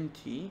is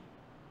empty,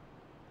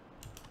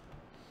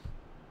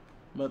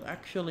 but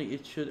actually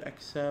it should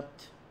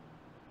accept.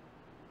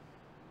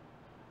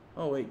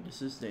 Oh wait,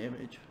 this is the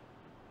image.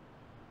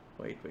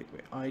 Wait.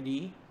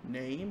 ID,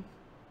 name.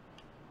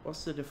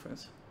 What's the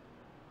difference?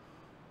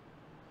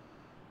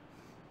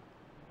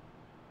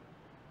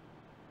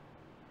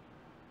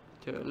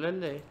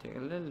 Terlele.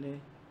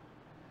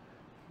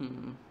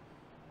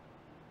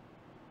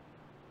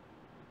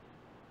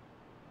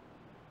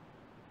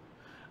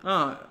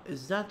 Ah,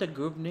 is that the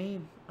group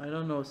name? I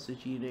don't know what's the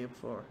G name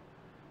for.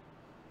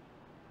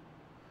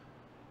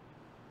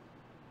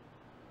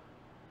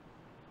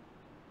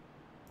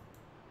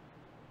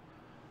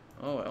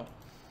 Oh well.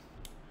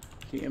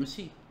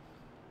 TMC.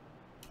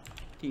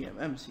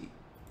 TMMC.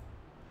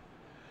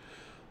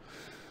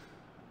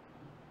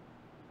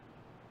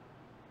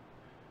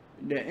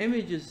 The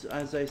image is,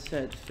 as I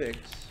said,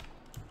 fixed.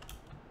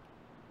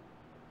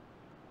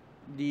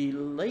 The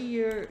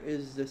layer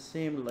is the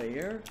same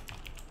layer.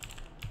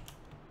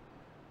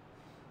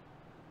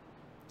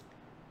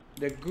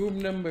 The group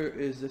number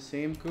is the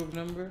same group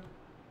number.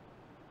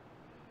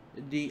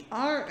 The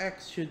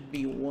RX should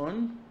be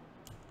 1.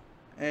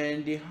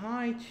 And the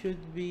height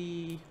should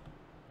be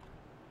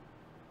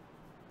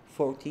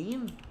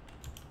 14.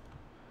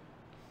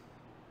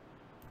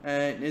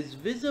 And it's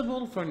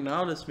visible for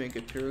now. Let's make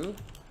it true.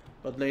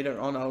 But later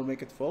on I'll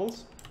make it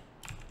false.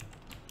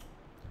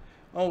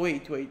 Oh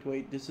wait.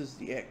 This is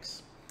the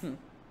X.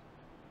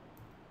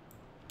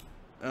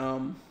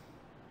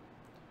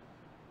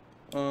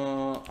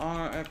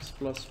 RX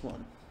plus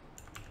 1.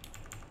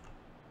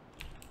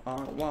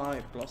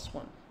 RY plus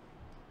 1.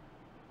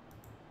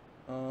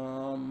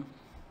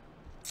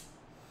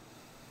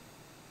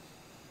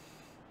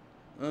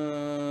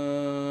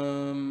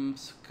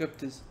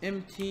 Script is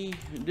empty.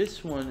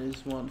 This one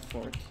is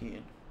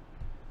 114.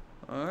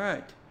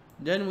 Alright.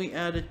 Then we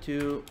add it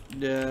to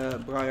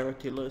the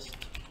priority list.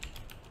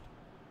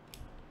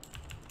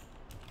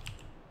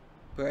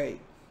 Great.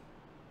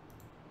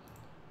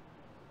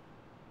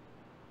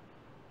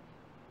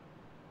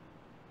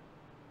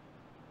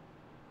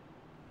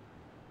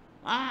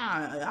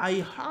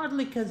 I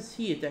hardly can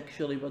see it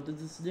actually, but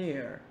it is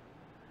there.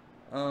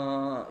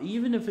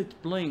 Even if it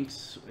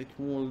blinks, it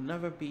will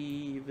never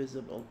be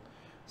visible.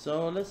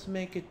 So let's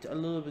make it a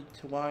little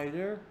bit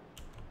wider.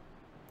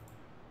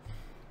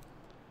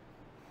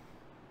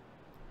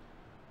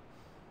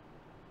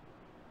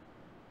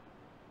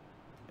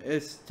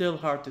 It's still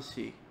hard to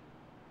see.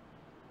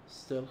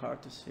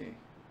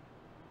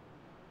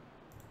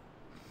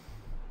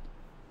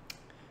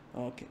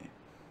 Okay.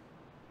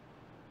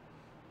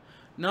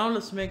 Now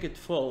let's make it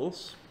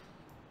false.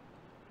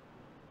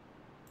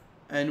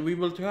 And we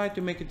will try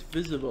to make it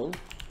visible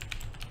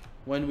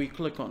when we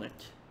click on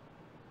it.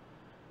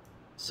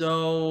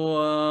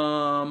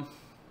 So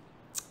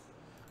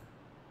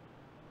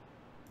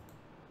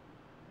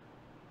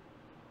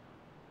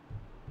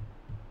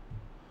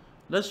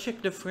let's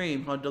check the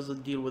frame. How does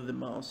it deal with the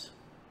mouse?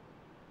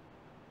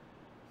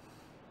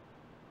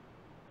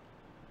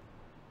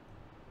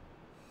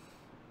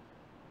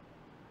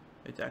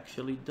 It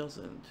actually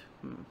doesn't.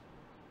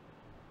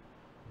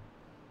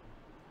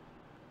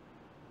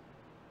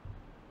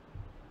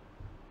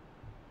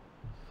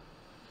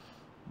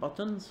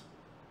 Buttons.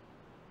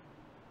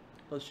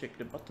 Let's check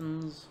the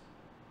buttons.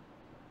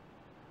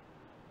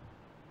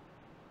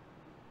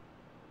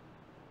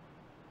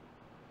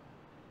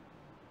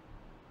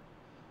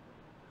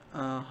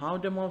 How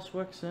the mouse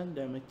works then?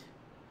 Damn it.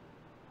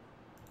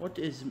 What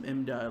is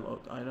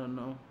mdialog? I don't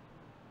know.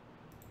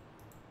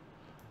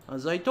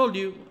 As I told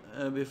you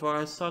before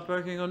I start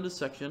working on this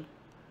section,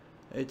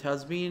 it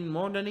has been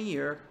more than a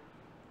year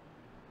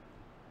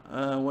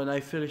when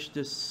I finished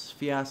this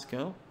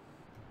fiasco.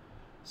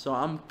 So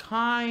I'm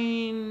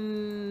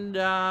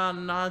kinda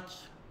not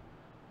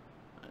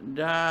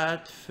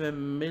that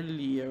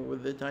familiar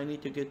with it. I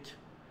need to get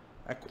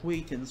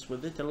acquaintance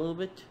with it a little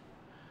bit.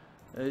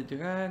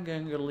 Drag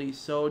and release.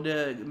 So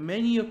the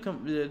menu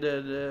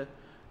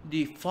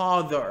the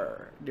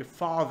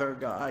father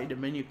guy, the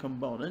menu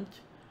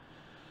component,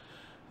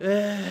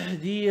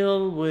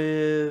 deal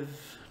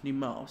with the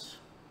mouse.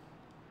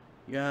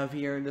 You have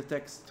here the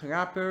text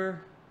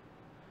wrapper,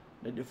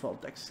 the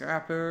default text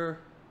wrapper,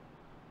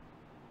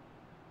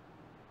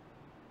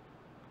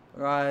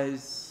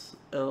 rise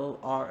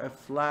LRF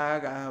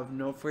flag, I have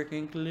no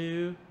freaking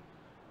clue.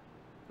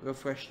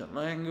 Refresh the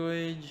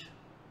language,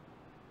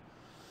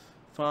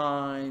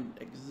 find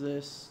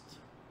exist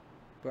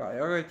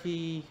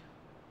priority,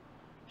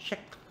 check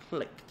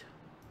clicked.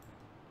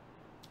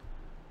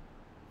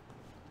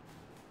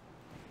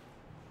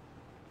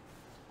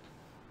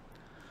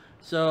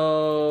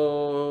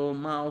 So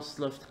mouse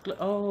left click.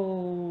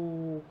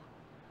 Oh,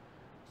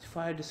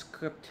 fire the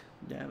script.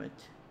 Damn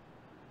it.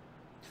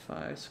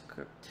 Fire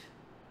script.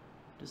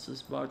 This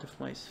is part of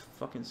my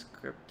fucking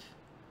script.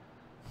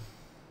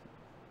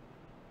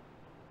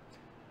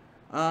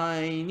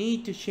 I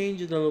need to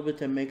change it a little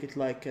bit and make it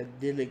like a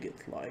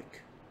delegate,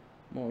 like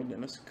more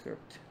than a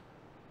script.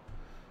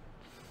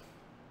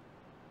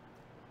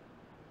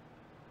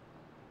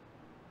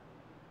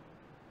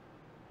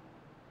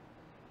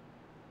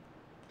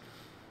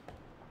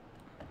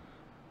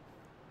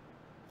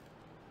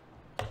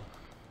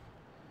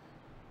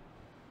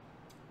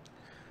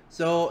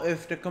 So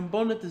if the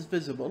component is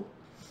visible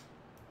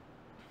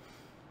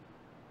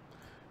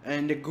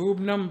and the group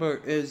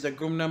number is a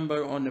group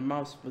number on the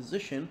mouse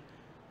position,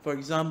 for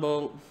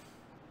example,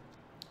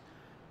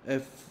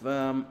 if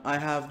I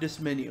have this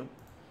menu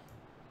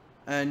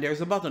and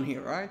there's a button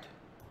here, right?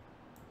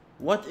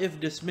 What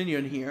if this menu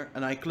in here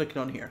and I clicked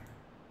on here?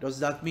 Does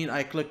that mean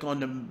I click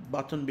on the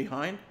button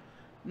behind?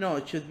 No,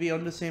 it should be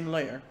on the same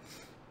layer.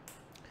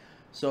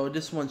 So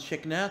this one's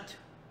checknet,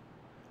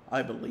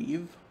 I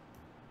believe.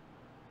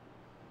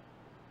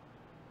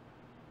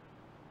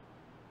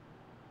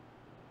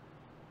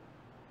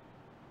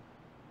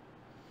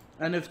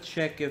 And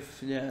check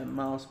if the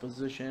mouse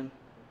position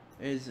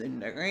is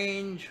in the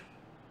range.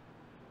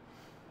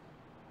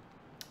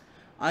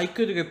 I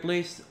could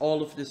replace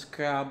all of this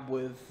crap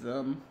with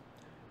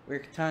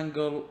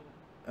rectangle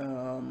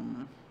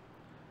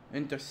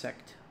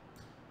intersect.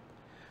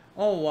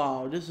 Oh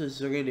wow, this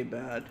is really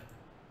bad.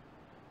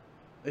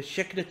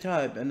 Check the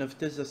type, and if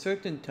there's a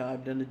certain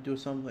type, then it do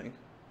something.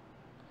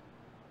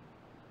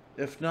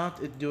 If not,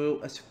 it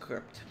do a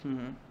script.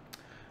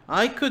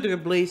 I could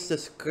replace the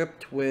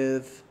script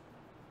with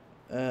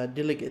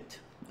delegate.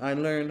 I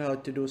learned how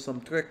to do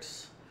some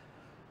tricks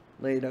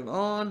later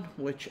on,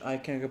 which I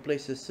can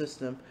replace the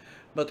system.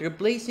 But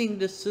replacing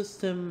the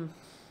system,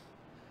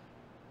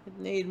 it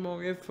need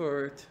more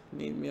effort.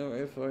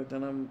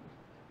 And I'm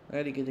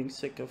already getting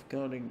sick of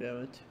coding,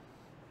 damn it.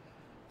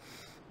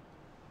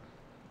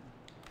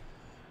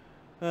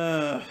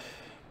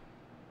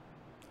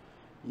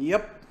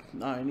 Yep,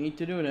 I need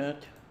to do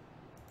that.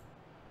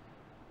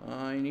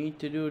 I need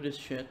to do this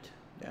shit,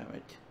 damn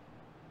it.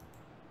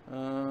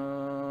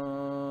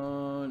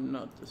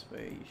 Not this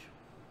page.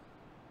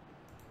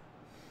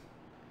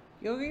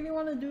 You really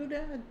want to do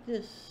that?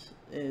 This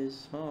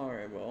is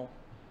horrible.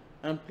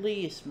 And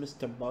please,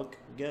 Mr. Bug,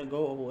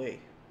 go away.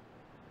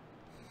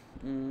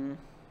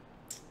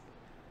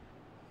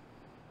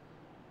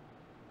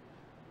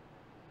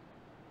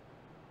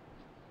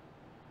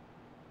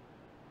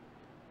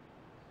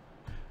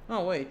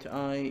 Oh wait,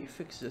 I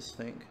fixed this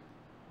thing.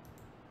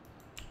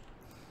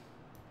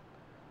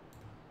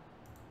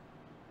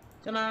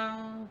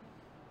 Ta-da!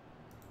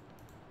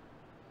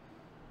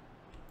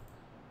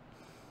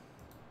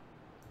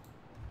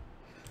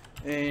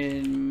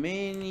 In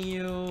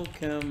menu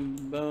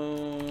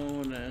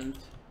component,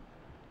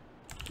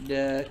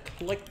 the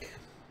click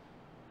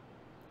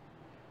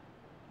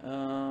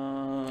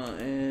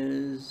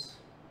is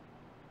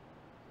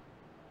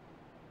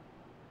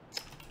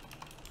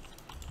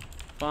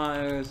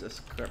fires a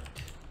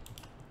script.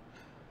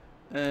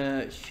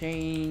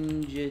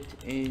 Change it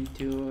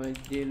into a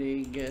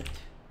delegate.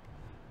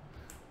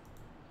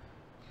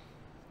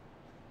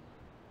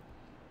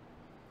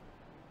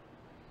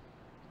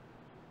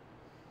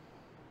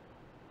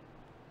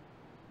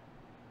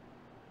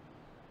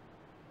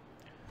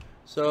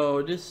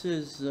 So this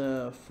is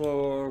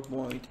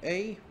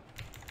 4.A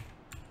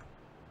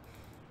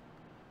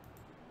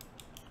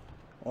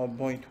or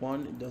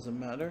 0.1, it doesn't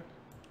matter.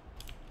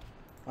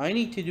 I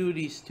need to do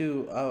these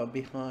two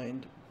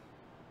behind.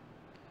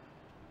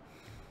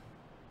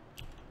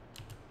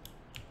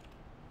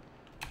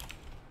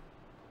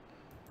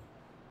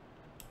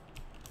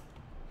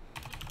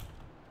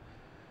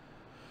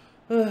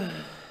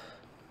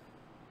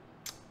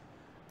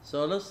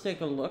 So let's take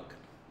a look.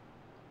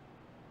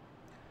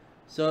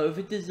 So if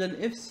it is an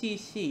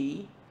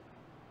FCC,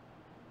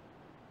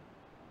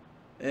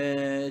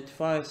 it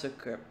fires a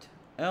script,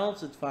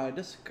 else it fires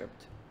a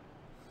script.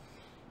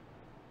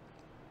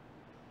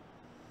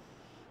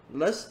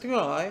 Let's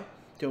try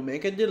to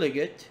make a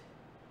delegate,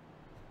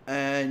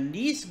 and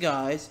these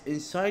guys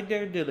inside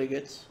their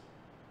delegates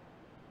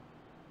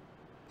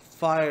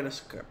fire the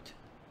script.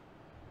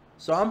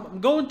 So I'm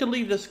going to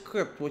leave the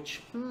script,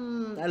 which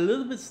a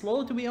little bit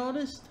slow, to be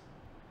honest.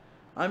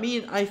 I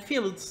mean, I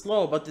feel it's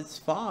slow, but it's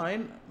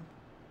fine.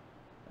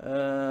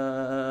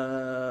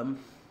 But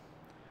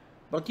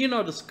you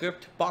know the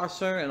script,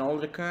 parser and all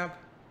the crap.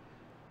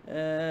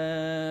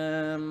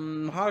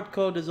 Hard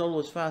code is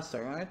always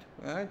faster,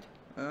 right?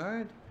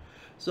 Alright.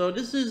 So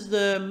this is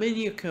the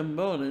menu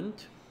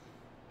component.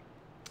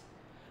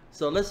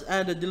 So let's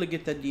add a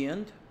delegate at the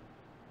end.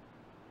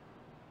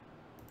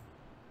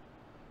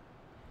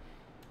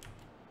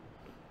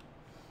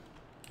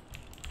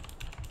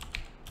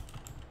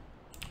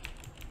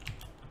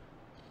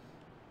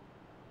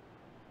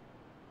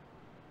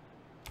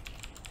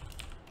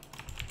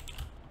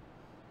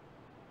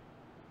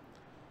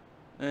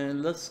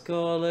 and let's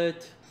call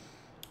it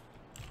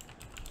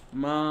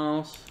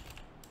mouse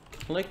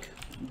click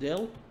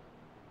del,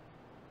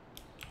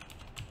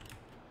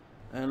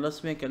 and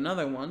let's make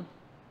another one.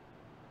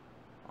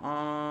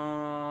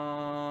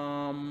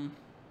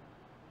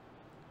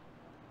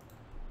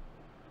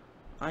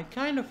 I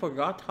kind of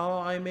forgot how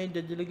I made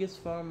the delegates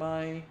for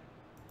my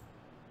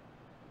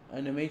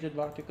animated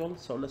particle,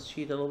 so let's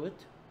cheat a little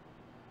bit.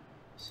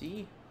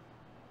 See,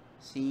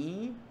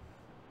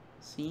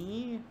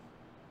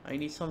 I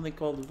need something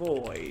called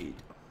void.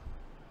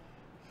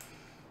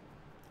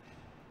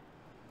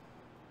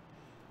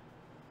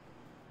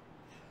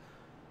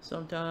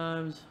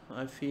 Sometimes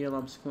I feel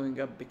I'm screwing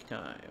up big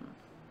time.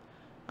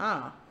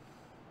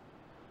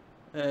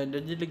 The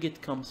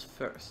delegate comes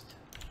first.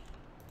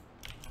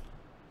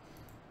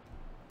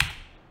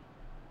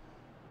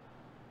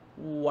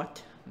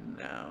 What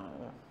now?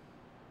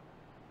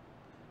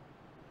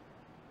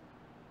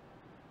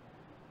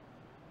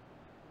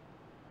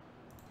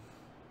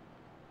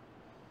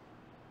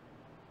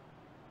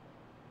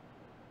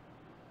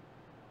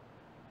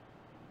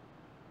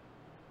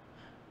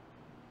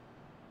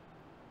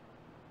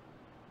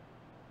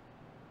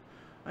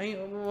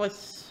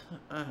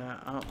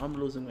 I'm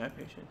losing my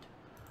patience.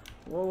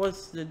 What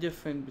was the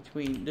difference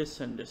between this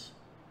and this?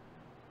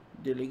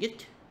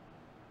 Delegate?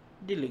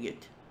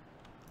 Delegate.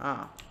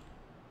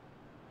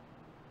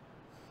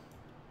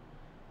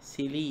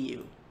 Silly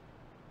you.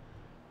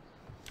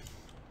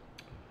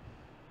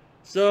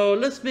 So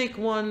let's make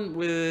one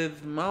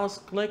with mouse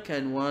click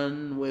and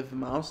one with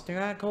mouse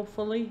drag,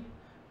 hopefully.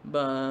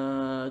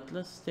 But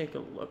let's take a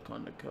look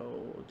on the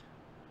code.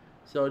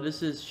 So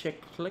this is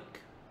check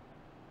click,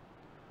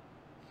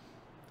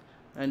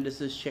 and this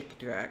is check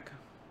drag.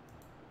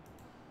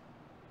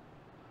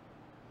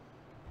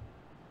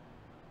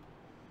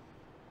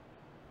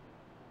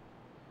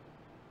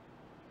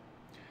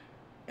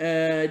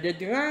 The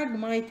drag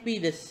might be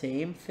the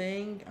same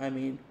thing. I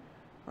mean,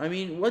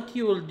 what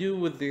you will do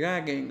with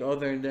dragging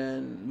other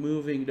than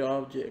moving the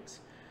objects?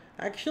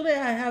 Actually,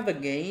 I have a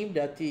game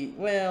that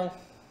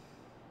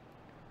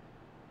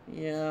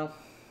yeah,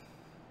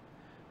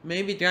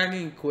 maybe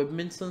dragging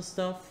equipments and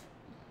stuff.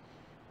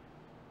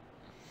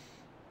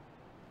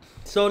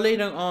 So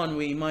later on,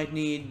 we might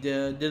need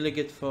the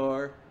delegate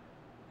for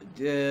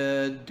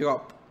the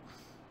drop.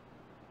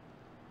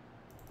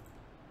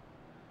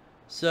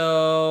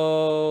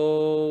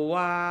 So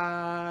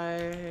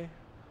why?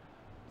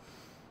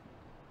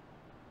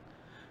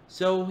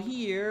 So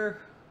here,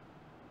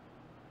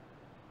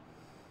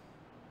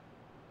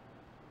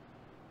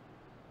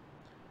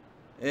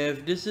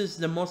 if this is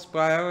the most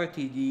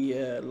priority,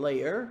 the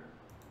layer,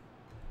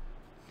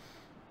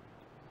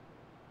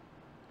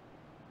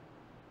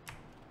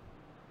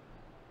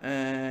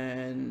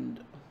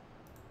 and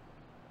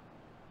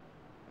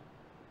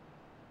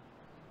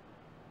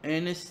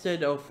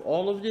instead of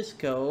all of this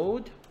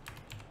code,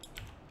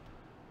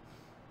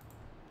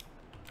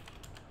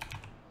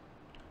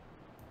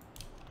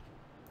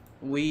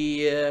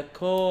 we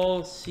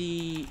call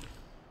C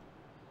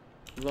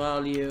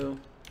value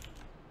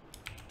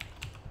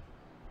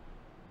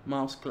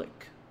mouse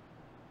click.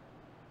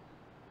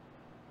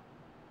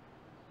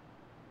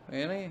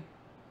 Really?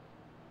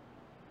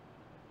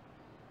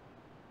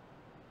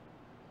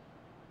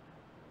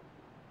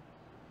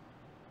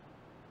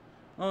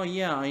 Oh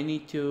yeah, I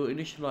need to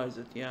initialize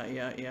it.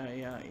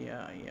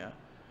 Yeah.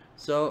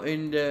 So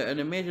in the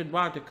animated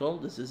particle,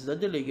 this is the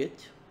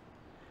delegate,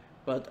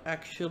 but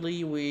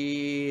actually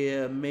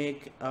we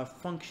make a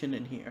function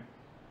in here.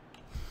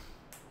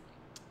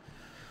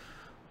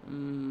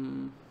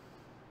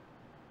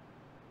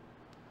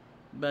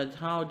 But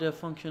how the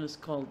function is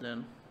called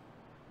then?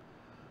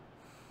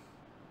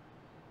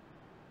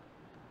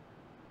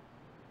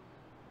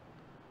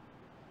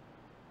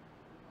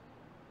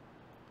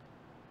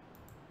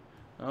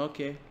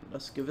 Okay,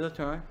 let's give it a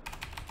try.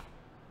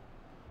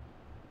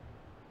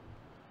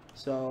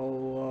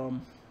 So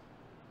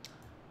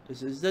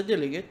this is the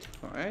delegate,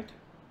 all right,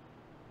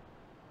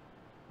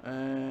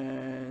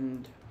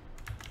 and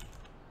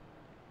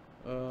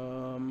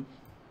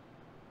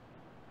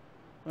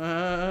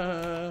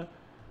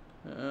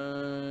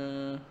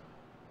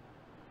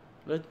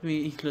let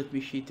me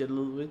cheat a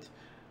little bit.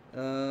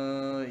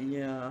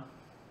 Yeah,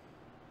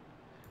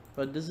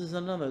 but this is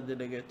another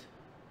delegate.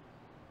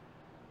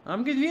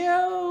 I'm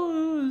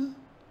confused.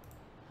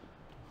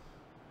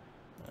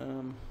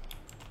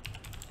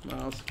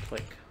 Mouse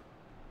click.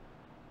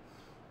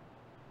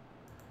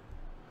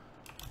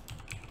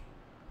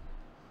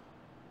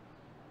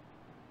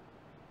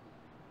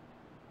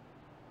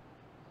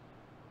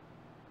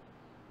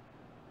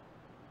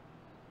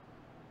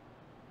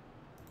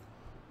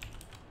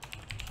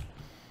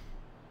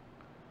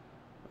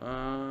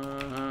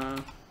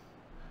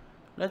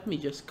 Let me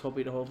just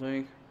copy the whole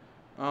thing.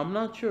 I'm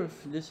not sure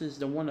if this is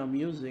the one I'm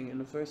using in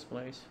the first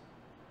place.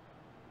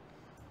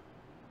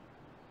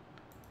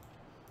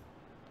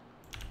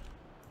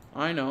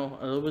 I know,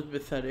 a little bit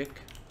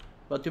pathetic,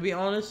 but to be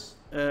honest,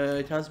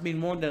 it has been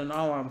more than an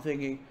hour. I'm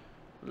thinking,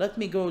 let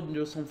me go and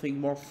do something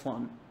more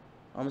fun.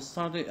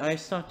 I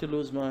start to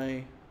lose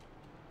my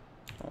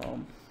oh,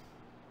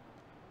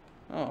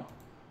 all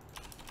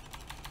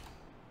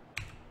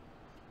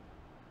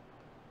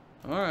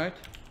right.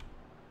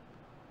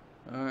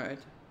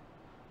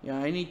 Yeah,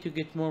 I need to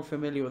get more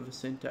familiar with the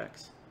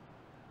syntax.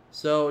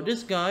 So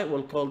this guy,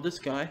 we'll call this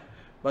guy,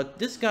 but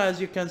this guy, as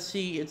you can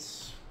see,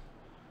 it's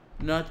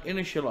not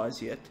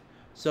initialized yet.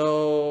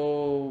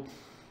 So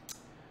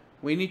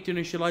we need to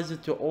initialize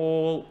it to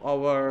all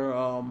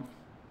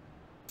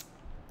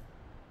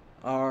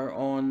our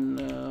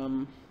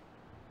own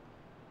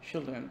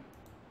children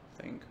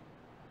thing.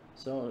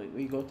 So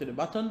we go to the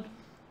button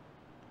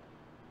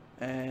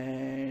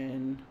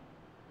and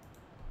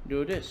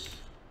do this,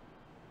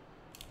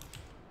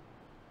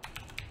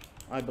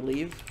 I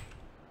believe.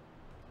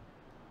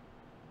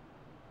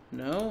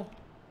 No.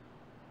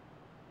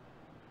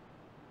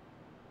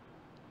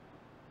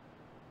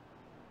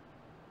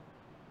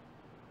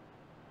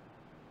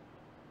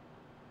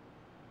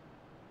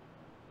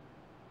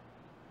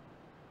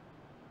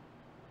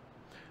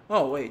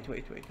 Oh, wait.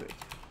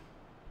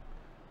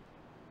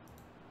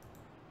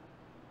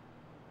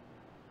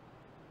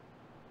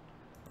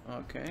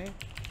 Okay.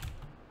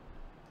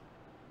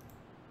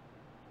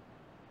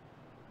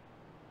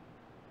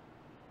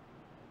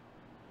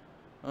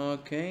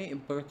 Okay,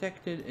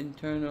 protected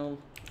internal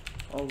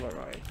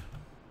override.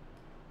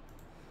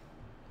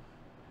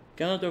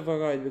 Cannot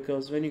override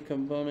because venue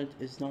component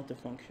is not a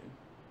function.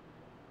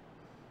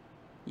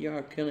 You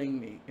are killing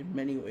me in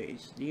many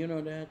ways. Do you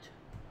know that?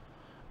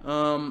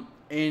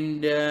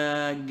 In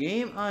the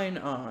game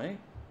INI,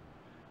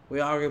 we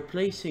are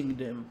replacing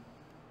them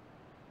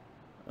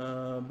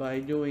by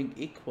doing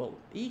equal.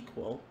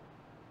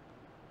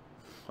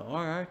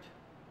 Alright,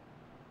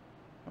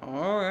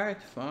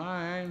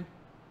 fine.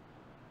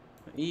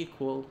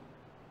 Equal.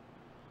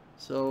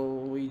 So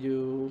we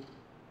do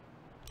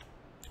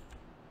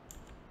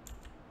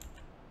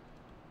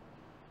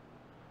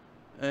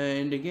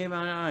in the game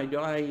INI, do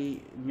I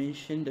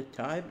mention the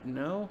type?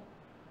 No.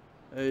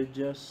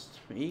 Just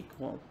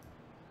equal.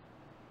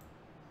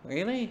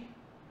 Really?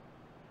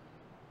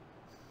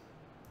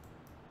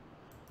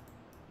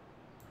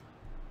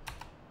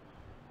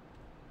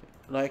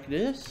 Like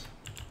this?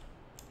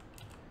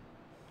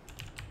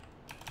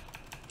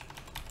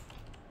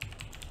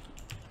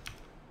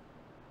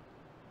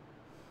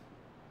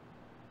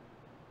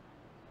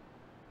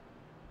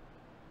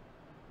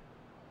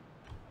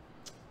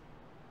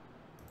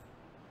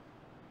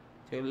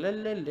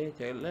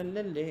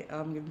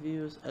 I'm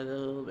confused a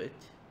little bit.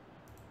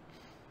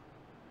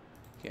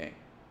 Okay.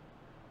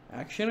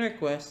 Action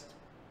request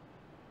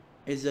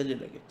is a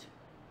delegate.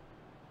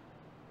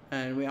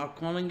 And we are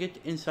calling it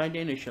inside the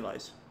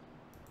initialize.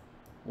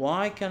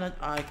 Why cannot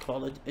I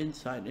call it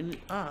inside?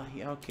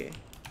 Yeah, okay.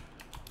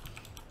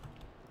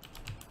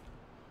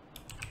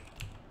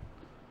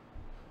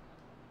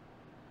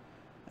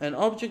 An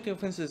object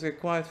reference is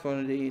required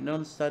for the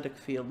non-static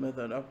field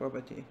method or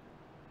property.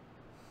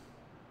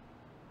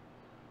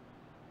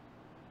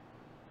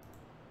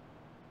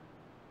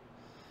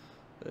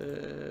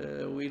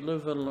 We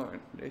live and learn,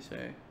 they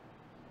say.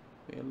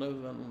 We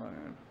live and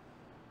learn.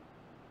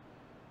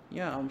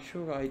 Yeah, I'm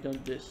sure I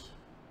did this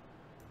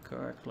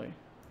correctly.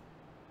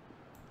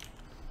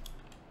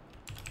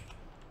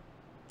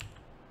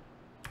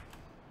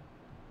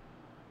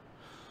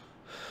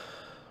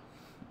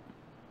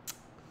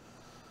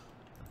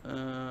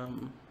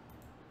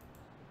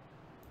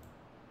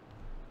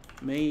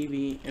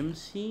 Maybe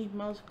MC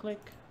mouse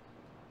click.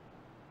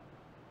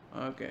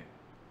 Okay.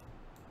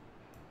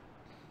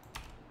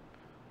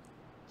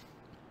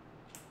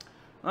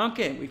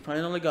 Okay, we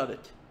finally got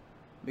it.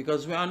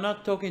 Because we are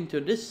not talking to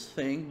this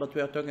thing, but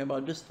we are talking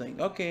about this thing.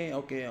 Okay.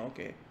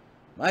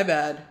 My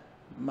bad.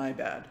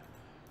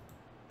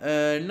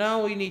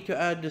 Now we need to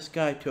add this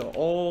guy to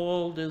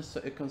all this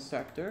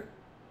constructor.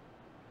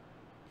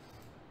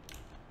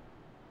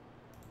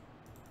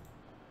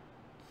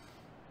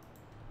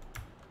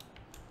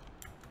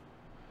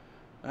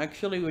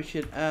 Actually, we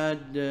should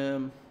add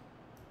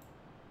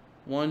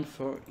one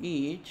for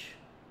each.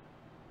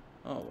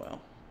 Oh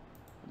well,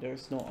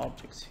 there's no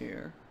objects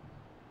here.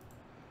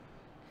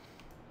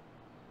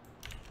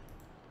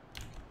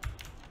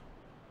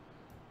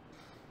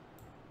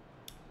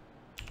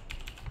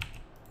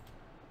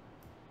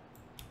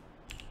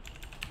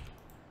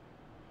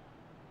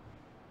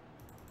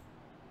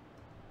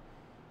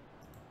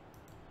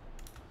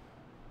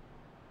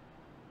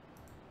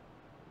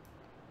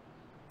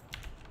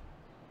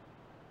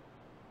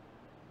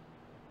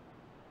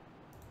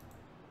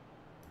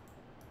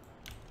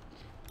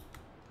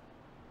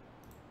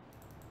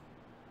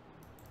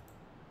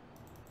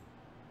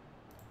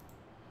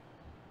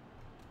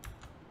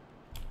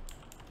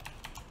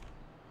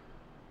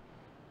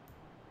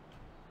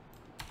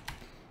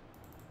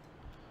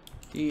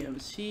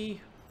 DMC.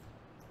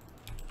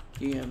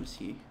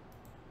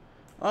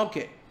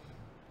 Okay.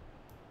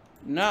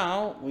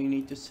 Now we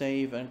need to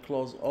save and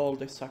close all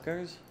the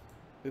suckers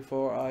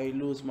before I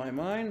lose my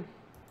mind.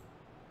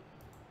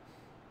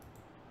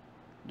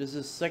 This is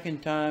the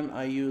second time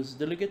I use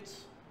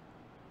delegates.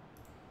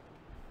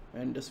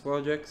 and this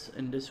projects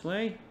in this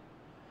way.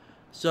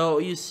 So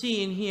you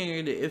see in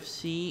here the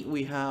FC,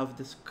 we have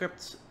the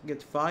scripts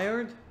get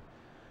fired,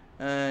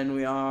 and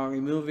we are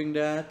removing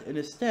that, and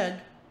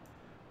instead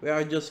we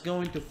are just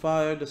going to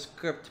fire the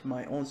script,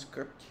 my own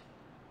script,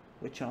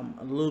 which I'm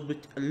a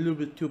little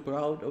bit too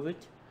proud of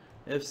it.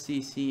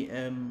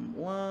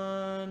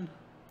 FCCM1,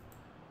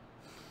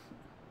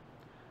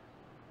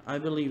 I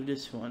believe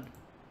this one.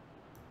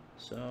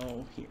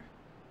 So here,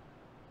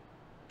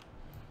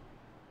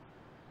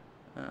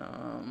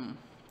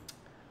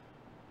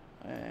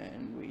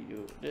 and we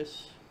do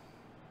this.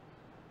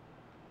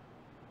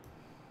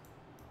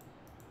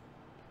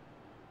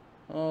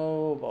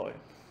 Oh boy.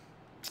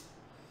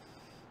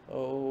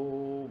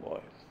 Oh boy.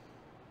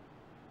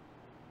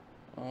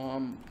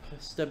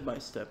 Step by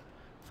step.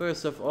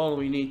 First of all,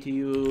 we need to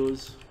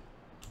use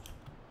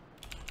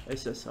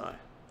SSI.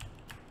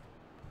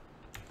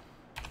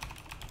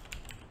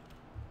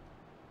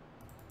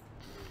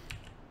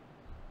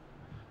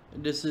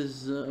 This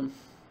is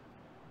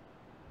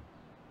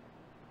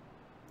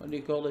what do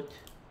you call it?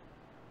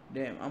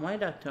 Damn, am I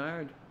that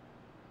tired?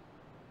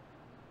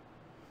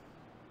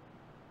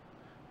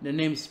 The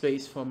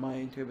namespace for my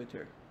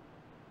interpreter.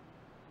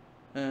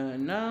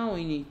 Now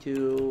we need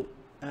to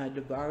add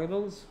the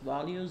variables,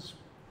 values,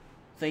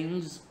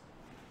 things,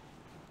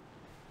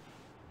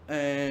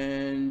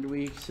 and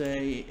we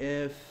say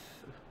if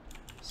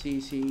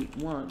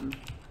cc1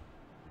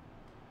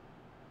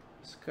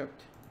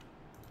 script.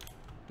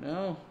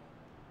 No.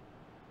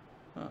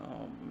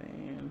 Oh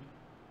man.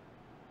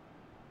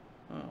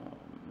 Oh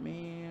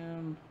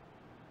man.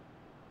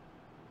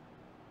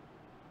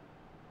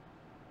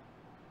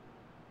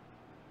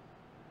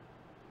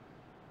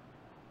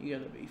 You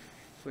gotta be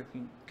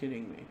freaking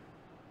kidding me.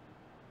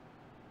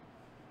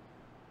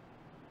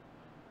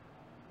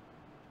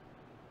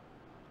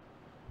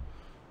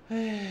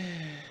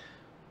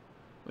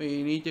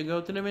 We need to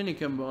go to the mini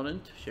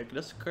component, check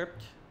the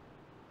script.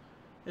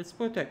 It's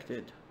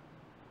protected.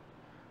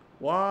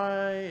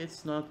 Why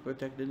it's not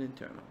protected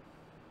internal?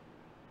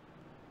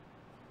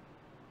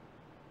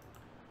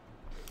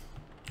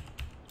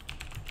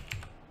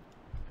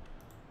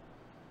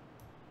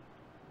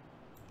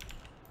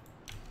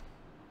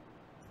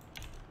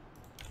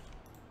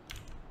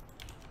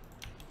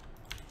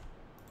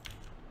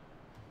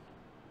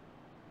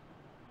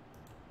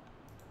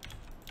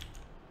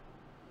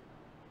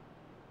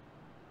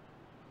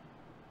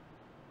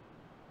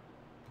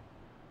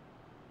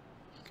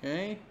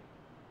 Okay.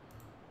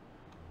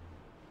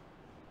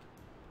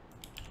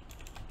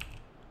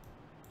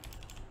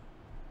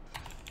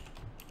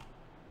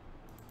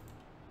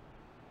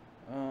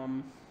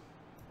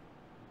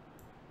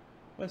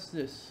 What's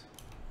this?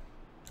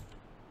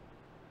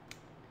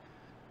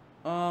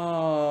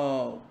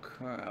 Oh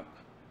crap.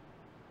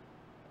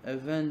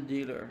 Event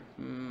dealer.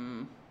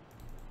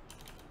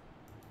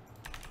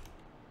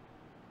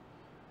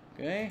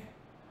 Okay.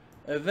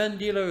 Event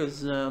dealer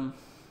is an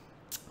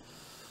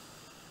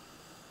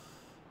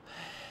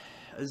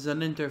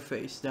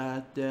interface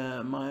that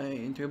my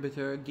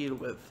interpreter deal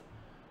with.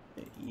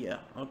 Yeah,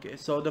 okay,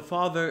 so the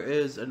father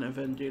is an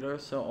event dealer,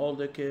 so all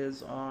the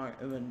kids are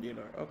event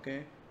dealer.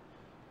 Okay,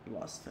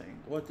 last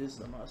thing, what is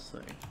the last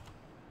thing?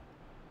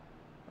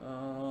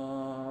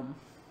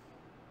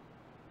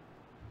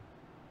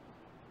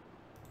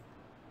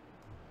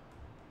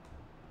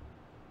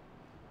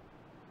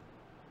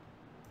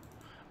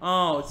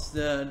 Oh, it's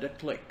the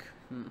click.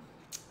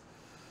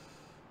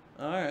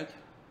 All right,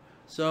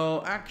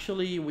 so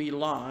actually we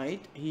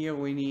lied here.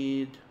 We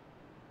need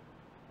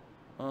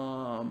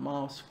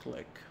mouse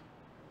click,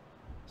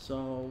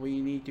 so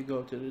we need to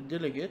go to the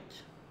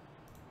delegate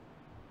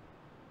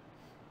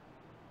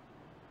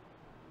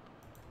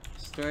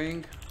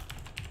string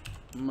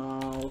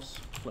mouse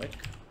click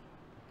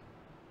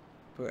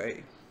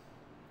pray,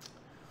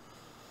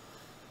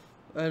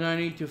 and I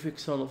need to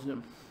fix all of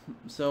them.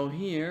 So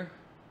here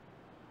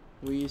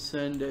we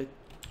send it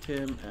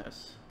Tim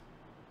S.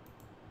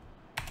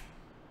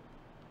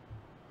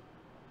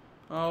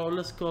 Oh,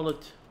 let's call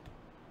it,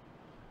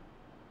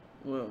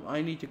 well,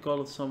 I need to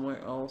call it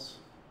somewhere else.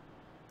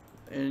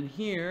 And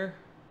here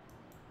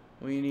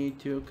we need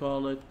to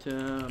call it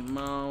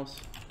mouse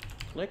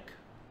click.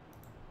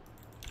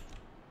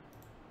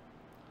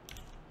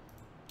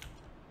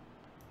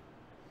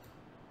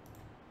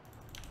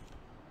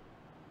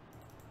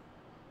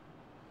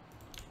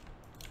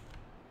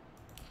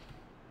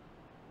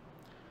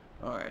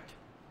 All right,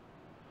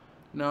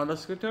 now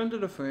let's return to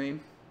the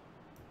frame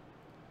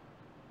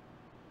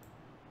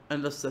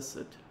and let's test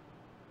it.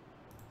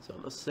 So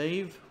let's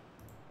save.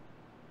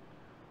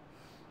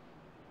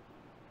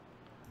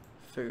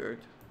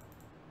 Figured.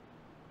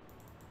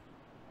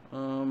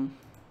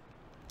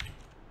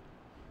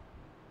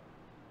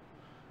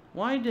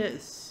 Why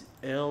this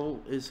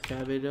L is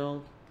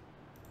capital?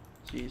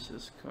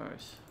 Jesus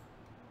Christ.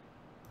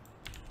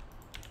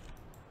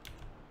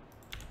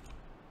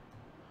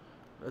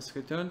 Let's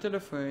return to the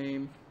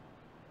frame.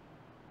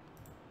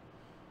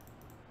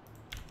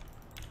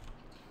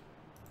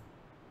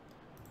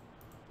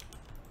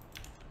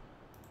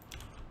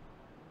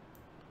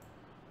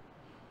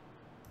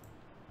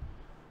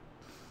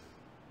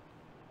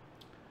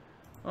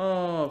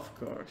 Oh, of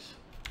course.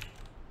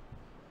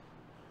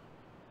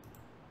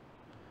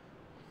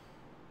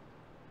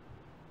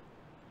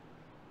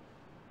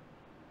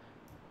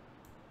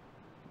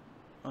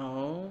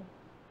 Oh,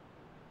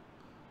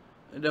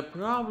 the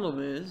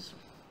problem is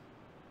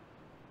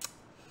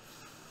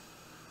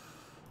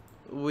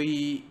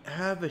we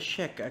have a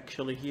check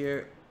actually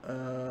here,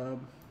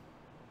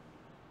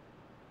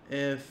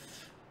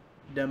 if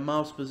the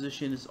mouse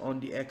position is on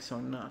the X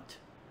or not,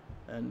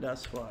 and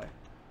that's why.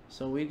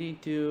 So we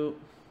need to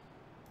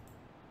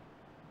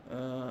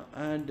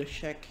add the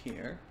check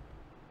here.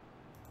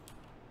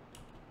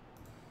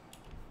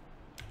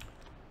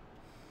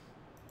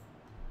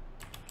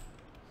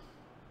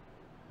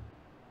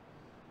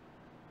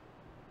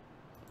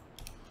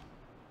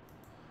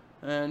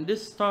 And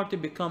this start to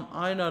become,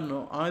 I don't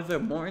know, either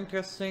more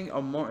interesting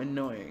or more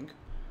annoying.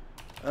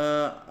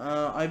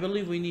 I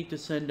believe we need to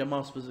send the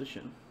mouse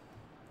position.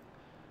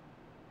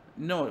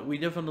 No, we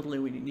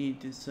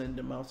need to send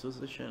the mouse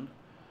position.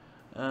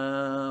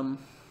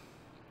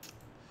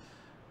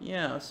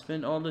 Yeah,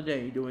 spend all the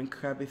day doing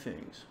crappy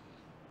things.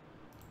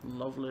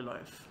 Lovely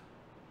life.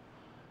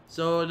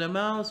 So the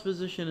mouse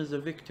position is a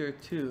Victor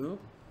 2.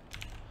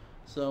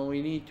 So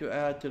we need to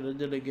add to the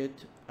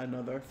delegate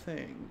another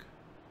thing.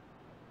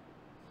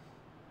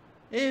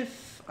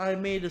 If I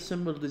made a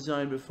simple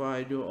design before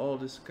I do all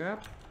this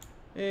crap,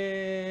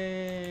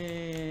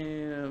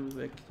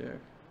 Victor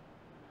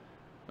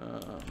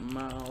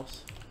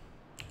mouse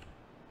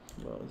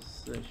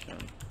position.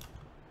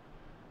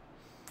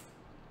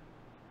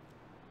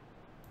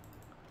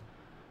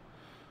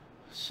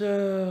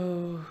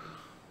 So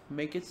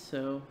make it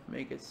so,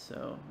 make it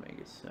so, make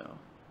it so.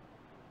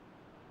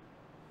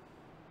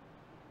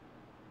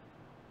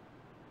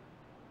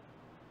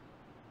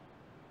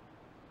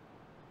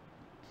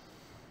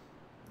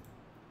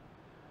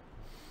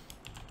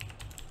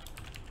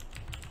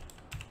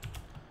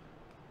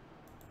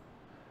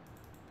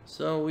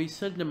 So we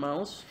set the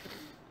mouse,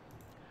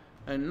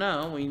 and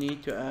now we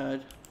need to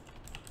add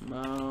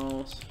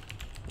mouse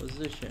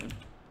position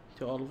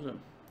to all of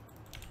them.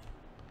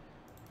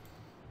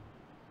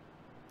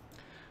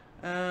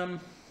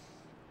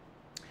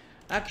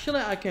 Actually,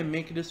 I can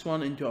make this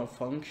one into a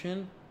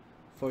function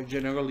for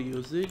general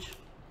usage,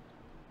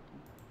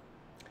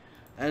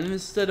 and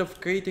instead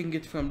of creating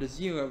it from the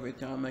zero every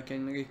time, I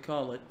can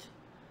recall it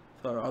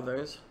for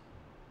others.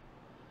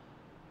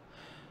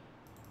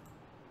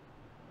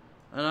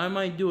 And I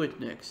might do it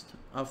next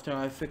after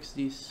I fix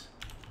these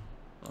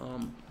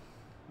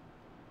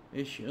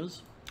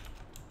issues.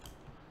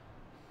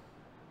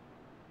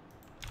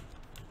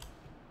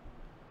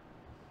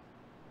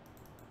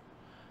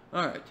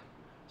 Alright,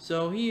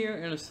 so here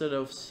instead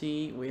of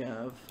C we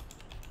have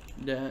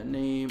the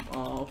name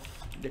of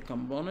the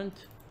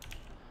component,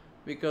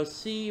 because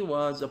C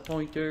was a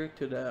pointer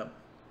to the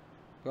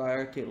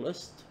priority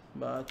list,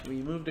 but we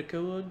moved the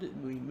code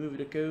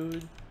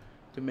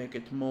to make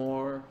it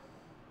more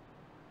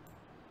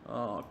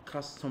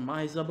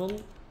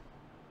customizable.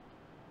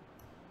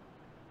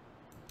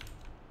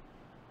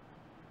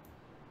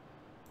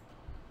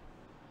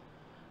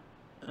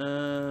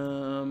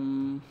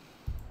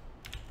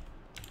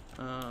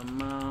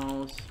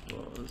 Mouse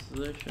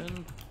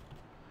position.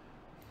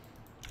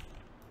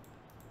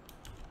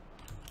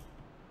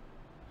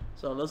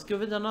 So let's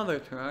give it another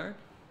try.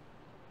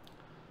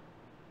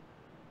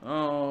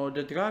 Oh,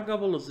 the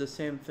draggable is the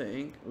same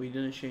thing. We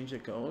didn't change the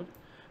code.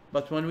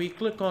 But when we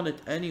click on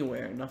it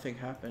anywhere, nothing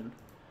happened.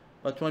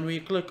 But when we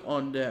click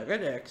on the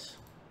red X,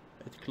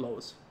 it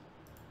closed.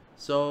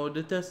 So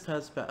the test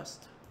has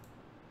passed.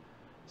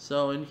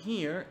 So in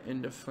here,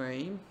 in the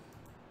frame,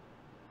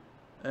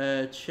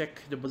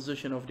 check the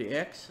position of the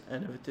X,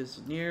 and if it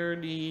is near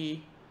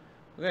the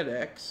red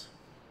X,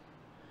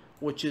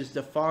 which is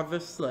the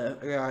farthest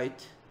left,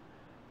 right,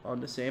 on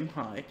the same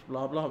height,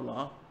 blah blah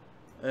blah,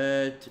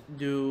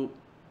 do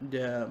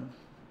the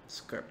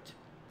script.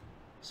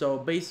 So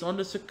based on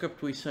the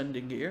script we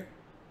sending here,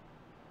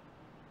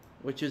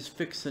 which is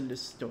fixing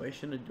this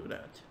situation, and do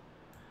that.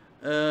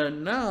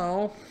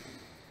 Now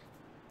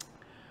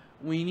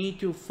we need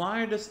to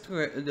fire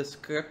the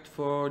script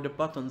for the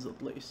buttons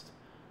at least.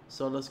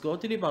 So let's go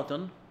to the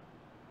button,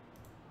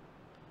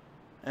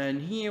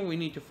 and here we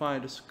need to fire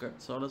the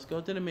script. So let's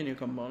go to the menu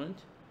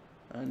component,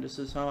 and this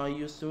is how I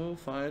used to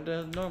fire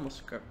the normal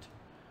script.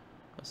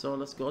 So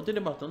let's go to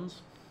the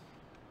buttons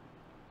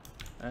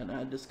and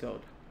add this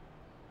code,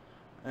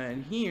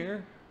 and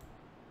here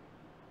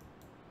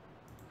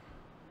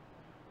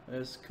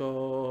is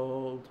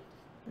called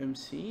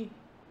MC.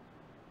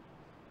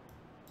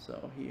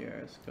 So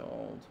here is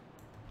called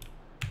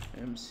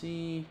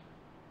MC,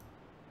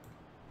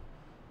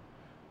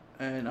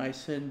 and I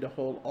send the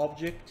whole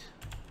object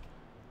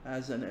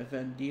as an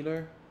event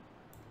dealer.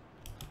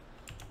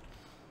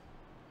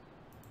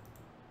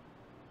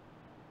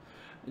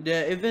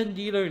 The event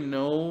dealer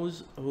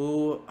knows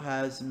who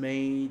has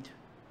made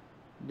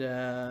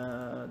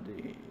the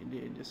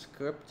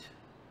script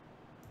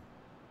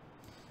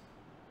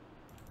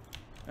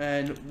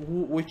and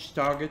which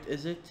target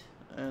is it,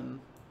 and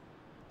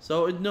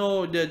So it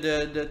know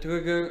the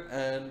trigger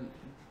and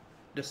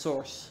the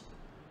source.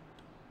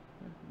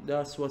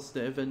 That's what's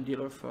the event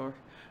dealer for.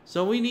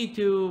 So we need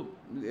to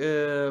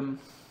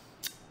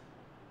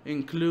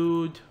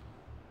include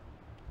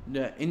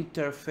the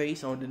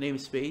interface or the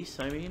namespace,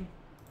 I mean,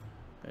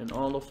 and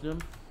all of them.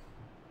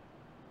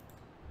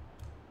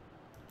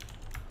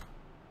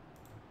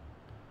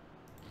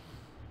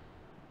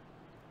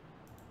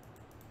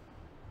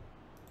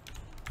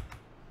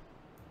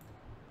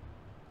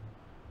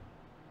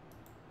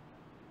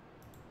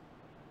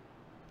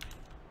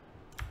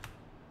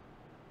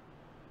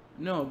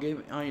 No,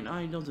 game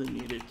I doesn't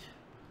need it.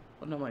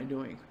 What am I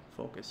doing?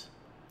 Focus.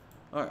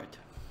 Alright.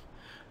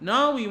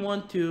 Now we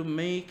want to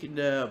make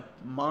the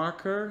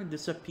marker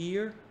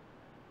disappear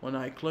when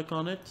I click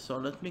on it. So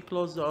let me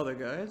close the other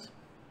guys.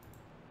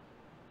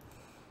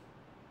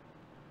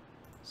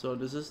 So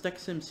this is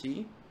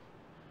TextMC.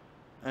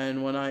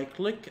 And when I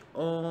click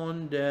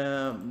on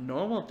the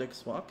normal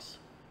text box,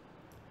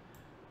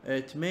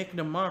 it make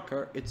the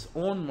marker, its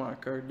own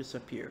marker,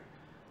 disappear.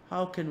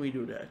 How can we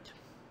do that?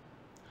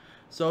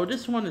 So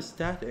this one is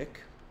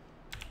static.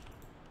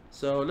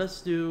 So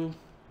let's do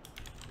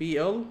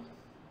PL.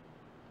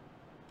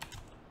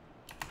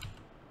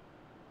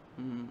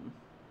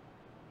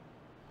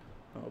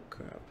 Oh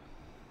crap.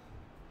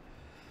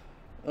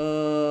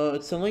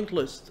 It's a linked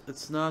list.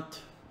 It's not.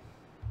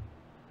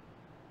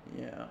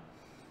 Yeah.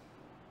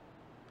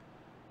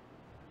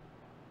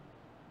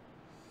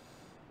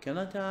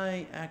 Cannot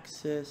I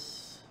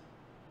access?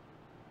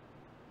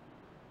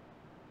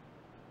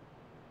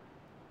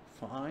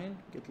 Fine,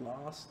 get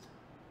lost.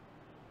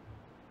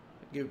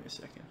 Give me a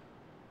second.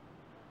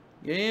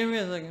 Give me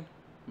a second.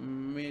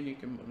 Maybe you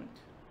can move it.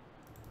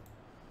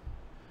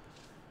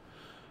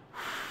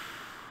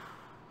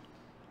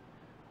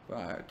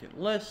 Priority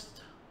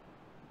list.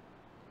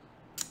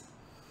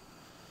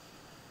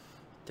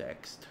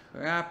 Text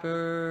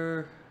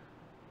wrapper.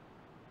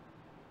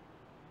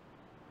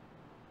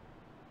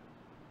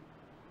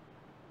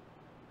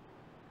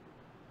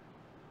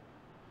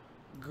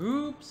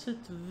 Group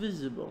set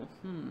visible.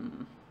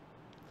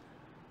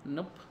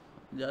 Nope.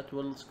 That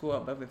will screw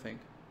up everything.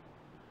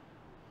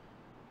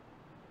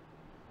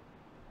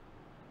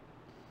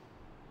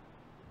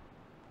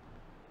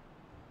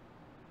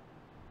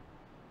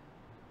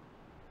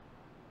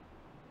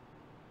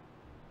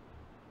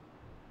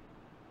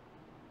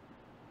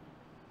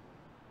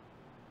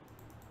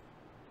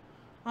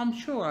 I'm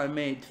sure I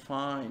made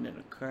fine in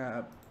a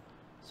crap.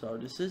 So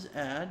this is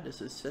add,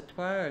 this is set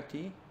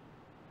priority.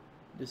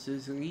 This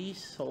is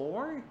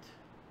resort.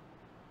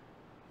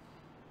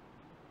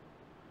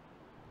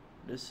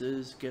 This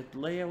is get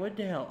layer. What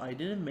the hell? I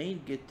didn't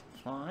make get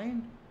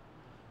fine.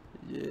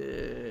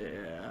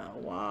 Yeah.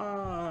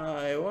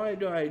 Why? Why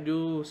do I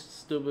do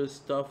stupid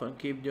stuff and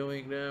keep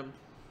doing them?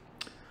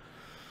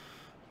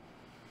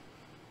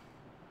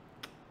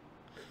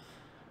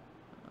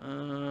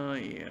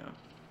 Yeah.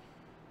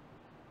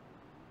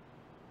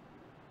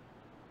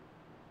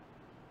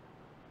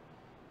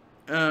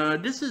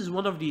 This is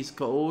one of these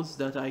codes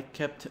that I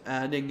kept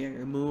adding and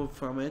remove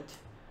from it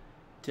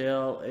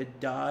till it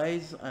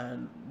dies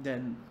and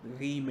then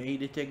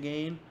remade it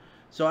again.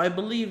 So I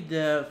believe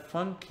the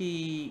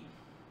funky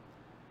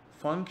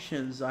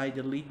functions, I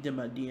delete them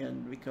at the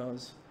end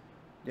because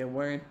they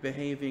weren't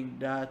behaving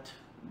that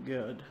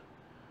good.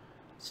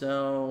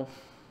 So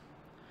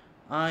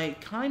I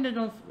kind of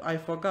don't, I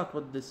forgot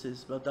what this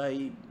is, but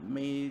I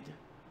made.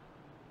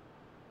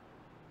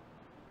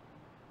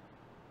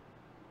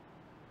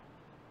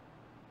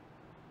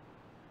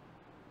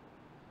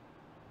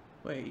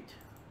 Wait.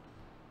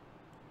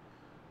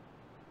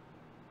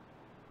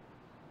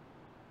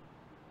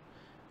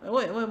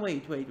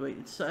 Wait.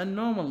 It's a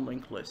normal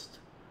linked list.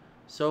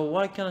 So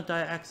why can't I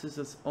access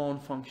its own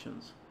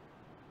functions?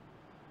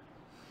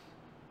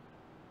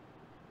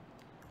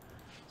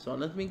 So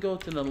let me go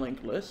to the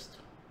linked list.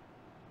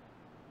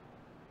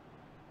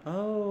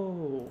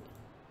 Oh,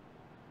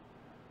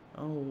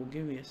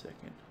 give me a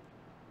second.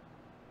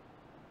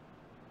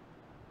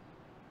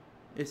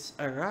 It's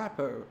a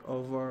wrapper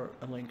over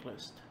a linked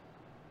list.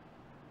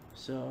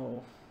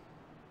 So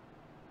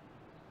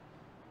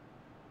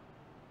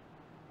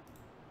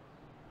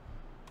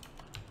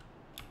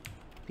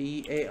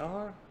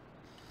PAR.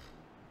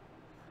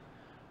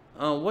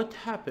 What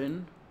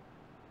happened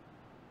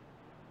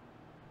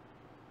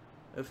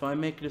if I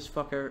make this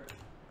fucker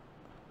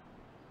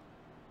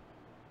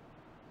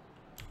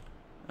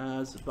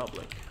as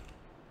public?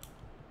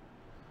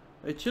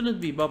 It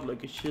shouldn't be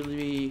public, it should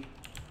be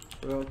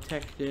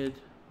protected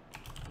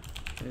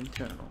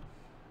internal.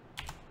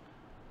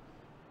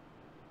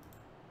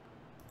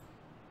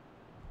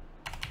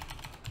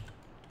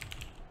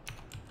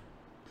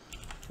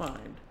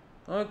 Fine.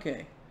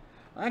 Okay.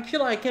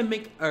 Actually, I can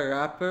make a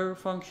wrapper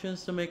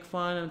functions to make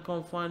find and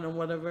confine and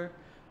whatever,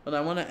 but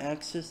I want to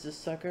access this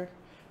sucker.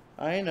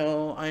 I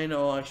know,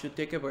 I should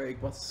take a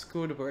break, but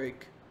screw the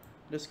break.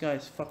 This guy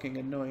is fucking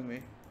annoying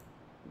me.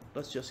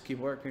 Let's just keep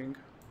working.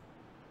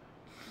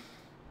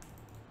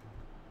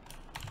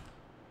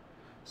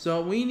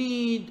 So we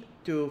need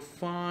to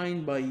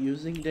find by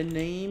using the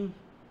name,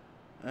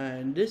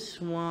 and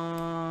this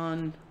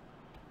one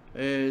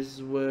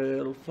is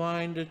we'll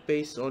find it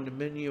based on the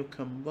menu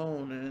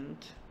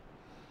component.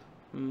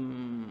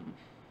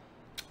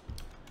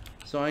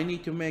 So I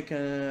need to make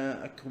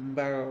a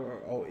comparator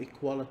or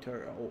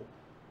equalator or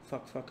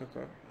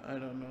fucker. I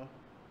don't know.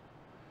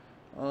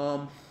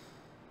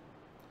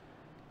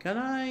 Can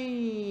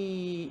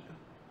I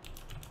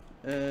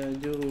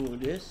do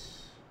this?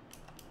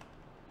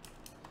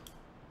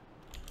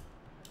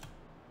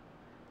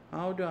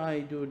 How do I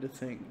do the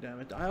thing?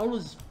 Damn it! I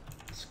always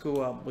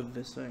screw up with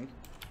this thing.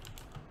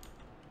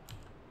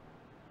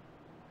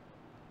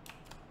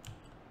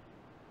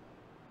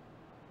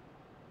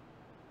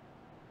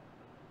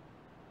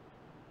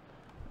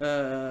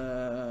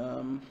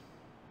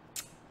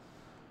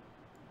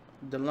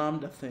 The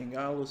lambda thing,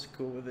 I always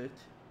go with it.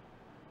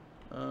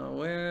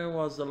 Where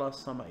was the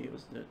last time I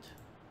used it?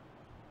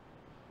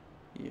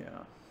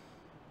 Yeah.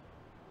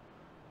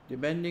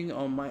 Depending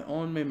on my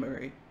own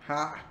memory.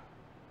 Ha!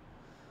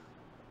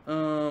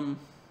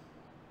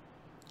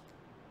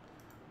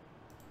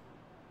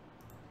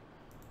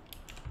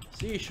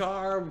 C#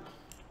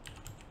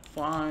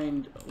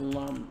 find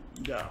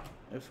lambda,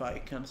 if I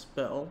can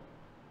spell.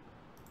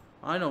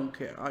 I don't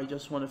care, I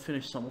just want to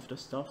finish some of the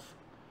stuff.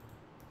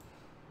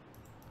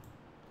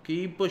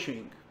 Keep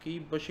pushing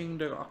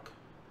the rock.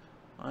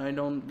 I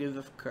don't give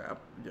a crap,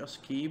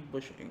 just keep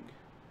pushing.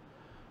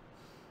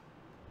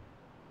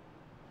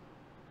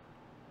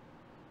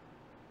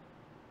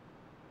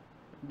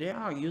 They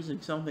are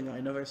using something I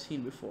never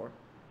seen before.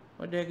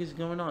 What the heck is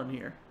going on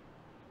here?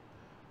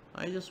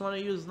 I just want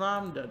to use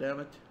lambda,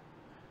 damn it.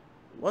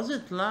 Was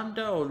it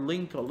lambda or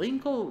Linko?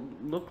 Linko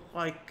looked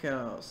like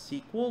a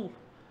sequel.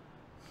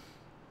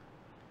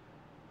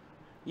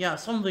 Yeah,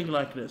 something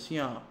like this,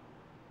 yeah.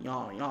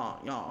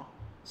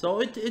 So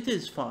it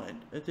is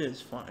fine. It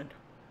is fine.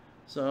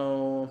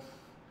 So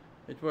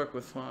it worked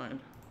with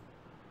fine.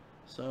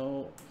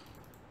 So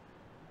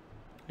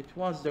it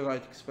was the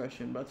right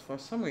expression, but for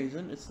some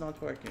reason it's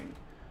not working.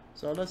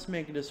 So let's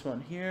make this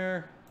one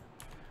here.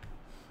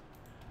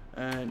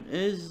 And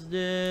is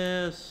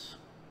this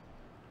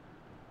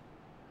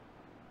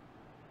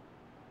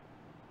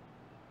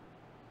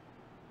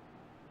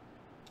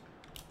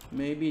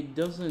maybe it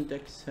doesn't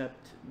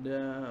accept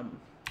the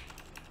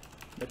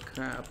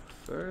crap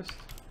first.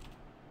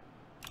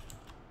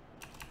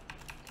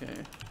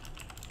 Okay.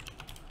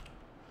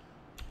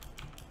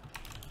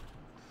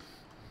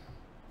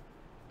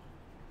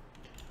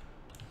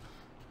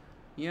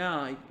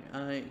 Yeah,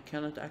 I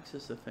cannot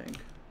access the thing.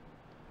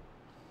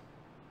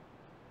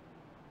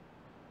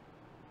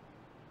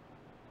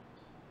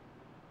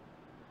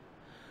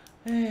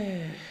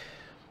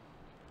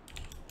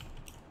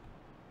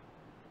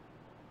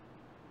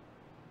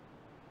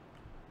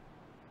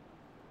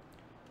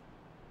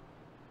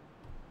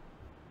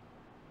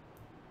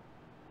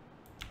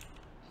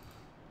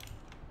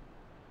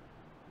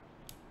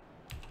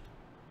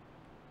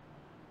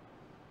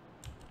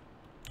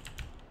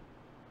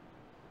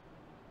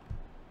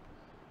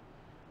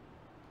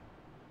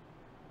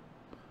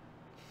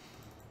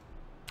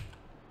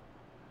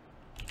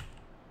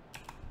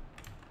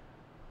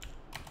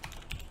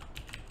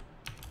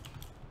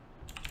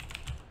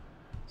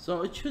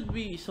 So it should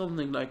be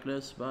something like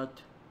this,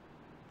 but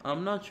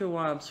I'm not sure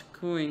why I'm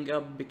screwing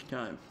up big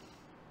time.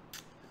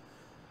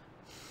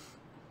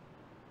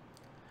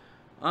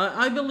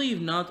 I believe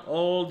not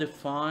all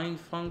defined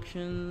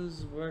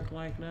functions work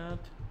like that.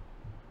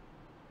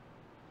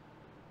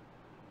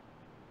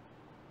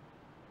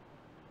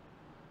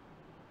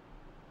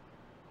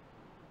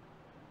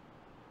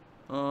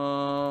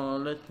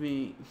 Let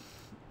me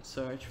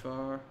search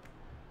for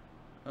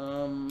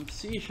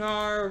C#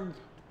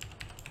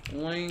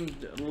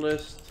 linked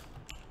list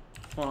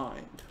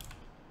find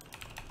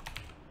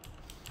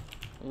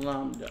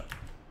lambda.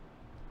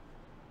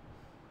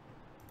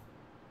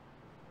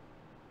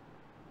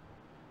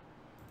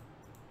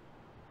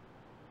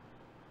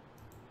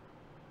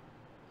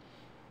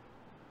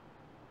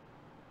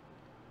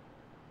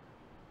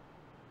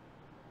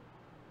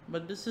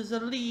 But this is a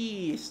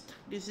list.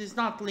 This is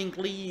not linked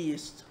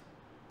list.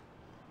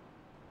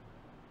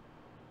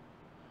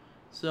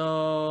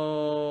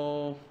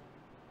 So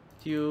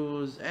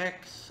use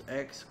x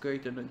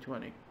greater than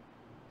 20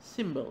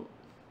 symbol,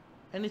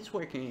 and it's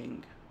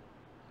working.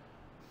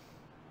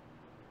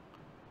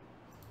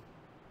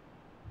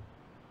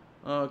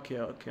 Okay.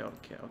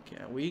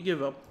 We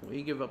give up.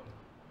 We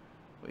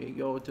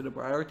go to the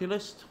priority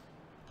list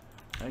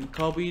and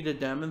copy the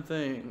damn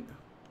thing.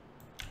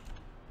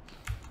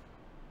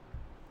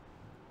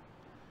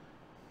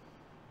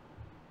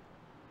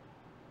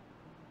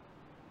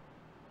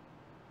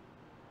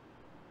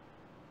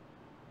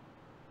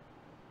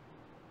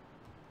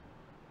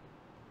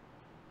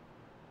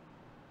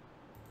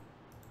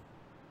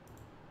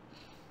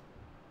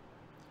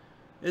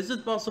 Is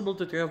it possible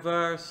to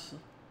traverse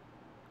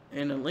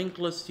in a linked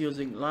list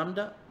using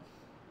lambda?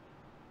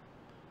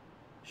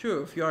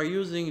 Sure, if you are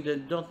using the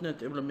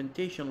 .NET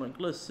implementation linked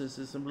list, this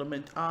is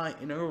implement I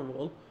in a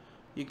role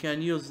you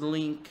can use the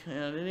link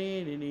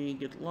and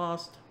get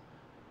lost,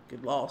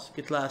 get last,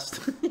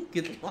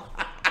 get lost.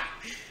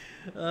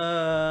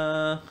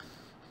 Uh,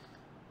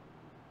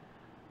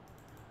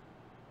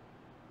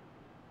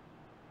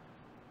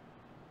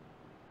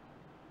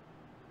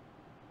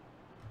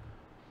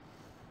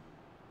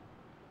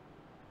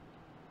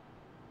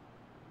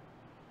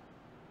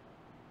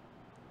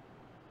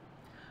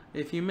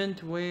 if you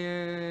meant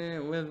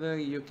whether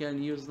you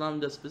can use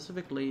lambda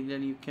specifically,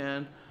 then you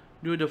can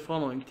do the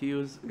following to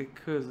use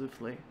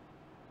recursively.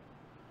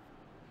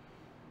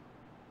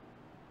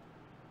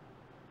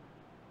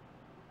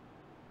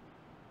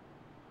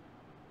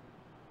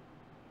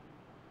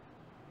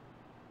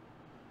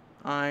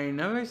 I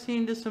never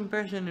seen this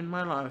impression in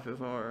my life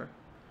before.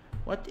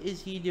 What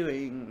is he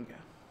doing?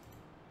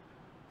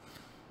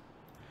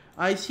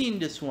 I seen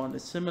this one.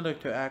 It's similar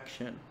to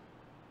action,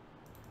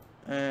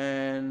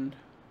 and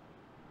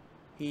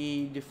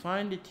he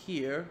defined it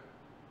here.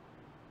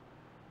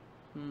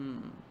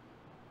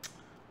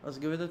 Let's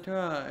give it a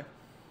try.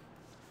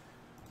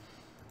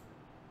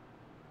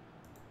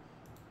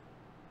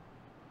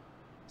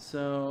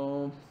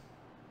 So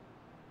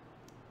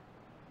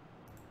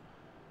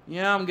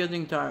yeah, I'm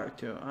getting tired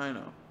too. I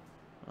know.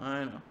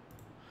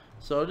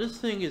 So this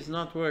thing is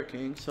not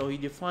working. So he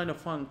defined a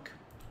func.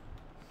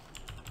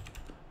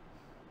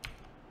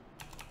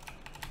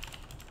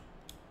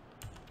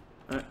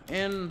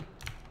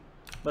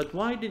 But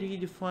why did he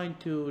define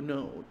two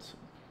nodes?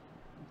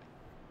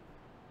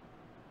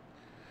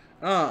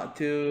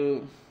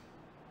 To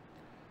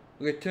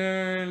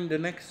return the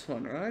next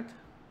one, right?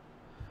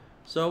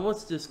 So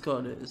what's this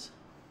code is?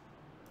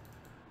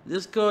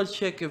 This code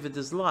check if it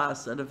is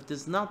last, and if it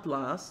is not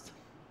last,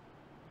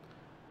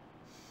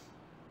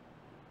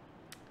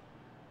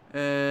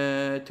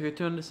 to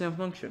return the same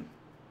function.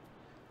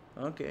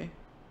 Okay.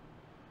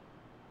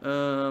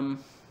 So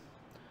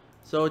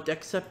it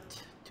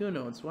accepts two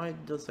nodes. Why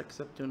does it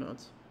accept two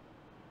nodes?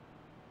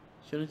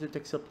 Shouldn't it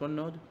accept one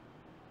node?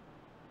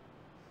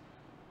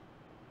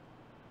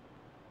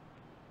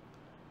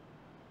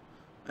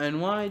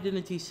 And why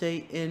didn't he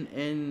say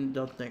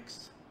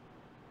in.next?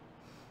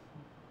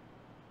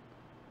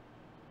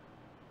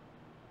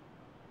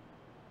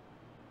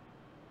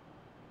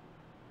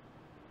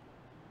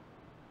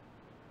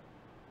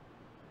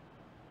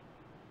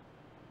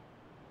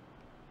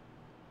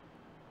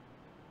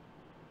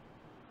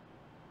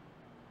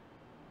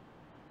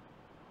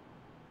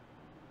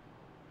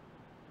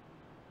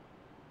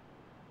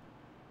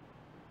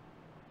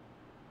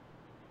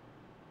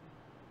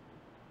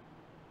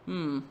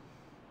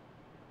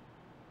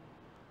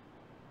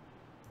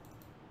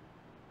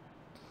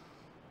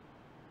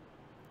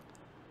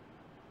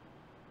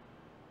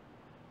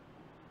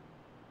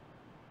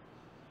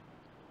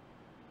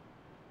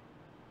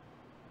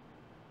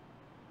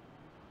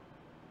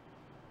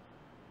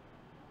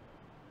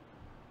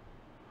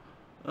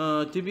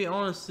 To be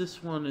honest,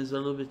 this one is a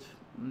little bit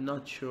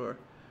not sure.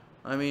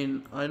 I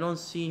mean, I don't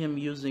see him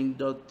using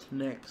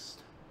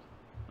 .next,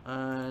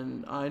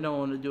 and I don't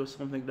want to do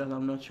something that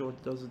I'm not sure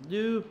what does it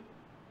do.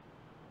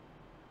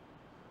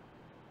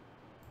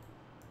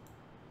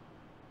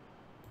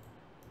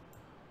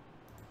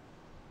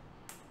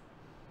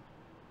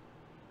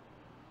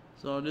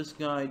 So this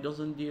guy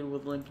doesn't deal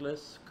with linked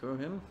lists. Screw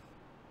him,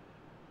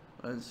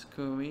 and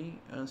screw me,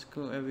 and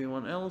screw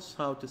everyone else.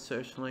 How to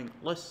search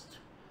linked list.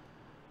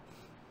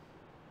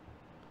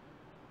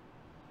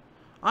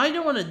 I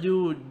don't want to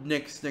do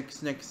next. I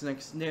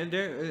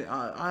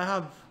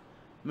have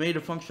made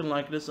a function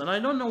like this, and I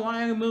don't know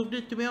why I removed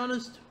it, to be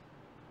honest.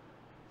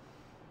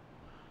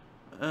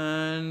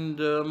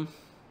 And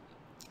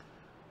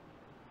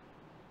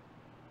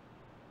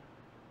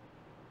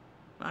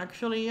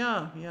actually,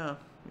 yeah.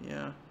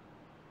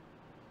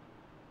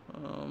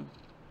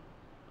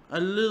 A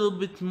little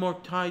bit more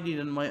tidy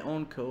than my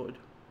own code.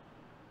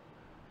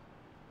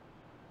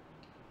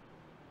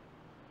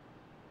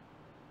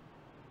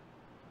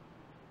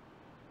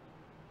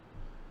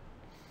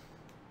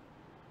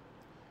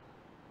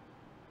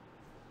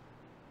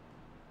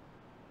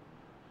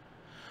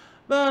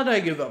 But I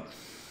give up.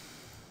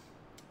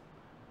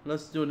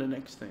 Let's do the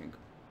next thing.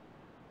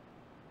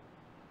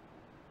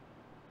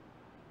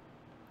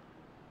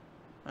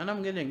 And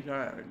I'm getting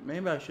tired.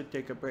 Maybe I should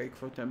take a break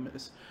for 10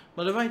 minutes.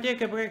 But if I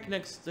take a break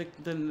next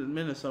 10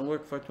 minutes and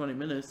work for 20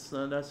 minutes,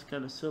 that's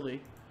kind of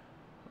silly.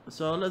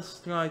 So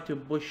let's try to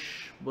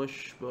push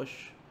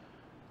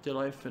till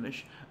I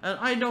finish. And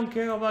I don't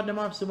care about the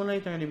map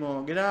simulator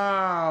anymore. Get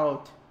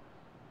out!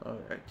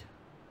 Alright.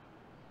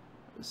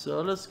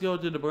 So let's go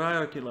to the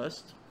priority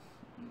list.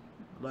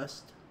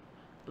 List.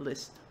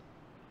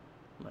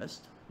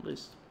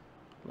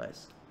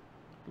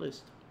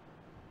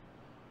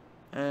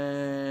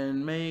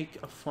 And make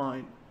a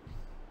find.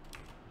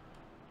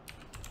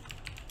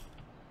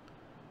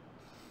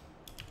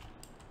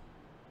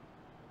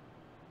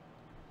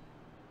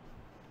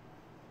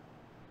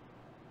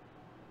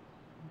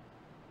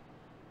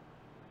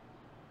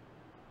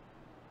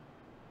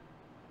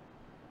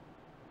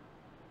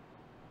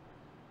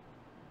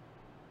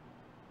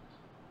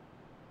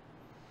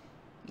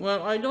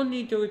 Well, I don't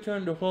need to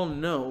return the whole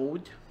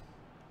node.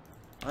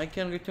 I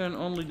can return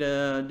only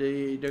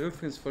the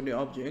reference for the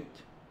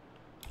object.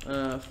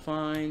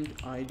 Find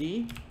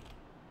ID,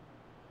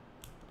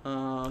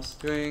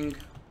 string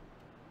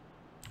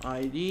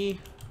ID.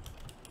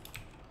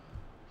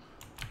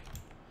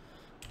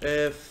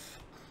 If,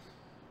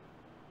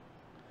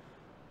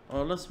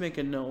 or let's make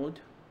a node.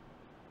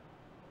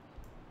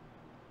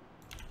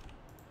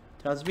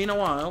 It has been a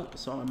while,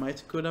 so I might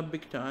screw it up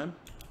big time.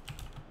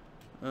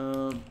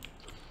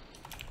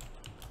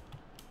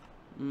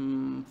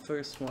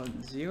 First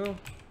one 0.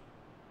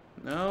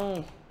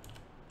 No.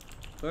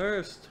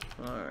 First.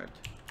 Alright.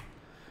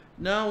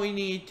 Now we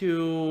need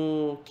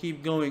to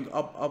keep going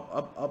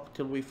up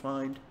till we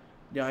find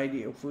the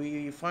ID. If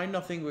we find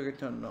nothing, we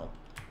return null.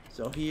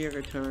 So here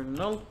return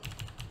null.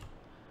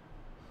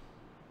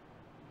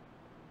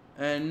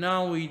 And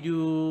now we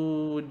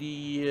do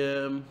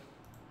the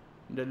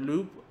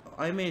loop.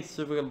 I made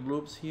several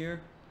loops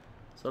here,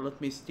 so let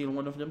me steal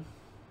one of them.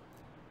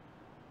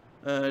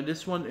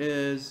 This one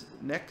is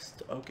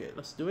next. Okay,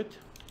 let's do it.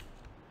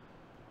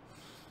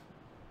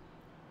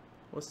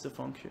 What's the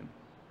function?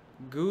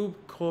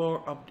 Group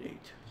core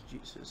update.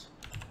 Jesus.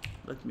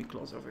 Let me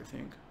close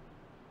everything.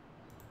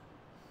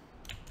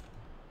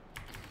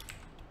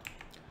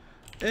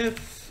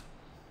 If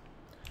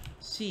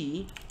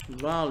C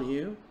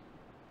value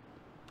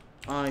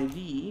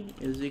ID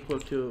is equal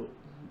to,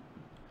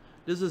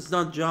 this is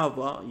not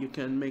Java, you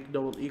can make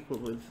double equal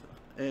with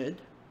ed,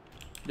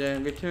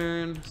 then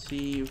return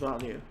C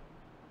value.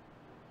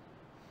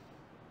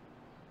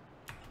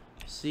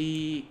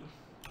 C,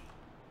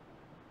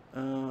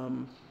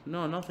 no,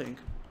 nothing.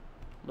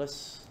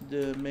 Let's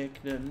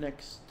make the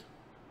next.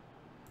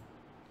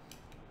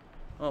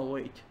 Oh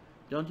wait,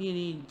 don't you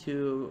need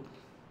to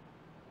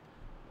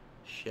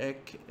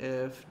check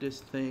if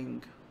this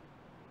thing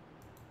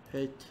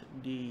hit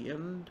the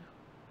end?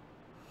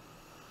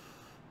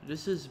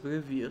 This is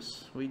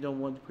previous. We don't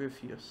want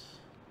previous.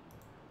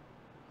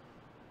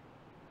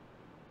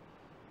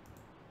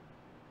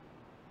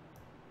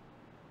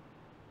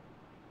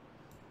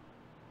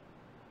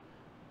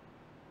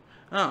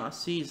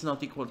 C is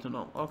not equal to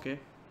null. Okay.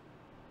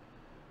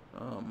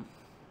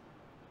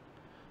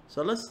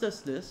 So let's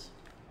test this.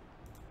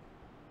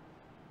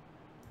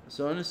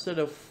 So instead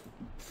of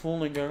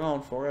fooling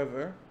around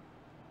forever,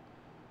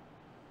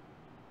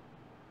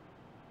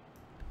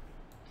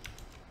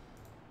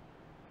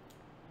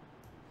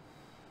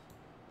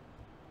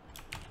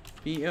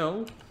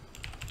 PL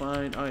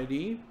find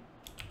ID,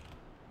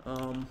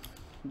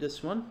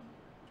 this one.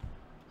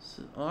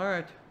 So,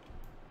 alright,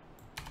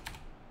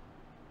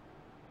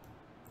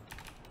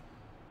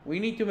 we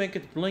need to make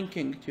it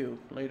blinking too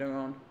later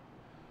on,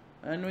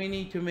 and we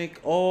need to make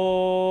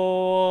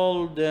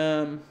all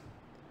the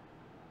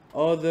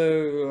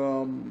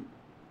other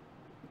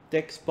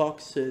text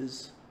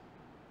boxes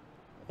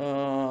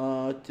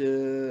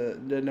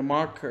the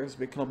markers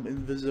become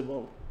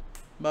invisible,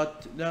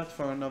 but that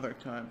for another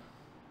time.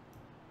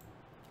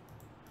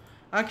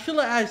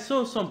 Actually, I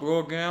saw some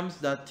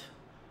programs that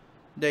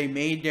they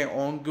made their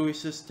own GUI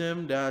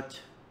system that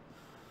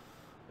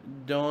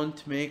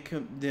don't make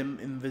them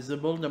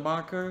invisible, the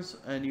markers,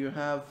 and you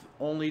have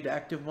only the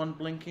active one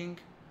blinking.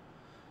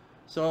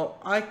 So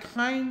I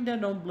kinda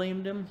don't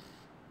blame them.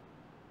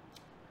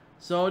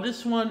 So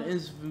this one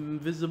is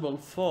visible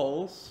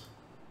false.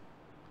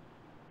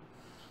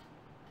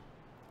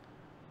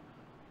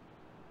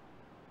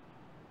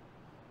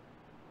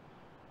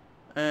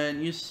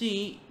 And you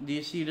see, do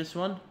you see this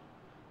one?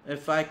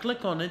 If I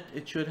click on it,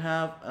 it should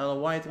have a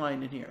white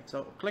line in here.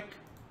 So click.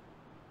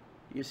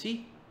 You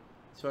see?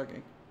 It's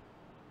working.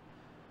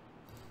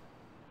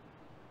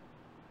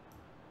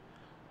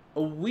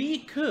 We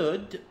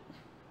could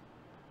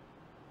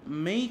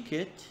make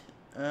it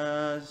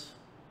as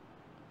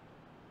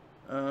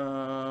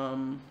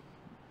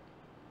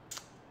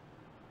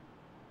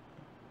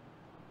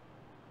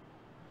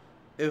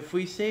if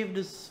we save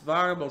this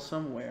variable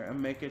somewhere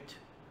and make it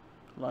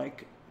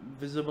like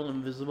visible,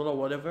 invisible, or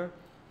whatever.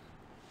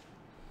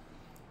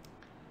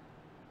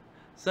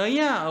 So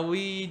yeah,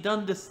 we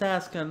done this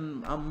task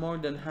and I'm more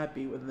than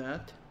happy with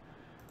that.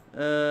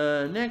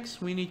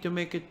 Next, we need to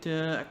make it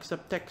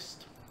accept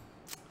text.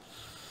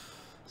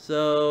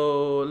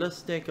 So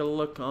let's take a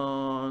look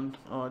on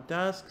our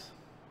tasks.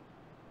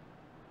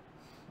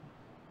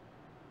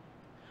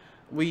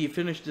 We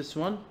finished this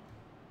one.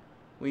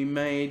 We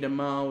made a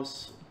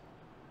mouse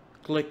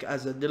click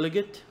as a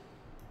delegate.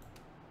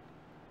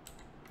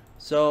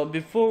 So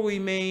before we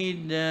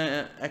made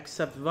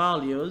accept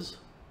values,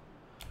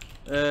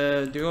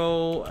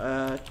 draw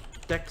a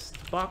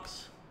text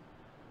box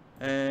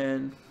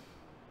and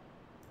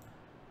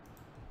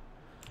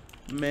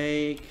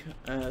make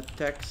a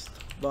text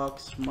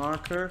box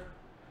marker,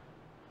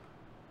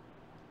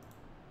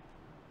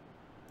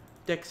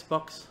 text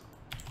box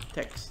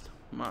text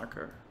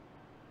marker.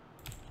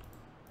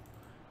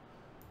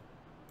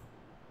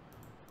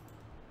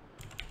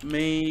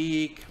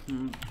 Make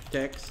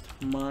text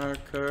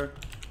marker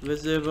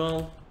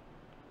visible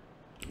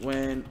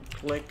when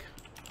click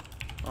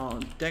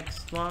on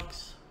text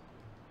box.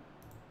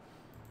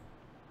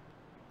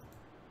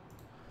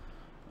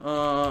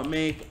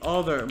 Make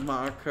other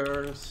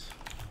markers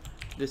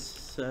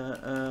this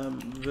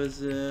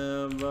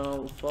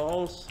visible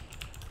false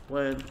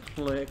when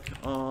click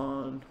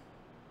on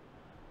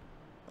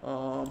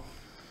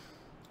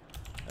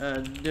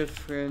a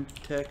different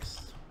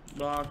text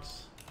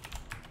box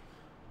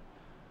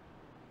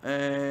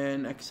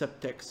and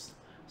accept text.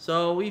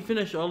 So we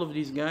finish all of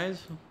these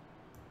guys.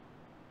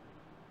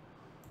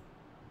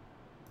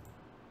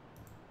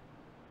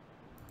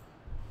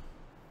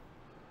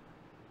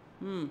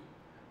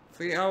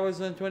 3 hours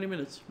and 20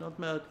 minutes. Not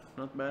bad,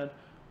 not bad.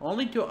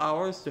 Only 2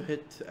 hours to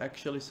hit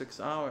actually 6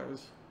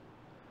 hours.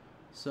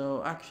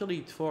 So actually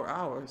it's 4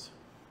 hours.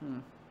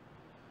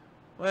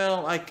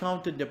 Well, I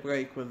counted the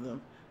break with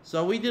them.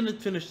 So we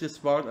didn't finish this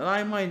part, and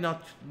I might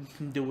not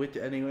do it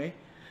anyway.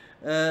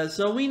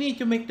 So we need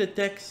to make the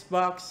text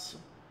box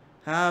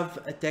have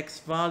a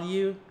text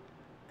value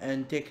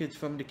and take it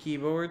from the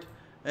keyboard.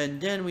 And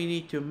then we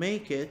need to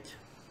make it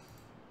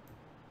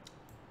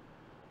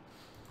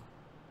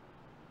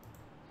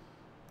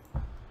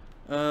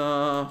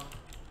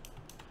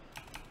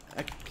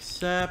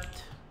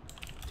accept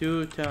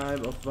two type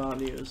of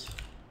values,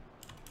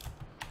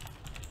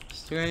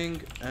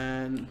 string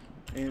and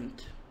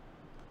int,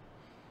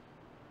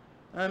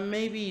 and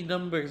maybe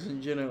numbers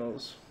in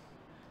generals.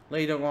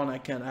 Later on I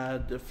can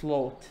add the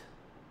float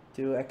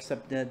to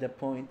accept the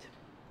point.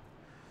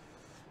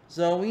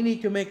 So we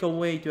need to make a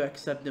way to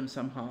accept them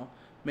somehow,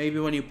 maybe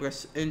when you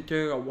press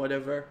enter or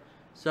whatever.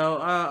 So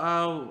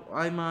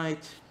I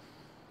might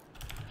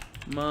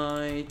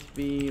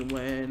be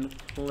when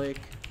click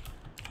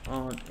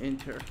on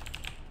enter.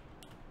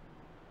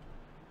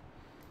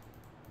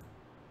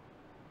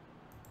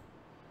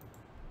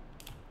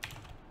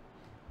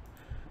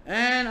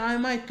 And I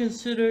might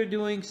consider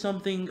doing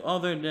something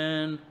other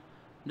than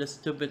the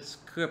stupid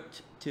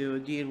script to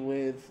deal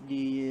with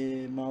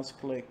the mouse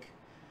click.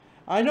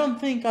 I don't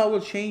think I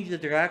will change the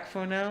drag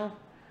for now,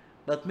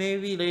 but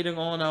maybe later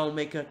on I'll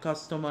make a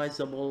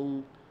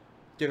customizable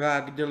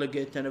drag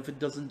delegate, and if it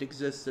doesn't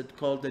exist, it's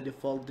called the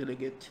default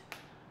delegate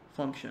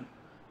function.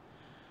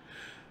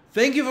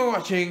 Thank you for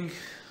watching,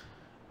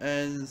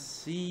 and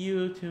see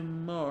you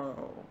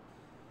tomorrow.